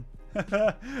 Dan. I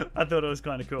thought it was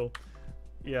kind of cool.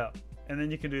 Yeah. And then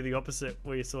you can do the opposite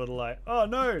where you're sort of like, oh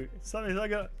no, something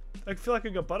I feel like I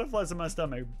got butterflies in my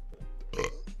stomach.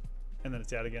 And then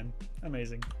it's out again.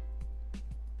 Amazing.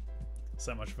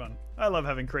 So much fun. I love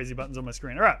having crazy buttons on my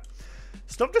screen. All right.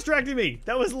 Stop distracting me.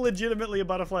 That was legitimately a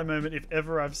butterfly moment if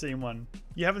ever I've seen one.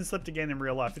 You haven't slept again in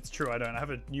real life. It's true, I don't. I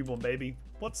have a newborn baby.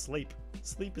 What's sleep?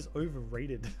 Sleep is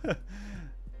overrated.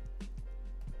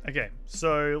 Okay,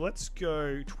 so let's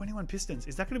go 21 pistons.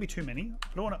 Is that going to be too many? I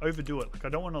don't want to overdo it. Like, I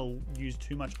don't want to use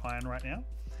too much iron right now.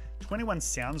 21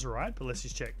 sounds right, but let's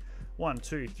just check. 1,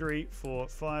 2, 3, 4,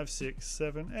 5, 6,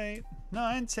 7, 8,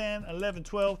 9, 10, 11,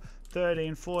 12,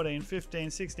 13, 14,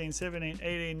 15, 16, 17,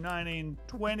 18, 19,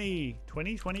 20.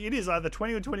 20? It is either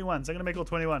 20 or 21, so I'm going to make all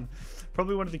 21.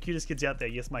 Probably one of the cutest kids out there.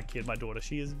 Yes, my kid, my daughter.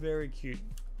 She is very cute.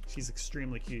 She's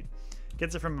extremely cute.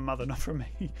 Gets it from my mother, not from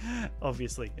me,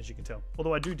 obviously, as you can tell.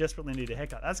 Although I do desperately need a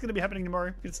haircut. That's going to be happening tomorrow.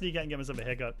 I'm going to sneak out and get myself a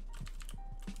haircut.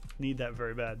 Need that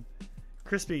very bad.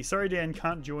 Crispy, sorry Dan,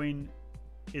 can't join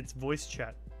its voice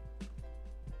chat.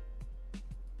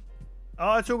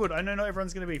 Oh, it's all good. I know not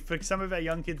everyone's going to be. For some of our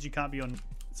young kids, you can't be on.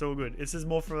 It's all good. This is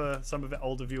more for some of our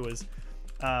older viewers.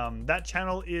 That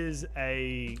channel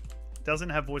doesn't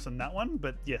have voice on that one,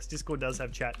 but yes, Discord does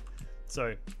have chat.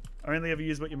 So only ever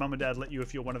use what your mum and dad let you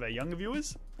if you're one of our younger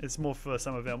viewers. It's more for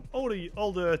some of our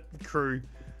older crew.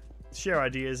 Share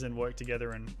ideas and work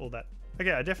together and all that.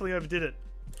 Okay, I definitely overdid it.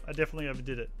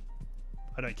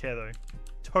 I don't care though.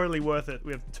 Totally worth it.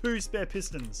 We have 2 spare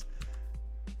pistons.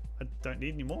 I don't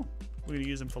need any more. We're going to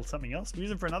use them for something else. We'll use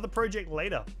them for another project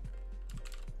later.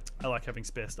 I like having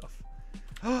spare stuff.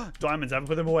 Diamonds, I haven't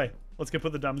put them away. Let's go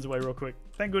put the diamonds away real quick.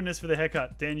 Thank goodness for the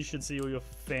haircut. Dan, you should see all your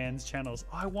fans' channels.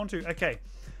 I want to. Okay.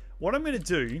 What I'm going to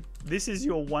do, this is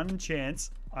your one chance.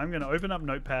 I'm going to open up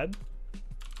Notepad.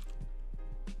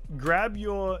 Grab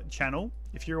your channel.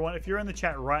 If you're in the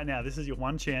chat right now, this is your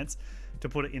one chance to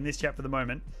put it in this chat for the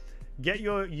moment. Get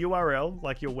your URL,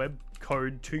 like your web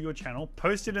code to your channel,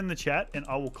 post it in the chat, and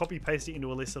I will copy paste it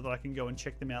into a list so that I can go and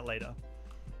check them out later.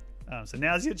 So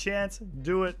now's your chance.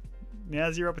 Do it.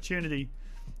 Now's your opportunity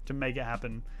to make it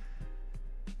happen.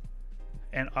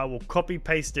 And I will copy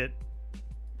paste it.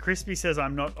 Crispy says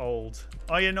I'm not old.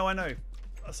 Oh yeah, no, I know.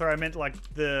 Sorry, I meant like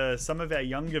some of our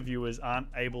younger viewers aren't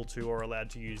able to or allowed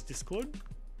to use Discord.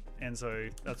 And so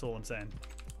that's all I'm saying.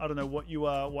 I don't know what you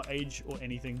are, what age or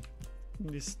anything.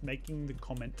 I'm just making the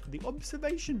comment, the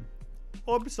observation.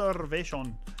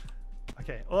 Observation.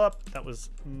 Okay, that was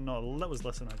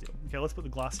less than ideal. Okay, let's put the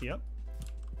glass here.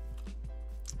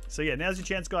 So yeah, now's your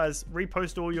chance, guys.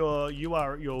 Repost all your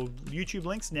YouTube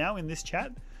links now in this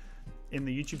chat, in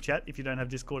the YouTube chat, if you don't have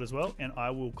Discord as well, and I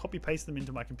will copy paste them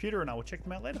into my computer and I will check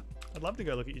them out later. I'd love to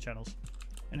go look at your channels.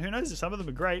 And who knows, if some of them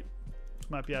are great,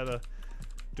 might be able to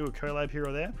do a collab here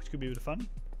or there, which could be a bit of fun.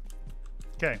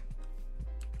 Okay.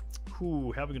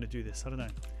 Ooh, how are we going to do this? I don't know.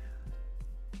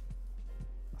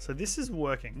 So this is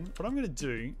working. What I'm going to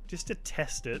do, just to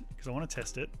test it, because I want to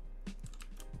test it,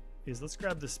 is let's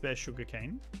grab the spare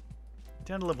sugarcane.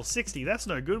 Down to level 60. That's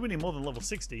no good. We need more than level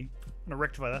 60. I'm going to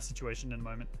rectify that situation in a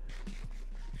moment.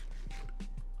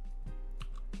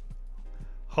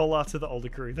 Hola to the older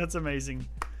crew. That's amazing.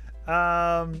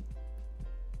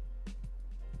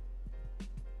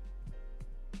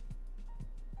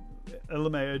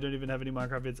 LMAO don't even have any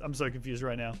Minecraft vids. I'm so confused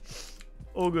right now.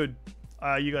 All good.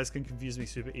 You guys can confuse me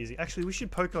super easy. Actually, we should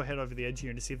poke our head over the edge here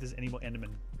and to see if there's any more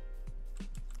Endermen.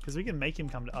 Because we can make him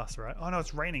come to us, right? Oh no,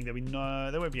 it's raining. There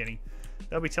won't be any.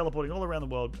 They'll be teleporting all around the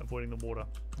world, avoiding the water.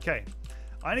 Okay.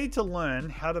 I need to learn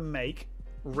how to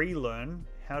relearn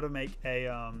how to make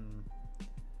a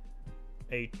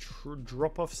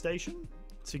drop-off station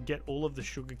to get all of the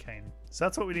sugarcane. So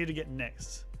that's what we need to get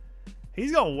next.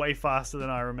 He's going way faster than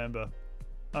I remember.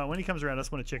 When he comes around, I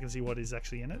just want to check and see what is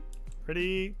actually in it.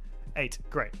 Ready? 8.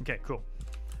 Great. Okay, cool.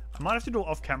 I might have to do it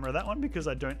off camera, that one, because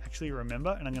I don't actually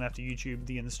remember, and I'm going to have to YouTube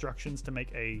the instructions to make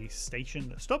a station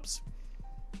that stops.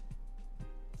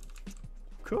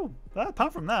 Cool. But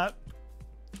apart from that,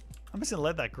 I'm just going to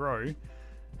let that grow.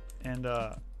 And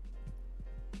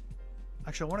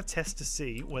actually, I want to test to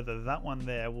see whether that one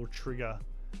there will trigger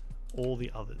all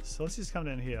the others. So let's just come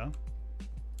down here.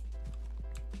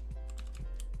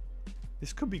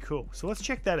 This could be cool. So let's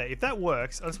check that out. If that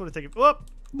works, I just want to take it. Oh,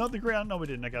 not the ground. No, we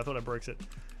didn't. Okay, I thought I broke it.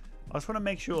 I just want to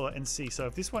make sure and see. So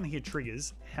if this one here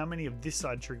triggers, how many of this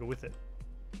side trigger with it?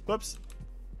 Whoops.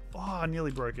 Oh, I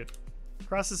nearly broke it.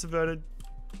 Crisis averted.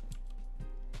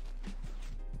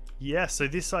 Yeah, so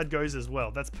this side goes as well.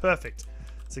 That's perfect.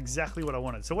 That's exactly what I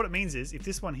wanted. So what it means is if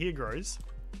this one here grows,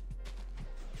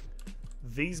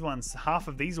 these ones, half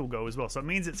of these will go as well. So it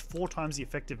means it's 4 times the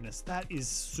effectiveness. That is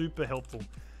super helpful.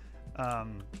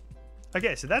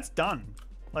 Okay, so that's done.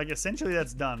 Like, essentially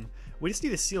that's done. We just need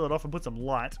to seal it off and put some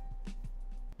light.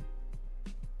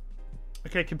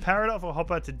 Okay, can power it off a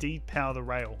hopper to depower the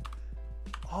rail.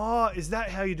 Oh, is that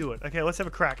how you do it? Okay, let's have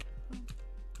a crack.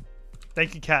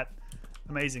 Thank you, cat.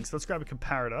 Amazing. So let's grab a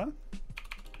comparator.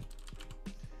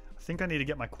 I think I need to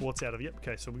get my quartz out of it.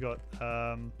 Okay, so we got...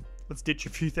 let's ditch a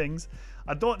few things.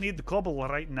 I don't need the cobble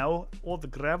right now, or the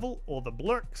gravel, or the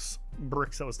bricks.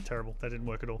 Bricks, that was terrible. That didn't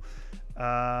work at all.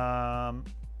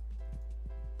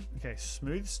 Okay,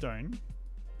 smooth stone.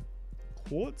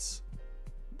 Quartz.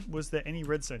 Was there any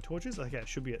redstone torches? Okay, it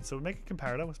should be it. So we'll make a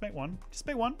comparator. Let's make one. Just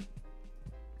make one.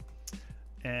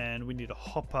 And we need a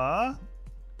hopper.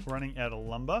 Running out of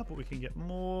lumber, but we can get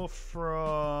more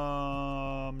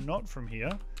from... not from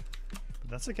here. But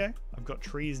that's okay. I've got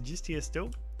trees just here still.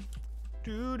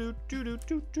 There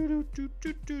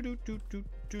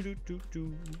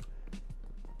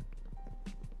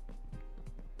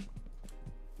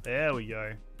we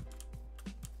go.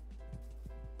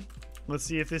 Let's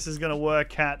see if this is going to work,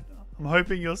 cat. I'm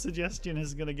hoping your suggestion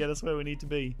is going to get us where we need to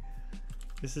be.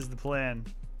 This is the plan.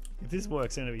 If this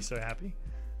works, I'm going to be so happy.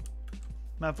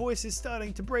 My voice is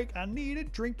starting to break. I need a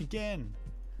drink again.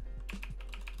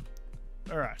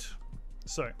 Alright.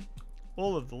 So,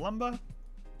 all of the lumber.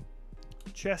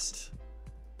 Chest.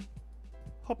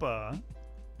 Hopper.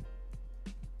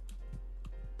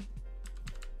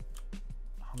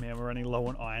 Oh man, we're running low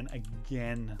on iron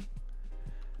again.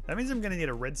 That means I'm going to need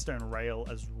a redstone rail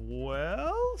as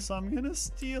well. So I'm going to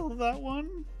steal that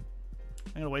one.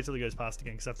 I'm going to wait till he goes past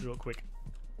again because I have to do it quick.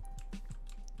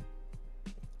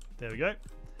 There we go.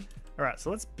 Alright,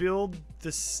 so let's build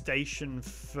the station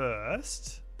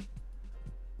first.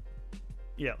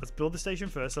 Yeah, let's build the station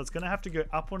first. So it's going to have to go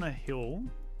up on a hill.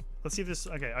 Let's see if this...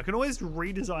 Okay, I can always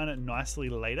redesign it nicely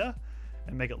later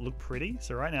and make it look pretty.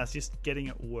 So right now it's just getting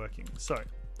it working. So,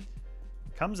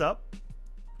 comes up.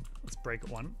 Let's break it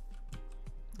one.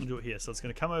 We'll do it here. So it's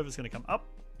going to come over. It's going to come up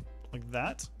like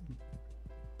that.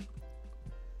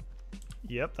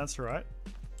 Yep, that's right.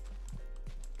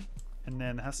 And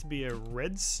then it has to be a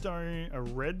redstone,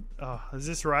 oh, is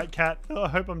this right, cat? Oh, I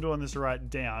hope I'm doing this right.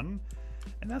 Down.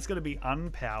 And that's going to be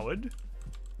unpowered.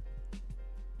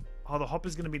 Oh, the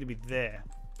hopper's going to be there.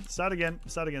 Start again,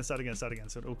 start again, start again, start again.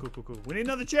 So, oh, cool. We need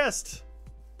another chest.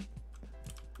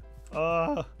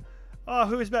 Oh,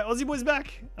 who is back? Aussie Boy's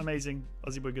back. Amazing.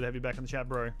 Aussie Boy, good to have you back in the chat,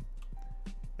 bro.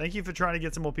 Thank you for trying to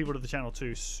get some more people to the channel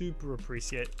too. Super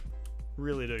appreciate.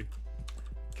 Really do.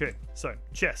 Okay, so,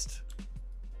 chest.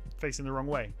 Facing the wrong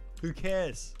way. Who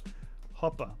cares?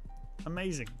 Hopper.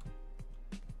 Amazing.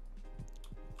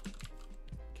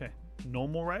 Okay.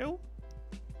 Normal rail.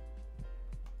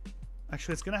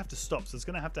 Actually, it's going to have to stop. So it's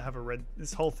going to have a red...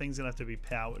 This whole thing's going to have to be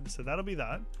powered. So that'll be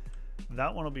that.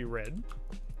 That one will be red.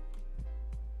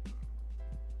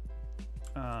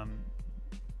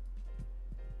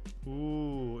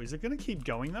 Ooh. Is it going to keep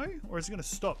going, though? Or is it going to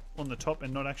stop on the top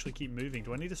and not actually keep moving?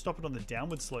 Do I need to stop it on the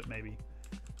downward slope, maybe?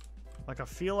 Like, I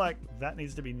feel like that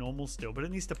needs to be normal still, but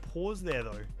it needs to pause there,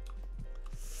 though.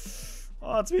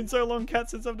 Oh, it's been so long, cat,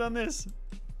 since I've done this.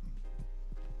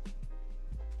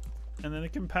 And then a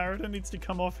comparator needs to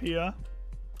come off here.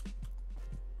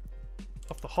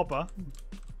 Off the hopper.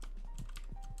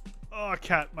 Oh,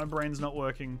 cat, my brain's not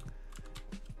working.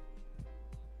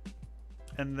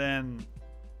 And then...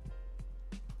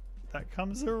 that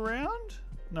comes around?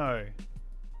 No.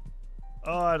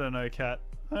 Oh, I don't know, cat.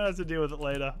 I have to deal with it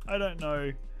later. I don't know.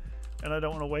 And I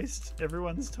don't want to waste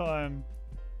everyone's time.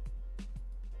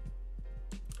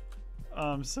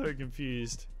 I'm so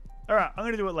confused. Alright, I'm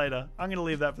going to do it later. I'm going to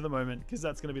leave that for the moment because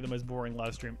that's going to be the most boring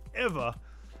live stream ever.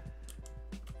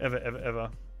 Ever.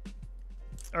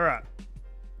 Alright.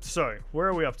 So, where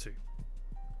are we up to?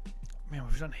 Man,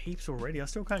 we've done heaps already. I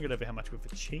still can't get over how much we've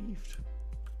achieved.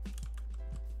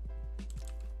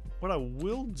 What I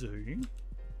will do...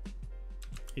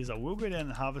 is I will go down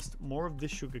and harvest more of this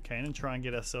sugarcane and try and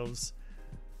get ourselves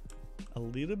a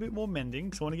little bit more mending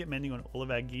because I want to get mending on all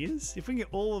of our gears. If we can get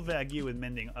all of our gear with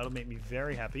mending, that'll make me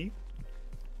very happy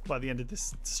by the end of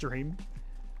this stream.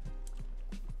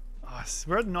 Oh,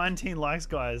 we're at 19 likes,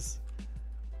 guys.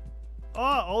 Oh,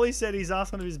 Ollie said he's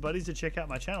asked one of his buddies to check out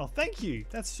my channel. Thank you.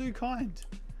 That's so kind.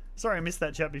 Sorry, I missed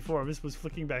that chat before. I just was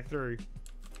flicking back through.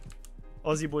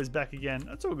 Aussie Boy's back again.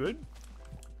 That's all good.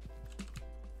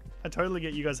 I totally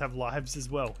get you guys have lives as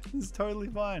well. It's totally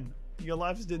fine. Your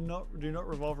lives do not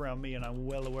revolve around me, and I'm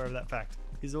well aware of that fact.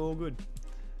 It's all good.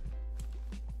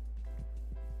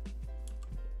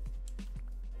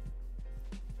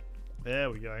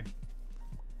 There we go.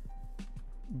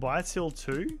 By till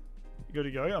 2? You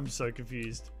gotta go? I'm so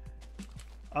confused.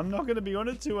 I'm not gonna be on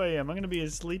at 2 AM. I'm gonna be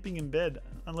sleeping in bed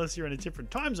unless you're in a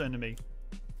different time zone to me.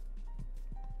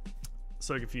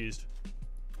 So confused.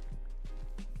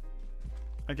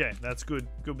 Okay, that's good.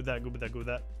 Good with that, good with that, good with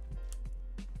that.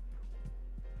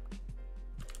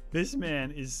 This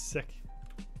man is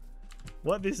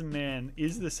What? This man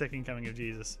is the second coming of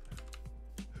Jesus.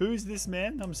 Who's this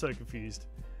man? I'm so confused.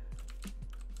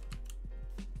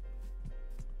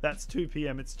 That's 2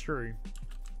 p.m. It's true.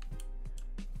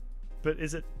 But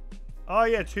is it... Oh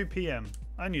yeah, 2 p.m.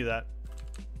 I knew that.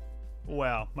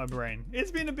 Wow, my brain.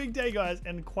 It's been a big day, guys,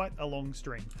 and quite a long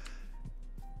stream.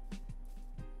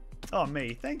 Oh,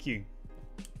 me. Thank you.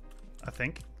 I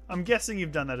think. I'm guessing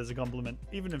you've done that as a compliment.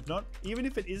 Even if not, even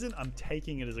if it isn't, I'm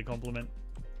taking it as a compliment.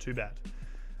 Too bad.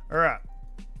 Alright.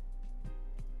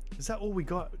 Is that all we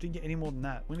got? We didn't get any more than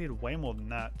that. We need way more than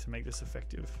that to make this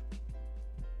effective.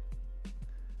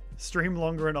 Stream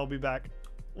longer and I'll be back.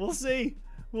 We'll see.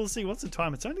 We'll see. What's the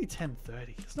time? It's only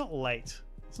 10:30. It's not late.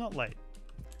 It's not late.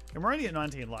 And we're only at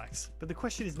 19 likes. But the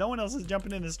question is, no one else is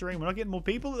jumping in the stream. We're not getting more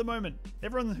people at the moment.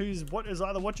 Everyone who's is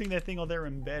either watching their thing or they're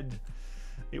in bed,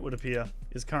 it would appear,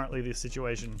 is currently the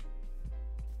situation.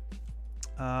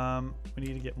 We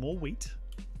need to get more wheat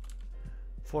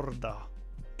for the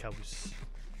cows.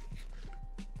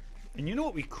 And you know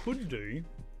what we could do?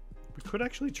 We could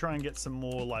actually try and get some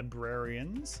more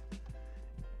librarians.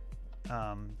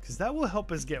 Because that will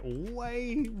help us get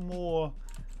way more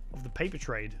of the paper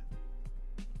trade.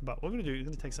 But what we're going to do is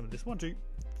going to take some of this. 1, 2,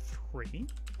 3.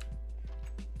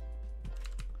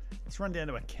 Let's run down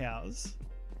to our cows.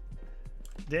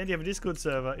 Dan, do you have a Discord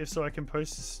server? If so, I can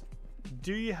post...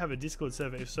 Do you have a Discord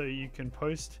server? If so, you can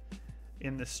post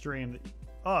in the stream.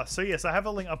 Oh, so yes, I have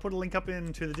a link. I put a link up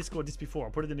into the Discord just before.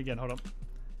 I'll put it in again. Hold on.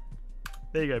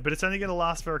 There you go. But it's only going to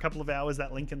last for a couple of hours,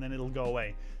 that link, and then it'll go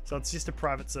away. So it's just a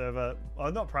private server.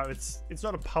 Oh, not private. It's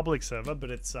not a public server,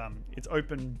 but it's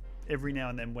open every now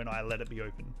and then when I let it be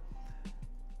open.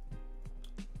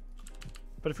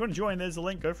 But if you want to join, there's a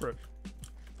link. Go for it.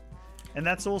 And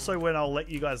that's also when I'll let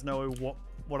you guys know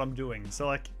what I'm doing. So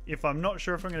like, if I'm not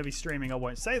sure if I'm going to be streaming, I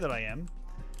won't say that I am.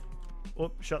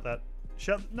 Oh, shut that.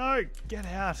 No, get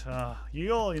out.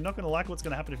 You're not going to like what's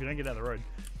going to happen if you don't get out of the road.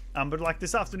 But like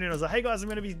this afternoon, I was like, hey guys, I'm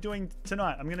going to be doing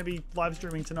tonight. I'm going to be live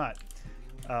streaming tonight.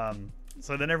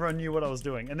 So then everyone knew what I was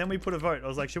doing. And then we put a vote. I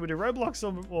was like, should we do Roblox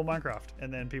or Minecraft?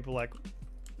 And then people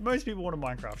most people wanted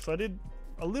Minecraft. So I did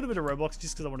a little bit of Roblox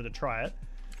just because I wanted to try it.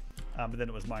 But then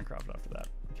it was Minecraft after that.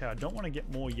 Okay, I don't want to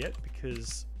get more yet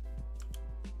because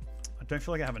I don't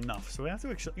feel like I have enough. So we have to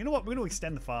actually, you know what? We're going to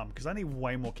extend the farm because I need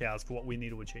way more cows for what we need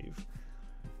to achieve.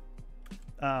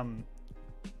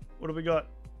 What do we got?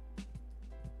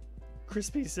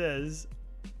 Crispy says,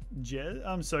 Jez?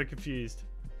 I'm so confused.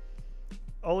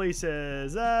 Ollie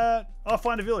says, I'll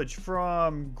find a village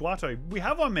from Guato. We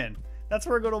have one, man. That's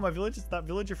where I got all my villages. That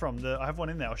villager from. I have one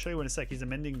in there. I'll show you in a sec. He's a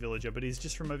mending villager, but he's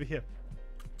just from over here.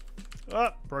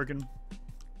 Ah, broken.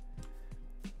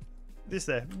 This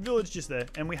there. Village just there.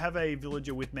 And we have a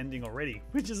villager with mending already,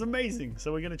 which is amazing.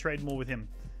 So we're going to trade more with him.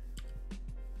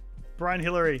 Brian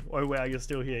Hillary. Oh, wow, you're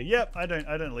still here. Yep, I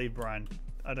don't leave, Brian.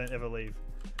 I don't ever leave.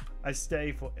 I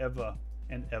stay forever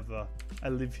and ever. I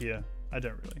live here. I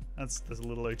don't really. That's a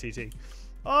little OTT.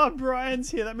 Oh, Brian's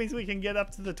here. That means we can get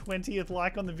up to the 20th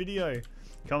like on the video.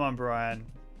 Come on, Brian.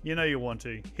 You know you want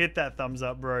to. Hit that thumbs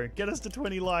up, bro. Get us to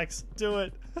 20 likes. Do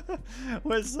it.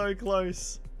 We're so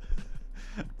close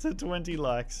to 20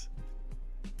 likes.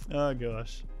 Oh,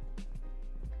 gosh.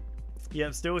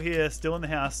 Yep, still here. Still in the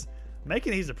house.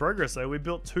 Making heaps of progress, though. We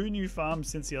built 2 new farms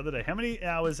since the other day. How many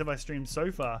hours have I streamed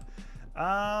so far?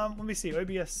 Let me see.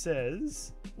 OBS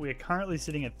says we're currently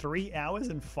sitting at 3 hours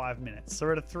and 5 minutes. So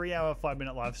we're at a 3-hour,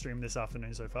 5-minute live stream this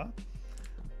afternoon so far.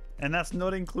 And that's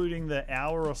not including the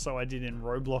hour or so I did in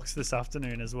Roblox this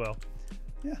afternoon as well.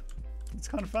 Yeah, it's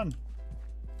kind of fun.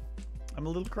 I'm a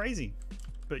little crazy,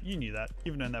 but you knew that.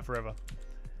 You've known that forever.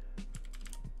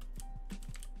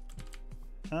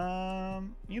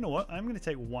 You know what? I'm going to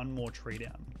take one more tree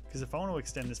down. Because if I want to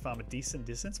extend this farm a decent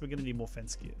distance, we're going to need more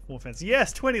fence gear. More fence.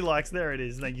 Yes, 20 likes. There it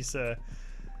is. Thank you, sir.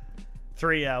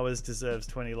 3 hours deserves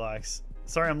 20 likes.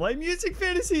 Sorry, I'm late. Music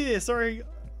Fantasy here. Sorry,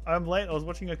 I'm late. I was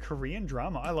watching a Korean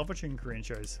drama. I love watching Korean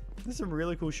shows. There's some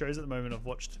really cool shows at the moment I've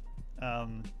watched.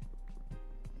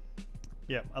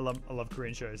 Yeah, I love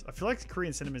Korean shows. I feel like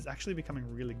Korean cinema is actually becoming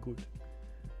really good.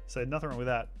 So nothing wrong with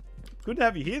that. Good to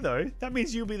have you here, though. That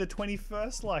means you'll be the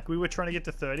 21st. Like, we were trying to get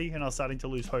to 30, and I was starting to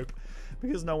lose hope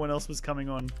because no one else was coming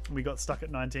on. We got stuck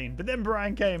at 19. But then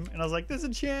Brian came, and I was like, there's a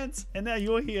chance. And now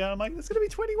you're here. I'm like, there's going to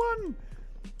be 21.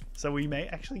 So we may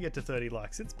actually get to 30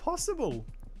 likes. It's possible.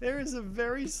 There is a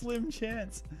very slim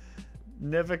chance.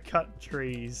 Never cut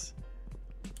trees.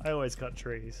 I always cut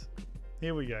trees.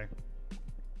 Here we go.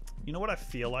 You know what I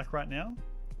feel like right now?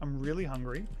 I'm really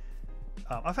hungry.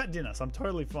 I've had dinner, so I'm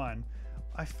totally fine.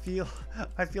 I feel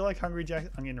like Hungry Jack's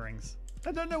onion rings.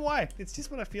 I don't know why. It's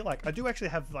just what I feel like. I do actually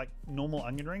have like normal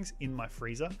onion rings in my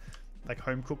freezer, like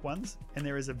home cooked ones, and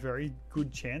there is a very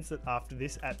good chance that after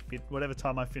this, at whatever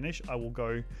time I finish, I will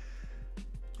go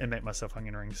and make myself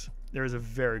onion rings. There is a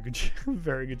very good,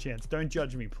 very good chance. Don't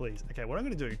judge me, please. Okay, what I'm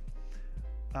gonna do.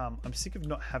 I'm sick of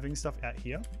not having stuff out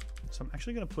here, so I'm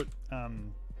actually gonna put.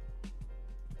 I'm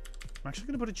actually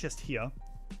gonna put a chest here.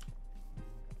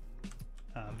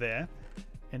 There.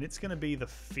 And it's going to be the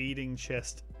feeding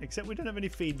chest, except we don't have any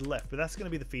feed left, but that's going to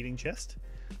be the feeding chest.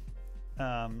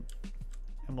 And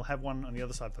we'll have one on the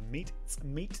other side for meats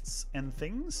and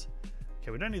things.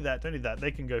 Okay, we don't need that. Don't need that.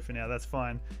 They can go for now. That's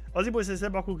fine. Aussie Boy says,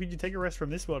 Buckle, could you take a rest from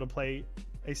this world and play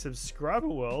a subscriber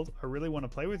world? I really want to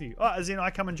play with you. Oh, as in I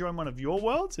come and join one of your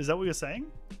worlds? Is that what you're saying?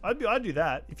 I'd do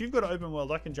that. If you've got an open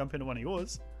world, I can jump into one of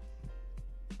yours.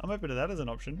 I'm open to that as an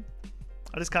option.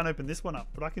 I just can't open this one up,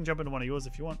 but I can jump into one of yours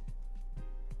if you want.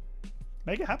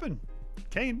 Make it happen.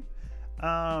 Keen.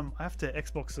 I have to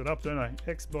Xbox it up, don't I?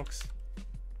 Xbox.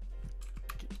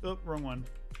 Oh, wrong one.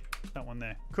 That one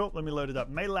there. Cool. Let me load it up.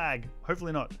 May lag.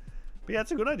 Hopefully not. But yeah,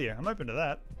 it's a good idea. I'm open to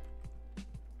that.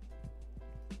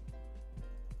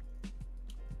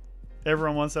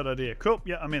 Everyone wants that idea. Cool.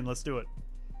 Yeah, I'm in. Let's do it.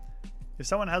 If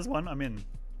someone has one, I'm in.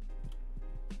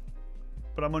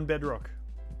 But I'm on Bedrock.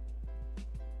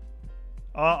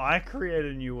 Oh, I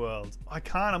created a new world. I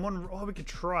can't. I'm on. Oh, we could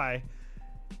try.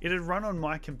 It'd run on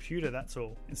my computer, that's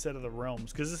all, instead of the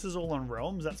Realms. Because this is all on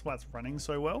Realms, that's why it's running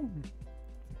so well.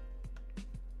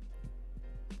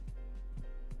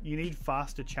 You need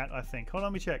faster chat, I think. Hold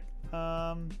on, let me check.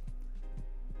 No,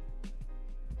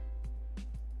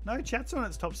 chat's on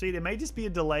its top seat. It may just be a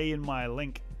delay in my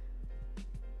link.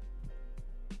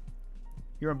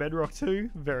 You're on Bedrock too?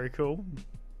 Very cool.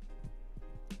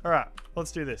 Alright,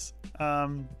 let's do this.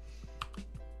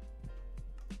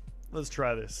 Let's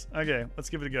try this. Okay, let's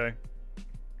give it a go.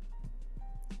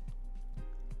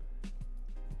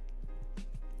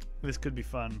 This could be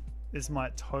fun. This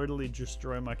might totally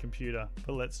destroy my computer,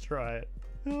 but let's try it.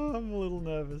 Oh, I'm a little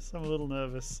nervous. I'm a little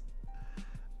nervous.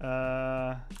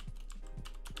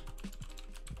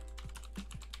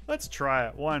 Let's try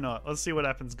it. Why not? Let's see what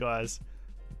happens, guys.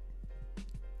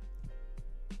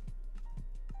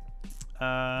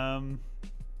 Now,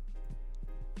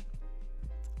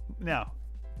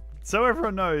 so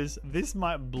everyone knows, this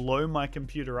might blow my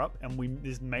computer up, and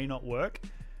this may not work.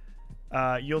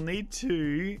 You'll need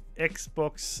to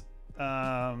Xbox.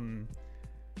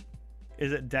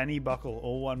 Is it Danny Buckle,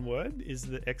 all one word? Is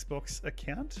the Xbox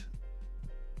account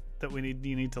that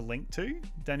you need to link to?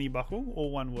 Danny Buckle,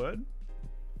 all one word.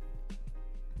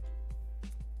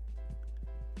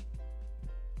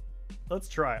 Let's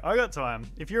try. I got time.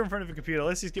 If you're in front of a computer,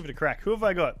 let's just give it a crack. Who have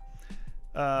I got?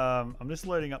 I'm just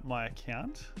loading up my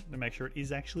account to make sure it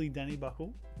is actually Danny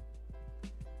Buckle.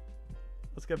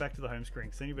 Let's go back to the home screen,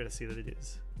 because then you better see that it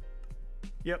is.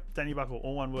 Yep, Danny Buckle,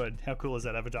 all one word. How cool is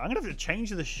that avatar? I'm going to have to change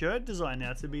the shirt design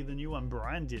now to be the new one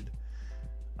Brian did.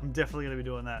 I'm definitely going to be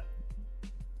doing that.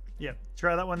 Yep,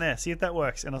 try that one there. See if that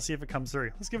works, and I'll see if it comes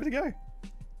through. Let's give it a go.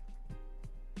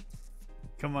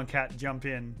 Come on, cat, jump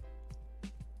in.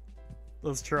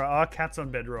 Let's try. Oh, cat's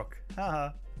on Bedrock. Haha.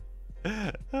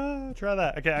 Try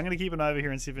that. Okay, I'm going to keep an eye over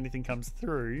here and see if anything comes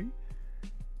through.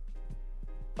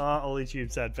 Oh, Ollie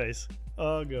Tube, sad face.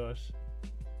 Oh, gosh.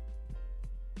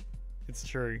 It's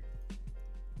true.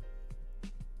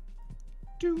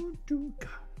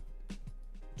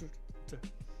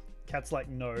 Cat's like,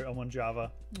 no, I'm on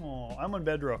Java. Oh, I'm on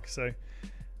Bedrock, so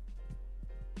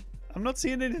I'm not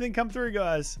seeing anything come through,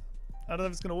 guys. I don't know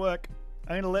if it's going to work.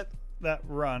 I'm going to let that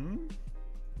run.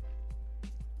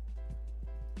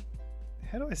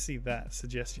 How do I see that?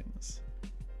 Suggestions.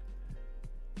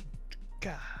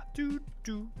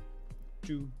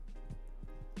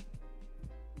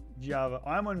 Java.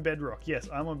 I'm on Bedrock. Yes,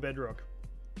 I'm on Bedrock.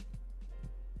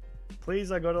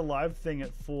 Please, I got a live thing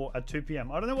at 2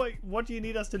 p.m. I don't know what do you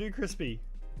need us to do, Crispy?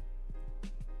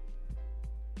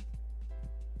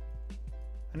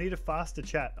 I need a faster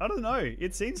chat. I don't know.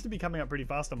 It seems to be coming up pretty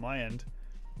fast on my end.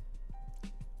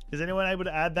 Is anyone able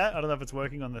to add that? I don't know if it's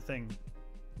working on the thing.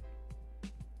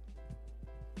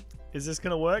 Is this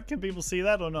going to work? Can people see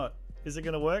that or not? Is it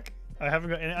going to work? I haven't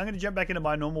got any. I'm going to jump back into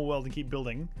my normal world and keep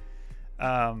building.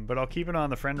 But I'll keep an eye on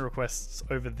the friend requests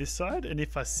over this side. And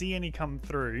if I see any come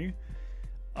through,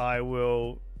 I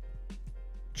will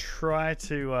try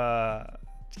to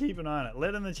keep an eye on it.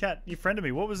 Let in the chat. You friended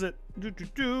me. What was it? I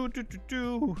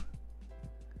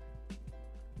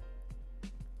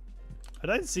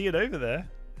don't see it over there.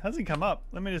 It hasn't come up.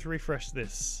 Let me just refresh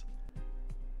this.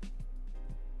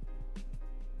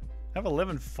 I have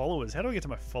 11 followers. How do I get to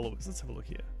my followers? Let's have a look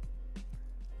here.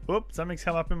 Whoop, something's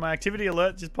come up in my activity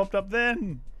alert. Just popped up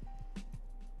then.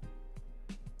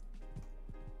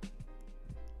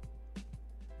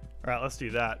 Alright, let's do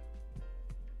that.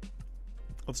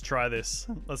 Let's try this.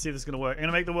 Let's see if this is going to work. I'm going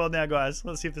to make the world now, guys.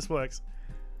 Let's see if this works.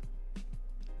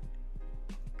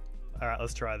 Alright,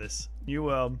 let's try this. New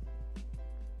world.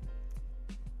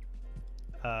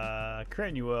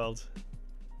 Create new world.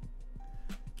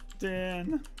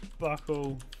 Dan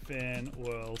Buckle Fan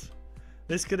World.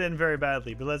 This could end very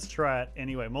badly, but let's try it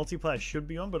anyway. Multiplayer should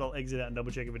be on, but I'll exit out and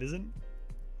double check if it isn't.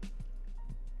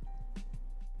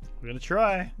 We're going to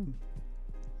try.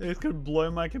 This could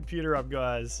blow my computer up,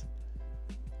 guys.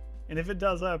 And if it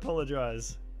does, I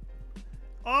apologize.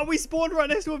 Oh, we spawned right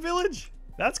next to a village.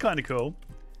 That's kind of cool.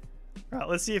 All right,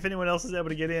 let's see if anyone else is able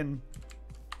to get in.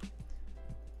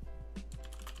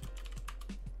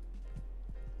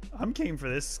 I'm keen for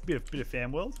this. Bit of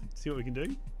fan world. See what we can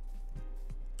do.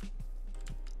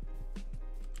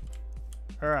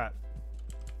 All right.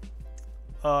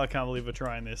 Oh, I can't believe we're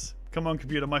trying this. Come on,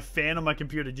 computer. My fan on my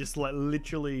computer just like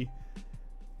literally...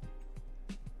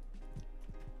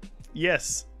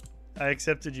 Yes, I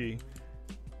accepted you.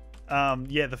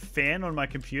 Yeah, the fan on my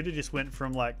computer just went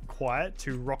from like quiet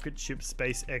to rocket ship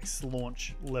SpaceX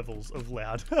launch levels of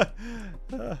loud.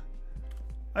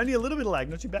 Only a little bit of lag,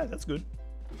 not too bad. That's good.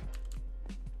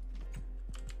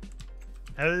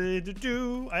 I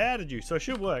added you, so it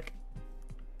should work.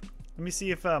 Let me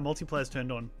see if multiplayer's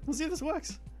turned on. We'll see if this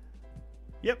works.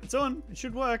 Yep, it's on. It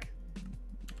should work.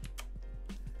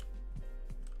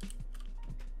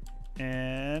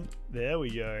 And there we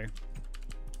go.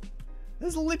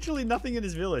 There's literally nothing in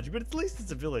this village, but at least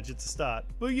it's a village. It's a start.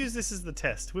 We'll use this as the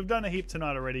test. We've done a heap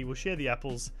tonight already. We'll share the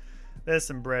apples. There's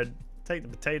some bread. Take the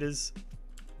potatoes.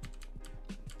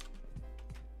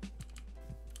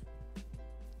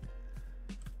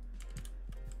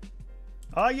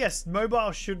 Ah, yes,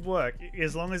 mobile should work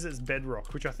as long as it's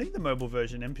Bedrock, which I think the mobile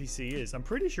version NPC is. I'm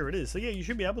pretty sure it is. So yeah, you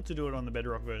should be able to do it on the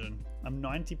Bedrock version. I'm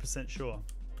 90% sure.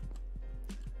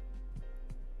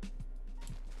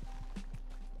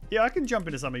 Yeah, I can jump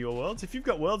into some of your worlds. If you've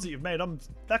got worlds that you've made,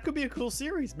 that could be a cool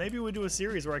series. Maybe we'll do a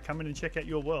series where I come in and check out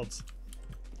your worlds.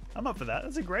 I'm up for that.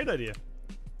 That's a great idea.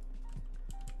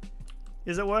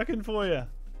 Is it working for you?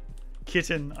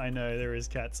 Kitten, I know, there is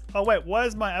cats. Oh wait, why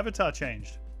has my avatar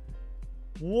changed?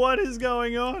 What is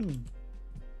going on?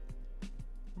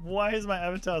 Why is my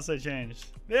avatar so changed?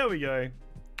 There we go.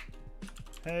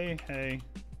 Hey, hey.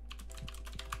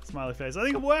 Smiley face. I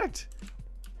think it worked.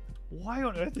 Why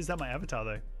on earth is that my avatar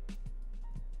though?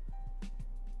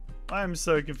 I am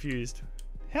so confused.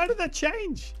 How did that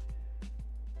change?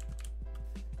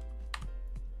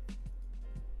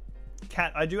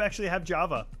 Cat, I do actually have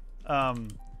Java.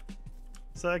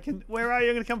 So I can, where are you?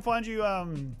 I'm gonna come find you.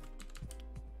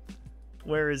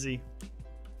 Where is he?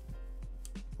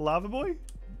 Lava Boy?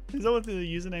 Is that what the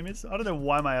username is? I don't know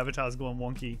why my avatar's going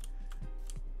wonky.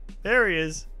 There he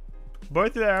is.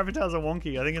 Both of our avatars are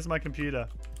wonky. I think it's my computer.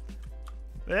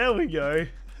 There we go.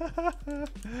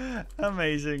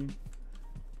 Amazing.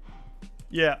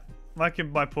 Yeah, my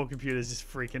poor computer's just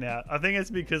freaking out. I think it's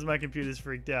because my computer's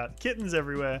freaked out. Kittens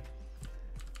everywhere.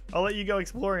 I'll let you go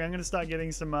exploring. I'm going to start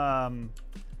getting some,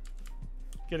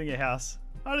 getting a house.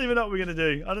 I don't even know what we're going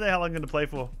to do. I don't know how long I'm going to play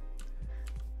for.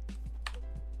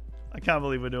 I can't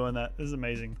believe we're doing that. This is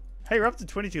amazing. Hey, we're up to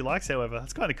 22 likes, however.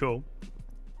 That's kind of cool.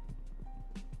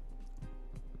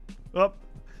 Well,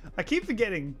 I keep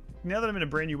forgetting, now that I'm in a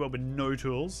brand new world with no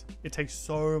tools, it takes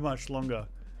so much longer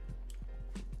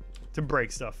to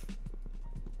break stuff.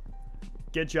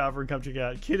 Get Java and come check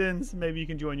out. Kittens, maybe you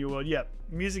can join your world. Yep.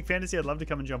 Music Fantasy, I'd love to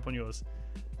come and jump on yours.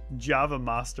 Java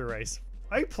Master Race.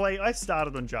 I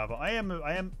started on Java. I am,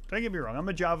 don't get me wrong, I'm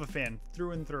a Java fan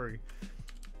through and through.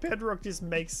 Bedrock just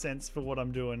makes sense for what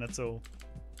I'm doing, that's all.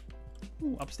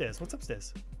 Ooh, upstairs. What's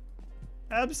upstairs?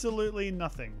 Absolutely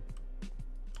nothing.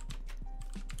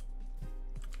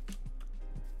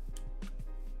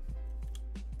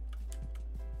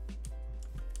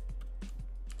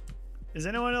 Is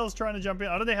anyone else trying to jump in?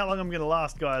 I don't know how long I'm going to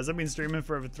last, guys. I've been streaming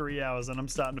for over 3 hours and I'm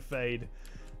starting to fade.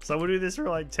 So we'll do this for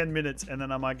like 10 minutes and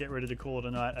then I might get ready to call it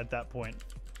a night at that point.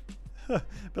 But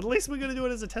at least we're going to do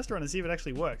it as a test run and see if it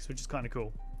actually works, which is kind of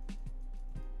cool.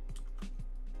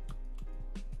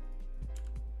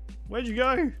 Where'd you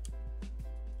go?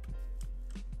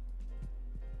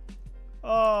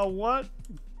 Oh, what?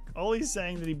 Ollie's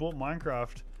saying that he bought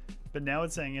Minecraft, but now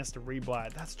it's saying he has to rebuy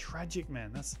it. That's tragic,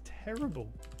 man. That's terrible.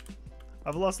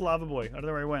 I've lost Lava Boy. I don't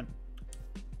know where he went.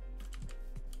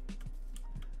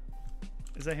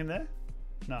 Is that him there?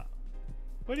 Nah.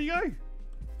 Where'd he go?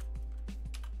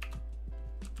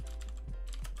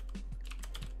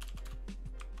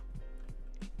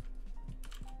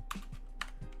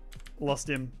 Lost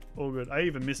him. All good. I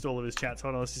even missed all of his chats.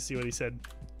 Hold on, let's just see what he said.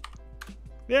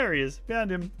 There he is.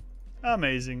 Found him.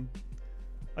 Amazing.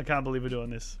 I can't believe we're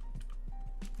doing this.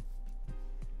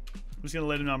 I'm just going to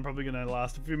let him know I'm probably going to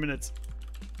last a few minutes.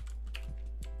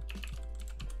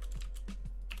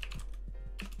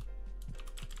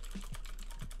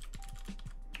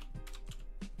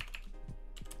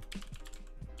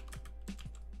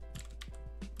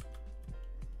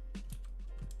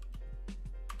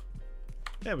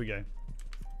 There we go.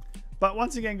 But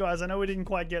once again, guys, I know we didn't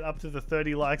quite get up to the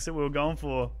 30 likes that we were going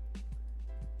for.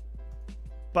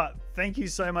 But thank you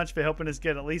so much for helping us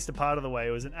get at least a part of the way.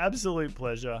 It was an absolute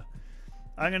pleasure.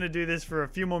 I'm going to do this for a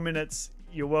few more minutes.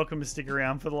 You're welcome to stick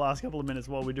around for the last couple of minutes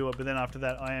while we do it. But then after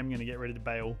that, I am going to get ready to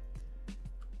bail.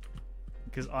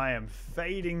 Because I am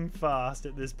fading fast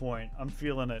at this point. I'm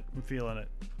feeling it. I'm feeling it.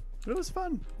 But it was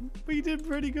fun. We did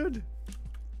pretty good.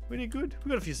 We did good. We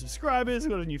got a few subscribers. We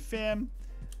got a new fam.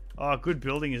 Oh, good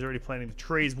building. He's already planting the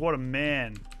trees. What a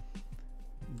man.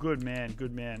 Good man.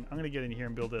 Good man. I'm going to get in here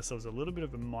and build ourselves a little bit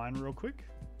of a mine real quick.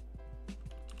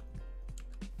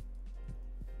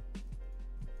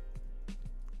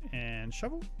 And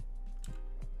shovel.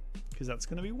 Because that's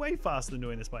going to be way faster than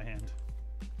doing this by hand.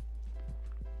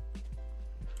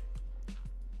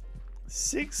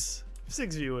 6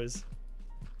 viewers.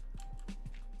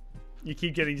 You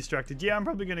keep getting distracted. Yeah, I'm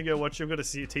probably going to go watch. I've got a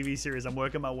TV series I'm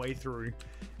working my way through.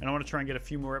 And I want to try and get a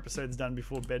few more episodes done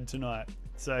before bed tonight.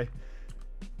 So,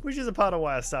 which is a part of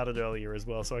why I started earlier as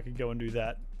well. So I could go and do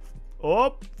that.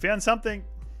 Oh, found something.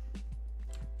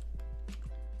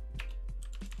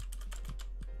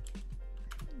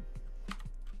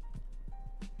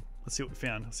 Let's see what we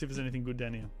found. Let's see if there's anything good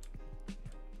down here.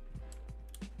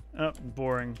 Oh,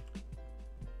 boring.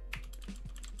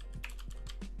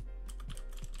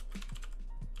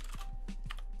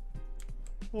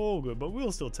 All good, but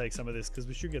we'll still take some of this because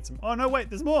we should get some. Oh no, wait,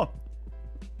 there's more.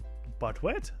 But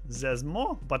wait, there's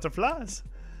more butterflies.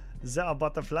 There are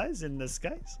butterflies in the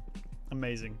skies.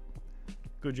 Amazing.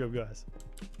 Good job, guys.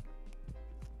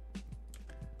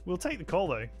 We'll take the coal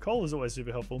though. Coal is always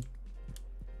super helpful.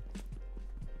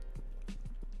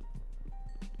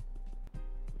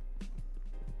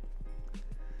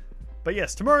 But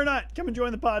yes, tomorrow night, come and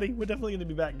join the party. We're definitely going to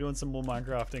be back doing some more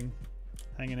Minecrafting.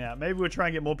 Hanging out. Maybe we'll try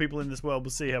and get more people in this world.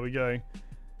 We'll see how we go.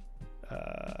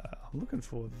 I'm looking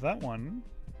forward to that one.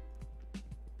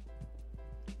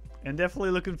 And definitely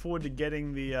looking forward to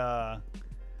getting the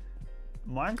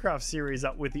Minecraft series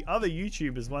up with the other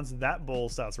YouTubers once that ball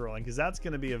starts rolling. Because that's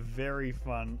going to be a very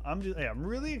fun... I'm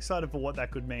really excited for what that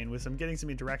could mean with getting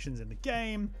some interactions in the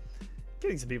game.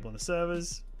 Getting some people in the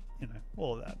servers. You know,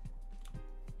 all of that.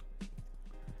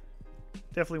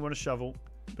 Definitely want a shovel,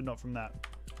 but not from that.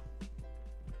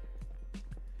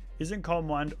 Isn't coal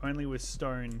mined only with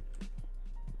stone?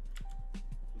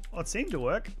 Well, it seemed to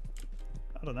work.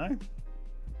 I don't know.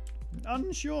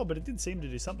 Unsure, but it did seem to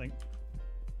do something.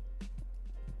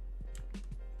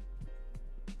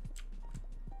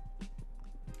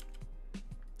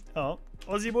 Oh,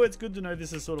 Aussie boy, it's good to know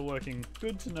this is sort of working.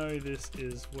 Good to know this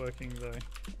is working, though.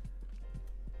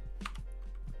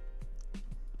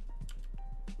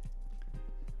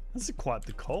 That's quite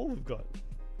the coal we've got.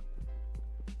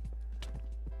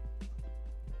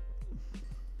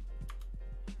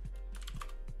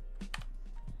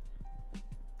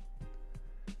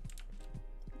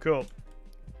 Cool.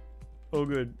 All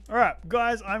good. All right,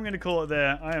 guys, I'm going to call it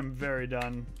there. I am very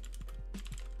done.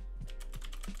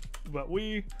 But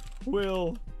we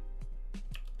will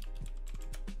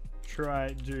try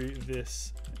do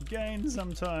this again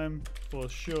sometime for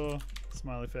sure.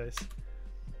 Smiley face.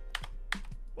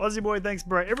 Aussie boy, thanks,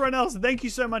 bro. Everyone else, thank you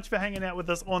so much for hanging out with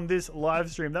us on this live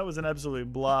stream. That was an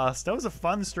absolute blast. That was a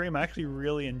fun stream. I actually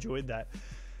really enjoyed that.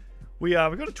 We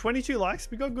got 22 likes.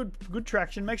 We got good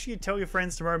traction. Make sure you tell your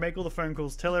friends tomorrow. Make all the phone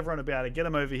calls. Tell everyone about it. Get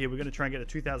them over here. We're going to try and get to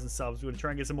 2,000 subs. We're going to try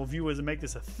and get some more viewers and make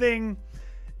this a thing.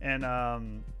 And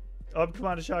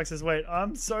Commander Shark says, wait,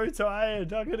 I'm so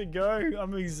tired. I gotta go.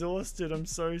 I'm exhausted. I'm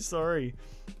so sorry.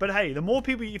 But hey, the more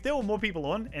people, if there were more people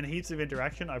on and heaps of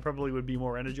interaction, I probably would be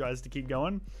more energized to keep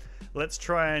going. Let's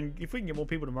try and, if we can get more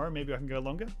people tomorrow, maybe I can go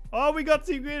longer. Oh, we got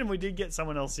 2 good and we did get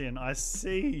someone else in. I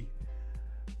see.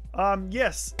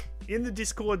 Yes. In the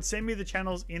Discord, send me the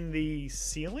channels in the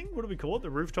ceiling. What do we call it? The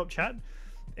rooftop chat.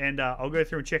 And I'll go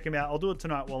through and check them out. I'll do it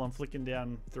tonight while I'm flicking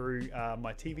down through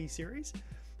my TV series.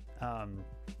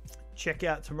 Check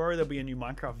out tomorrow. There'll be a new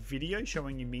Minecraft video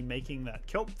showing you me making that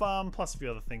kelp farm, plus a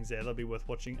few other things there. That'll be worth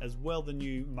watching as well. The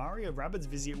new Mario Rabbids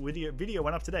video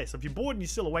went up today. So if you're bored and you're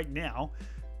still awake now,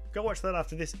 go watch that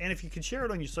after this. And if you can share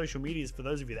it on your social medias for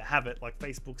those of you that have it, like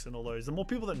Facebooks and all those, the more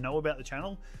people that know about the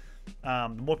channel, The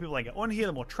more people I get on here,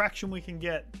 the more traction we can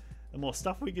get, the more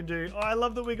stuff we can do. Oh, I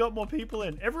love that we got more people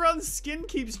in. Everyone's skin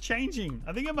keeps changing.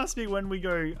 I think it must be when we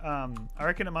go, I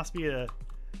reckon it must be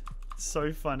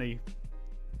so funny.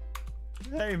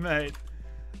 Hey, mate.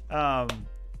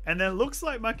 And then it looks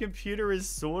like my computer is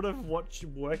sort of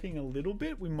working a little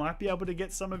bit. We might be able to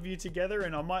get some of you together,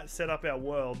 and I might set up our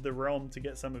world, the realm, to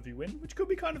get some of you in, which could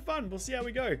be kind of fun. We'll see how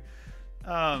we go.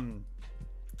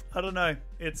 I don't know.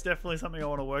 It's definitely something I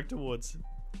want to work towards.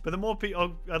 But the more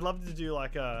people, I'd love to do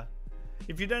like a...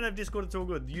 If you don't have Discord, it's all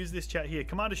good. Use this chat here.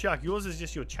 Commander Shark, yours is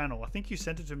just your channel. I think you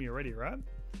sent it to me already, right?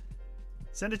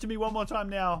 Send it to me one more time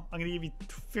now. I'm going to give you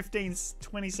 15,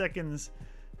 20 seconds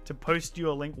to post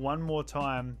your link one more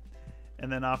time.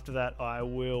 And then after that, I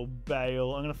will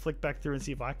bail. I'm going to flick back through and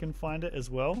see if I can find it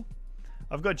as well.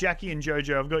 I've got Jackie and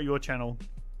Jojo. I've got your channel.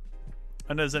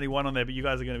 I know there's only one on there, but you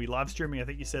guys are going to be live streaming. I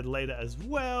think you said later as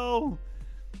well.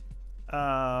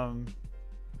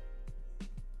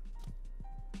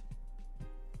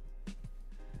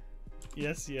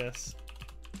 Yes, yes.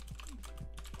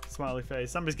 Smiley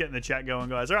face. Somebody's getting the chat going,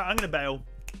 guys. All right, I'm going to bail.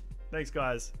 Thanks,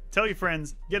 guys. Tell your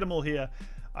friends. Get them all here.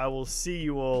 I will see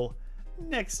you all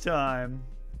next time.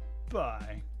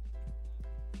 Bye.